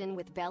constipation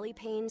with belly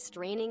pain,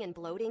 straining, and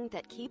bloating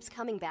that keeps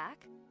coming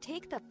back?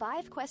 Take the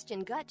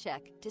 5-question gut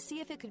check to see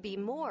if it could be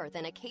more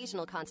than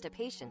occasional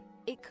constipation.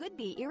 It could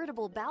be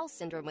irritable bowel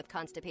syndrome with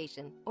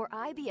constipation, or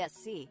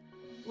IBS-C.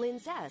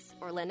 Linzess,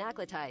 or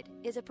linaclotide,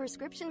 is a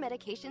prescription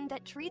medication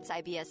that treats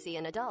IBS-C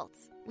in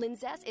adults.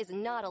 Linzess is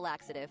not a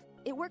laxative.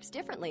 It works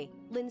differently.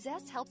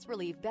 Linzess helps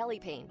relieve belly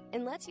pain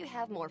and lets you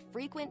have more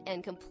frequent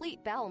and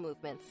complete bowel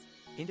movements.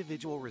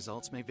 Individual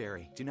results may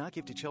vary. Do not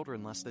give to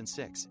children less than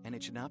 6, and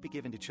it should not be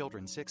given to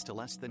children 6 to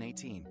less than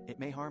 18. It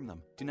may harm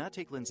them. Do not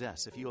take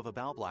Linzess if you have a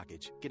bowel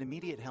blockage. Get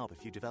immediate help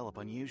if you develop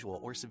unusual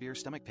or severe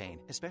stomach pain,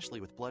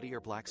 especially with bloody or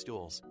black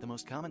stools. The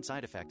most common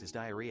side effect is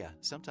diarrhea,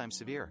 sometimes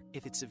severe.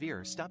 If it's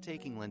severe, stop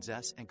taking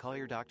Linzess and call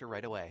your doctor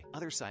right away.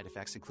 Other side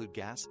effects include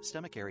gas,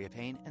 stomach area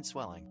pain, and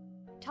swelling.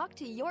 Talk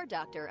to your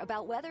doctor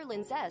about whether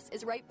Linzess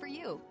is right for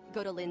you.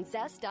 Go to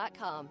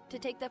linzess.com to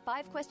take the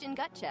 5-question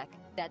gut check.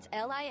 That's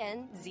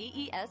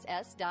LINZESS.com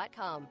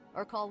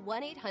or call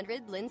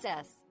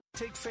 1-800-LINZESS.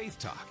 Take Faith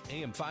Talk,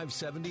 AM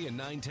 570 and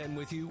 910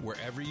 with you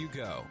wherever you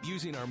go.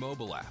 Using our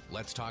mobile app,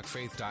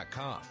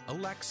 letstalkfaith.com,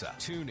 Alexa,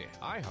 TuneIn,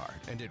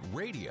 iHeart, and at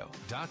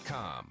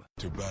radio.com.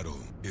 To battle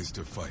is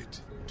to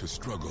fight, to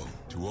struggle,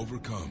 to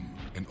overcome,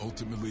 and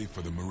ultimately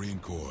for the Marine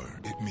Corps,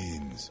 it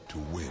means to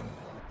win.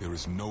 There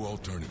is no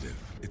alternative.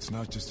 It's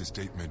not just a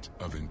statement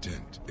of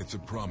intent. It's a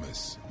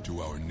promise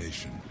to our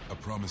nation. A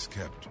promise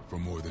kept for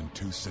more than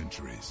 2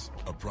 centuries.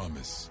 A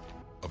promise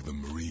of the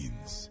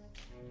Marines.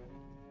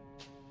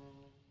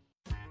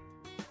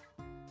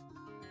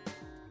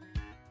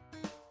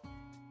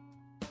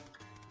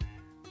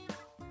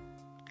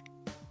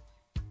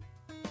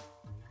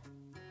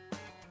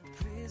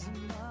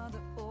 Prison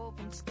under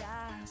open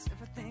skies,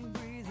 everything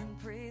breathing,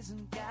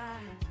 praising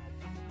God.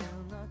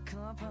 In the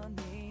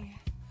company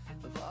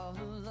of all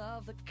who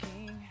love the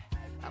King,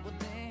 I will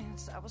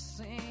dance, I will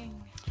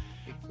sing.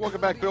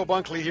 Welcome back. Bill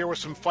Bunkley here with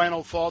some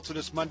final thoughts on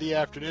this Monday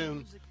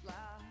afternoon.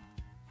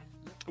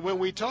 When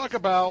we talk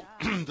about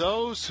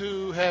those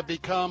who have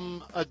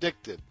become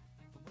addicted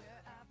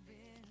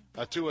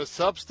to a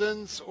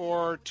substance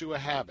or to a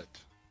habit,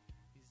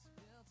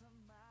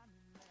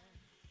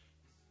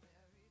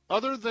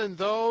 other than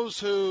those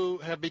who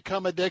have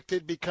become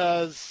addicted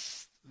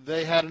because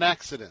they had an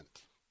accident,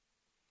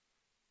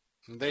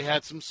 they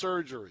had some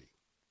surgery,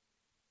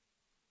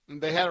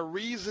 they had a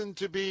reason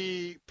to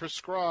be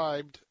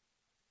prescribed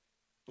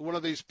one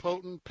of these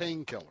potent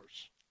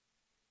painkillers.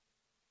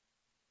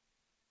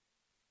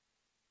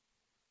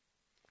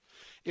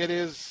 It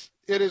is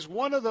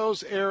one of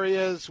those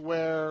areas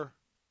where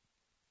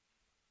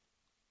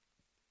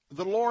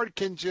the Lord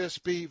can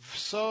just be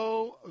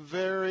so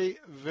very,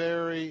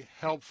 very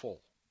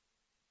helpful.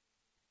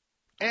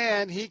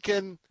 And he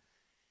can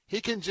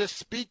just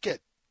speak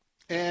it,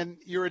 and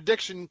your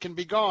addiction can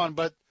be gone.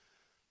 But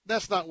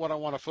that's not what I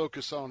want to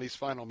focus on these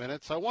final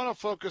minutes. I want to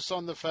focus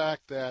on the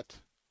fact that,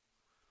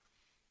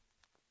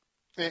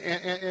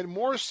 and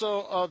more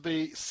so of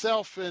the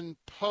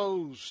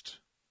self-imposed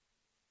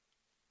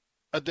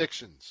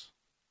addictions.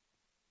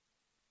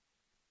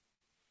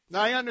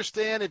 Now, I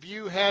understand if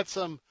you had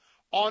some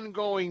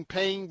ongoing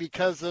pain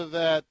because of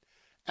that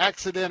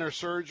accident or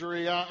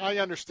surgery, I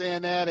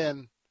understand that,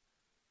 and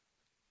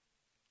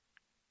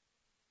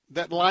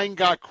that line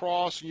got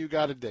crossed and you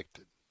got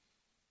addicted.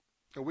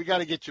 So we got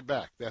to get you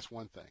back. That's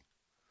one thing.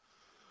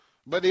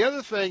 But the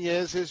other thing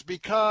is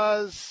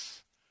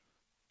because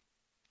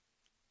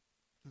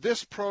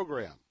this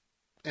program,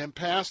 and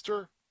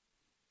Pastor,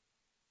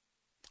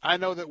 I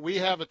know that we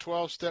have a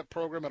 12-step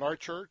program at our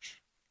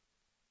church,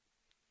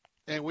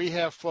 and we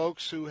have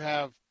folks who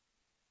have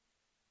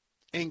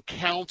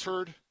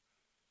encountered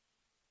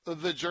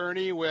the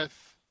journey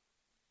with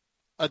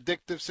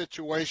addictive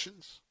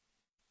situations,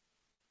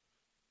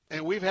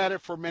 and we've had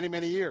it for many,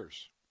 many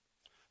years.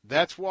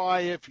 That's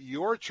why if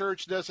your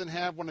church doesn't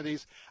have one of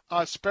these,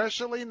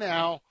 especially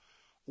now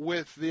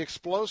with the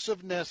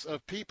explosiveness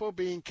of people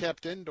being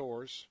kept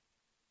indoors,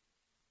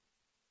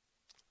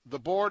 the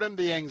boredom,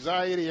 the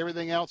anxiety,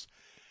 everything else,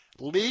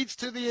 leads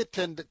to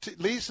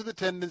the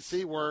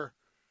tendency where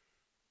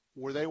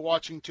were they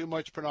watching too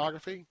much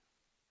pornography?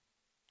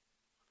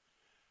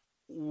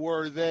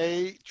 Were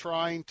they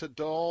trying to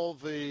dull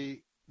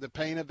the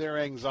pain of their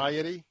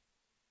anxiety,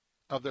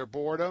 of their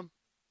boredom?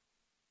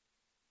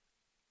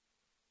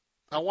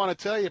 I want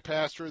to tell you,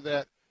 Pastor,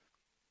 that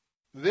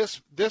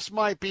this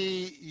might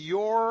be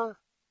your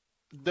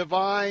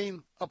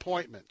divine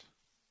appointment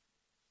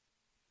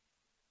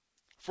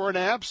for an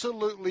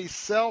absolutely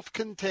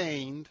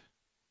self-contained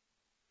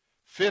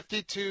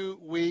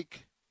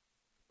 52-week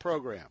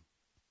program.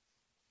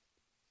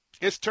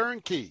 It's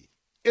turnkey.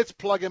 It's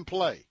plug and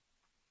play.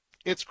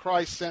 It's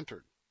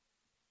Christ-centered.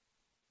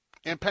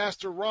 And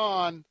Pastor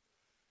Ron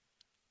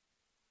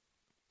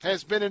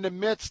has been in the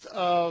midst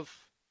of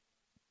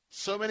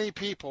so many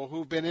people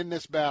who've been in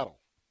this battle.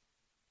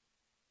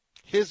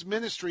 His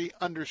ministry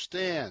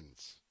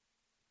understands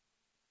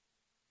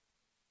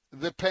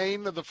the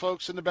pain of the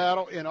folks in the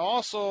battle and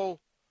also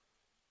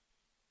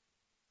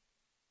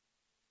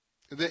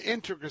the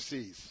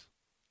intricacies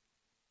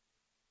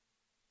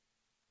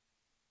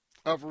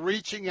of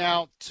reaching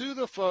out to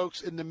the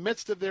folks in the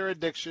midst of their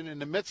addiction, in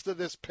the midst of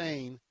this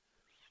pain,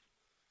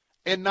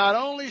 and not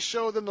only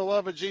show them the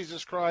love of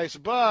Jesus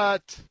Christ,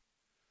 but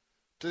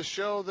to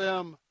show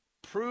them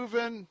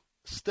proven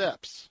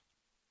steps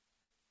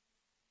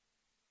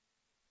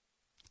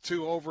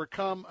to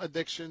overcome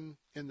addiction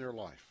in their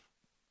life.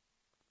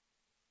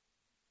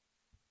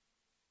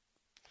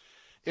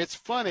 It's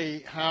funny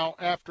how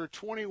after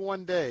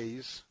 21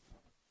 days,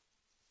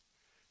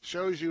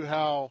 shows you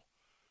how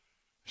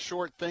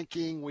short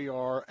thinking we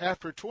are.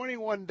 After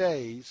 21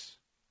 days,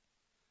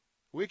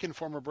 we can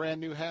form a brand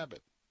new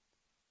habit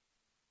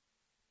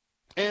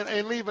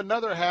and leave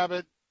another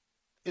habit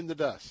in the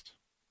dust.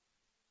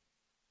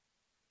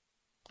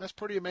 That's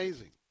pretty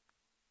amazing.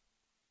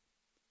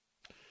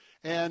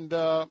 And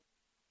to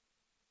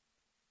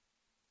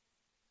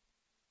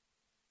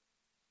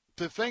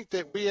think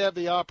that we have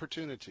the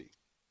opportunity,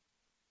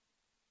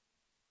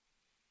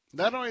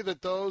 not only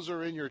that those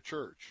are in your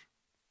church,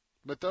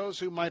 but those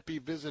who might be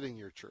visiting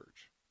your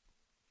church,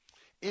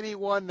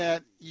 anyone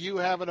that you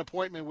have an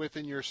appointment with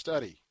in your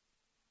study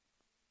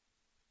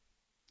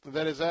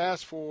that has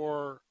asked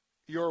for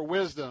your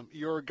wisdom,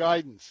 your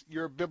guidance,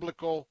 your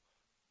biblical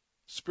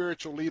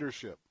spiritual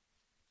leadership,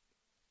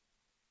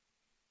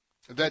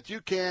 that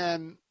you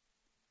can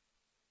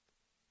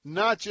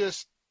not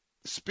just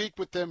speak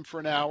with them for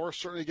an hour,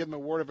 certainly give them a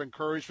word of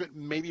encouragement,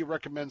 maybe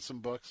recommend some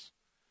books,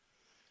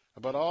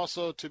 but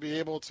also to be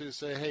able to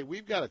say, hey,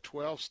 we've got a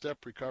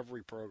 12-step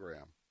recovery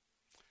program.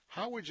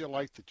 How would you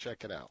like to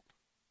check it out?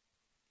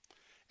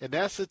 And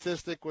that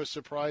statistic was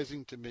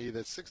surprising to me,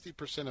 that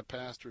 60% of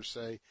pastors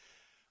say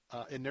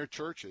in their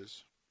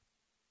churches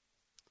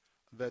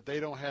that they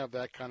don't have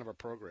that kind of a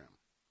program.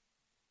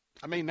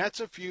 I mean, that's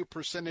a few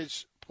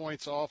percentage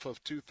points off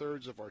of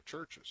 2/3 of our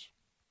churches.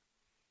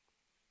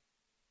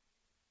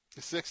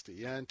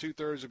 60, and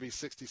 2/3 would be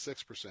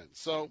 66%.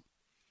 So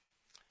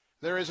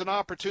there is an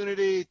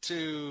opportunity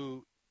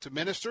to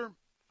minister.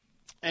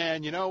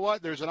 And you know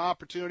what? There's an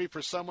opportunity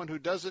for someone who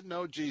doesn't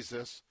know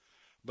Jesus,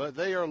 but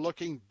they are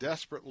looking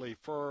desperately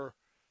for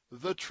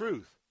the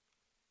truth,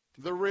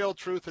 the real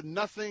truth, and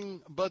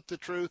nothing but the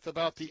truth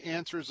about the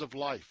answers of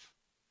life.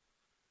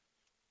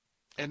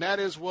 And that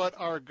is what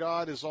our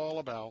God is all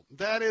about.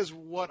 That is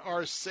what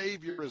our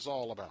Savior is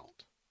all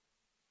about.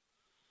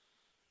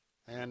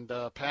 And,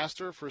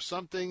 Pastor, for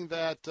something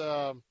that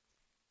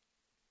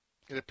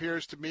it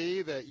appears to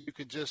me that you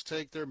could just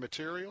take their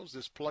materials,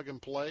 this plug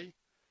and play,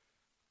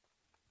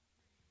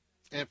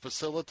 and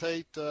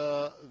facilitate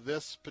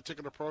this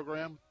particular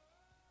program,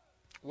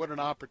 what an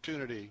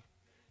opportunity.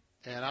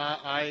 And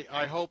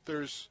I hope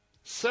there's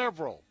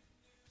several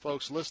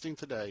folks listening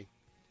today.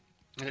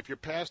 And if your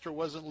pastor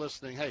wasn't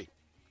listening, hey,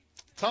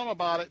 tell them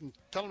about it and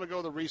tell them to go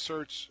to the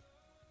research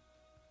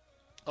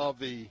of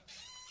the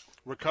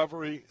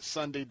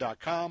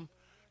RecoverySunday.com,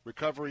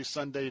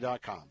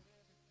 RecoverySunday.com.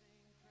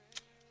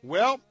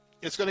 Well,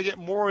 it's going to get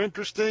more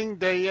interesting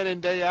day in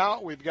and day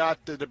out. We've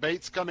got the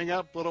debates coming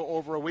up a little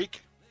over a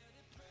week.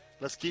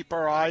 Let's keep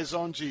our eyes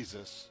on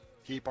Jesus.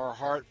 Keep our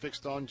heart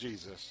fixed on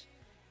Jesus.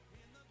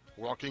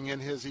 Walking in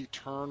his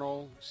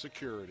eternal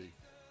security.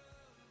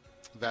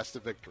 That's the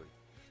victory.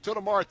 Till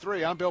tomorrow at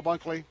 3, I'm Bill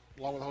Bunkley,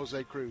 along with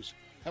Jose Cruz.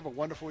 Have a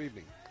wonderful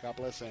evening. God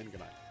bless and good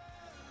night.